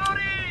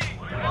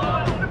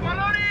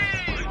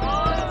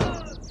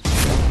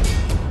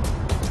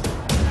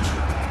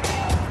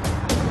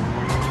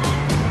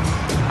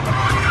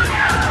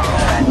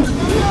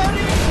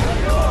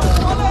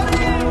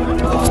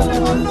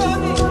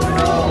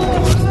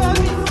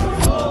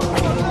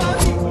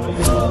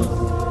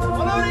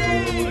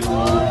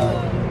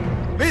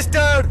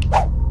 মিস্টার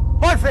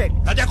পারফেক্ট।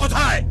 রাজা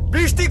কোথায়?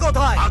 বৃষ্টি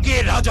কোথায়? আগে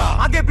রাজা,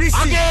 আগে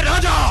বৃষ্টি, আগে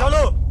রাজা।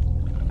 চলো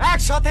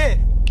একসাথে।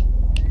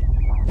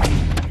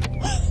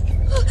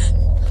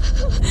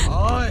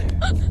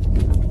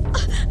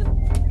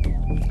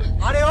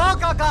 আরে ও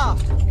কাকা,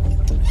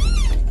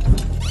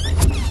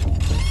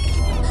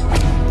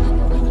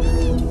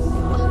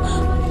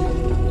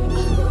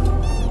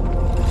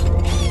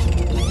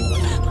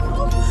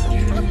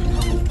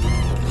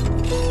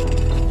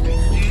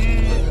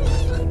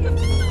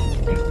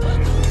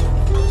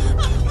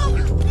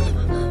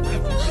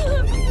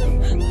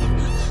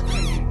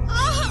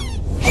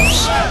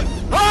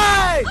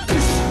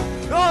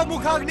 no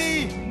মুখাগ্নি,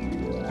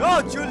 no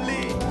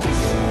চুল্লি,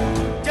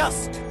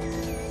 just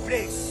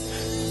place.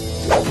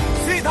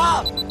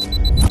 Sreedhar,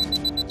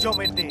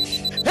 জমের দেশ।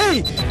 এই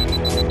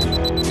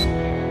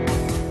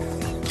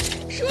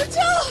সূর্য!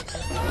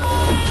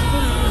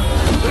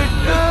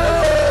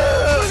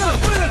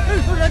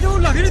 রাজা ও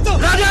লাগেনি তো?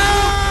 রাজা!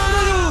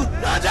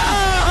 রাজা!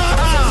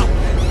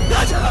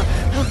 রাজা!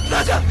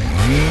 রাজা!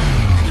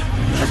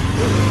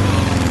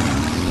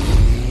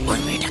 ওই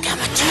মেয়েটাকে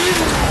আমার চাই।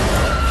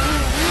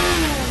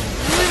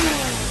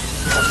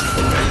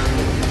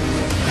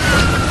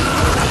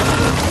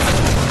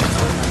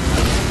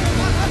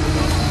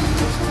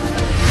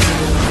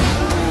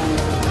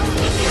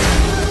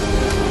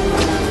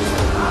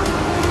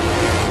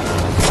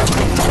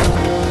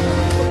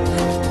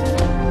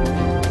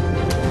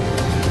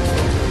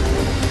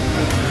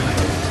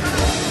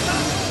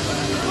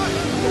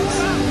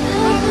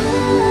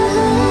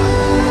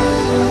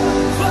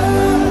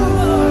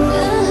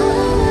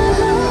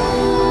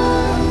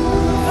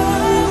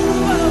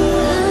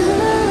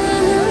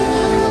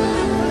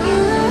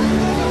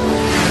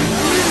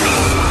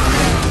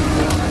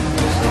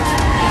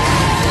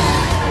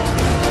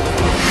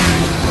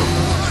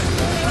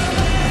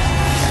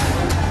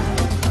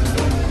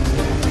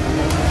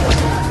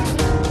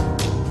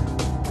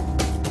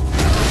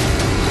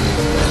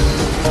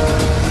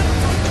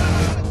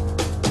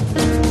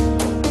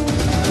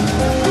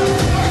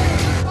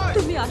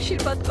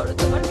 আশীর্বাদ করো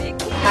তোমার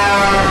মেয়েকে।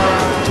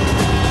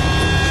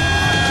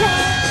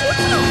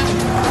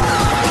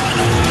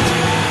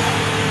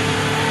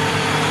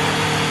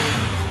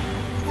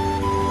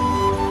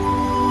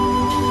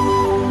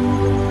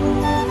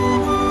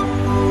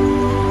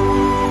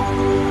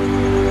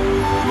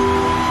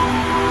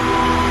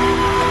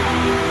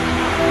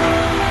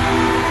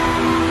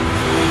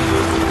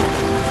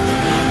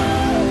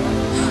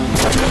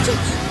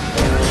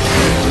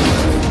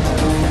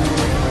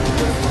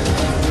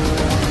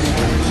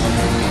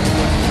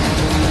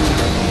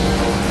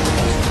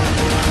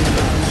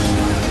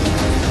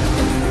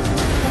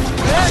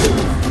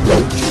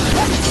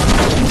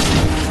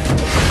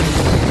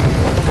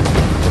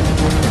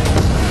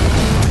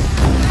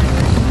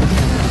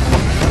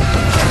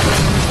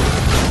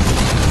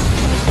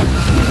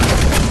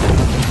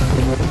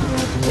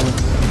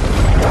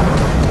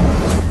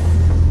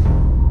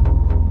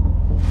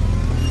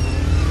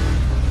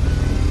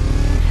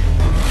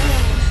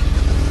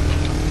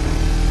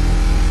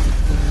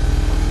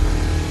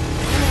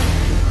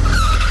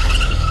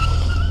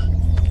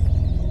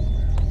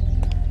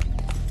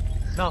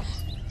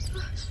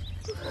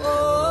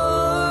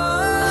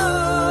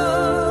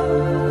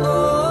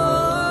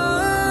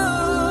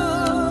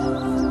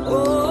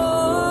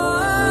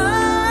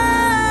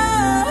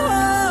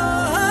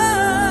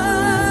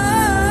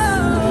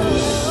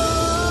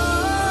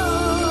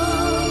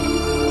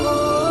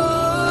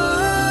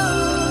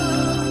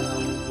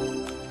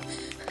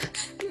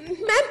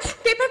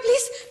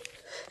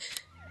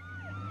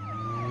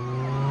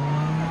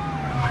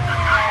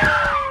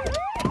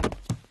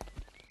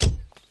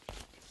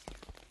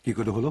 কি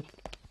করে হলো?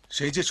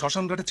 সেই যে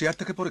শ্মশান ঘাটে চেয়ার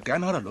থেকে পরে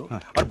জ্ঞান হারালো,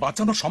 আর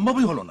বাঁচানো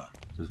সম্ভবই হলো না।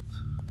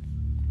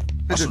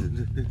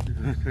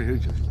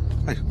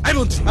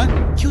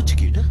 কি হচ্ছে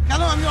কি এটা?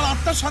 কেন আমি ওর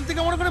আত্মার শান্তি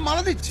কামনা করে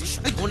মারা দিচ্ছি?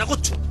 মনে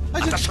করছো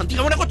আত্মার শান্তি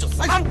কামনা করছো?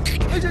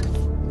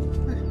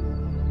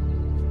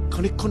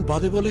 খানিকক্ষণ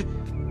বাদে বলে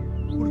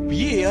ওর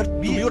বিয়ে, আর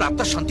তুমি ওর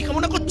আত্মার শান্তি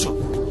কামনা করছো?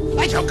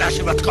 যাও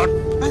আশীর্বাদ কর,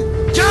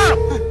 যাও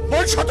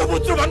বল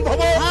শতপুত্রবান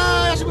ভব।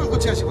 আশীর্বাদ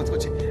করছি, আশীর্বাদ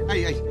করছি,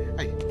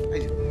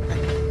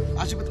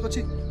 আশীর্বাদ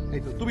করছি।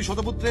 এই তো তুমি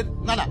শতপুত্রের,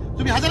 না না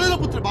তুমি হাজারেরও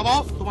পুত্রের বাবা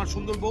হোক, তোমার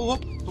সুন্দর বউ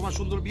হোক, তোমার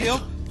সুন্দর বিয়ে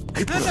হোক।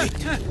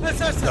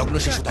 লগ্ন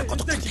শেষ হতে কত?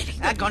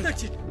 1 ঘন্টা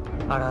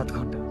আর আধ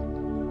ঘন্টা,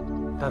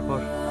 তারপর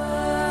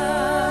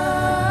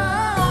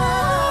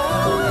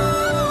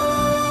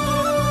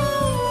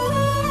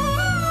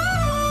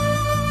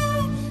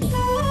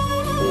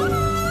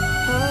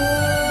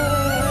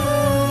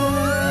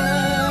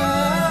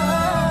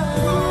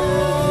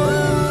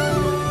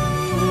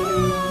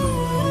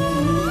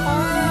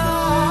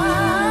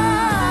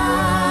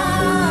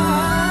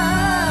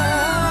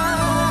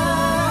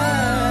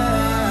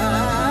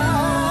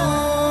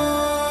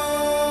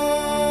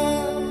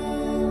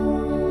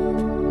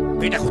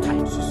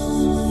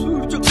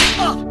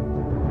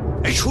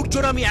এই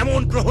সূর্যর আমি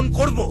এমন গ্রহণ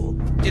করব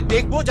যে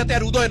দেখবো যাতে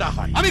আর উদয় না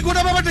হয়। আমি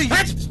গোটা ব্যাপারটাই,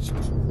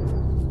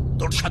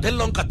 তোর সাধের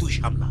লঙ্কা তুই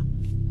সামলা,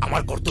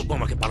 আমার কর্তব্য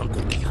আমাকে পালন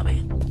করতেই হবে।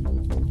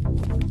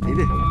 এই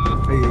রে,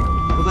 এই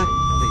কোথায়?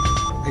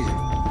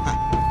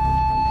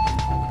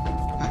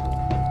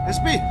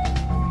 এসপি,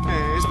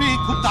 এসপি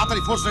খুব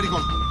তাড়াতাড়ি ফোর্স রেডি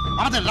করো।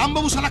 আমাদের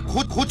রামবাবু সারা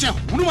খোঁজে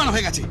হনুমান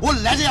হয়ে গেছে। ওর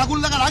লেজে আগুন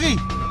লাগার আগেই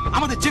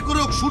আমাদের যে করে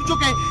হোক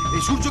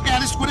সূর্যকে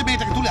অ্যারেস্ট করে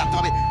মেয়েটাকে তুলে আনতে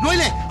হবে,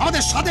 নইলে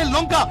আমাদের সাদের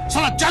লঙ্কা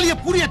সারা জ্বালিয়ে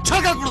পুড়িয়ে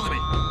ছারখার করে দেবে।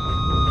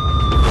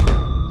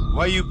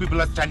 Why you people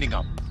are standing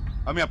up?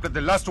 আমি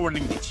আপনাদের লাস্ট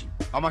ওয়ার্নিং দিচ্ছি,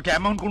 আমাকে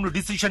এমন কোনো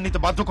ডিসিশন নিতে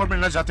বাধ্য করবেন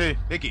না যাতে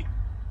কি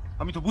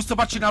আমি তো বুঝতে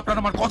পারছি না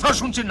আপনারা আমার কথা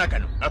শুনছেন না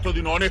কেন।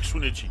 এতদিন অনেক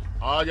শুনেছি,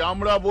 আজ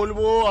আমরা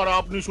বলবো আর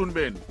আপনি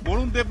শুনবেন।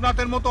 বরুণ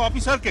দেবনাথের মতো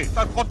অফিসারকে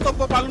তার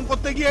কর্তব্য পালন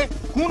করতে গিয়ে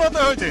খুন হতে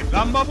হয়েছে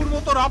রামবাবুর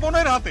মতো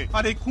রাবণের হাতে,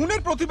 আর এই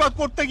খুনের প্রতিবাদ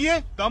করতে গিয়ে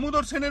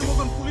দামোদর সেনের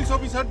মতন পুলিশ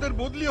অফিসারদের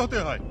বদলি হতে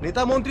হয়।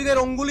 নেতা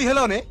মন্ত্রীদের অঙ্গুলি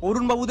হেলনে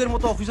অরুণ বাবুদের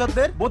মতো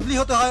অফিসারদের বদলি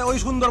হতে হয় ওই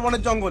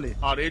সুন্দরবনের জঙ্গলে।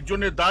 আর এর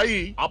জন্য দায়ী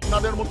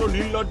আপনাদের মতো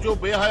নির্লজ্জ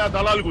বেহায়া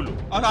দালালগুলো।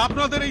 আর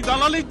আপনাদের এই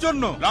দালালির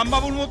জন্য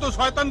রামবাবুর মতো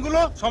শয়তানগুলো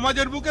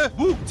সমাজের বুকে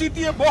বুক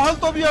চিতিয়ে বহাল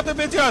তবিয়াতে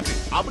বেঁচে আছে।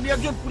 আপনি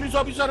একজন পুলিশ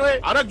অফিসার হয়ে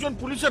আর একজন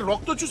পুলিশের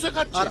রক্ত চুষে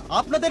খাচ্ছেন। আর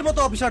আপনাদের মতো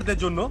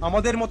অফিসারদের জন্য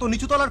আমাদের মতো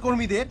নিচুতলার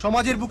কর্মীদের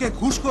সমাজের বুকে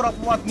ঘুষখোর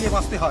অপবাদ নিয়ে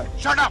বাঁচতে হয়।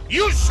 Shut up,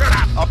 you shut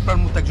up. আপনার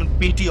মতো একজন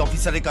পেটি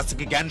অফিসারের কাছ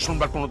থেকে জ্ঞান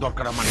শুনবার কোনো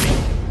দরকার আমার নেই।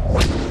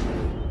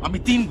 আমি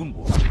 3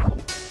 গুনবো,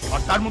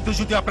 আর তার মধ্যে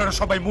যদি আপনারা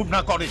সবাই মুভ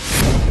না করেন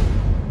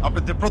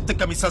আপনাদের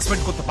প্রত্যেককে আমি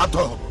সাসপেন্ড করতে বাধ্য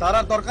হব। তার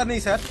আর দরকার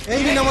নেই স্যার,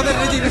 এই নিন আমাদের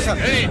রেজিগনেশন।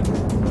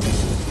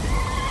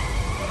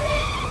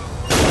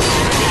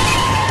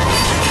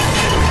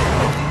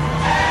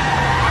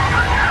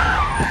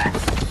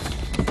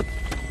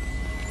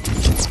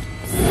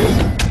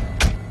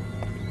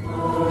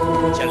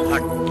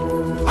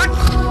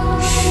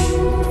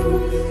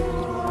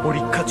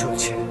 পরীক্ষা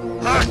চলছে,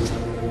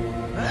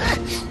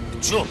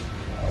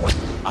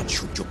 আজ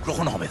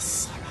সূর্যগ্রহণ হবে।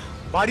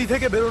 বাড়ি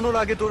থেকে বেরোনোর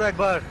আগে তোর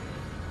একবার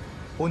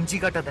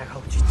পঞ্জিকাটা দেখা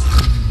উচিত।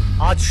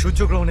 আজ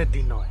সূর্যগ্রহণের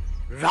দিন নয়,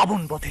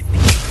 রাবণ বধের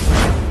দিন।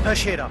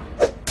 দশেরা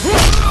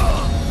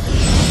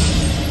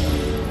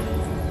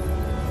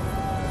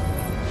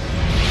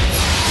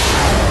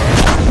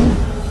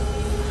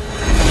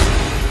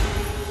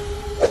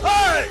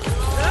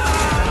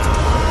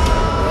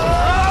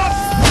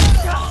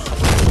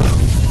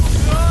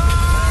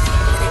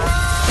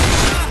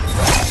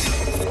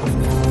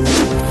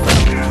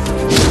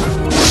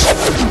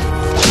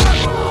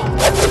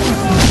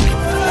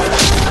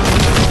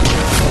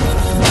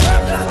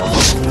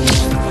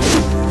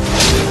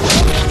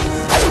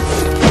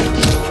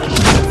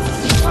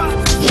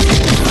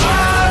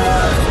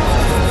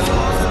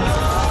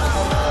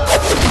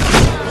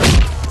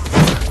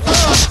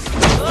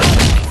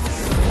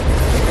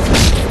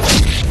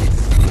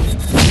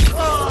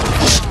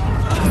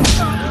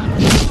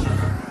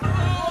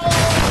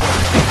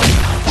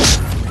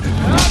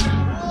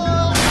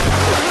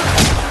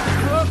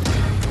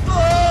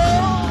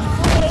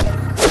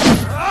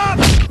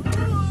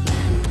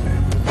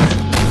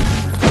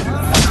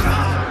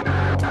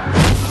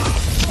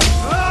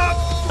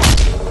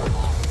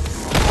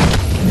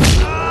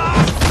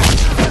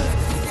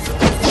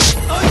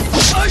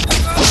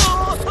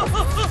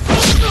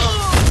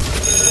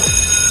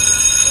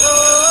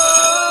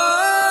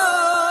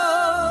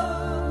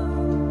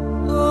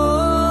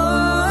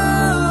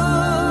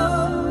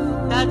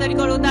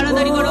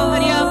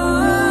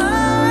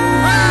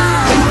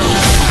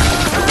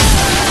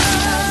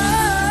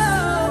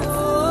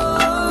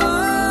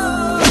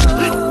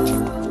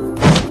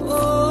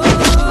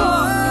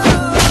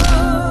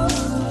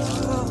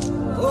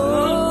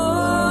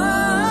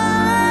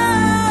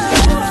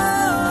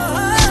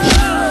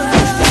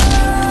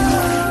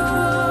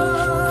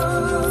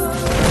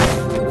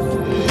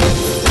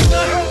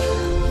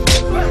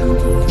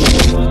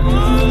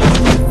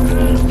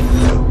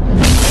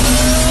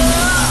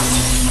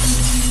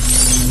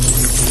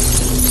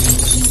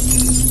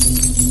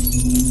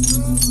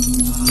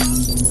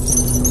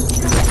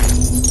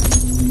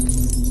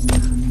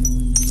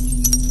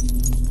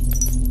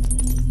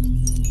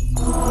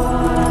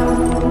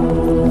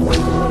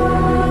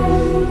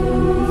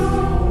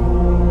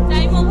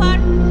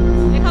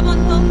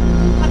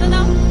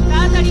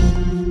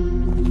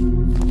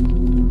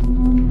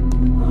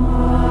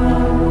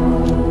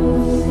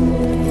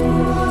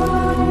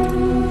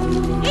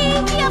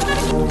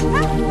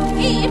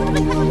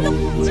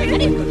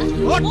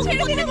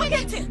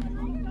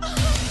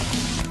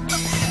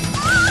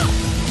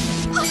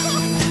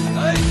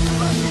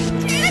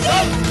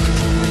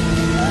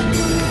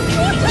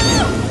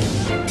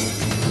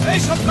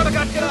সব কটাকে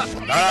আটকে রাখ।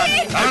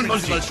 দাঁড়ান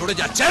বলছি, সরে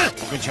যাচ্ছে।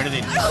 ছেড়ে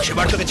দিন।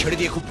 সেবার তোকে ছেড়ে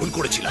দিয়ে খুব ভুল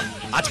করেছিলাম।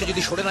 আজকে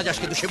যদি সরে না যাস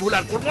কিন্তু সে ভুল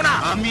আর করবো না।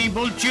 আমি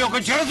বলছি ওকে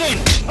ছেড়ে দিন।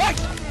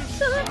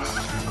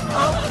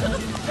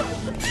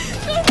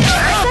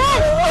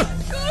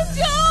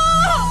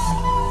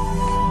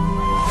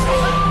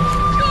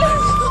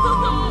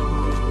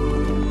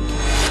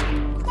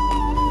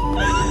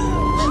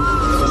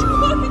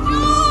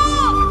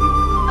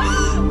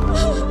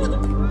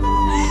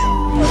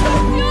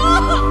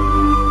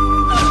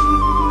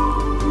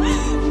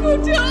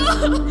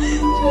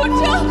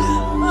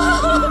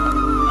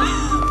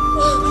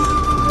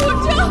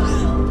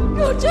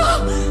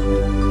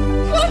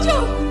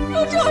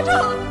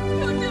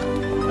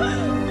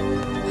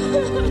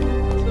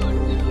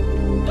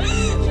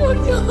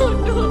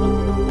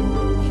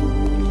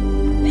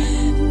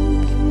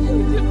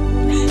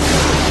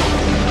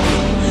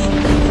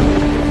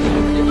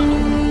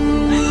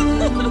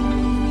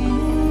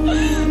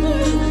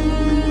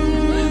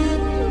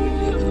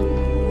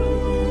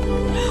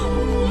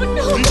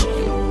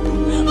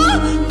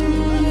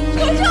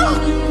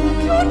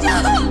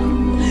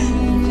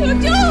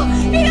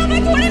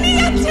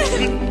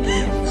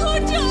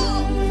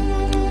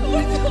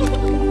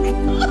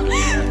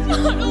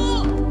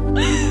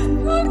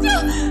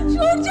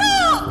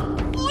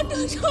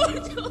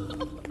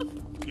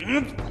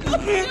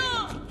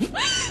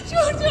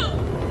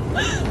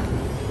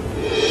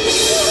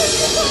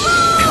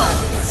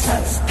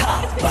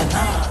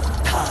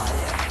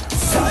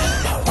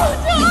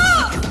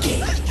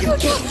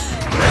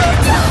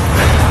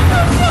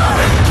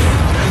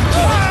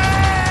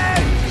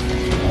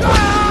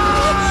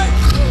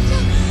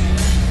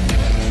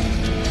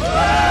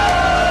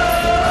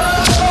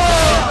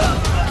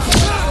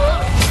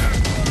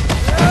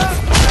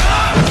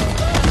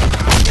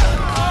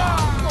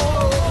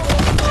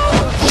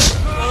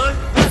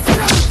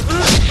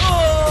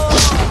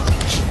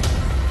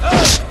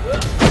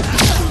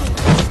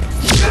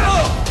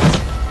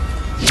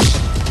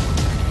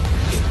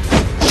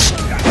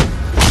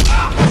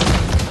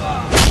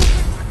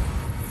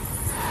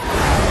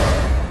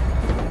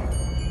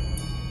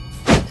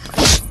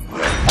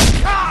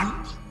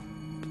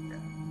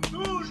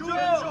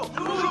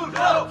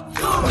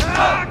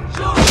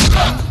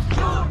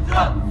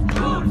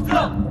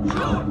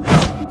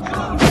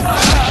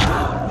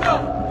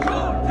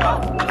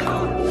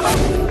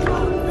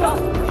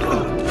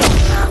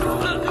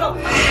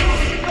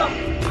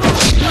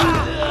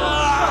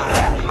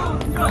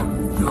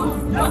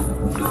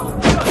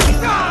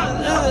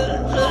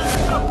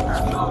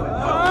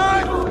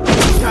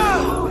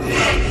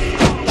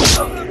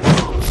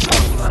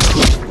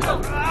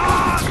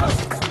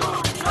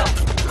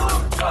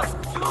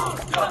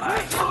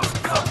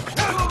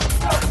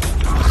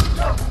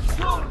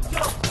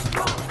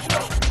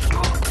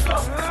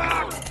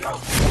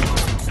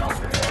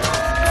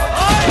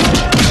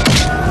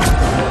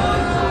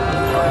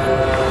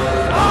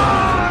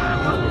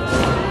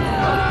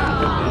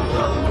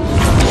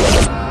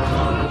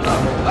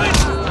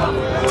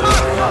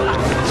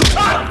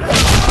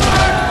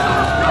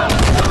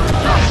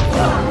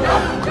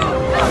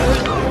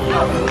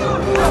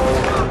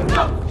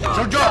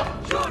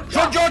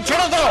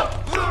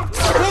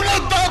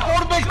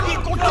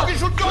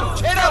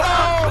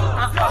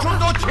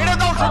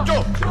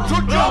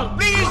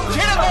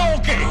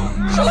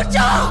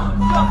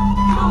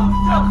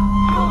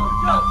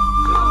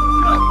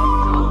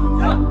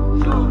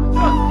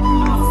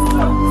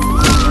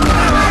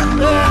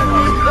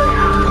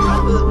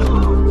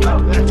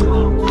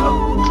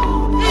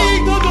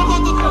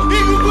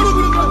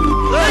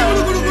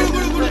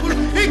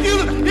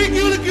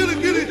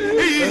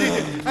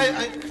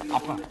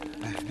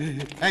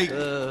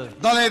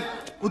 দলের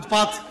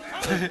উৎপাত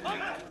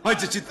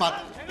হয়েছে, চিৎপাত।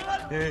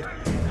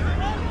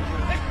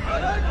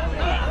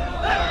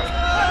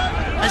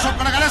 এইসব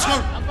কটা গ্যারেজ কর।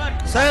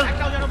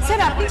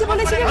 স্যার, আপনি যে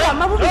বলেছিলেন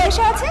রামবাবু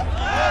বিদেশে আছে,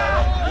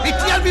 এই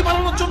টিআরপি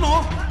বানানোর জন্য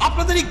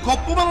আপনাদের এই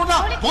গপ্প বানানোটা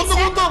বন্ধ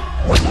করুন তো।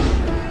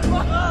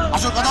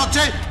 আসল কথা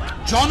হচ্ছে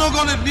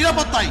জনগণের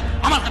নিরাপত্তাই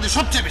আমার কাছে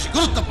সবচেয়ে বেশি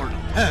গুরুত্বপূর্ণ।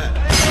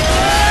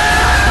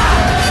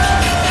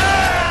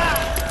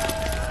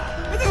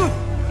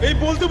 এই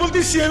বলতে বলতে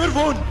সিএম এর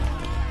ফোন।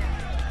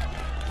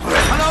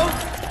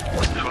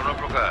 শোনো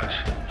প্রকাশ,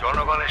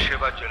 জনগণের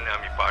সেবার জন্য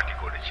আমি পার্টি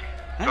করেছি।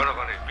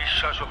 জনগণের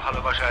বিশ্বাস ও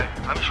ভালোবাসায়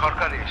আমি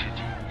সরকারে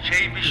এসেছি।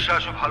 সেই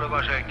বিশ্বাস ও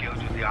ভালোবাসায় কেউ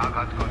যদি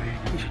আঘাত করে,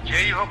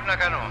 যেই হোক না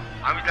কেন,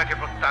 আমি তাকে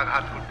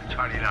প্রত্যাঘাত করতে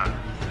ছাড়ি না।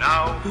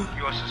 Now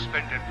you are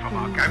suspended from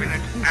our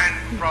cabinet and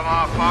from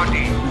our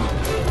party.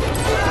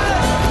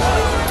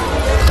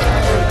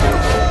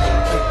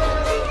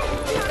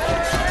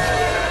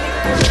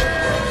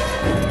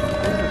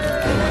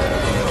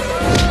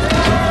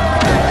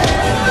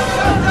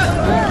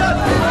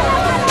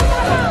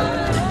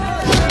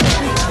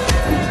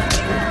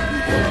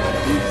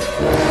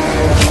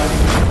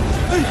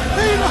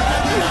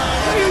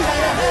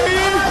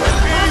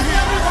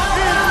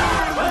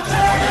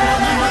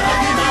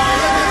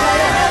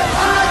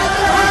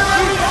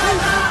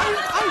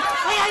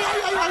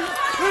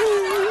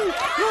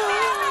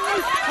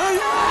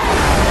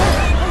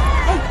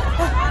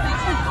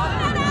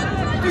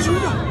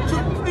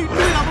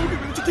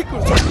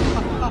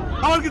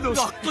 আমার কি দোষ?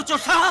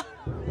 রক্তচোষা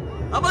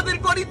আমাদের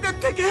গরিবদের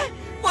থেকে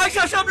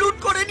পয়সা সব লুট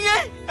করে নিয়ে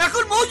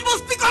এখন মৌজ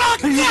মস্তি করা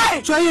হচ্ছে।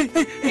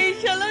 এই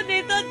শালা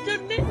নেতার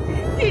জন্য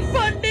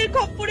চিটফান্ডের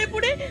খপ্পরে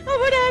পড়ে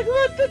আমার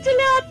একমাত্র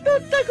ছেলে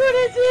আত্মহত্যা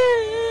করেছে।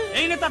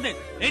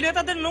 এই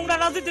নেতাদের নোংরা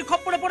রাজনীতির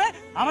খপ্পরে পড়ে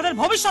আমাদের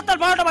ভবিষ্যতের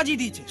 12টা বাজিয়ে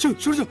দিয়েছে।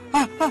 সূর্য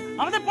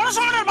আমাদের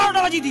পড়াশোনার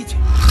 12টা বাজিয়ে দিয়েছে।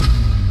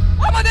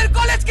 আমাদের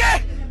কলেজকে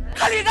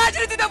খালি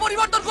রাজনীতিতে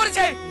পরিবর্তন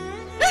করেছে।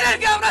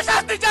 এদেরকে আমরা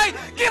শাস্তি চাই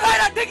কি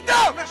ভাইরা, ঠিক তো?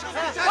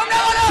 তোমরা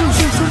বলো।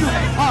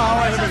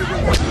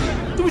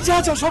 তুমি যা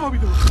চাও সব আমি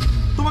দেবো।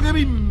 তোমাকে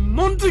আমি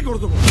মন্ত্রী করে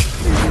দেবো,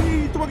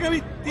 তোমাকে আমি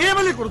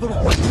এমএলএ করে দেবো,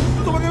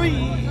 তোমাকে আমি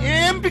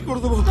এমপি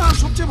করে দেবো, তার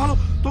সবচেয়ে ভালো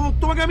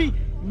তোমাকে আমি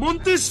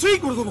মন্ত্রীশ্রী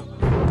করে দেবো।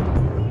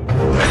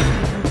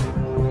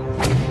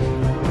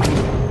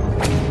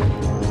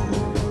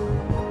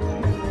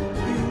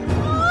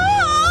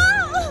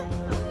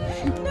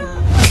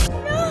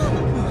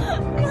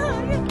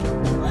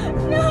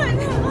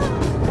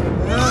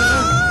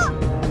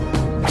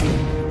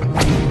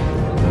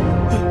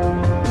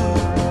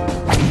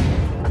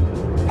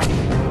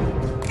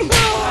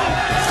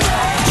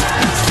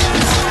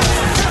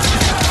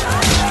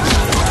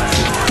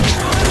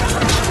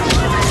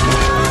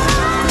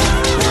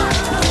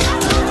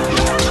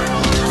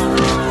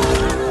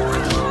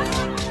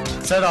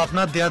 স্যার,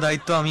 আপনার দেয়া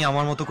দায়িত্ব আমি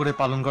আমার মতো করে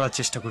পালন করার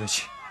চেষ্টা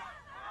করেছি।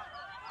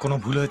 কোনো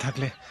ভুল হয়ে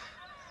থাকলে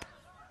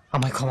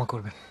আমায় ক্ষমা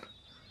করবেন।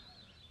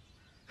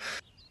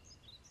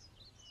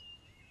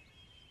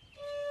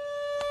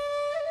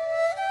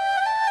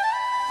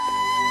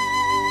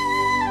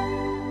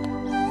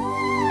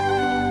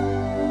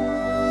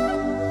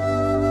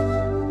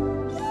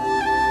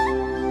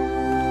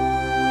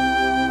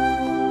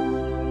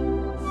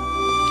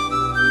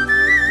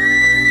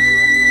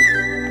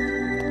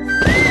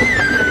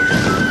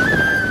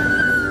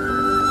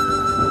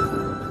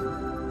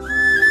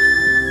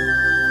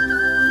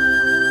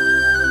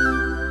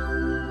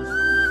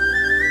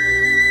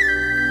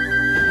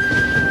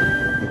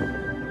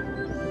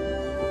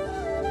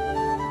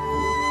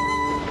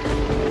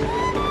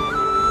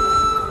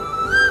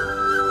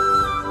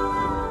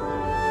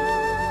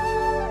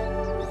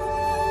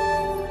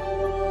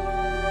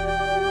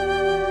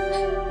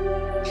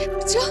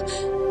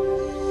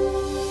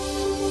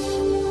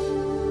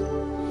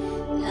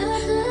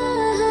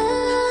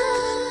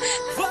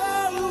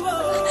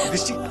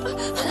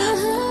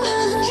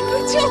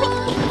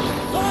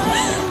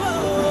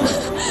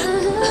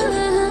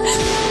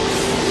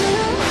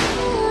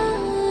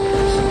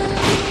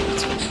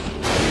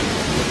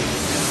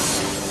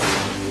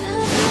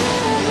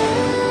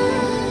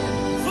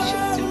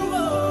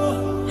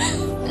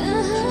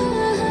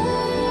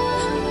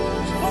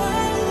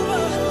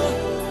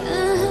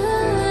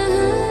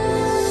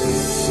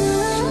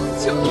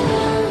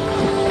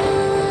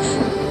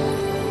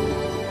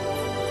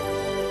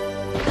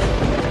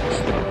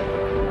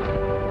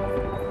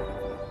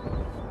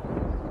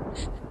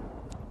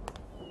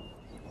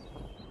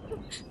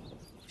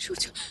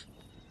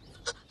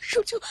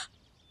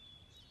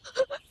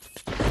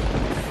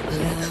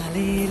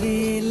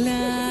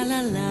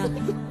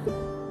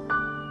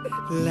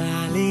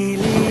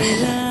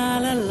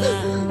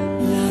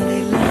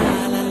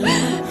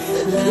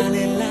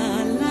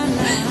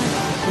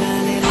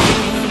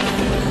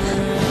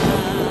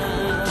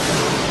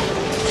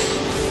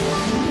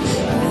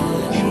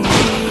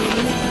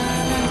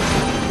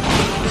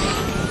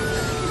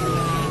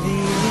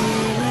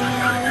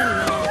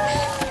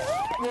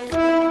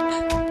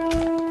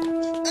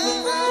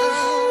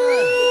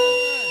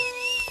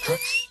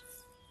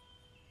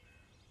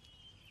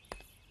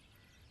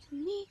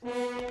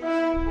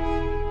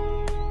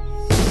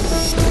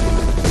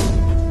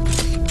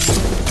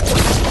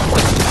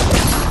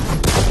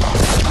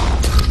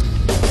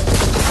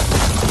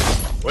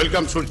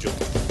 ওয়েলকাম সূর্য,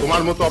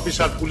 তোমার মতো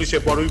অফিসার পুলিশে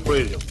বড়ই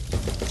প্রয়োজন।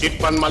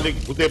 চিটফান্ড মালিক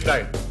ভূদেব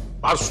রায়ের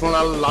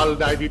পার্সোনাল লাল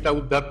ডায়েরিটা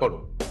উদ্ধার করো।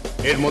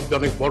 এর মধ্যে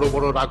অনেক বড়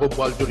বড় রাঘব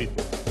বল জড়িত।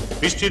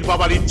 বৃষ্টির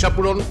বাবার ইচ্ছা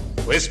পূরণ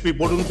ও এসপি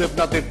বরুণ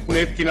দেবনাথের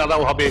খুনের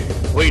কিনারাও হবে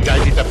ওই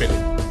ডায়েরিটা পেলে।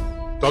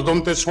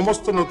 তদন্তের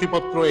সমস্ত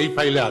নথিপত্র এই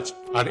ফাইলে আছে।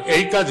 আর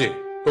এই কাজে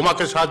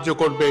তোমাকে সাহায্য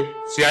করবে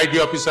সিআইডি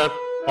অফিসার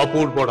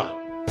অপূর্ব রায়।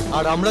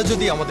 আর আমরা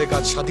যদি আমাদের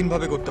কাজ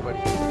স্বাধীনভাবে করতে পারি,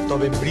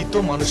 তবে মৃত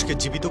মানুষকে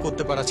জীবিত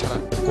করতে পারা ছাড়া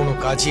কোনো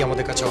কাজই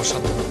আমাদের কাছে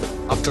অসাধ্য নয়।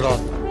 After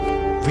all,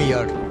 we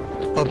are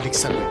public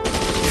servant.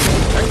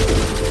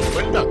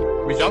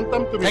 আমি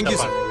জানতাম তুমি Thank you,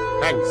 sir.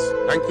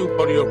 Thank you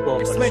for your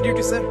cooperation. It's my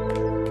duty, sir.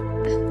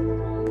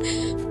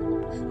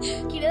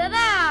 কিরে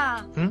দাদা,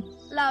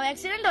 লাভ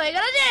অ্যাক্সিডেন্ট হয়ে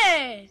গেল যে।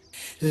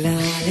 লা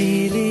লে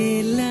লে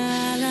লা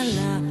লা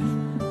লা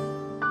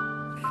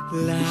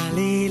লা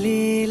লে লে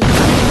লা।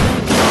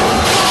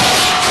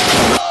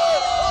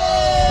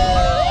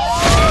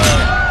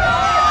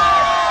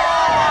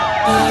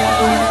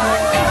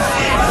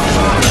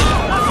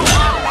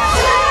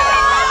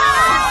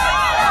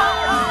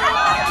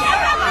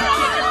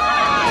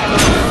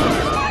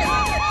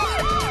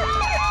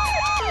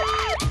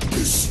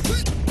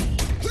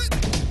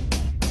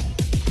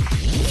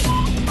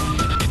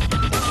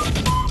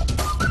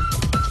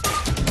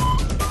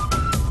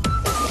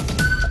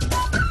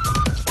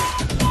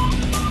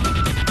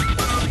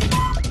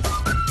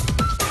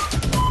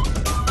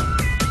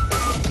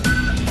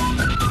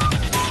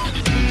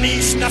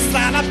 Nishna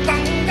sana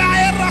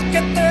pangae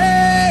rockete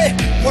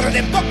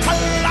Vorrebbo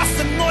khallas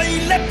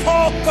noile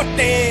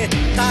phokote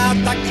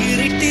Tata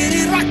giri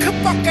tiri rakh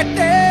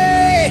pockete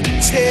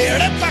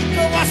Chhede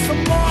bakwas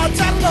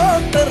moja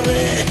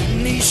lotre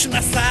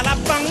Nishna sana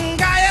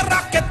pangae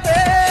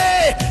rockete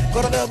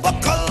Vorrebbo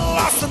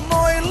khallas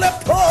noile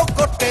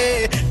phokote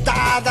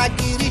Tata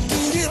giri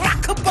tiri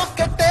rakh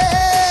pockete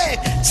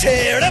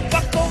Chhede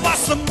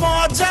bakwas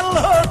moja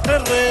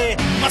lotre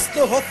Mast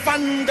ho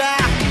panda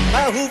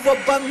Ahu wo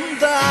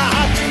banda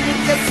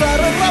Jinke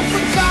sar rab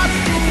ka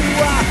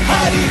dua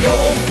Hari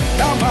Om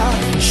Namah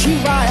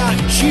Shivaya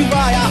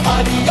Shivaya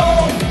Hari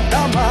Om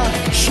Namah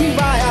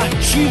Shivaya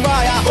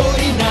Shivaya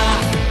Horina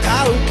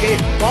Kauke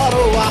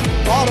Barowa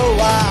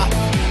Barowa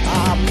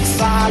Ami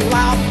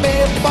salam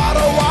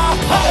Beparoyaa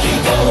Hari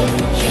Om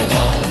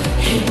Yada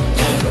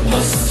Hinkar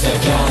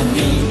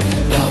Masjani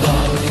Nava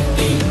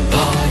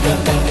Dipaya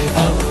Tane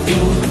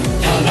Avyur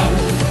Talam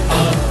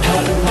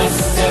Athar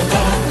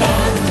Masjaka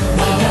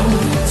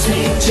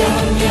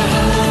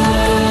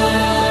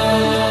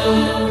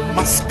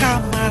Maska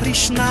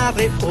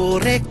marishnare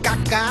ore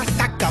kaka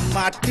taka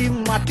mati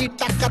mati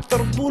taka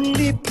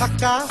torbuli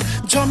phaka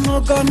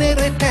জনগণের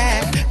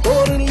tag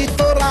করলি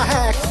তোরা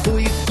hack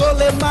তুই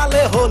কোলে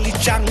মালে হলি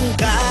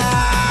চাঙ্গা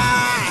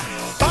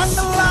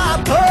বাংলা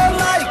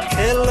ধোলাই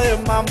খেলে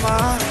মামা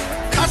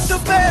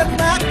খাটবে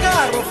না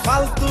কারো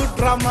ফালতু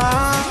ড্রামা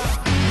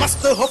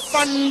मस्त हो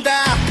पंडा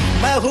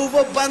मैं हूँ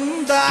वो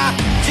बंदा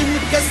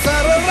जिनके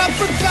सर रब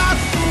का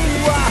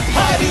दुआ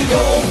हरि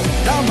ओम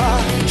नमः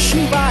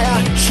शिवाया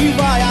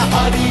शिवाया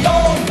हरि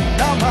ओम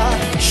नमः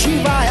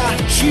शिवाया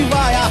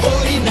शिवाया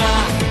होरिना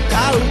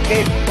काउके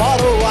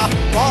बरोवा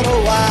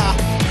बरोवा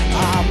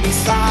आमी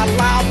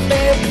सालाम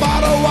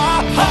बेपारोया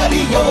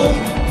हरि ओम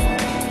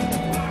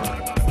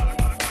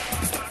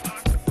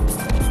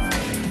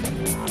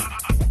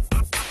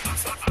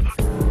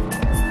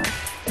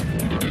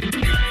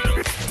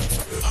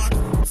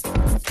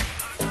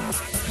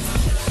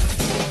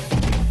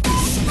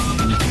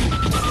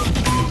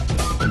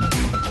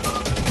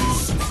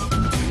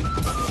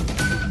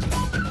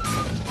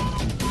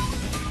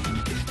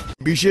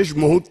বিশেষ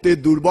মুহূর্তে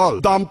দুর্বল,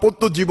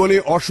 দাম্পত্য জীবনে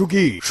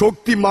অসুখী,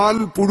 শক্তিমান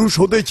পুরুষ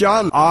হতে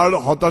চান আর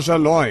হতাশা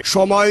নয়,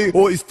 সময়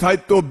ও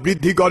স্থায়িত্ব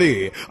বৃদ্ধি করে।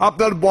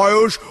 আপনার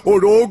বয়স ও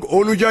রোগ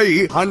অনুযায়ী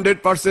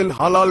 100%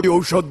 হালাল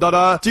ঔষধ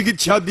দ্বারা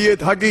চিকিৎসা দিয়ে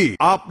থাকি।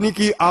 আপনি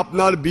কি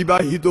আপনার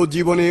বিবাহিত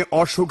জীবনে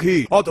অসুখী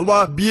অথবা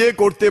বিয়ে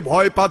করতে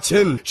ভয়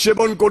পাচ্ছেন?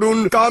 সেবন করুন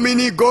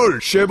কামিনী গোল্ড।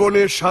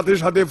 সেবনের সাথে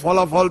সাথে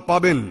ফলাফল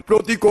পাবেন।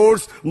 প্রতি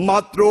কোর্স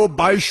মাত্র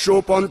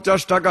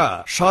 2250 টাকা।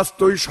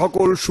 স্বাস্থ্যই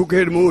সকল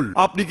সুখের মূল।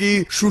 আপনি কি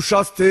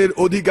সুস্বাস্থ্যের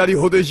অধিকারী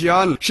হতে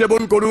চান?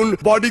 সেবন করুন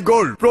বডি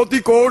গোল্ড। প্রতি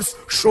কোর্স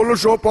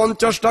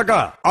 1650 টাকা।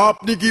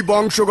 আপনি কি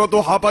বংশগত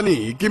হাঁপানি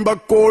কিংবা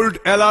কোল্ড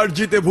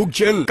অ্যালার্জিতে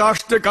ভুগছেন?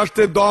 কাশতে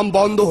কাশতে দম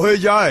বন্ধ হয়ে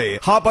যায়?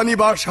 হাঁপানি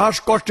বা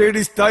শ্বাসকষ্টের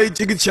স্থায়ী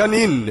চিকিৎসা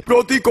নিন।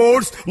 প্রতি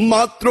কোর্স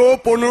মাত্র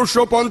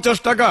 1550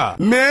 টাকা।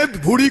 মেদ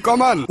ভুঁড়ি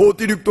কমান,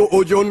 অতিরিক্ত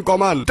ওজন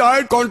কমান,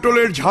 ডায়েট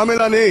কন্ট্রোলের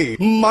ঝামেলা নেই।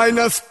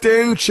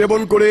 -10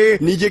 সেবন করে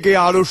নিজেকে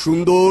আরো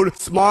সুন্দর,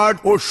 স্মার্ট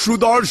ও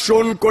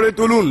সুদর্শন করে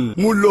তুলুন।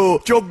 মূল্য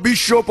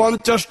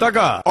 2450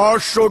 টাকা।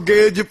 অর্শ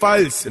গেজ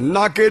পাইলস,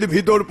 নাকের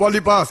ভিতর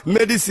পলিপাস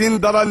মেডিসিন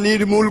দ্বারা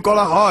নির্মূল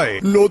করা হয়।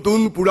 নতুন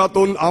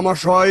পুরাতন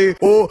আমাশয়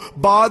ও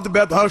বাত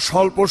ব্যথার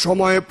স্বল্প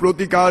সময়ে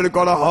প্রতিকার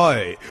করা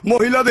হয়।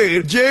 মহিলাদের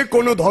যে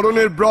কোনো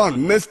ধরনের ব্রণ,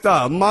 মেস্তা,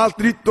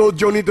 মাতৃত্ব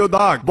জনিত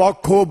দাগ,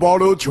 বক্ষ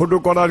বড় ছোট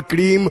করার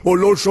ক্রিম ও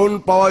লোশন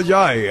পাওয়া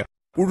যায়।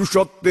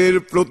 পুরুষত্বের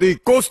প্রতীক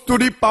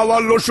কস্তুরী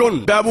পাওয়ার লোশন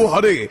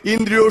ব্যবহারে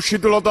ইন্দ্রিয়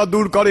শীতলতা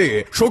দূর করে,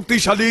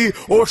 শক্তিশালী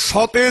ও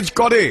সতেজ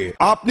করে।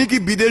 আপনি কি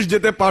বিদেশ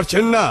যেতে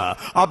পারছেন না?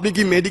 আপনি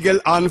কি মেডিকেল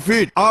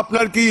আনফিট?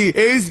 আপনার কি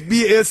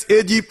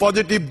HbSAg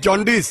পজিটিভ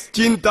জন্ডিস?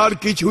 চিন্তার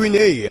কিছুই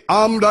নেই,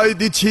 আমরাই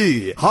দিচ্ছি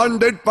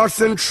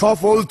 100%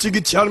 সফল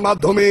চিকিৎসার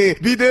মাধ্যমে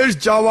বিদেশ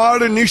যাওয়ার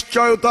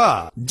নিশ্চয়তা।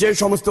 যে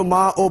সমস্ত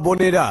মা ও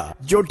বোনেরা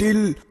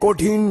জটিল,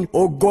 কঠিন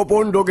ও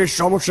গোপন রোগের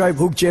সমস্যায়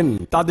ভুগছেন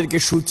তাদেরকে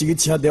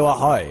সুচিকিৎসা দেওয়া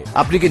হয়।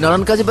 আপনি কি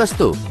নানান কাজে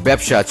ব্যস্ত?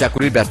 ব্যবসা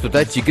চাকুরির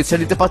ব্যস্ততায় চিকিৎসা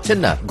নিতে পারছেন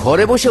না?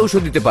 ঘরে বসে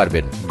ঔষধ দিতে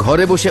পারবেন।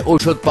 ঘরে বসে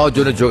ঔষধ পাওয়ার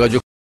জন্য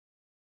যোগাযোগ